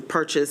to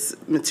purchase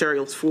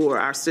materials for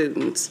our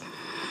students.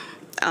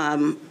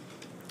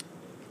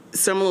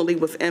 Similarly,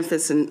 with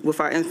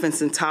our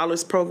infants and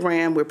toddlers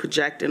program, we're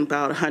projecting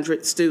about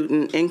 100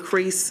 student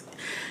increase,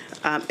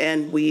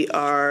 and we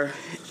are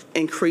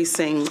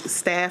increasing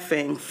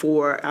staffing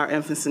for our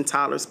infants and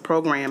toddlers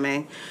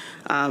programming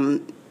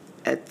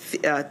at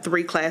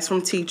 3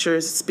 classroom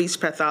teachers, speech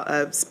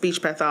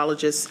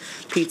pathologists,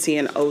 PT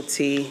and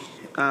OT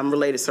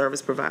related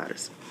service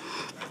providers.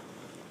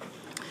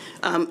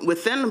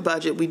 Within the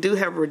budget, we do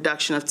have a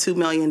reduction of $2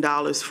 million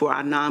for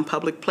our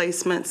non-public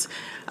placements.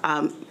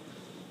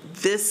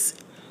 This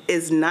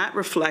is not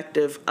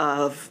reflective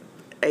of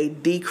a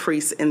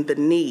decrease in the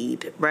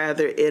need.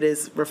 Rather, it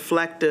is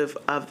reflective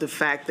of the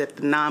fact that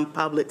the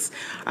non-publics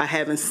are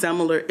having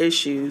similar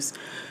issues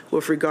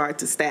with regard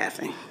to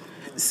staffing.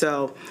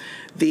 So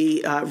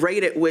the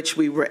rate at which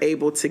we were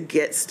able to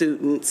get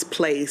students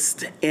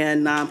placed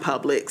in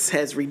non-publics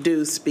has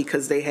reduced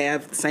because they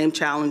have the same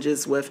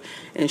challenges with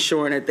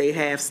ensuring that they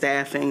have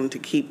staffing to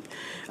keep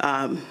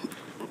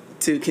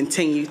to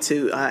continue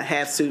to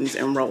have students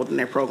enrolled in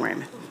their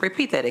programming.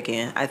 Repeat that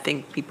again. I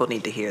think people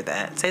need to hear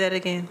that. Say that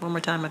again one more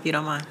time, if you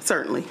don't mind.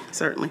 Certainly,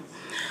 certainly.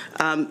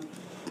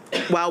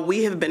 While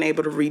we have been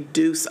able to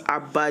reduce our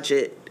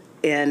budget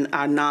in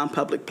our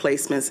non-public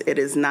placements, it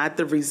is not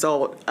the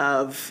result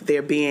of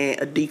there being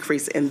a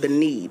decrease in the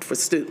need for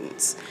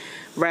students.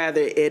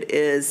 Rather, it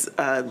is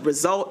a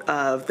result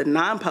of the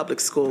non-public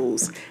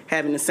schools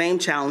having the same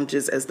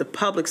challenges as the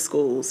public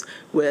schools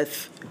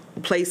with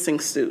placing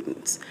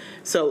students.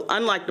 So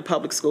unlike the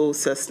public school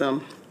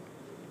system,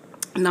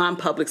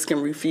 non-publics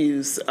can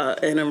refuse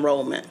an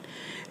enrollment.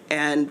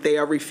 And they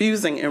are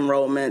refusing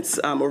enrollments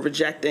or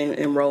rejecting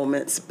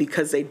enrollments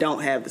because they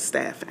don't have the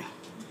staffing.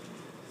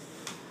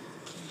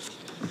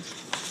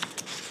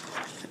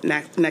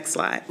 Next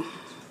slide.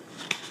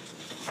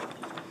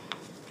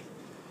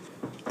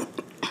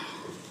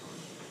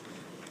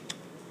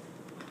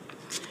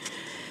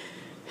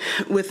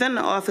 Within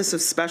the Office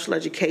of Special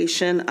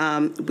Education,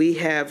 we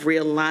have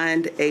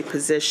realigned a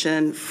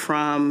position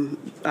from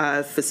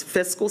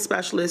fiscal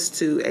specialist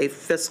to a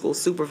fiscal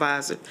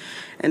supervisor.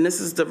 And this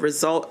is the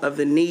result of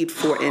the need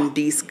for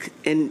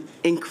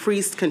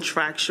increased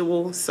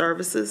contractual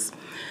services.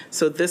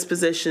 So this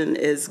position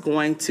is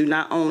going to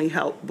not only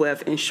help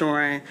with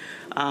ensuring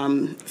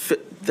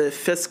the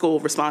fiscal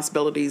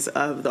responsibilities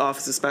of the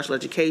Office of Special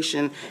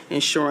Education,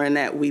 ensuring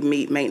that we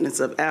meet maintenance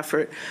of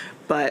effort,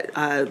 but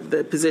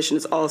the position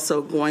is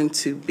also going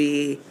to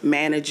be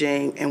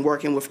managing and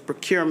working with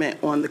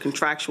procurement on the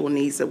contractual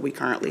needs that we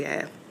currently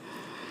have.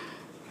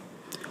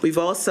 We've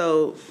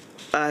also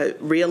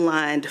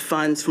realigned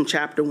funds from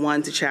Chapter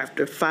 1 to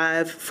Chapter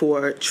 5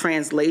 for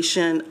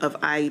translation of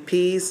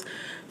IEPs.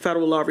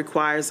 Federal law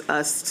requires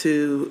us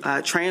to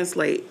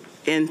translate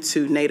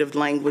into native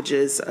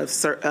languages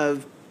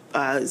of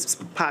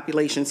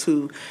populations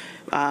who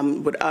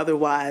would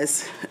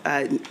otherwise,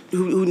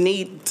 who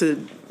need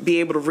to be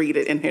able to read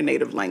it in their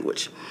native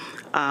language.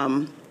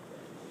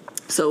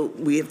 So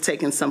we have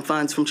taken some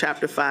funds from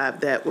Chapter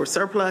 5 that were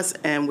surplus,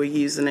 and we're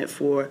using it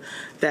for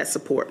that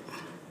support.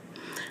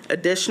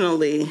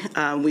 Additionally,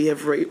 we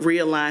have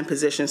realigned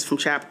positions from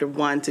Chapter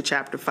 1 to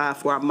Chapter 5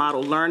 for our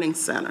Model Learning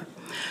Center.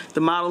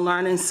 The Model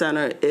Learning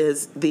Center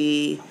is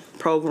the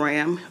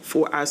program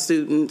for our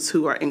students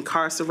who are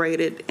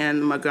incarcerated in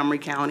the Montgomery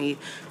County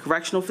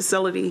Correctional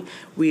Facility.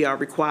 We are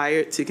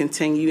required to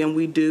continue, and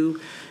we do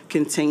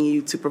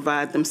continue to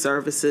provide them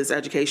services,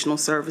 educational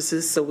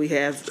services. So we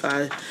have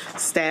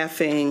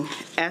staffing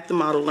at the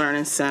Model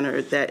Learning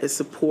Center that is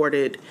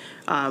supported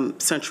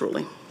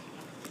centrally.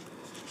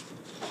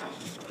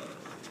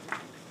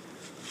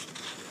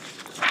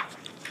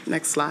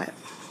 Next slide.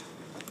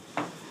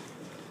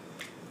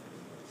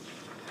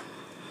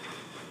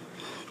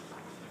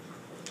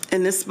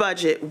 In this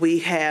budget, we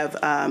have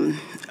a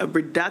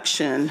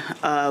reduction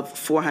of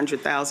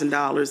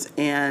 $400,000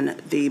 in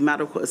the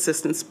Medical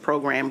Assistance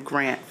Program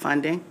grant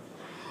funding.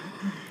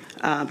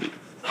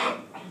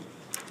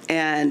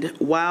 And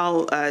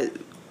while,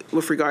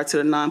 with regard to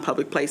the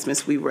non-public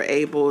placements, we were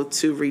able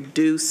to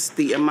reduce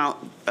the amount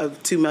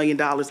of $2 million,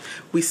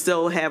 we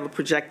still have a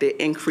projected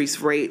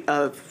increased rate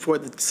for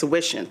the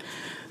tuition,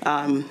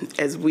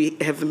 as we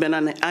have been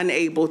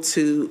unable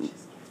to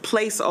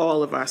place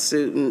all of our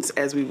students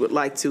as we would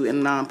like to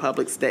in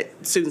non-publics,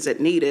 students that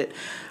need it.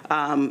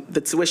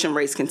 The tuition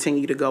rates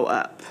continue to go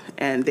up,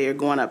 and they're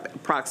going up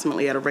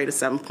approximately at a rate of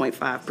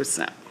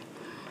 7.5%.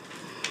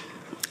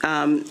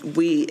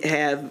 We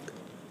have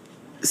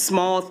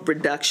small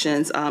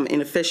reductions in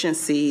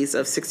efficiencies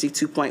of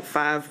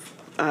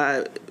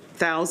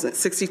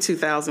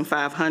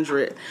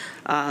 62,500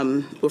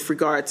 with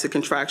regard to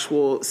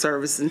contractual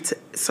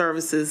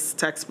services,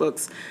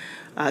 textbooks,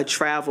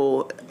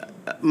 travel,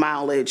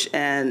 mileage,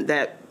 and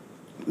that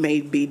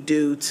may be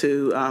due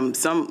to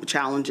some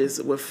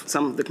challenges with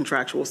some of the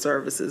contractual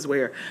services,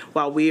 where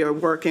while we are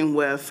working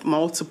with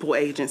multiple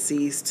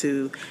agencies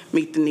to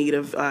meet the need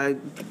of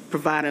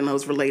providing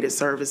those related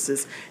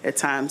services, at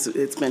times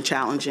it's been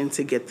challenging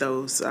to get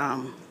those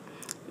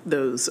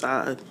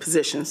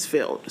positions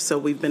filled. So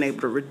we've been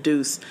able to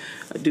reduce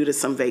due to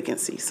some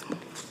vacancies.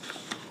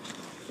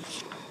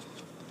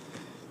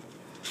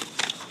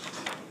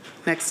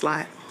 Next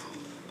slide.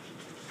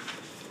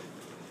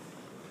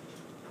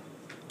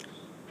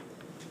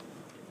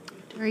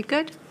 Very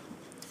good.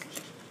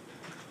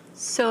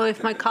 So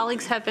if my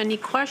colleagues have any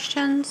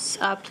questions,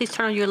 please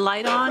turn your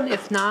light on.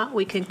 If not,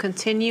 we can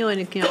continue, and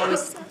you can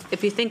always,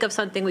 if you think of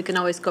something, we can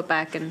always go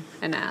back and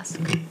ask.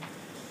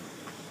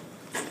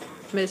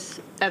 Ms.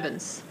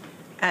 Evans.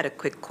 I had a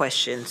quick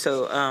question.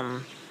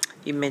 So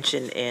you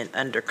mentioned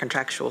under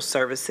contractual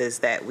services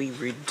that we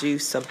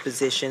reduced some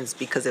positions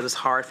because it was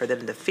hard for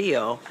them to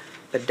fill,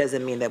 but it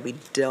doesn't mean that we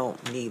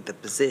don't need the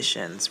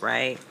positions,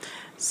 right?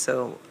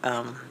 So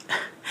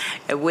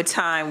at what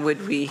time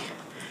would we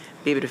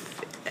be able to,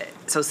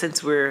 so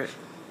since we're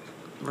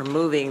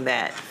removing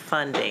that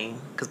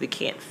funding because we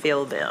can't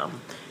fill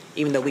them,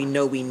 even though we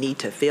know we need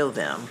to fill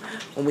them,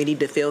 when we need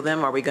to fill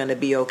them, are we going to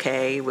be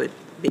okay with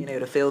being able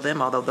to fill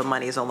them, although the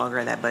money is no longer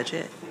in that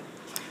budget?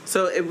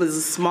 So it was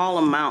a small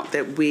amount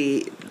that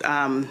we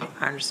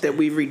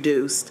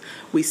reduced.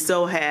 We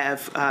still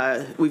have,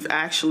 we've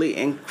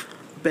actually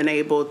been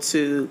able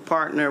to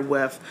partner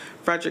with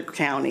Frederick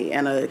County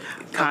and a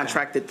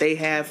contract that they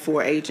have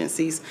for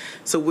agencies.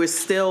 So we're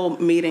still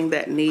meeting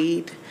that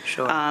need.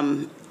 Sure.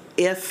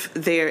 If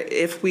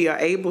we are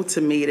able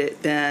to meet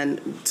it,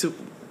 then to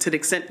the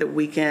extent that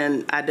we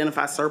can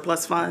identify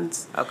surplus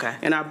funds. Okay.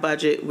 In our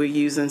budget, we're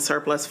using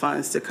surplus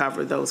funds to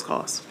cover those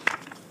costs.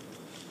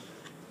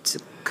 To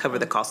cover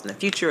the cost in the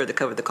future, or to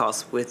cover the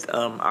cost with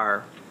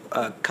our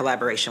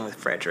collaboration with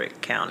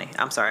Frederick County?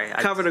 I'm sorry.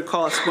 Cover the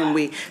cost when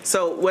we,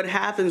 so what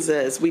happens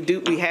is we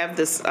have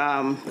this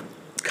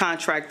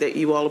contract that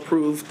you all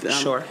approved.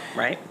 Sure,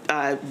 right.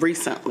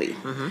 Recently.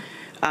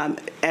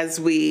 As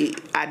we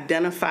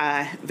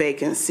identify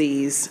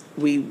vacancies,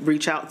 we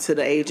reach out to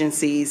the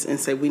agencies and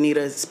say we need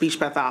a speech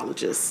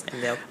pathologist.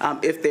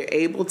 If they're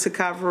able to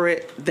cover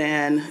it,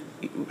 then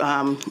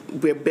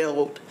we're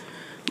billed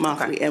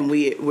monthly, and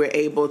we're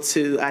able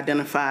to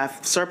identify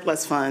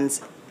surplus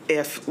funds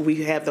if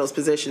we have those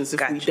positions.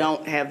 If we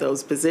don't have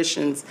those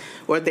positions,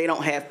 or they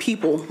don't have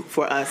people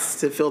for us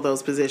to fill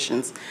those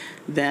positions,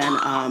 then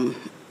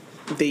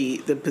the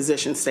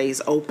position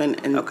stays open,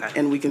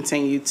 and we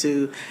continue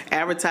to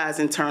advertise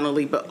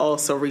internally, but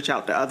also reach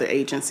out to other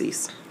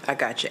agencies. I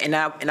got you. And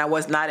I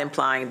was not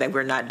implying that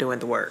we're not doing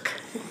the work.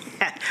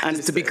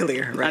 Just to be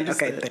clear, right?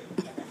 Understood. Okay.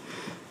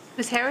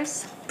 Ms.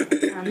 Harris?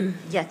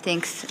 Yeah,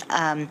 thanks.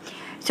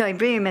 So I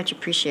very much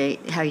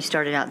appreciate how you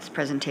started out this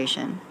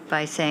presentation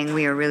by saying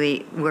we are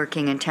really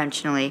working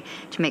intentionally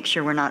to make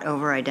sure we're not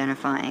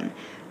over-identifying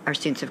our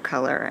students of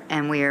color,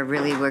 and we are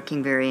really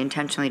working very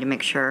intentionally to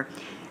make sure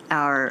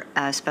our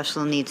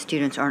special needs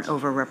students aren't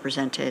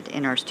overrepresented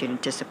in our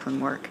student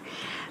discipline work.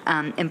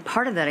 And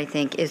part of that, I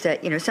think, is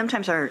that,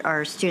 sometimes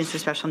our students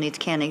with special needs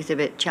can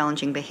exhibit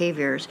challenging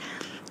behaviors.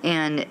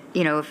 And,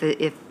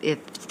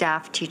 if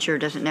staff, teacher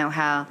doesn't know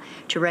how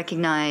to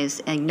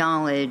recognize,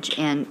 acknowledge,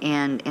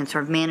 and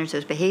sort of manage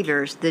those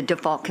behaviors, the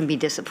default can be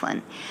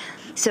discipline.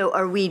 So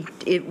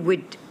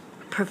would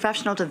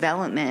professional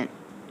development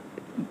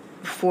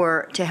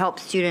to help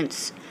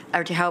students,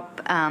 or to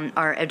help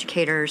our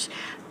educators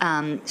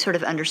sort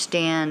of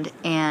understand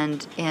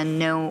and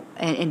know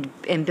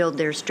and build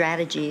their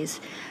strategies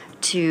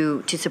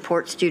to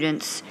support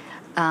students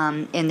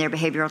in their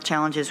behavioral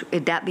challenges,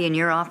 would that be in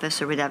your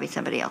office, or would that be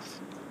somebody else?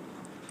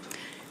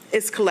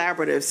 It's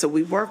collaborative. So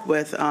we work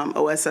with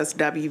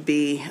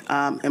OSSWB,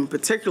 and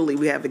particularly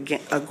we have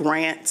a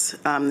grant,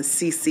 the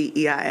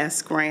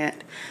CCEIS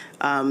grant,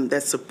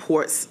 that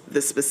supports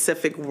the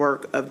specific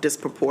work of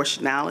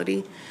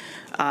disproportionality.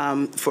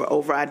 for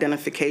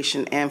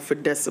over-identification and for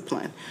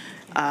discipline.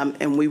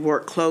 And we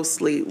work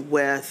closely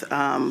with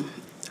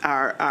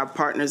our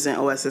partners in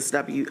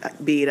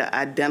OSSWB to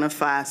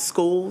identify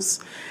schools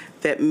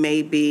that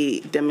may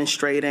be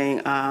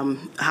demonstrating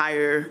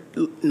higher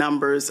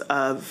numbers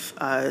of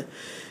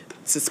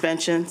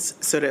suspensions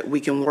so that we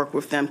can work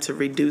with them to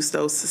reduce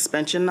those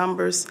suspension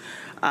numbers.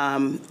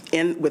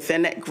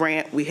 Within that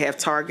grant, we have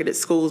targeted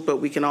schools, but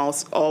we can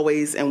also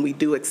always, and we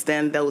do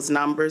extend those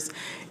numbers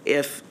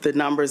if the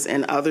numbers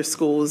in other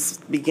schools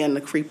begin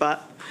to creep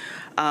up.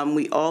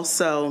 We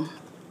also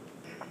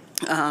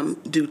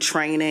do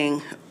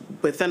training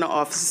within the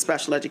Office of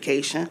Special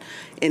Education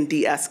in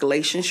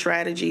de-escalation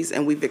strategies,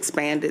 and we've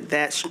expanded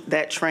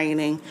that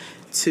training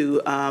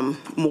to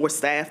more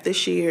staff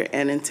this year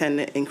and intend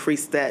to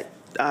increase that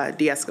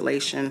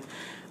de-escalation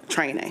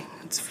training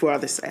for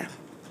other staff.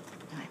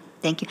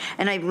 Thank you.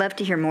 And I'd love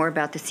to hear more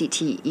about the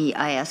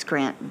CTEIS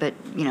grant, but,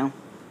 you know,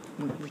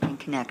 we can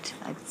connect.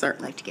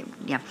 I'd like to get,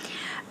 yeah.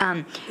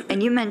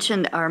 And you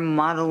mentioned our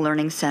Model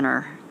Learning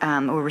Center,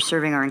 where we're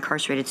serving our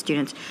incarcerated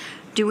students.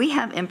 Do we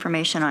have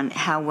information on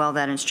how well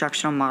that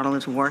instructional model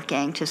is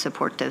working to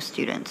support those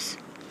students?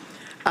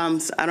 So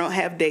I don't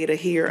have data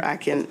here. I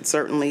can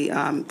certainly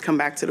come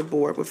back to the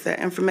board with that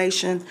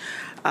information.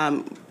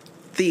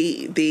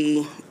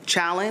 The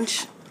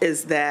challenge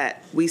is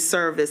that we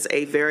service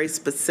a very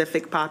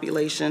specific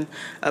population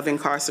of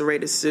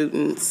incarcerated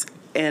students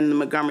in the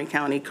Montgomery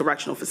County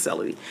Correctional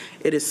Facility.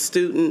 It is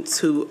students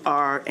who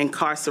are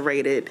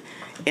incarcerated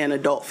in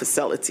adult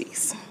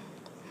facilities.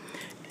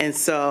 And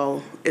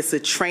so it's a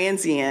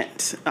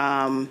transient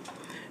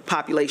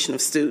population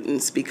of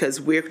students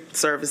because we're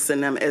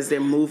servicing them as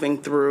they're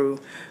moving through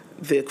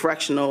the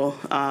correctional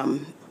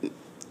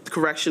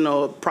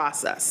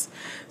process.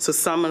 So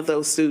some of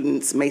those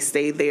students may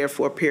stay there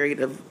for a period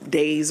of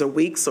days or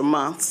weeks or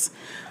months.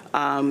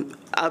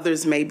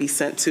 Others may be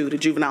sent to the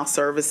juvenile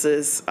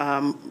services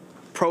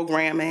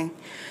programming,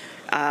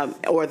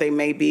 or they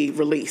may be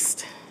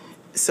released.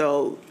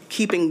 So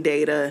keeping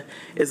data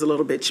is a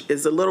little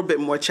bit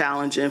more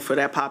challenging for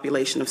that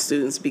population of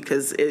students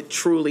because it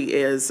truly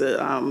is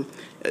a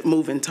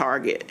moving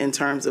target in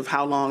terms of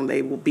how long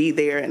they will be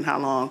there and how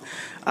long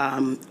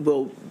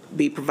we'll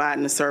be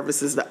providing the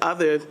services. The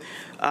other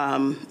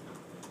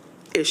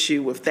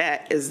issue with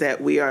that is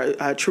that we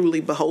are truly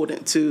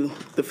beholden to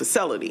the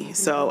facility.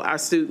 So our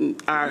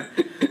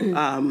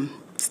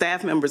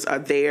staff members are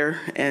there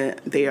and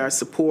they are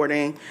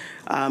supporting,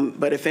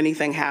 but if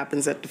anything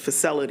happens at the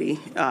facility,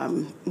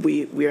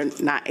 we are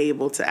not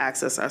able to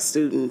access our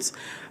students.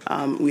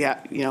 We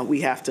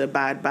have to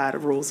abide by the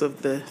rules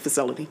of the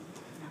facility.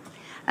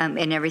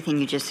 And everything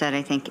you just said,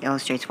 I think,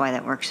 illustrates why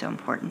that work's so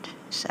important.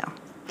 So,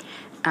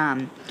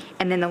 and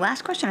then the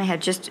last question I had,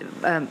 just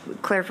a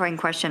clarifying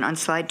question on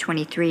slide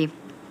 23.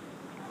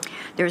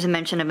 There was a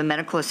mention of a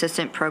medical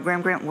assistant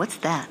program grant. What's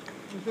that?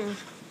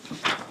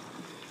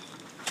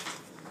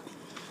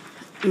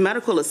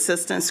 Medical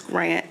assistance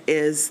grant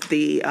is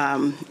the,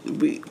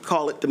 we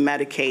call it the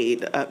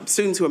Medicaid,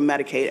 students who are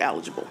Medicaid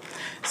eligible.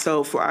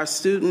 So for our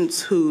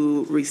students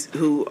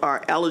who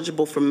are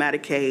eligible for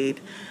Medicaid,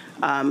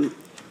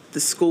 the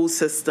school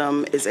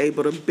system is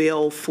able to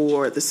bill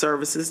for the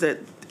services that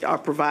are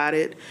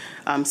provided.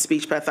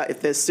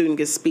 If the student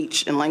gets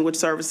speech and language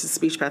services,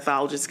 speech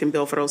pathologists can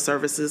bill for those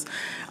services.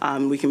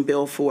 We can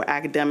bill for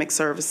academic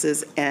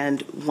services,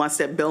 and once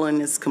that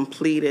billing is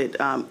completed,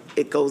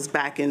 it goes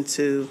back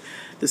into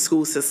the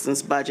school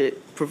system's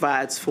budget,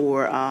 provides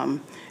for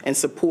and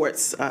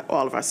supports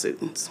all of our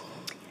students.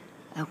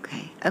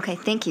 Okay,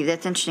 thank you.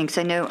 That's interesting, because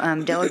I know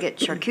Delegate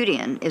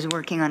Charkoudian is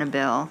working on a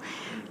bill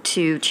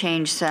to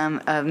change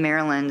some of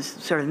Maryland's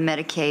sort of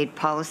Medicaid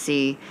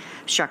policy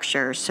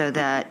structure so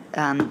that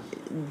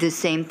the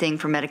same thing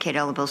for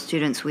Medicaid-eligible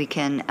students, we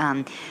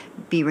can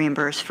be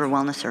reimbursed for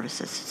wellness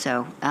services.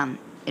 So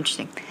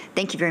interesting.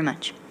 Thank you very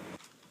much.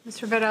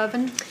 Ms.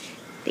 Rivera-Evans?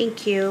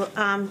 Thank you.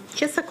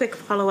 Just a quick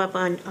follow-up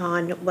on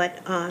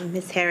what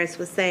Ms. Harris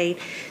was saying.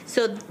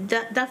 So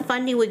that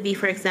funding would be,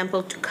 for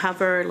example, to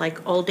cover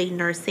like all-day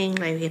nursing,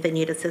 like if they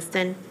need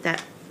assistance,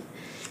 that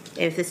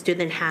if the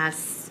student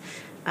has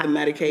the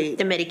Medicaid?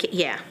 The Medicaid,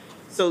 yeah.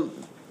 So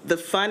the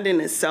funding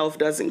itself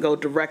doesn't go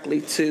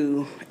directly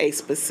to a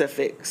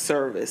specific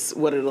service.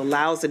 What it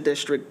allows the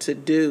district to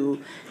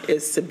do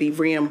is to be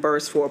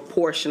reimbursed for a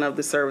portion of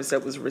the service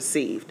that was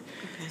received.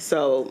 Okay.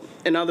 So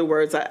in other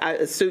words,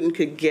 a student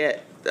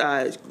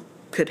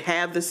could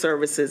have the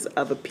services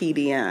of a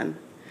PDN,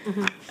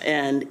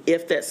 and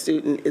if that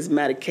student is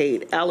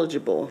Medicaid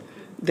eligible,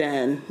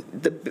 then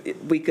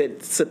we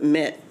could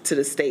submit to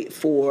the state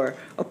for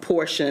a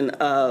portion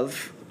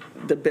of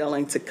the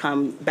billing to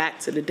come back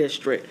to the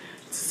district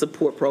to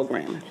support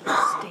programming.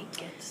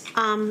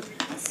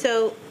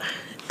 So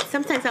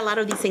sometimes a lot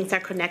of these things are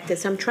connected.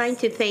 So I'm trying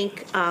to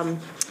think,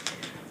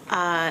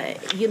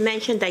 you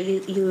mentioned that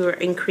you were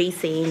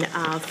increasing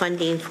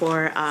funding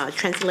for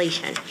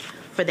translation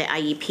for the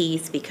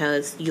IEPs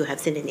because you have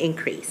seen an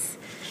increase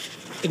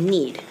in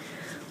need.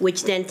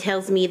 which then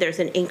tells me there's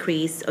an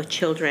increase of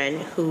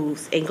children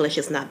whose English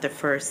is not their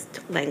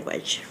first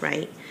language,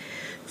 right?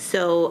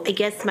 So I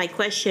guess my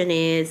question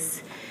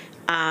is,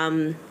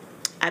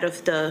 out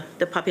of the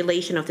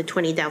population of the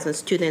 20,000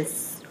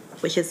 students,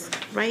 which is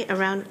right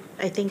around,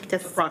 I think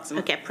that's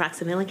approximately. Okay,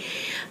 approximately.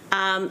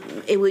 I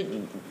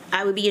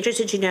would be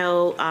interested to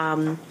know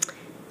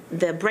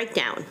the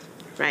breakdown,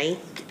 right,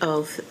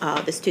 of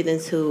the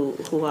students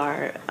who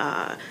are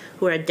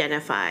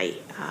identified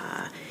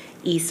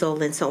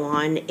ESOL and so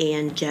on,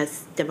 and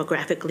just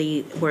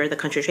demographically where the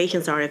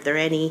concentrations are, if there are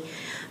any,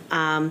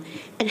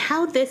 and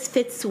how this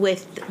fits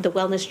with the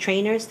wellness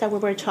trainers that we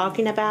were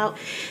talking about,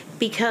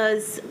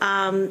 because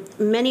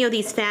many of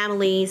these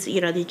families,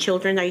 the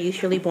children are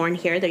usually born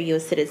here, they're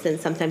U.S.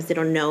 citizens, sometimes they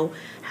don't know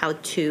how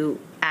to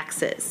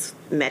access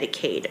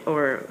Medicaid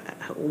or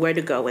where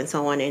to go and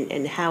so on,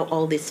 and how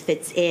all this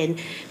fits in,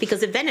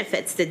 because it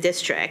benefits the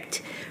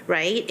district,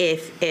 right?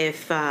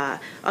 If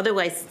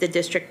otherwise the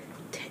district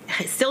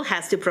still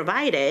has to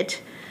provide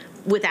it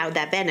without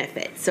that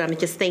benefit. So I'm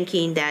just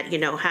thinking that,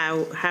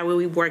 how are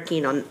we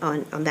working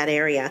on that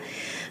area?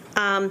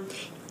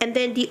 And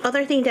then the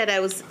other thing that I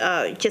was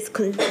just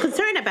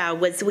concerned about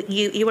was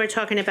you were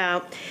talking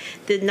about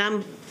the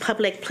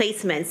non-public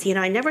placements.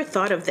 I never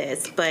thought of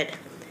this, but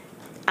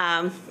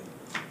how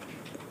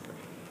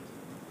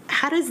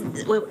does,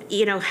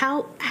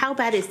 how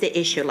bad is the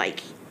issue?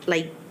 Like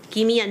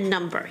give me a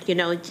number,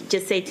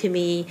 just say to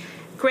me,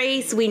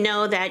 Grace, we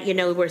know that,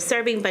 we're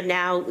serving, but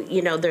now,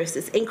 there's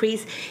this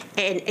increase.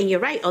 And you're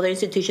right, other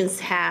institutions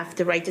have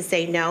the right to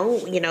say no,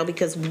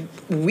 because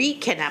we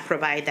cannot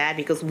provide that,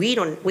 because we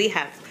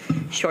have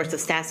shorts of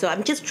staff. So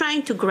I'm just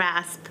trying to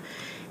grasp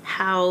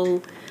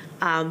how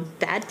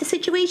bad the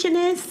situation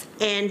is.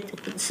 And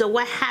so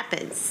what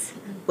happens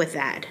with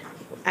that?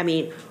 I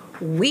mean,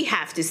 we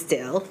have to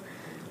still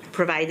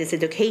provide this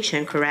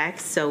education, correct?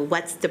 So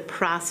what's the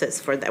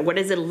process for that? What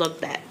does it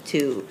look like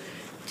to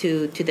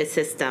the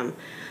system?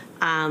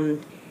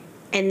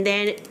 And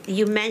then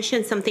you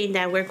mentioned something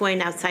that we're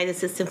going outside the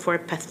system for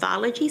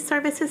pathology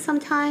services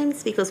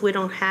sometimes because we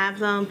don't have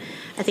them.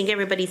 I think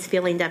everybody's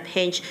feeling that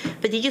pinch.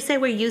 But did you say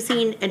we're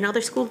using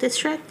another school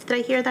district? Did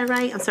I hear that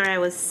right? I'm sorry, I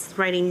was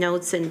writing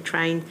notes and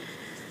trying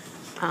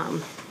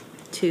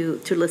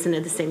to listen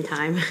at the same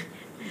time.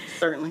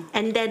 Certainly.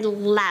 And then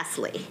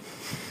lastly,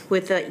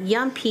 with the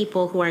young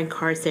people who are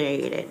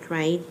incarcerated,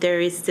 right,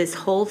 there is this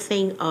whole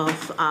thing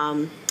of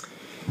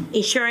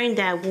ensuring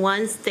that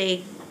once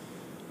they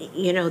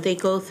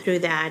go through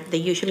that, they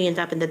usually end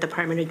up in the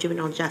Department of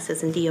Juvenile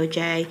Justice and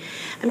DOJ.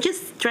 I'm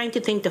just trying to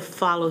think to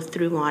follow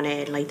through on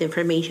it, like the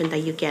information that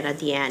you get at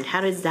the end.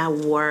 How does that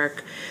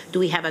work? Do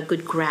we have a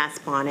good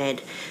grasp on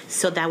it?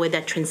 So that way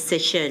that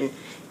transition,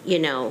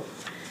 and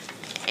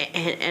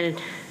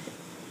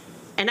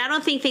I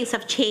don't think things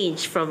have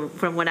changed from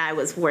when I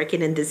was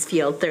working in this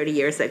field 30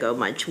 years ago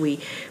much. We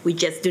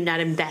just do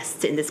not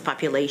invest in this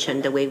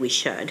population the way we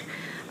should.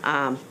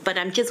 But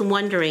I'm just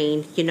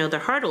wondering, the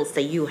hurdles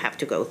that you have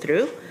to go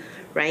through,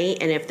 right?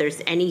 And if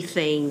there's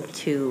anything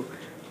to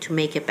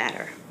make it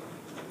better.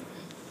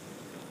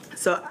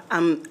 So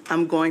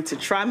I'm going to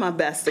try my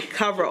best to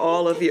cover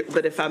all of you,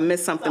 but if I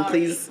miss something,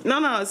 please.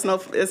 No,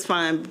 it's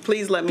fine.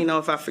 Please let me know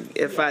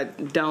if I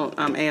don't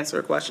answer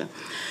a question.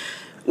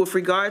 With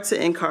regard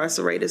to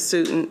incarcerated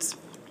students,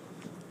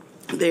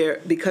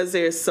 because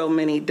there's so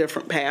many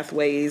different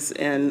pathways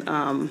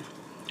and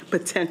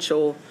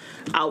potential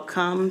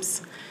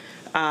outcomes,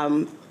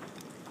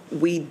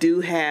 we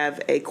do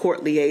have a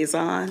court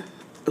liaison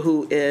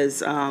who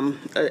is an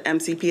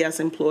MCPS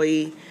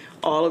employee.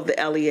 All of the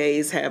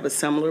LEAs have a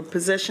similar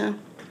position,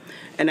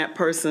 and that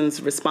person's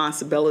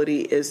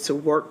responsibility is to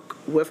work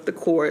with the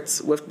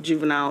courts, with the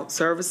Juvenile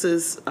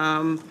Services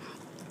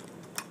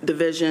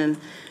Division,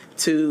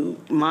 to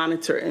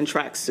monitor and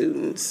track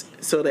students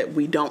so that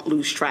we don't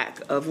lose track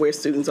of where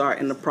students are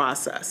in the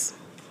process.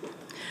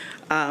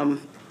 To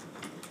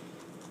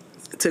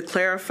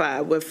clarify,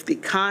 with the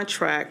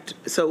contract,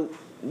 so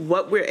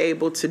what we're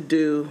able to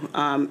do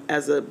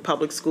as a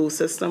public school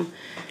system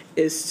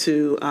is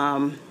to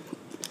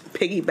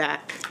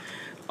piggyback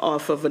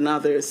off of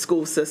another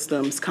school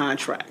system's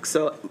contract.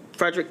 So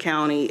Frederick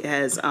County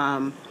has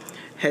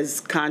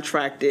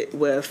contracted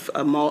with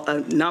a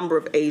number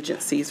of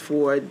agencies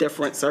for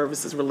different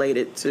services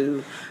related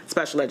to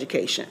special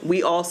education.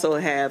 We also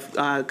have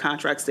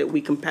contracts that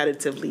we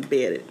competitively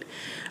bidded.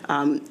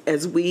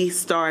 As we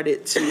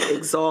started to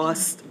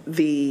exhaust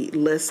the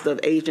list of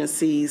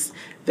agencies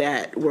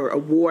that were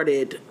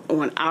awarded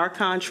on our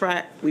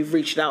contract, we've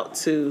reached out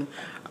to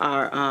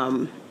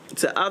our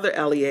to other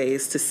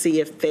LEAs to see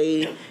if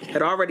they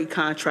had already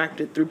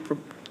contracted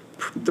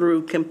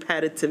through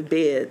competitive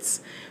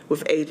bids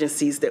with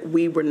agencies that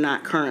we were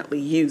not currently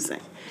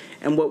using.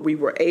 And what we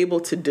were able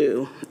to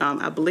do,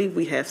 I believe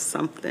we have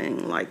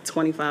something like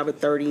 25 or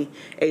 30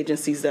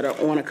 agencies that are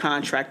on a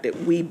contract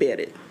that we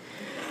bidded.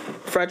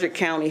 Frederick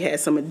County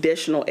has some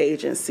additional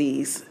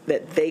agencies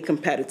that they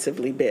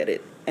competitively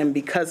bidded. And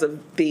because of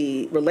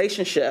the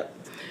relationship,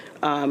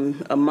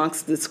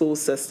 amongst the school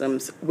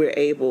systems, we're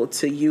able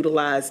to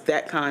utilize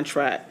that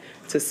contract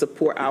to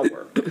support our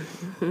work.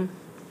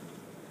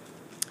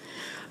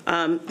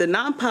 The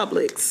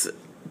non-publics,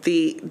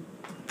 the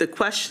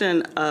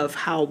question of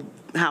how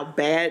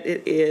bad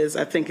it is,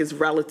 I think, is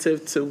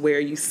relative to where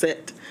you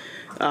sit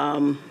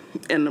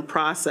in the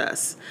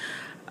process.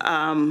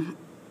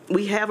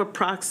 We have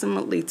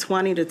approximately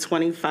 20 to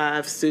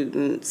 25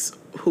 students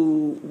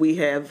who we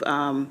have,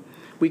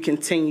 we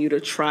continue to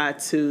try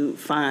to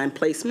find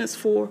placements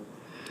for.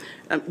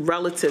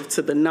 Relative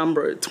to the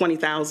number,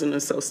 20,000 or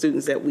so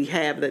students that we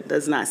have, that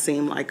does not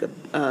seem like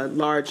a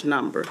large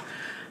number.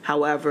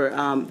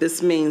 However,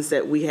 this means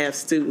that we have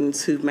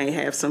students who may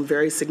have some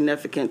very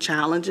significant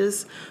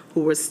challenges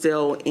who are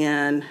still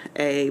in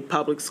a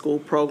public school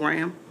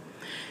program.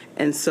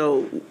 And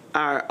so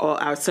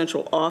our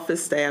central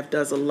office staff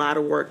does a lot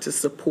of work to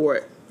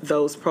support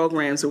those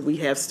programs where we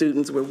have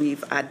students where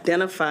we've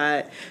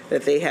identified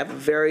that they have a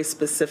very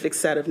specific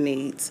set of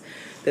needs,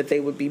 that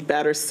they would be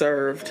better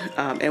served.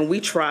 And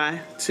we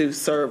try to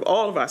serve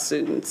all of our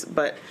students,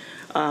 but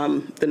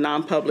the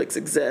non-publics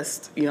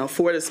exist,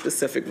 for the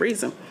specific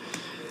reason.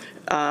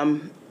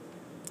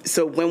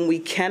 So when we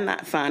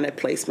cannot find a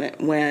placement,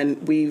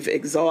 when we've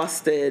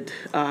exhausted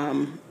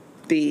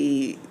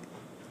the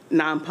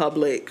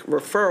non-public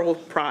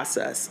referral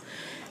process,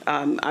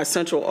 our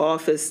central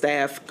office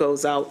staff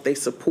goes out, they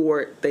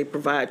support, they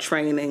provide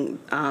training,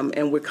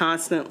 and we're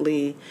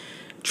constantly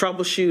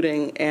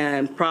troubleshooting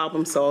and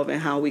problem solving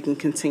how we can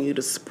continue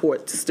to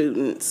support the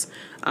students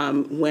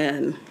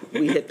when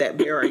we hit that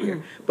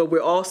barrier. But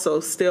we're also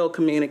still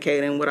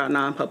communicating with our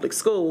non-public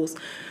schools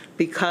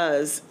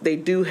because they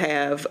do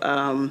have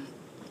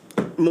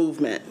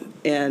movement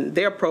in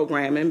their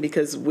programming,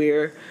 because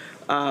we're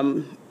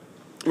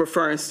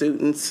referring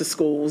students to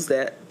schools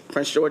that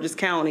Prince George's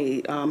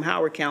County,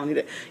 Howard County,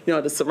 that,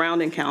 the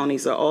surrounding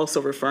counties are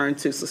also referring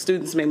to. So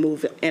students may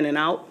move in and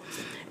out.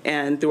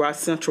 And through our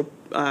central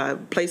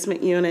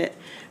placement unit,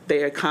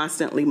 they are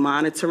constantly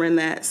monitoring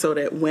that so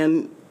that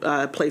when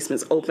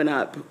placements open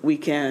up, we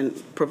can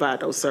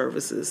provide those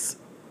services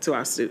to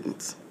our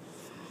students.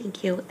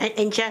 Thank you.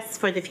 And just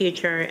for the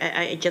future,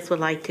 I just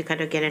would like to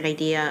kind of get an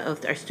idea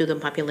of our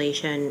student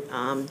population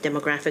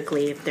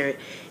demographically,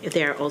 if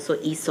there are also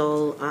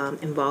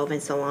ESOL involved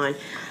and so on.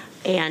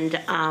 And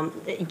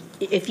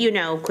if you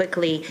know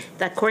quickly,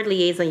 that court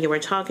liaison you were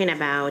talking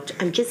about,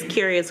 I'm just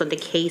curious on the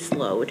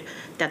caseload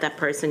that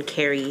person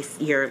carries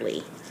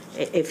yearly,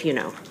 if you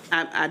know.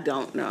 I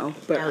don't know,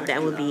 but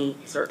that would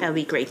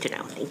be great to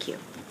know. Thank you.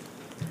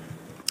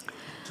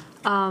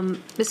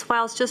 Ms.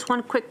 Wiles, just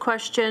one quick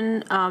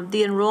question.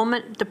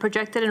 The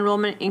projected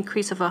enrollment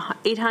increase of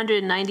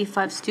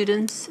 895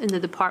 students in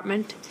the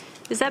department,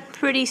 is that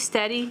pretty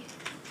steady?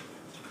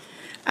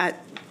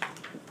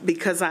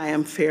 Because I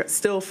am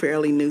still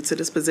fairly new to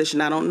this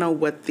position, I don't know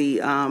what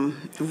the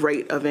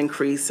rate of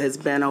increase has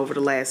been over the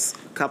last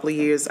couple of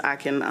years. I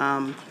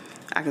can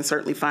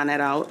certainly find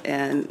that out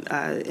and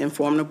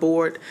inform the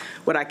board.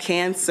 What I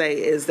can say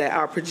is that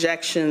our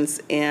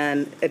projections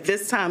at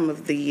this time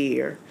of the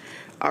year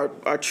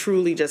are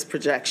truly just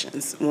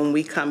projections. When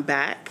we come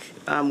back,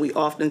 we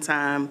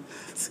oftentimes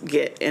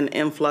get an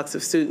influx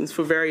of students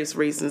for various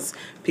reasons,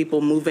 people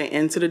moving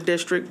into the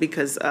district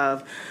because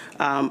of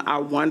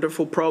our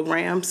wonderful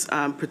programs,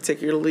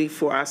 particularly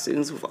for our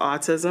students with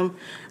autism.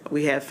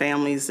 We have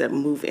families that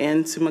move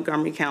into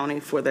Montgomery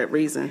County for that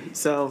reason.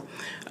 So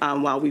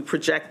while we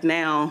project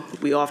now,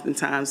 we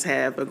oftentimes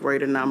have a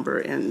greater number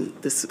in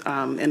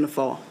the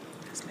fall.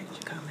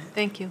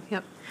 Thank you.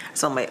 Yep.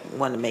 So I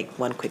want to make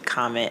one quick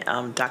comment.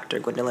 Dr.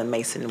 Gwendolyn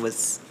Mason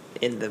was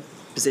in the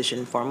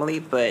position formerly,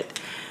 but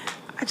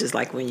I just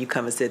like when you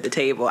come and sit at the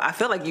table. I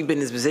feel like you've been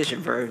in this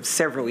position for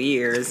several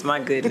years. My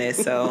goodness.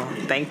 So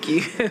thank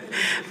you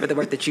for the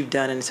work that you've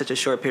done in such a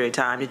short period of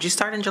time. Did you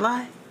start in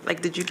July?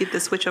 Like, did you get the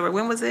switch over?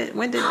 When was it?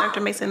 When did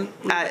Dr. Mason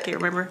leave? I can't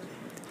remember.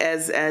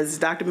 As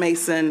Dr.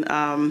 Mason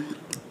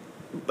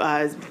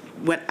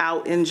went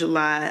out in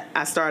July,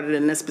 I started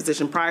in this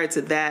position. Prior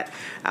to that,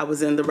 I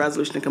was in the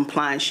Resolution and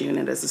Compliance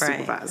Unit as a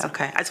supervisor.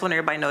 Okay. I just want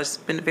everybody to know it's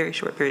been a very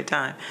short period of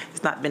time.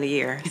 It's not been a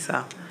year. So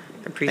I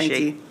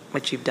appreciate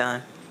what you've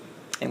done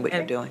and what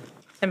you're doing.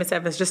 And Ms.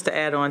 Evans, just to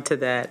add on to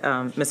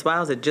that, Ms.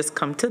 Wiles had just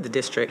come to the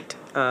district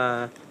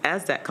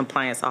as that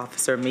compliance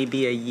officer,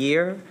 maybe a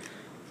year.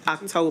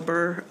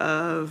 October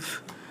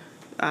of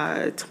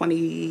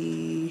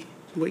 20,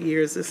 what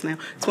year is this now?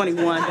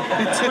 21.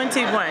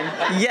 21,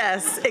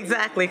 yes,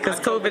 exactly, because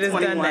COVID has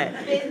done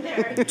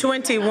that.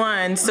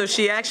 21, so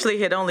she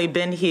actually had only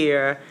been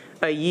here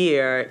a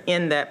year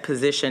in that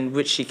position,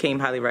 which she came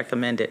highly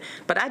recommended.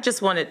 But I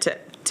just wanted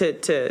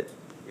to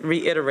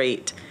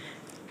reiterate,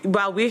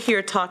 while we're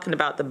here talking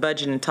about the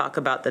budget and talk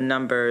about the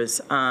numbers,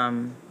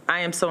 I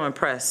am so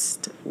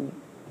impressed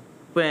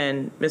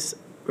when Ms.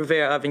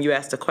 Rivera-Oven, you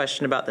asked a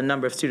question about the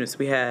number of students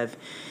we have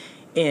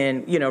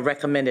in,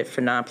 recommended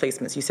for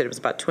non-placements. You said it was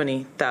about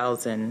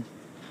 20,000,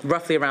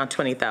 roughly around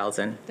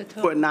 20,000.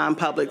 For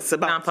non-publics,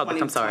 about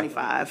non-public, I'm sorry.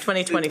 25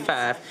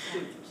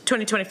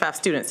 2025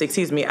 students,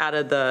 out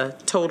of the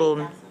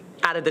total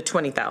Out of the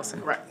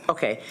 20,000? Right.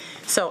 Okay,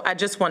 so I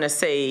just want to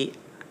say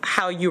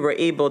how you were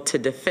able to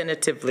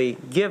definitively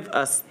give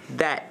us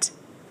that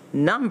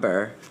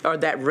number, or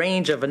that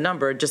range of a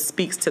number, just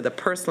speaks to the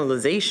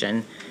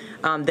personalization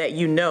that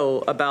you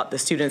know about the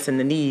students and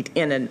the need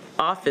in an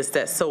office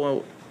that's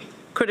so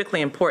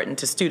critically important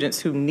to students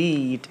who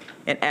need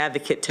an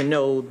advocate to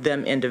know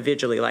them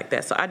individually like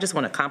that. So I just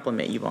want to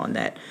compliment you on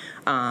that.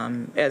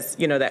 As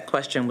you know, that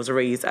question was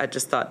raised, I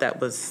just thought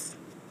that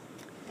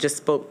just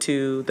spoke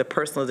to the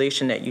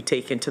personalization that you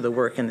take into the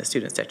work and the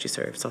students that you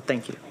serve. So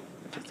thank you.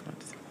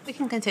 We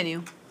can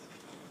continue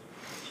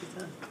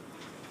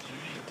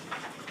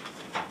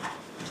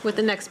with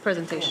the next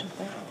presentation.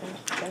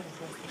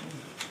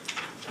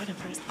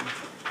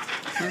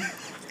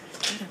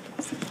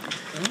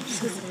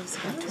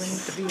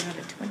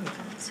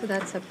 So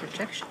that's a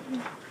projection.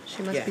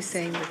 She must be Yes.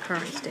 saying the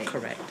current state.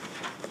 Correct.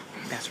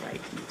 That's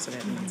right. So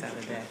that means out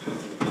of that,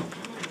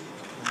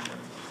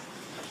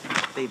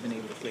 they've been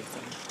able to place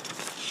them.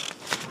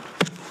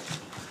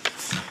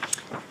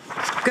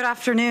 Good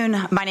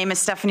afternoon. My name is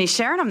Stephanie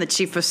Sharon. I'm the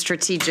Chief of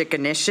Strategic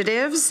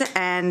Initiatives.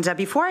 And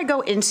before I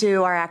go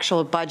into our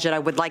actual budget, I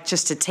would like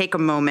just to take a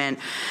moment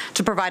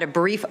to provide a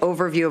brief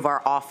overview of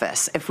our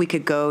office. If we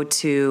could go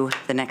to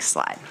the next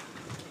slide.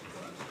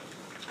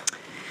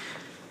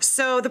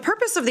 So the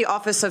purpose of the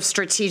Office of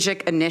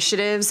Strategic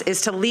Initiatives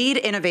is to lead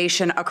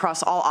innovation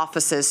across all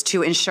offices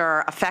to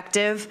ensure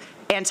effective,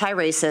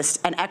 anti-racist,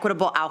 and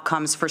equitable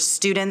outcomes for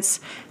students,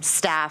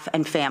 staff,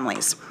 and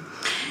families.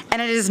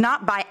 And it is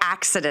not by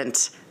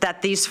accident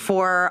that these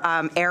four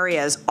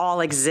areas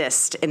all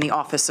exist in the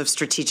Office of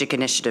Strategic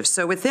Initiatives.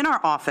 So within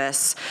our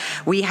office,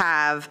 we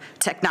have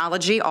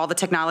technology, all the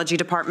technology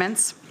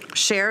departments,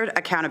 shared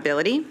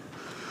accountability,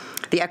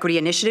 the Equity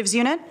Initiatives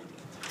Unit,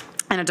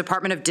 and a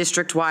Department of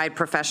District-wide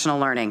Professional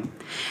Learning.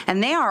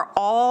 And they are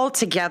all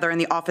together in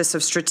the Office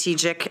of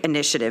Strategic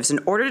Initiatives in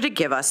order to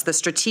give us the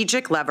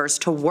strategic levers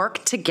to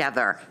work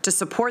together to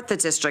support the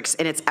districts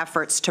in its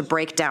efforts to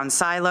break down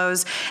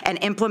silos and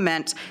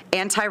implement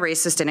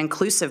anti-racist and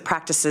inclusive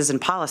practices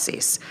and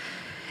policies.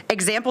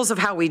 Examples of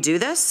how we do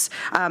this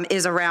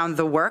is around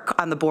the work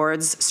on the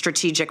board's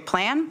strategic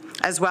plan,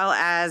 as well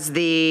as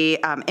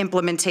the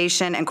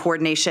implementation and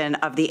coordination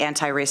of the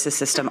anti-racist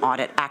system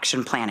audit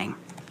action planning.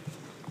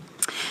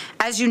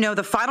 As you know,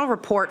 the final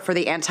report for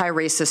the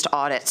anti-racist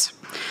audit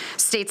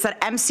states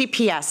that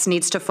MCPS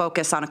needs to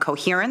focus on a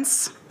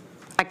coherence,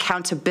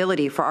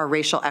 accountability for our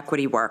racial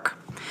equity work,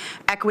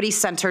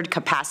 equity-centered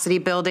capacity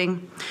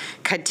building,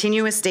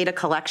 continuous data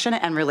collection,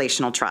 and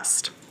relational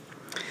trust.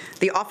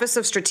 The Office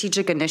of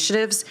Strategic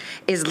Initiatives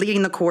is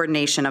leading the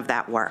coordination of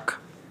that work.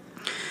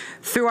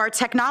 Through our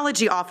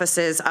technology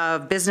offices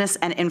of Business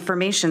and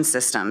Information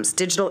Systems,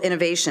 Digital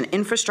Innovation,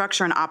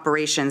 Infrastructure and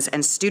Operations,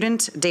 and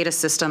Student Data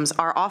Systems,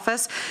 our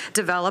office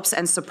develops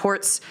and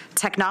supports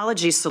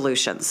technology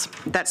solutions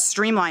that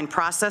streamline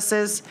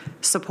processes,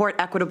 support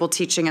equitable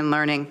teaching and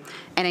learning,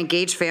 and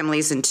engage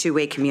families in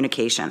two-way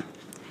communication.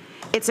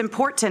 It's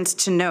important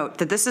to note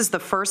that this is the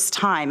first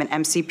time in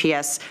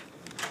MCPS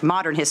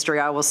modern history,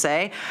 I will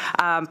say,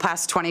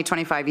 past 20,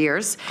 25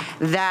 years,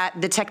 that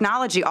the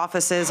technology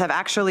offices have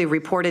actually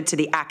reported to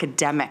the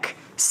academic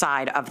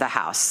side of the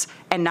house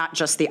and not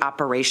just the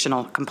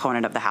operational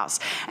component of the house.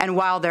 And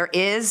while there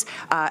is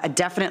a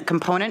definite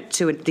component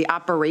to the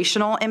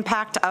operational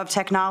impact of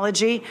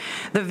technology,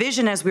 the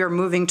vision as we are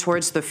moving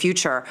towards the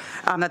future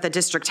that the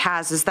district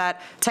has is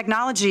that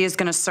technology is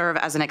going to serve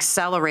as an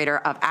accelerator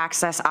of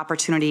access,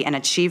 opportunity, and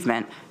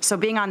achievement. So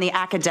being on the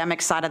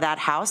academic side of that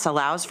house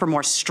allows for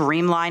more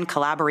streamlined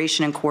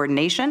collaboration and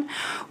coordination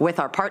with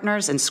our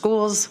partners in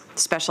schools,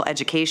 special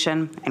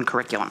education, and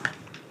curriculum.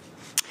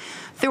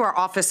 Through our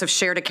Office of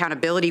Shared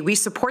Accountability, we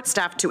support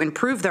staff to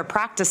improve their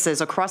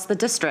practices across the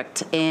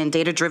district in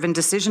data-driven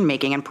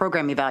decision-making and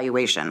program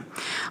evaluation,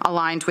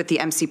 aligned with the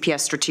MCPS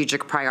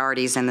strategic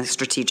priorities and the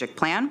strategic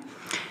plan.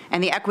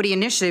 And the Equity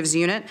Initiatives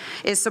Unit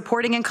is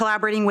supporting and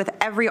collaborating with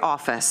every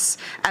office,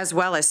 as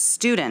well as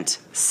student,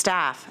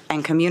 staff,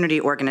 and community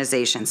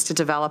organizations to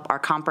develop our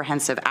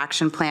comprehensive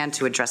action plan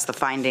to address the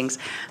findings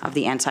of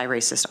the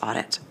anti-racist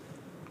audit.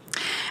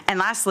 And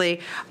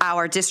lastly,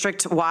 our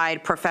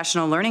district-wide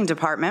professional learning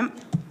department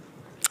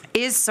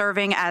is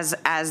serving as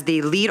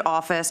the lead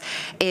office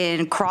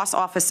in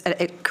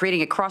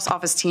creating a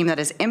cross-office team that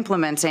is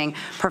implementing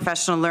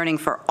professional learning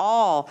for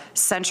all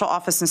central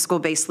office and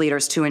school-based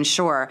leaders to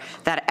ensure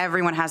that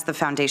everyone has the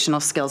foundational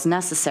skills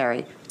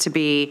necessary to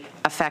be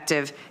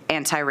effective,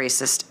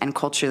 anti-racist, and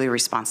culturally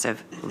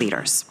responsive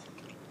leaders.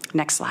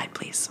 Next slide,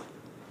 please.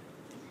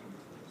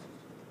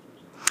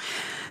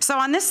 So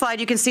on this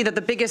slide, you can see that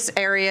the biggest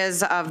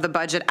areas of the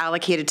budget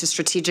allocated to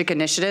strategic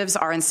initiatives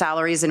are in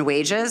salaries and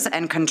wages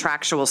and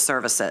contractual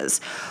services.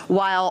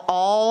 While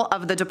all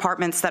of the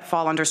departments that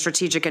fall under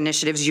strategic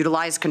initiatives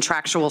utilize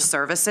contractual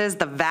services,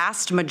 the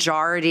vast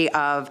majority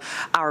of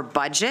our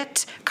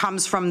budget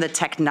comes from the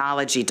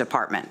technology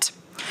department.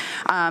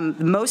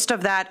 Most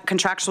of that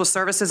contractual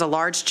services, a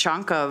large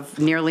chunk of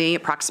nearly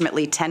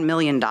approximately $10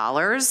 million,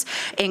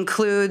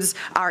 includes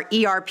our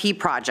ERP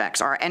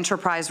projects, our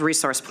enterprise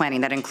resource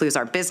planning. That includes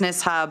our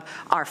business hub,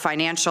 our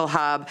financial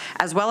hub,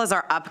 as well as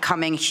our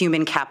upcoming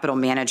human capital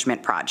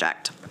management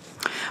project.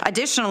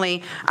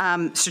 Additionally,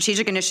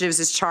 Strategic Initiatives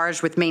is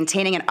charged with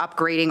maintaining and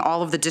upgrading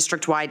all of the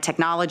district-wide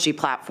technology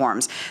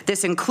platforms.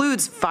 This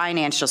includes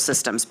financial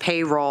systems,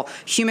 payroll,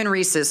 human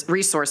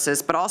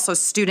resources, but also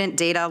student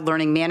data,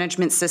 learning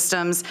management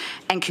systems,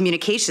 and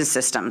communication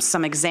systems.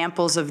 Some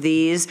examples of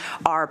these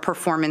are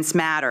Performance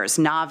Matters,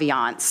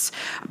 Naviance,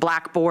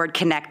 Blackboard,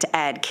 Connect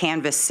Ed,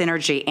 Canvas,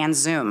 Synergy, and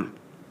Zoom.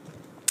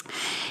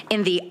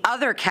 In the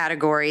other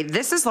category,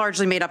 this is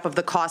largely made up of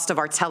the cost of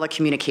our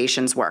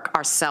telecommunications work,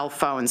 our cell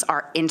phones,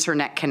 our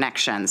internet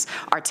connections,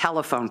 our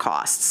telephone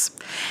costs.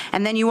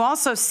 And then you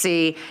also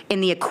see in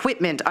the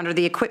equipment, under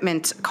the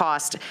equipment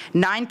cost,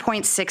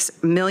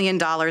 $9.6 million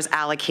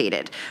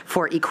allocated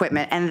for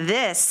equipment. And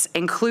this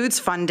includes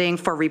funding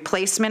for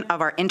replacement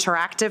of our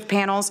interactive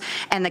panels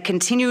and the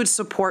continued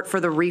support for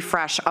the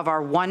refresh of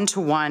our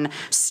one-to-one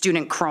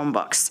student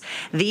Chromebooks.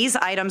 These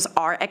items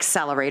are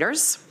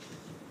accelerators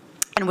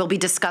and will be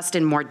discussed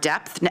in more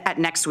depth at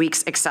next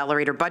week's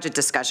accelerator budget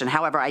discussion.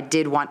 However, I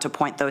did want to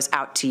point those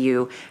out to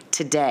you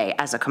today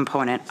as a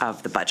component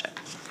of the budget.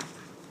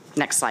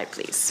 Next slide,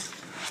 please.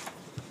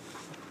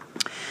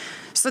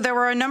 So there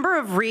were a number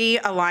of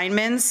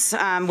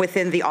realignments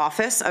within the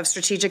Office of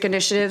Strategic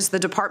Initiatives. The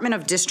Department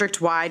of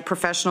District-Wide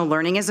Professional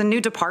Learning is a new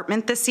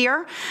department this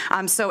year.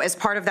 So as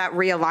part of that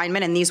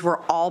realignment, and these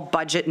were all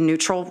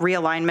budget-neutral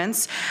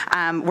realignments,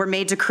 were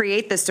made to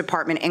create this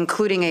department,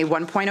 including a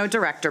 1.0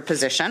 director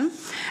position,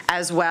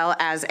 as well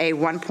as a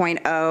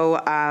 1.0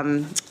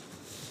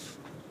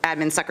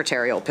 admin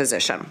secretarial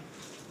position,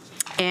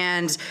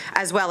 and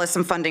as well as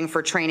some funding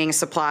for training,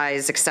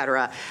 supplies, et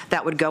cetera,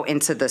 that would go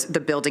into the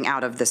building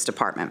out of this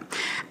department.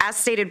 As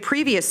stated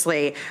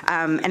previously,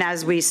 and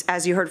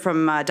as you heard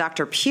from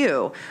Dr.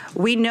 Pugh,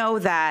 we know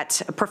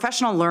that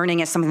professional learning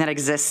is something that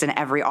exists in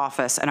every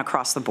office and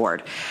across the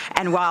board.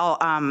 And while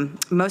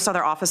most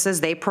other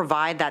offices, they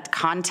provide that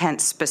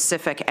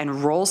content-specific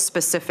and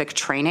role-specific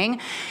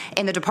training,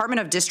 in the Department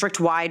of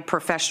District-Wide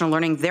Professional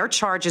Learning, their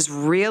charge is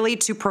really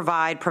to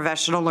provide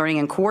professional learning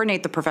and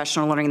coordinate the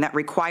professional learning that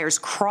requires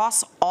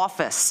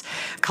cross-office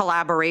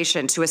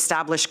collaboration to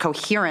establish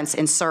coherence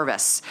in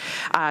service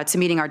to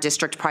meeting our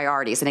district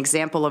priorities. An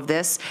example of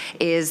this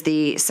is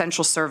the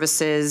central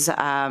services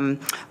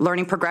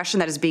learning progression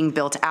that is being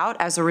built out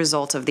as a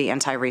result of the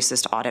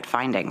anti-racist audit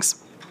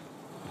findings.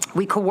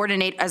 We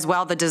coordinate as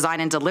well the design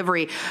and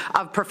delivery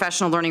of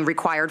professional learning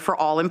required for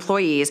all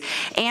employees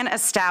and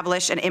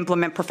establish and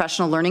implement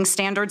professional learning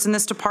standards in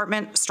this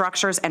department,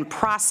 structures and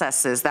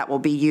processes that will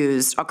be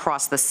used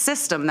across the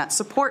system that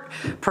support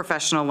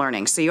professional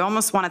learning. So you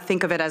almost want to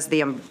think of it as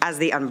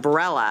the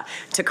umbrella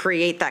to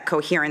create that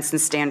coherence and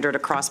standard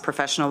across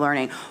professional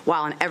learning,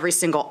 while in every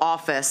single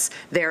office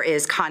there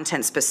is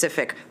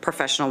content-specific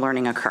professional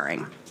learning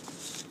occurring.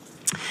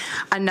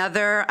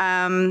 Another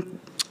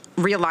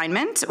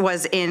realignment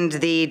was in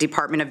the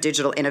Department of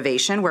Digital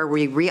Innovation, where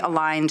we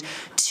realigned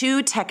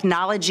 2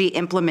 technology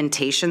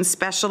implementation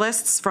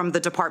specialists from the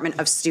Department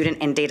of Student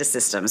and Data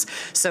Systems.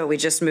 So we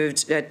just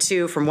moved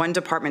 2 from one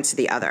department to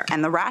the other.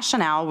 And the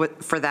rationale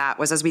for that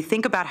was, as we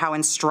think about how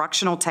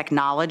instructional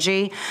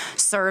technology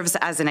serves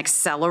as an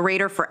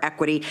accelerator for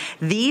equity,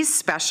 these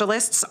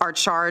specialists are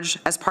charged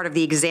as part of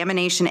the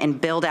examination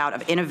and build out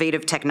of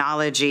innovative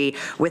technology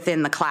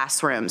within the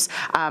classrooms.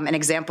 An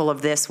example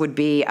of this would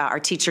be our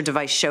teacher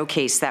device showcase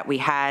that we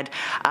had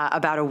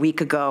about a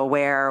week ago,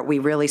 where we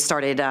really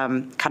started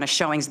kind of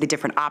showing the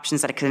different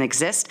options that can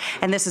exist.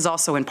 And this is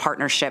also in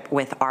partnership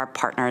with our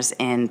partners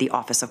in the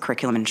Office of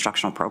Curriculum and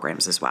Instructional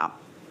Programs as well.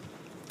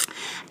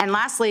 And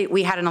lastly,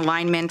 we had an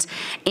alignment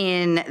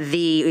in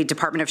the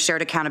Department of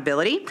Shared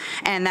Accountability,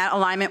 and that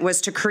alignment was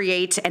to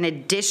create an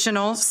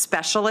additional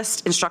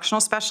specialist,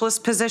 instructional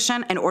specialist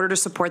position in order to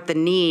support the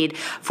need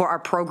for our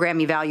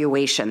program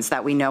evaluations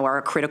that we know are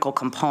a critical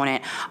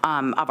component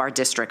of our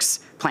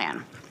district's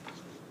plan.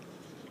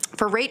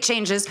 For rate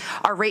changes,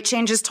 our rate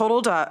changes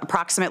totaled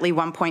approximately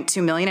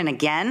 $1.2 million, and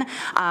again,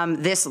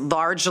 this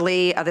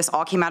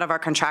all came out of our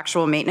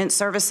contractual maintenance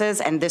services,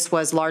 and this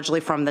was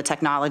largely from the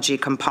technology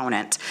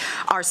component.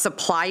 Our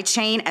supply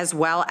chain, as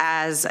well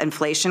as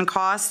inflation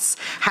costs,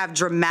 have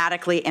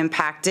dramatically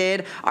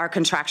impacted our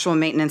contractual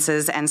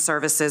maintenances and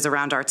services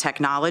around our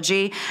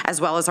technology, as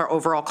well as our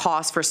overall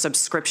costs for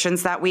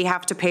subscriptions that we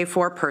have to pay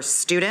for per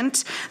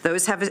student.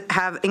 Those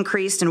have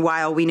increased, and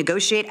while we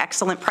negotiate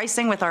excellent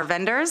pricing with our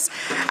vendors,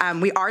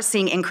 we are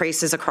seeing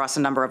increases across a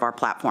number of our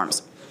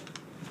platforms.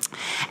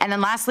 And then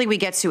lastly, we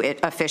get to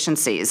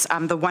efficiencies.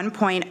 The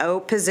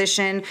 1.0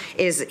 position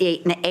is an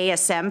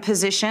ASM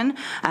position,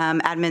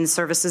 Admin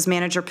Services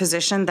Manager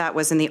position that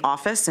was in the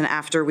office. And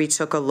after we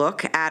took a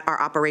look at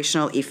our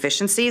operational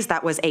efficiencies,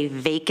 that was a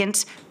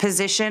vacant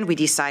position we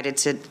decided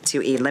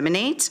to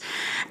eliminate.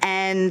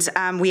 And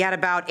we had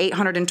about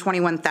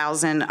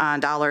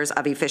 $821,000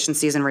 of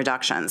efficiencies and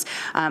reductions.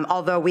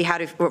 Although we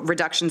had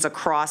reductions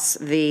across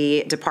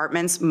the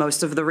departments,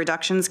 most of the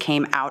reductions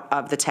came out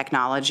of the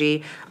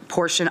technology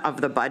portion of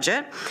the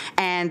budget.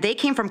 And they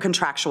came from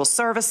contractual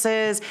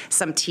services,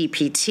 some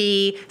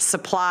TPT,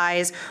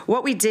 supplies.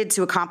 What we did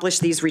to accomplish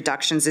these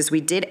reductions is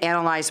we did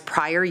analyze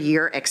prior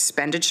year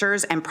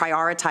expenditures and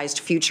prioritized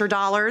future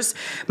dollars,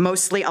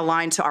 mostly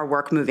aligned to our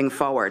work moving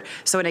forward.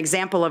 So an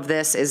example of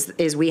this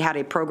is we had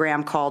a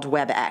program called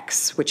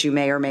WebEx, which you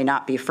may or may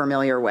not be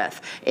familiar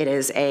with. It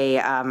is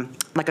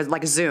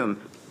like a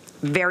Zoom.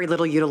 Very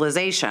little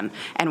utilization,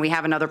 and we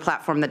have another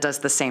platform that does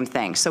the same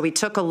thing. So we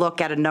took a look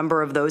at a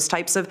number of those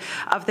types of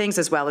things,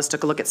 as well as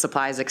took a look at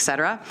supplies, et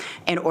cetera,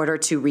 in order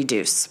to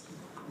reduce.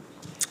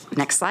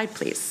 Next slide,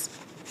 please.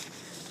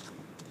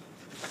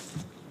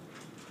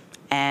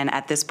 And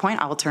at this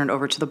point, I will turn it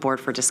over to the board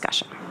for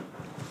discussion.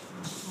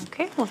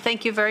 Okay, well,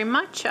 thank you very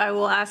much. I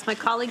will ask my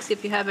colleagues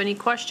if you have any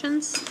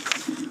questions.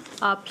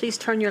 Please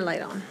turn your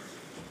light on.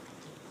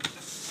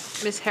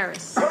 Ms.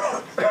 Harris.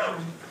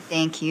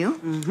 Thank you.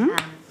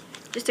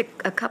 Just a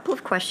couple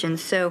of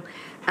questions. So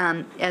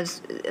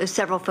as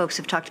several folks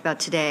have talked about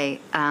today,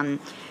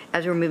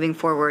 as we're moving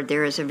forward,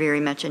 there is a very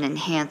much an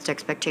enhanced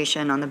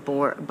expectation on the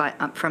board,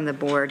 from the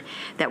board,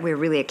 that we're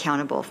really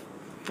accountable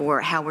for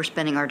how we're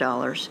spending our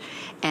dollars,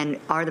 and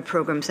are the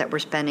programs that we're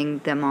spending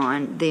them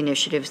on, the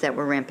initiatives that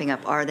we're ramping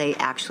up, are they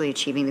actually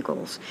achieving the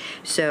goals?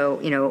 So,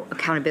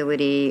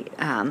 accountability,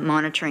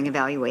 monitoring,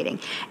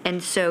 evaluating.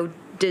 And so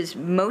does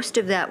most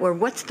of that, or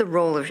what's the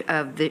role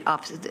of the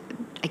office,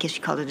 I guess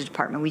you call it a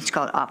department, we just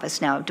call it office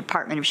now,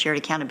 Department of Shared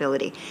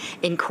Accountability,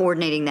 in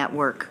coordinating that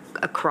work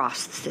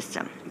across the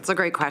system? It's a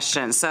great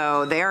question.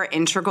 So they are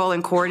integral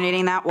in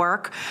coordinating that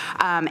work,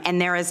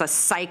 and there is a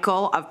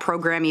cycle of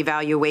program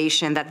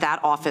evaluation that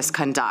office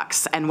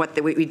conducts. And what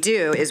we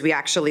do is we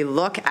actually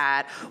look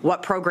at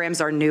what programs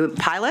are new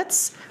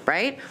pilots,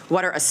 right?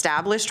 What are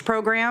established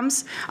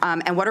programs,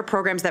 and what are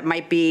programs that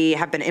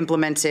have been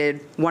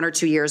implemented 1 or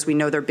 2 years. We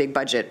know they're big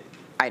budget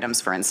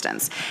items, for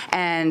instance.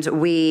 And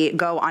we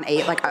go on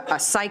a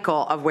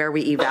cycle of where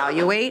we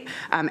evaluate.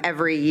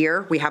 Every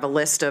year, we have a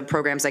list of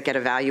programs that get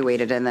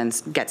evaluated and then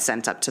get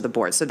sent up to the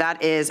board. So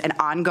that is an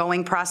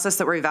ongoing process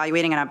that we're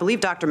evaluating. And I believe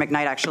Dr.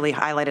 McKnight actually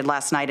highlighted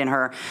last night in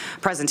her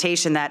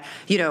presentation that,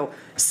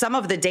 some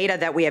of the data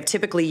that we have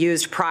typically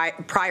used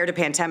prior to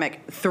pandemic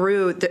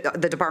through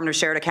the Department of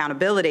Shared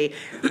Accountability,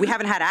 we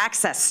haven't had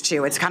access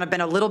to. It's kind of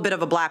been a little bit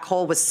of a black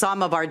hole with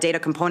some of our data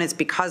components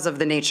because of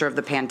the nature of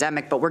the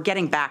pandemic, but we're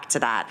getting back to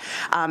that.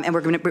 And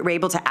we're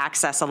able to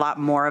access a lot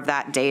more of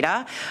that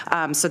data.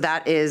 So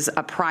that is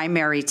a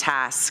primary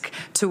task,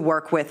 to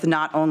work with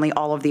not only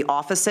all of the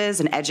offices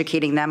and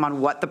educating them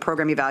on what the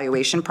program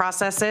evaluation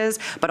process is,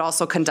 but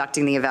also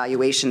conducting the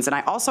evaluations. And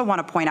I also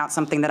want to point out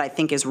something that I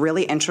think is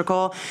really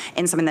integral,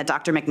 and something that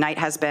Dr. McKnight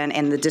has been,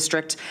 and the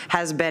district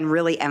has been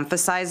really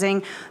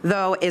emphasizing,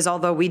 though, is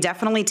although we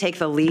definitely take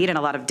the lead in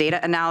a lot of data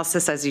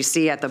analysis, as you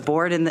see at the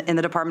board in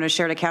the Department of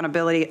Shared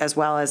Accountability, as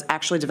well as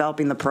actually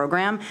developing the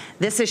program,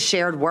 this is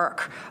shared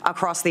work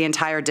across the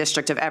entire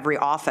district of every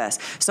office.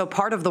 So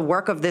part of the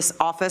work of this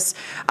office,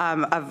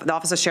 of the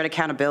Office of Shared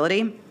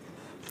Accountability,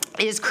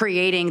 is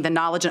creating the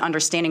knowledge and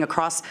understanding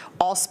across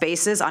all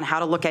spaces on how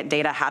to look at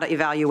data, how to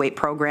evaluate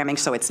programming,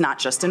 so it's not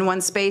just in one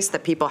space,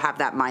 that people have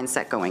that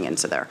mindset going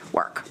into their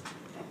work.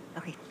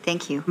 Okay,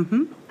 thank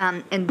you.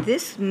 And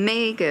this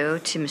may go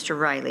to Mr.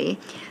 Riley,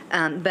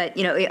 but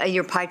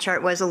your pie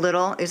chart was it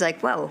was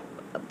like, whoa,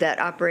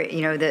 that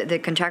the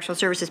contractual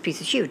services piece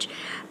is huge.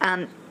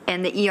 And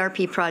the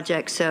ERP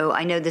project, so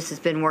I know this has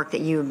been work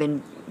that you have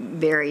been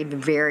very,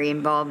 very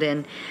involved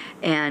in,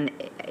 and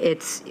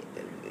it's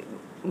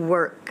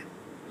work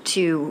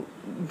to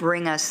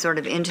bring us sort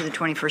of into the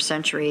 21st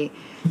century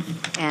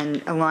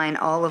and align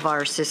all of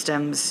our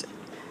systems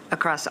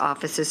across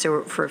offices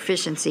so for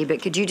efficiency.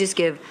 But could you just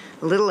give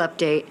a little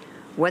update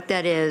what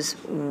that is,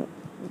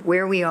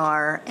 where we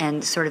are,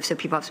 and sort of so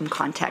people have some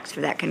context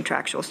for that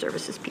contractual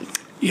services piece?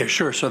 Yeah,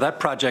 sure. So that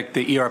project,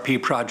 the ERP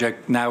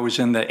project, now is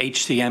in the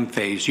HCM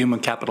phase,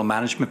 Human Capital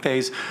Management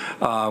phase,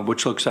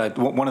 which looks at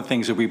one of the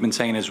things that we've been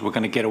saying is we're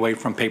going to get away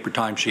from paper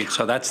timesheets.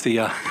 So that's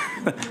the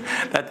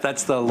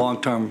that's the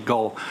long-term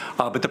goal.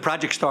 But the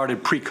project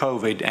started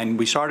pre-COVID, and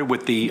we started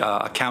with the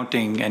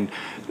accounting and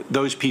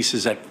those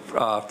pieces at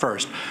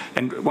first.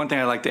 And one thing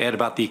I'd like to add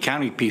about the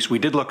accounting piece, we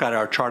did look at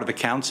our chart of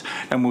accounts,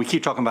 and we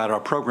keep talking about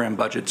our program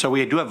budget. So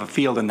we do have a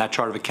field in that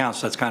chart of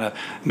accounts that's kind of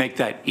make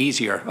that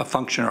easier, a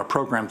function or a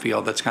program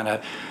field that's kind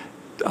of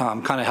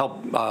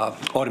help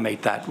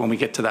automate that when we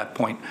get to that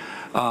point.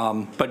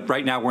 But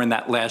right now we're in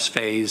that last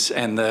phase,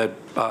 and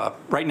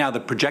right now the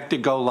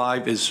projected go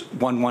live is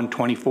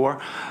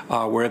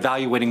 1/1/24. We're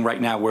evaluating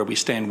right now where we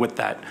stand with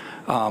that,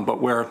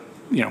 but we're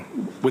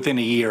within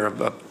a year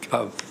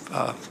of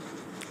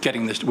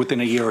getting this,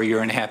 within a year or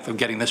year and a half of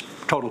getting this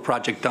total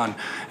project done.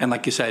 And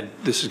like you said,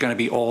 this is going to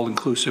be all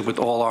inclusive with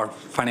all our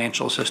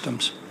financial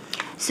systems.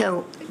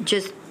 So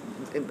just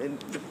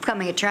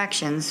coming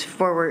attractions,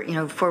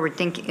 forward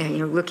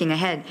thinking, looking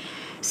ahead.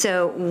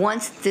 So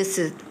once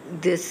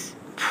this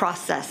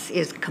process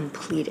is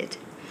completed,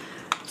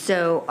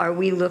 so are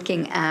we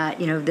looking at,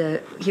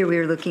 here we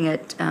were looking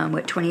at,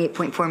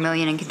 $28.4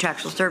 million in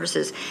contractual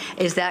services.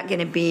 Is that going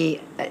to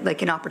be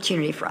like an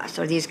opportunity for us?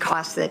 Are these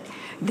costs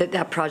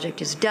that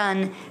project is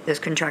done, those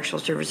contractual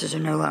services are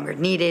no longer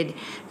needed,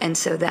 and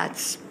so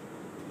that's...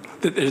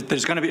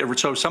 There's going to be,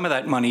 so some of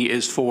that money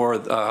is for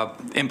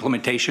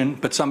implementation,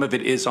 but some of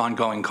it is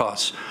ongoing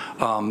costs.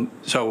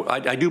 So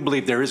I do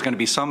believe there is going to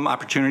be some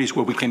opportunities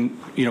where we can,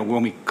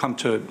 when we come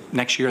to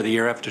next year or the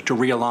year after to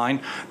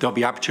realign, there'll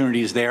be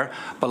opportunities there,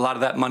 but a lot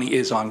of that money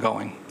is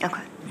ongoing.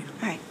 Okay.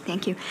 All right.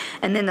 Thank you.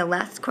 And then the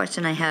last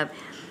question I have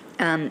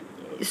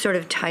sort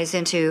of ties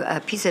into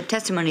a piece of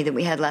testimony that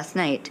we had last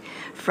night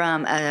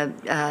from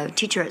a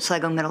teacher at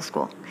Sligo Middle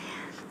School.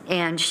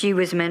 And she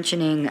was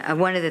mentioning,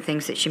 one of the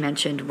things that she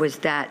mentioned was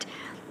that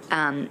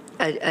an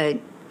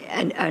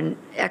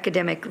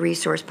academic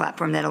resource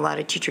platform that a lot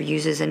of teacher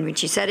uses, and when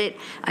she said it,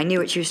 I knew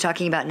what she was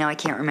talking about, now I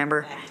can't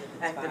remember.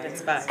 Active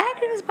Inspire.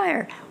 Active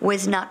Inspire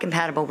was not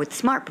compatible with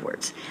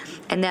smartboards.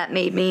 And that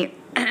made me,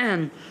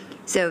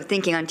 so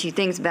thinking on two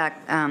things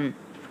back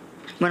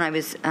when I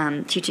was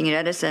teaching at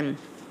Edison,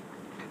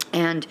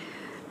 and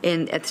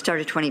at the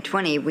start of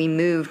 2020, we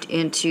moved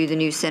into the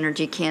new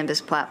Synergy Canvas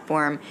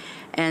platform.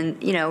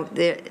 And,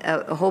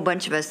 a whole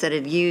bunch of us that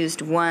had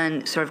used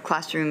one sort of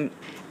classroom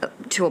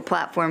tool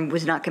platform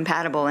was not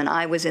compatible. And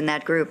I was in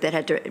that group that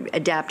had to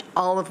adapt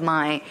all of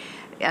my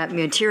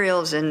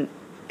materials and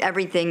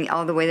everything,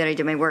 all the way that I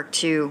did my work,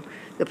 to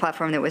the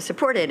platform that was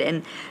supported.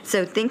 And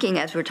so thinking,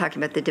 as we're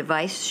talking about the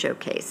device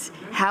showcase,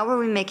 how are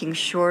we making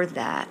sure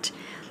that,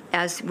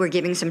 as we're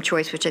giving some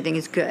choice, which I think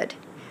is good,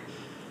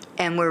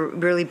 and we're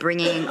really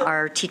bringing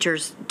our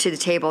teachers to the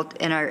table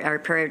and our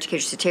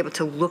paraeducators to the table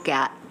to look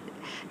at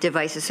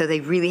devices so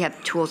they really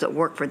have tools that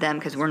work for them,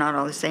 because we're not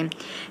all the same.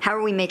 How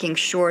are we making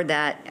sure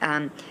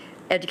that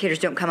educators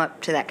don't come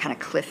up to that kind of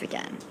cliff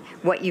again?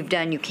 What you've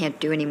done, you can't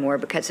do anymore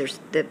because there's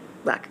the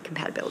lack of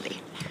compatibility.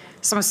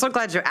 So I'm so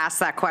glad you asked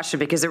that question,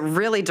 because it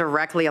really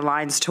directly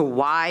aligns to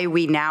why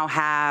we now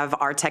have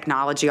our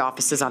technology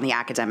offices on the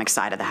academic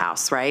side of the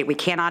house, right? We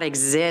cannot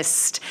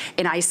exist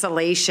in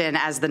isolation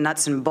as the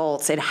nuts and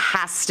bolts. It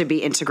has to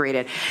be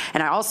integrated.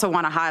 And I also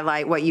want to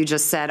highlight what you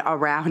just said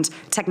around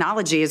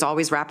technology is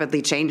always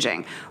rapidly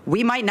changing.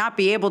 We might not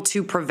be able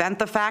to prevent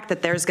the fact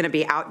that there's going to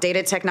be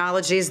outdated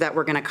technologies that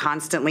we're going to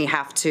constantly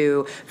have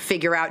to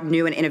figure out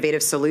new and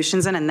innovative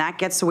solutions in, and that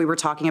gets to what we were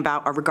talking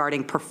about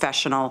regarding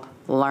professional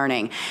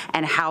learning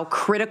and how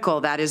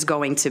critical that is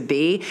going to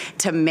be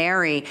to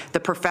marry the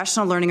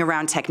professional learning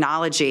around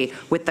technology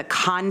with the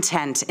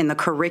content in the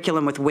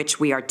curriculum with which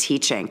we are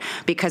teaching,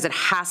 because it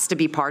has to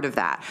be part of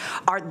that.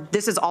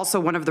 This is also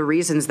one of the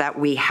reasons that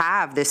we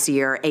have this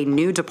year a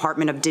new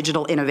Department of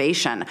Digital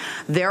Innovation.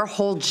 Their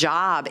whole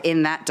job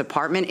in that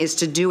department is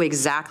to do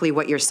exactly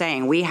what you're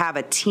saying. We have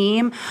a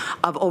team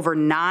of over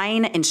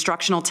 9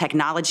 instructional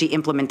technology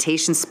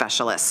implementation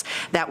specialists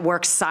that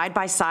work side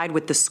by side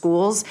with the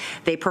schools.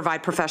 They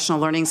provide professional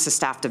learning to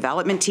staff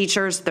development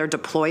teachers. They're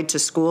deployed to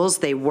schools.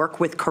 They work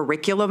with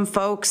curriculum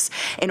folks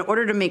in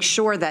order to make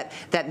sure that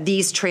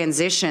these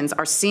transitions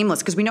are seamless,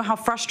 because we know how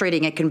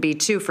frustrating it can be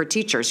too for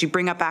teachers. You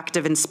bring up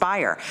Active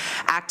Inspire.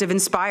 Active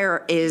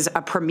Inspire is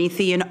a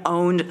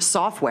Promethean-owned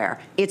software.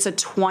 It's a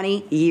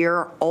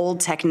 20-year-old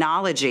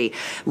technology.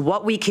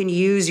 What we can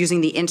use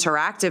using the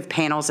interactive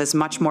panels is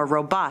much more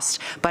robust,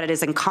 but it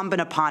is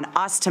incumbent upon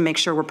us to make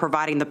sure we're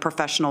providing the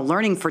professional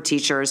learning for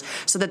teachers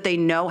so that they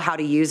know how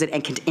to use it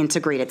and can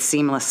integrate it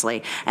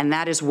seamlessly. And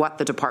that is what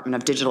the Department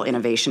of Digital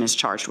Innovation is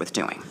charged with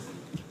doing.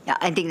 Yeah,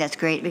 I think that's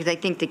great, because I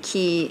think the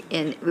key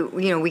in,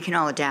 we can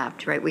all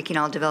adapt, right? We can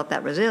all develop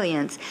that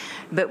resilience,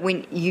 but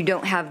when you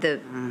don't have the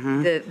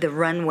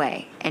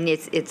runway, and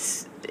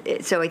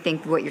so I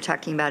think what you're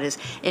talking about is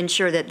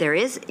ensure that there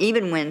is,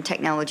 even when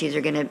technologies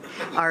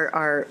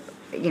are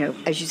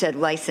as you said,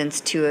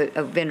 licensed to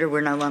a vendor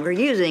we're no longer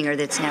using, or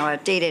that's now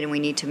outdated and we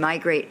need to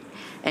migrate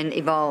and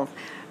evolve,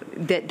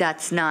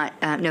 that's not,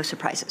 no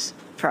surprises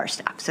for our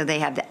staff. So they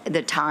have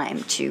the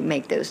time to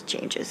make those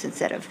changes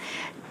instead of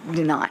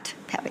not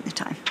having the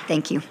time.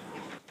 Thank you.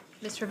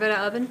 Ms.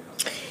 Rivera-Ubben?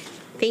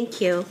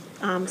 Thank you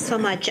so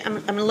much.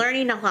 I'm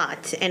learning a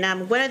lot,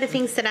 and one of the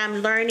things that I'm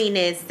learning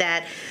is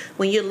that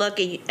when you look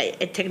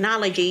at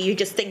technology, you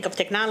just think of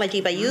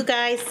technology, but you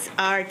guys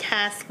are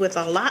tasked with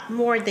a lot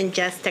more than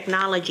just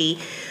technology,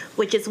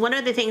 which is one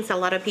of the things a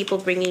lot of people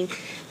bringing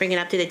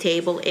up to the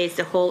table is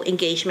the whole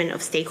engagement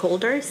of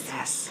stakeholders.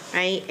 Yes.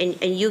 Right,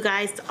 and you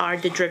guys are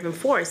the driving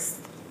force.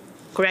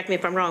 Correct me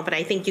if I'm wrong, but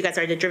I think you guys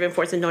are the driving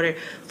force in order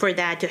for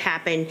that to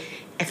happen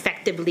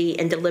effectively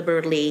and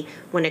deliberately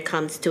when it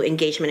comes to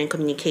engagement and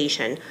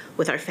communication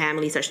with our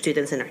families, our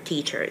students, and our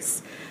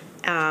teachers.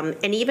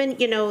 and even,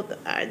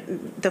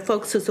 the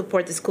folks who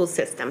support the school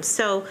system.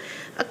 So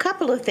a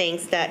couple of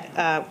things that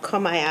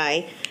caught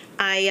my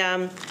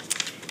eye.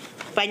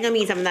 By no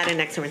means I'm not an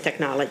expert in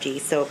technology,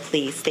 so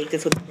please take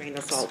this with a grain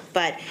of salt.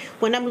 But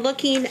when I'm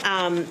looking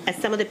at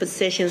some of the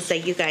positions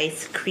that you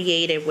guys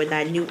created with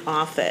that new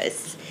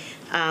office,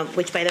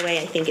 which, by the way,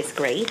 I think is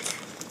great.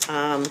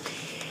 One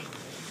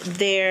of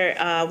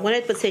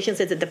the positions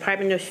is the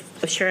Department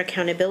of Shared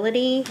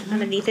Accountability.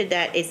 Underneath it,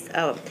 that is,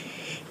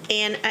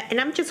 and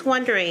I'm just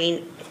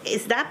wondering,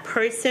 is that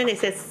person, is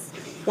this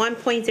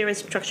 1.0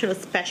 instructional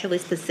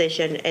specialist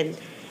position, and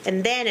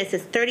then it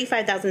says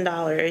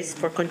 $35,000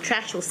 for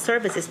contractual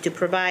services to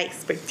provide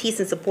expertise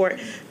and support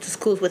to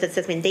schools with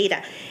assessment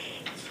data.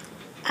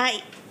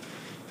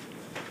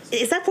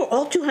 Is that for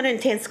all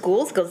 210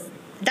 schools? Because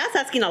that's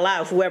asking a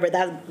lot of whoever's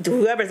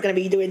going to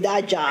be doing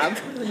that job.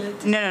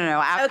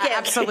 No, Okay.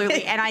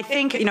 absolutely. And I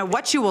think,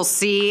 what you will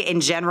see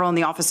in general in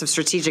the Office of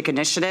Strategic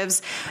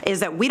Initiatives is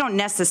that we don't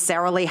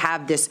necessarily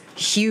have this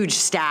huge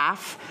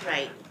staff.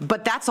 Right.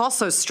 But that's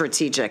also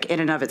strategic in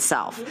and of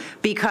itself,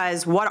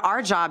 because what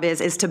our job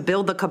is to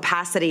build the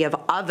capacity of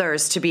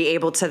others to be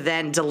able to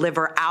then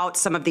deliver out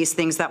some of these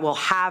things that will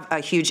have a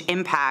huge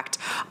impact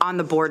on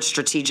the board's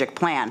strategic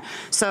plan.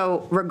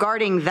 So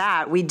regarding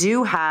that, we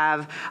do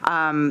have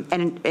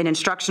an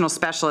instructional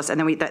specialist, and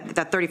then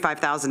that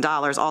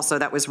 $35,000 also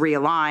that was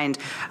realigned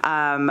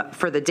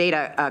for the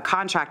data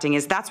contracting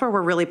that's where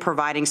we're really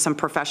providing some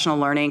professional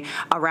learning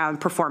around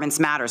performance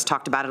matters.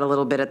 Talked about it a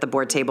little bit at the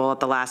board table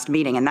at the last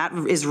meeting, and that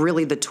is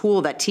really the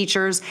tool that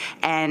teachers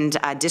and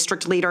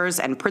district leaders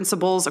and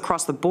principals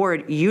across the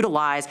board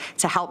utilize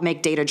to help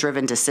make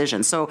data-driven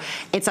decisions. So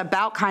it's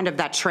about kind of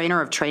that trainer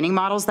of training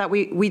models that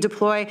we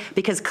deploy,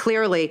 because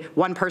clearly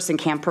one person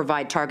can't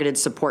provide targeted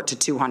support to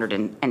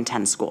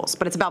 210 schools,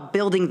 but it's about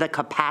building the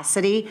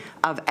capacity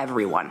of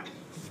everyone.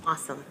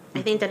 Awesome.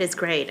 I think that is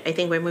great. I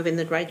think we're moving in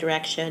the right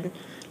direction,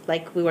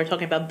 like we were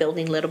talking about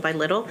building little by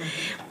little.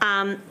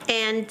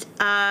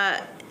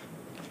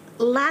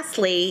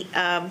 Lastly,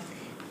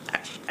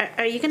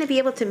 are you going to be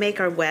able to make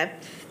our web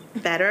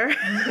better?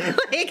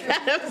 Like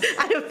out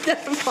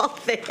of all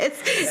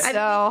this,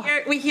 So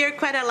we hear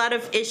quite a lot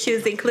of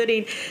issues,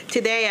 including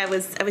today. I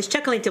was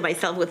chuckling to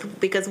myself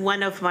because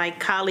one of my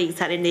colleagues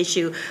had an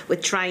issue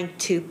with trying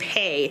to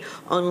pay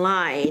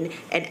online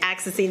and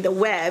accessing the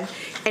web,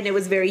 and it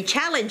was very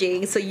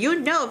challenging. So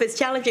if it's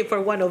challenging for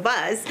one of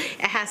us,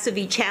 it has to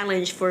be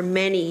challenged for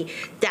many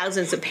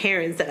thousands of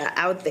parents that are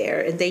out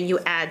there, and then you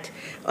add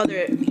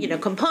other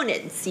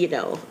components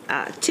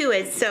to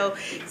it.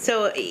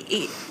 So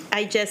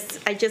I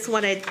just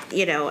wanted,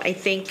 I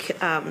think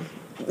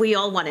we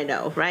all want to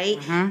know, right?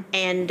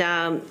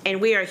 Mm-hmm.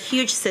 And we are a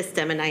huge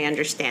system, and I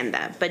understand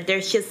that. But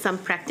there's just some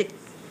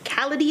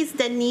practicalities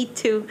that need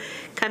to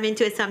come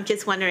into it. So I'm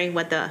just wondering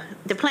what the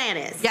plan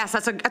is. Yes,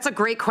 that's a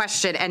great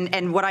question.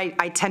 And what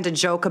I tend to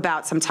joke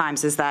about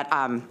sometimes is that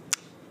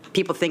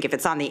people think if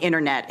it's on the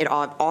internet, it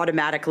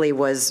automatically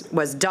was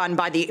done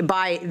by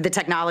the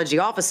technology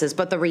offices.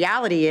 But the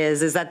reality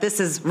is that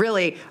this is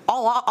really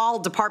all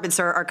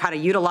departments are kind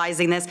of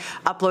utilizing this,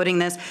 uploading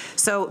this.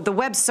 So the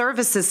web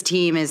services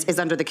team is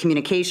under the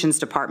communications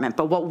department.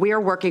 But what we're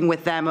working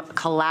with them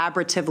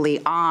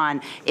collaboratively on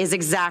is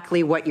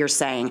exactly what you're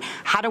saying.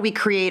 How do we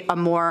create a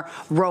more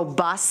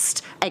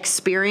robust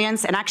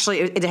experience? And actually,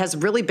 it has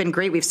really been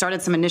great. We've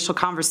started some initial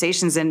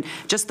conversations and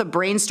just the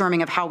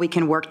brainstorming of how we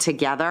can work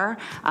together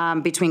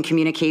between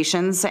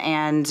communications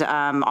and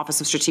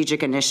Office of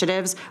Strategic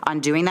Initiatives on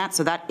doing that.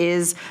 So that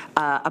is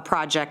a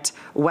project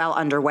well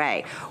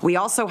underway. We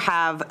also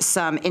have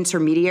some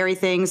intermediary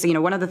things.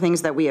 One of the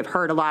things that we have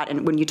heard a lot,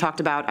 and when you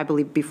talked about, I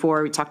believe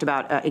before, we talked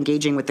about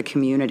engaging with the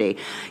community.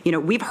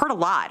 We've heard a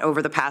lot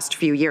over the past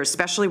few years,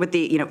 especially with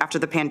the, after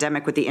the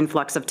pandemic, with the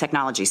influx of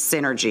technology,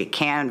 Synergy,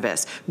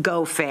 Canvas,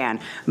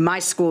 GoFan, My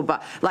School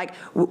Bus. Like,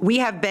 we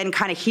have been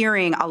kind of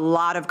hearing a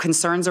lot of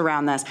concerns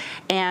around this,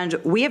 and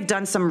we have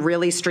done some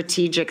really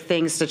strategic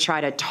things to try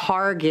to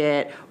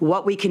target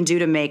what we can do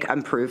to make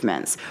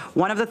improvements.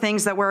 One of the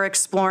things that we're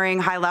exploring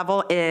high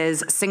level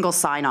is single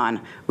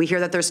sign-on. We hear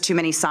that there's too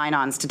many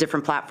sign-ons to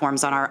different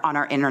platforms on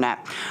our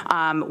internet.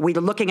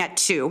 We're looking at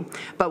 2,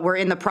 but we're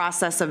in the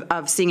process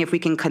of seeing if we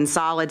can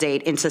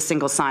consolidate into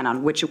single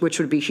sign-on, which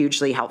would be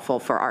hugely helpful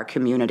for our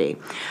community.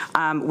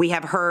 We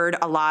have heard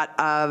a lot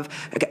of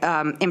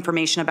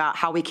information about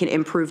how we can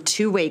improve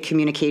two-way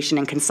communication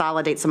and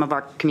consolidate some of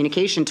our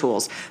communication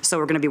tools. So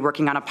we're going to be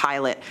working on a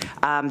pilot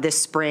this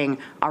spring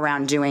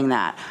around doing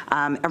that.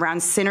 Around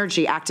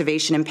Synergy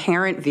activation and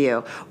Parent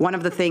View, one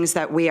of the things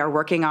that we are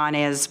working on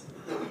is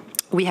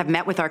we have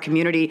met with our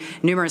community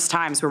numerous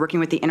times. We're working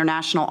with the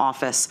international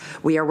office.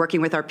 We are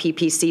working with our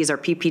PPCs, our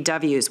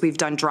PPWs. We've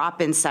done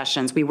drop-in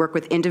sessions. We work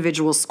with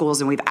individual schools,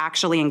 and we've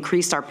actually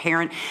increased our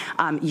parent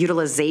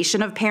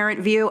utilization of Parent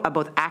View,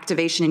 both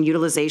activation and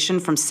utilization,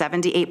 from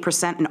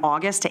 78% in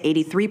August to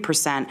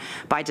 83%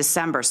 by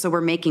December. So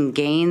we're making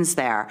gains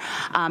there.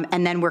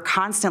 And then we're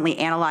constantly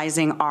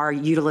analyzing our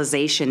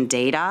utilization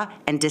data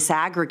and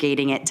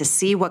disaggregating it to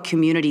see what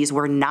communities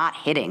we're not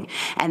hitting,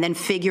 and then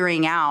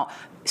figuring out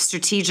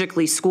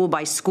strategically, school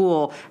by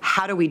school,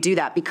 how do we do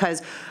that?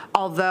 Because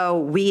although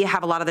we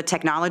have a lot of the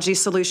technology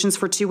solutions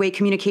for two-way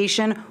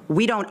communication,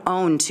 we don't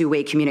own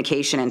two-way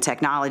communication and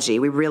technology.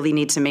 We really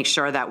need to make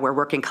sure that we're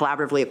working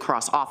collaboratively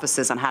across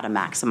offices on how to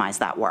maximize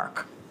that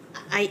work.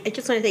 I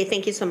just want to say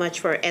thank you so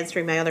much for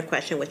answering my other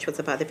question, which was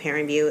about the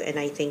parent view, and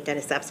I think that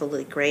is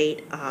absolutely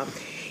great. I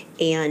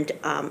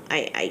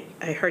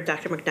heard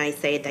Dr. McKnight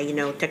say that, you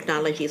know,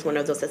 technology is one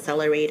of those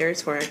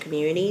accelerators for our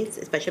communities,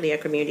 especially our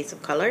communities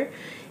of color.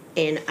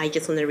 And I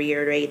just want to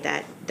reiterate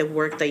that the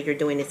work that you're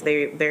doing is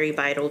very, very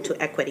vital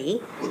to equity.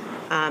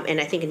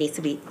 And I think it needs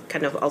to be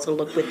kind of also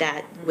looked with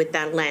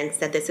that lens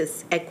that this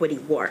is equity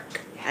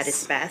work at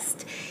its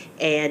best.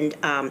 And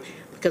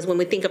because when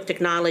we think of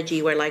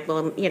technology, we're like,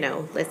 well, you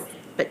know,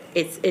 but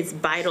it's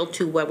vital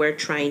to what we're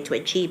trying to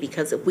achieve,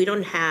 because if we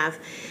don't have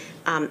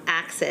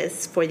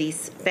access for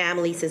these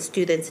families and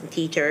students and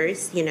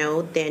teachers, you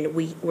know, then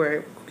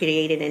we're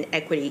creating an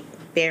equity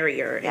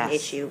barrier, an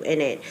issue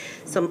in it.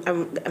 So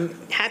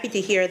I'm happy to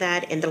hear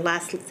that. And the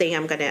last thing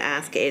I'm going to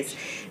ask is,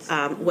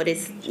 what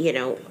is, you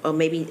know, or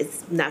maybe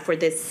it's not for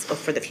this or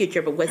for the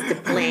future, but what's the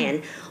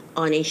plan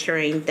on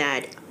ensuring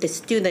that the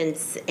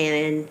students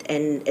and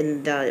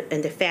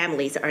the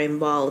families are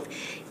involved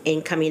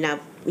in coming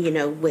up, you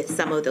know, with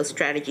some of those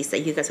strategies that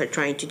you guys are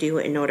trying to do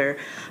in order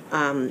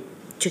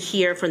to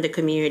hear from the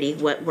community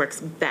what works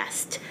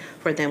best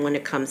for them when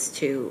it comes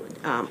to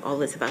all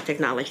this about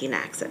technology and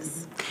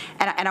access.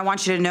 And I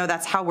want you to know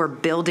that's how we're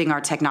building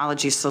our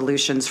technology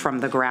solutions from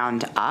the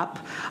ground up,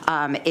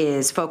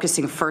 is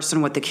focusing first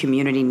on what the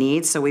community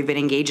needs. So we've been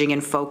engaging in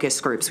focus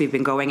groups. We've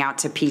been going out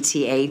to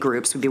PTA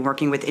groups. We've been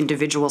working with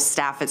individual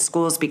staff at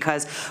schools,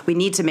 because we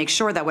need to make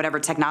sure that whatever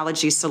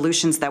technology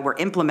solutions that we're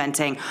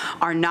implementing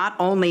are not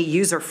only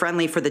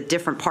user-friendly for the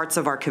different parts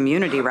of our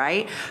community,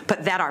 right,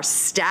 but that our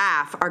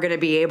staff are going to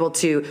be able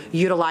to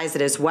utilize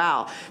it as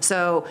well.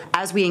 So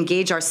as we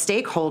engage our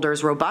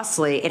stakeholders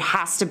robustly, it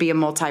has to be a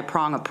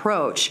multi-pronged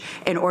approach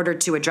in order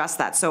to address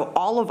that. So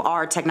all of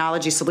our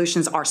technology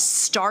solutions are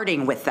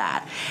starting with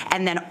that,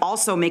 and then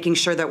also making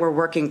sure that we're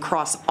working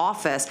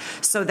cross-office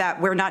so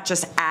that we're not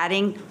just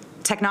adding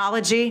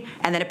technology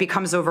and then it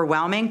becomes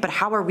overwhelming, but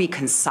how are we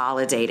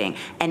consolidating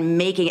and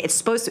making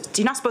it,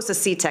 you're not supposed to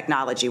see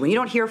technology. When you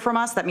don't hear from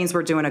us, that means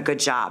we're doing a good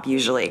job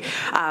usually,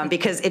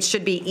 because it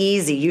should be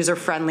easy,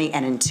 user-friendly,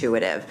 and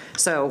intuitive.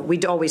 So we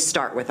always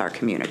start with our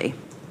community.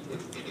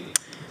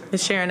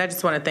 Ms. Sharon, I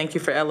just want to thank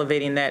you for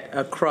elevating that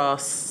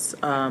across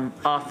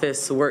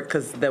office work,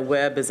 because the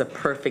web is a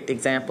perfect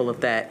example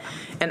of that.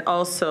 And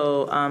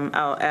also,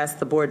 I'll ask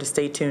the board to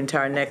stay tuned to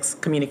our next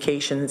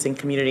communications and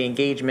community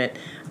engagement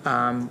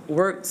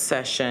work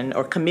session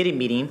or committee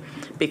meeting,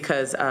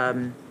 because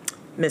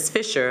Ms.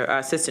 Fisher, our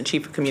Assistant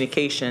Chief of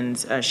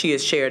Communications, she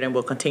has shared and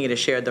will continue to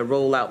share the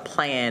rollout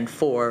plan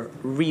for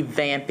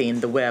revamping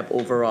the web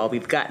overall.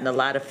 We've gotten a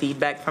lot of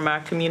feedback from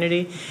our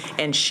community,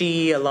 and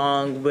she,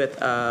 along with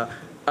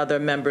other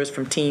members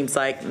from teams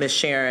like Ms.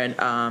 Sharon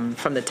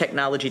from the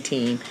technology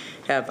team,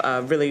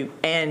 have really,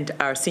 and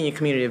our senior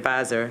community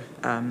advisor,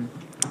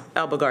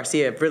 Elba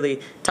Garcia, have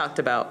really talked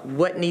about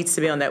what needs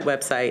to be on that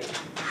website.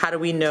 How do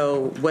we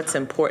know what's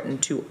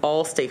important to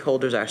all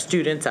stakeholders, our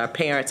students, our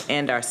parents,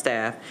 and our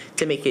staff,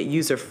 to make it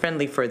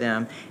user-friendly for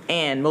them,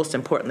 and most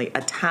importantly,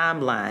 a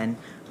timeline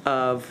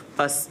of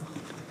us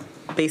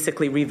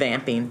basically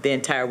revamping the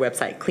entire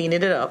website,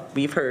 cleaning it up.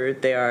 We've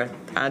heard there are,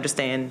 I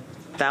understand,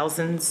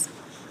 thousands,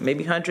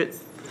 maybe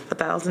hundreds,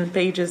 1,000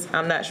 pages,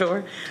 I'm not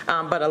sure,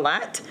 but a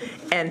lot.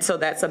 And so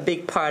that's a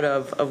big part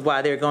of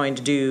why they're going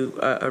to do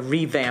a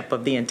revamp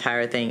of the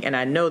entire thing. And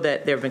I know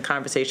that there have been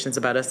conversations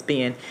about us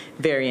being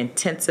very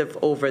intensive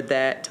over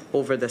that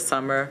over the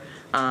summer,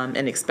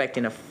 and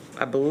expecting,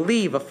 I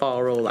believe, a fall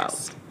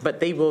rollout.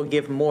 But they will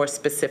give more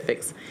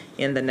specifics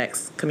in the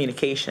next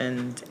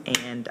communications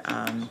and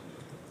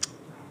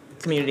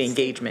community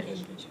engagement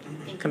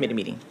committee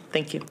meeting.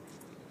 Thank you.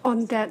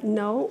 On that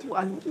note,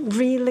 I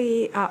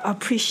really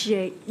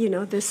appreciate, you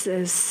know, this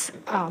is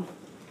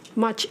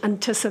much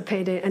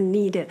anticipated and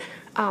needed.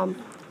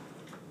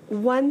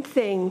 One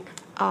thing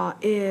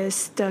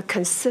is the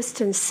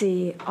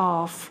consistency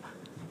of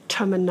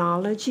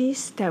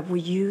terminologies that we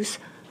use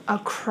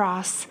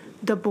across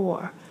the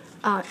board.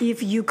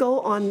 If you go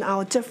on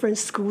our different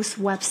schools'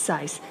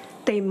 websites,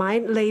 they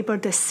might label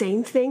the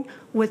same thing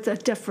with a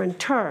different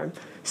term,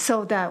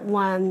 so that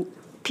when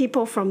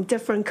people from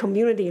different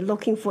communities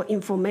looking for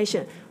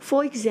information.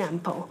 For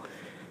example,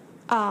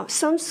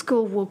 some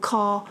school will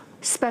call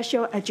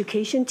special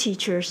education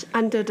teachers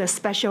under the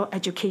special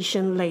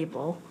education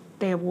label.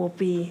 There will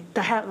be,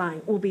 the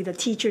headline will be the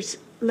teachers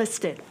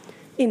listed.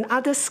 In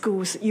other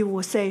schools, you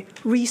will say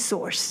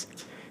resource.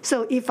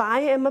 So if I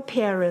am a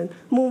parent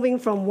moving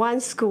from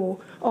one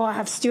school, or I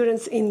have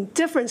students in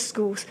different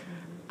schools,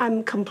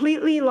 I'm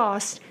completely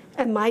lost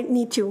and might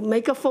need to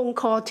make a phone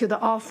call to the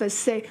office,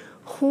 say,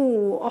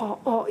 who,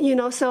 or you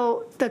know,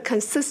 so the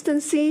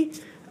consistency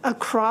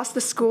across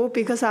the school,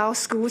 because our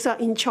schools are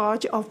in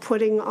charge of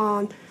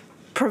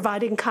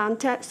providing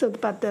content, so,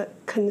 but the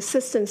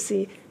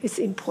consistency is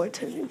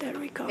important in that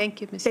regard. Thank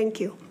you, Ms. Thank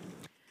you.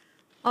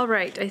 All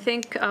right, I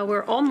think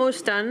we're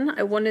almost done.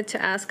 I wanted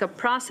to ask a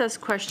process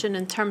question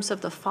in terms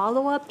of the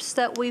follow-ups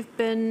that we've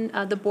been,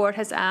 the board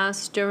has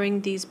asked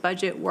during these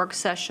budget work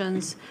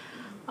sessions.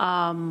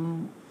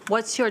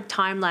 What's your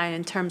timeline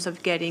in terms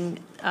of getting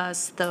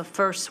us the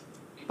first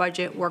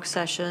budget work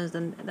sessions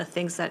and the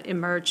things that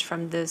emerged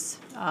from this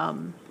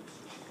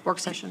work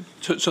session?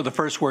 So the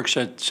first work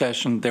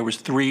session, there was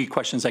 3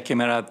 questions that came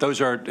out of, those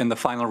are in the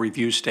final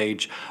review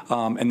stage,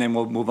 and then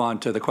we'll move on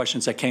to the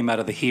questions that came out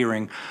of the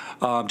hearing.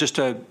 Just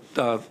to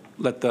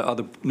let the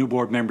other new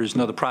board members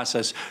know the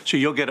process, so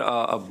you'll get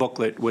a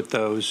booklet with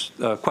those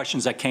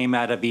questions that came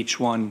out of each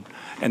one,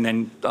 and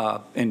then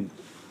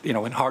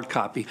in hard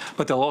copy,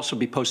 but they'll also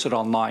be posted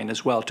online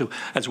as well, too,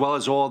 as well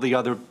as all the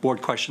other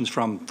board questions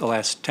from the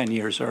last 10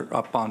 years are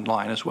up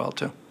online as well,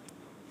 too.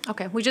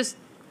 Okay, we just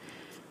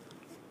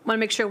want to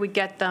make sure we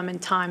get them in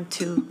time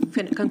to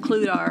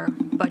conclude our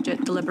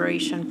budget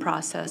deliberation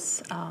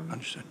process.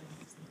 Understood.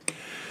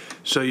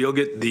 So you'll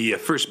get the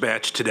first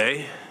batch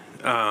today,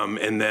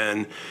 and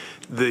then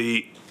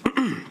the,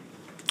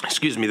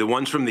 excuse me, the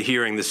ones from the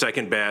hearing, the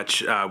second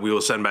batch, we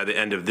will send by the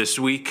end of this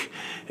week,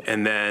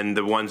 and then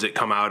the ones that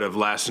come out of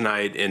last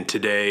night and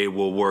today,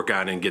 we'll work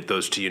on and get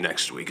those to you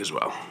next week as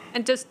well.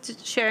 And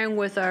just sharing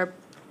with our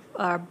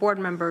board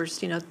members,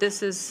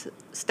 this is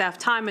staff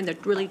time, and they're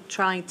really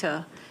trying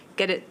to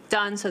get it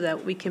done so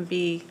that we can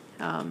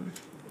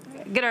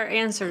get our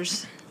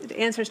answers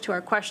to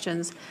our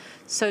questions.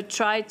 So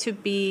try to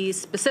be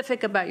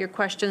specific about your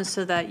questions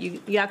so that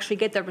you actually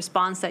get the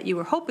response that you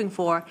were hoping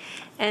for.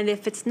 And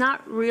if it's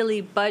not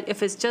really, but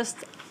if it's just,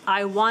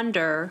 I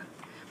wonder,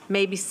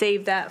 maybe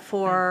save that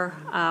for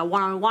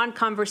one-on-one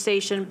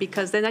conversation,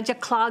 because then that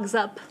just clogs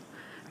up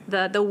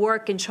the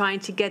work in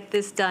trying to get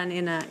this done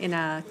in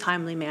a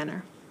timely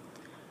manner.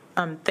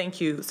 Thank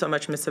you so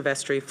much, Ms.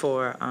 Silvestri,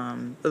 for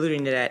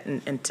alluding to that.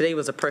 And today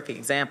was a perfect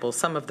example.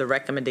 Some of the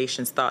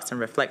recommendations, thoughts, and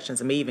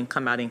reflections may even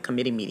come out in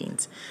committee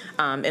meetings.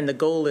 And the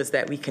goal is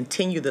that we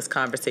continue this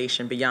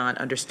conversation beyond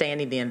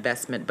understanding the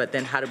investment, but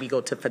then how do we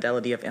go to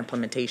fidelity of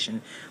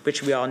implementation,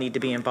 which we all need to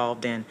be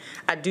involved in.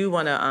 I do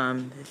want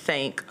to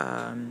thank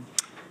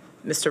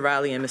Mr.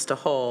 Riley and Mr.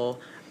 Hall.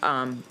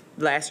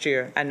 Last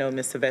year, I know,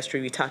 Ms.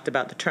 Silvestri, we talked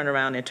about the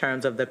turnaround in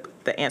terms of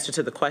the answer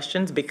to the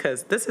questions,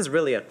 because this is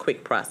really a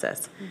quick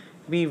process.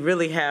 We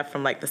really have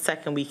from like the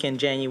second week in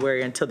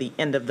January until the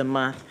end of the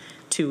month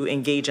to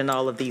engage in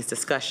all of these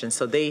discussions.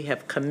 So they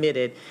have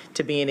committed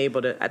to being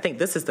able to, I think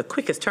this is the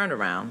quickest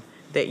turnaround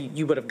that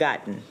you would have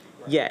gotten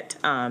yet.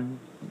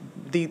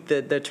 The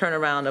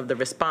turnaround of the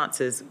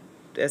responses,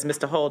 as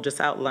Mr. Hall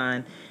just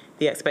outlined,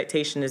 the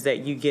expectation is that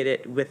you get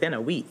it within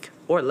a week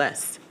or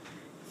less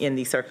in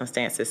these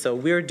circumstances. So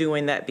we're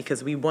doing that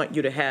because we want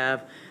you to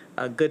have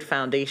a good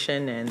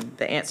foundation and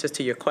the answers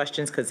to your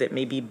questions, because it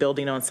may be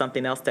building on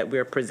something else that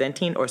we're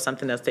presenting or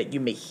something else that you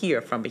may hear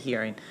from the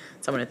hearing.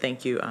 So I want to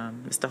thank you,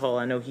 Mr. Hall.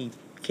 I know he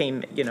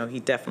came, he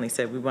definitely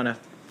said we want to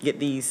get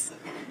these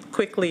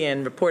quickly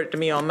and report it to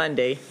me on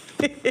Monday.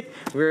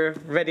 We're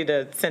ready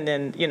to send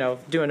in,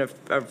 doing a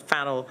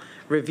final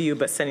review,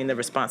 but sending the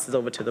responses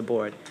over to the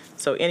board.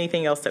 So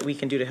anything else that we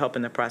can do to help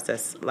in the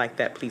process like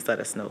that, please let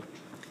us know.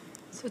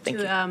 So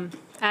to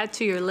add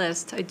to your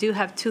list, I do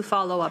have 2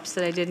 follow-ups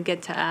that I didn't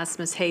get to ask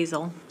Ms.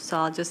 Hazel. So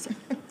I'll just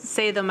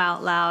say them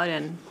out loud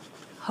and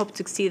hope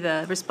to see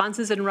the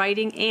responses in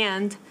writing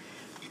and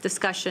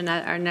discussion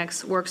at our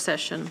next work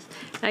session.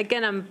 And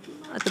again, I'm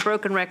at the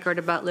broken record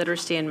about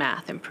literacy and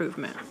math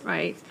improvement,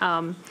 right?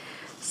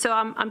 So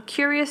I'm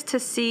curious to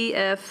see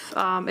if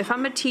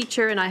I'm a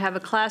teacher and I have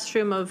a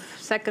classroom of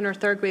 2nd or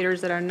 3rd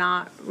graders that are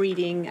not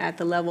reading at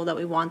the level that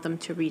we want them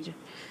to read,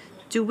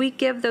 do we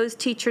give those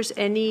teachers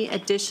any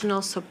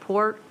additional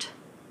support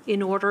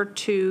in order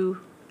to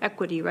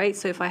equity, right?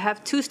 So if I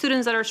have 2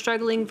 students that are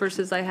struggling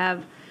versus I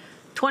have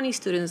 20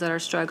 students that are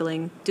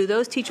struggling, do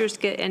those teachers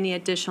get any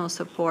additional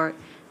support,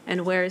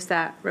 and where is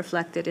that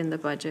reflected in the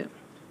budget?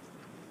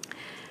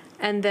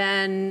 And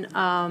then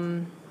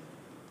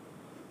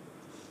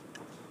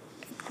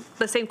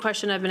the same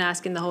question I've been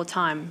asking the whole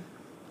time.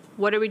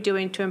 What are we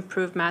doing to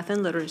improve math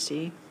and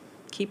literacy?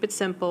 Keep it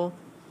simple.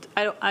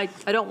 I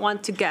don't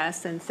want to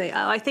guess and say,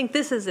 oh, I think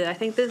this is it. I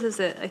think this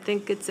is it. I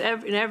think it's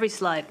in every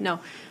slide.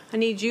 No, I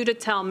need you to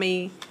tell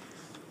me,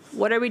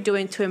 what are we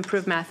doing to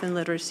improve math and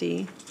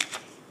literacy?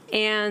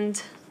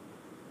 And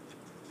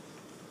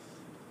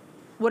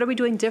what are we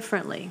doing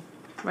differently,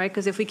 right?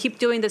 Because if we keep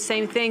doing the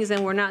same things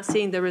and we're not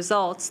seeing the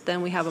results,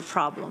 then we have a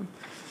problem.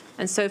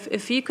 And so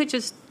if you could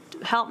just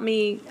help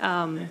me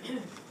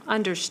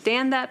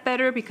understand that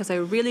better, because I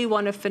really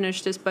want to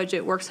finish this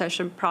budget work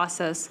session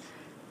process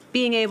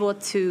being able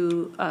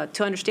to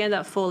understand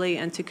that fully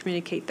and to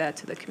communicate that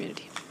to the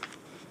community.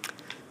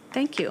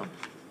 Thank you.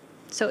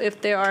 So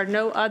if there are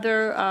no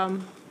other,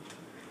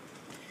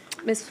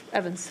 Ms.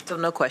 Evans. So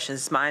no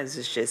questions. Mine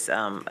is just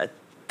a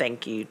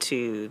thank you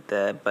to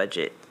the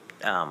budget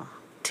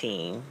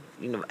team.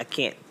 I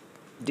can't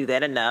do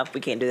that enough.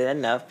 We can't do that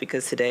enough,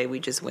 because today we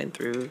just went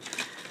through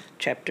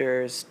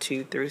chapters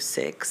 2 through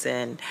 6,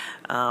 and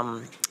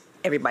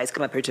everybody's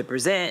come up here to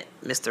present.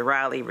 Mr.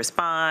 Riley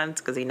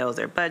responds because he knows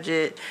their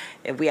budget.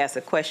 If we ask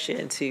a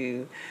question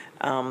to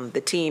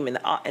the team in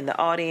the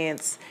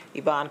audience,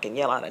 Yvonne can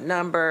yell out a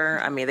number.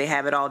 I mean, they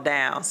have it all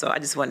down. So I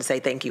just want to say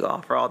thank you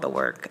all for all the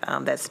work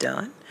that's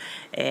done,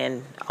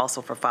 and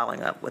also for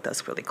following up with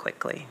us really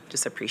quickly.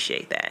 Just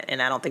appreciate that.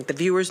 And I don't think the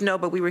viewers know,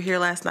 but we were here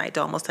last night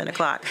till almost 10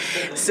 o'clock.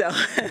 So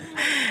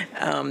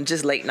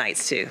just late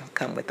nights too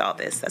come with all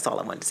this. That's all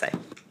I wanted to say.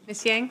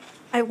 Ms. Yang?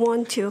 I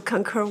want to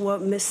concur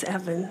what Ms.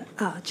 Evans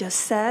just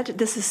said.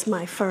 This is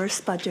my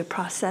first budget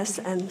process,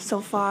 and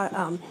so far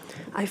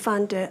I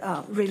found it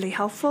really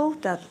helpful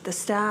that the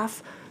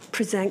staff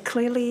present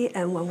clearly,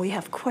 and when we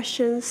have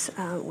questions,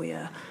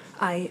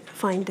 I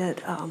find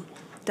that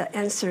the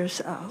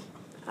answers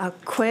are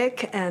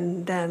quick,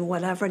 and then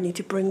whatever need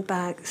to bring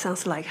back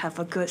sounds like have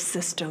a good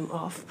system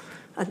of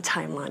a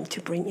timeline to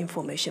bring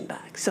information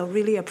back. So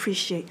really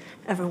appreciate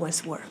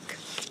everyone's work.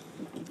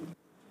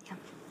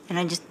 And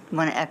I just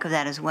want to echo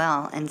that as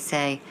well and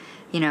say,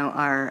 you know,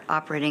 our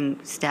operating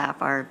staff,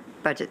 our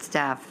budget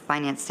staff,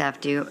 finance staff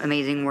do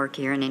amazing work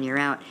year in and year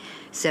out.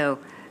 So,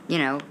 you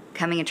know,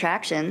 coming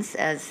attractions,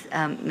 as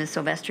Ms.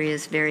 Silvestri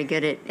is very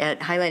good at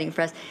highlighting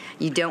for us,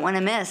 you don't want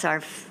to miss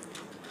our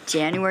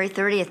January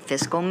 30th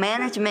Fiscal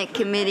Management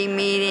Committee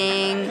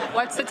meeting.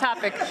 What's the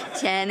topic?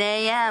 10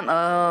 a.m.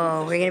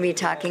 Oh, we're going to be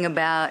talking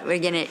about,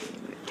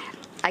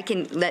 I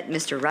can let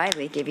Mr.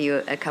 Riley give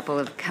you a couple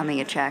of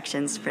coming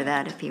attractions for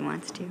that if he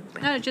wants to.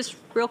 But. No, just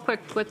real quick,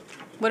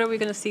 what are we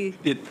going to see?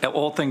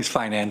 All things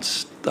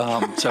finance.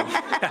 So.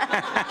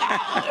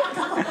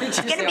 It's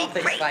going to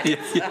be great.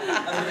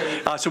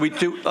 So we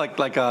do, like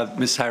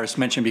Ms. Harris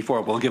mentioned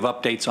before, we'll give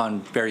updates on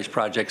various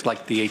projects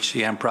like the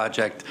HCM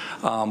project.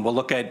 We'll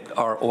look at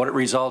our audit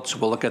results.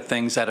 We'll look at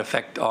things that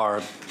affect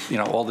our,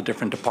 all the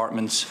different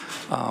departments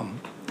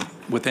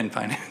within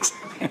finance.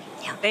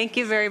 Thank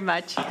you very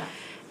much.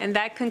 And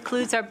that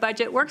concludes our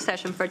budget work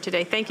session for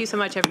today. Thank you so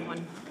much,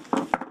 everyone.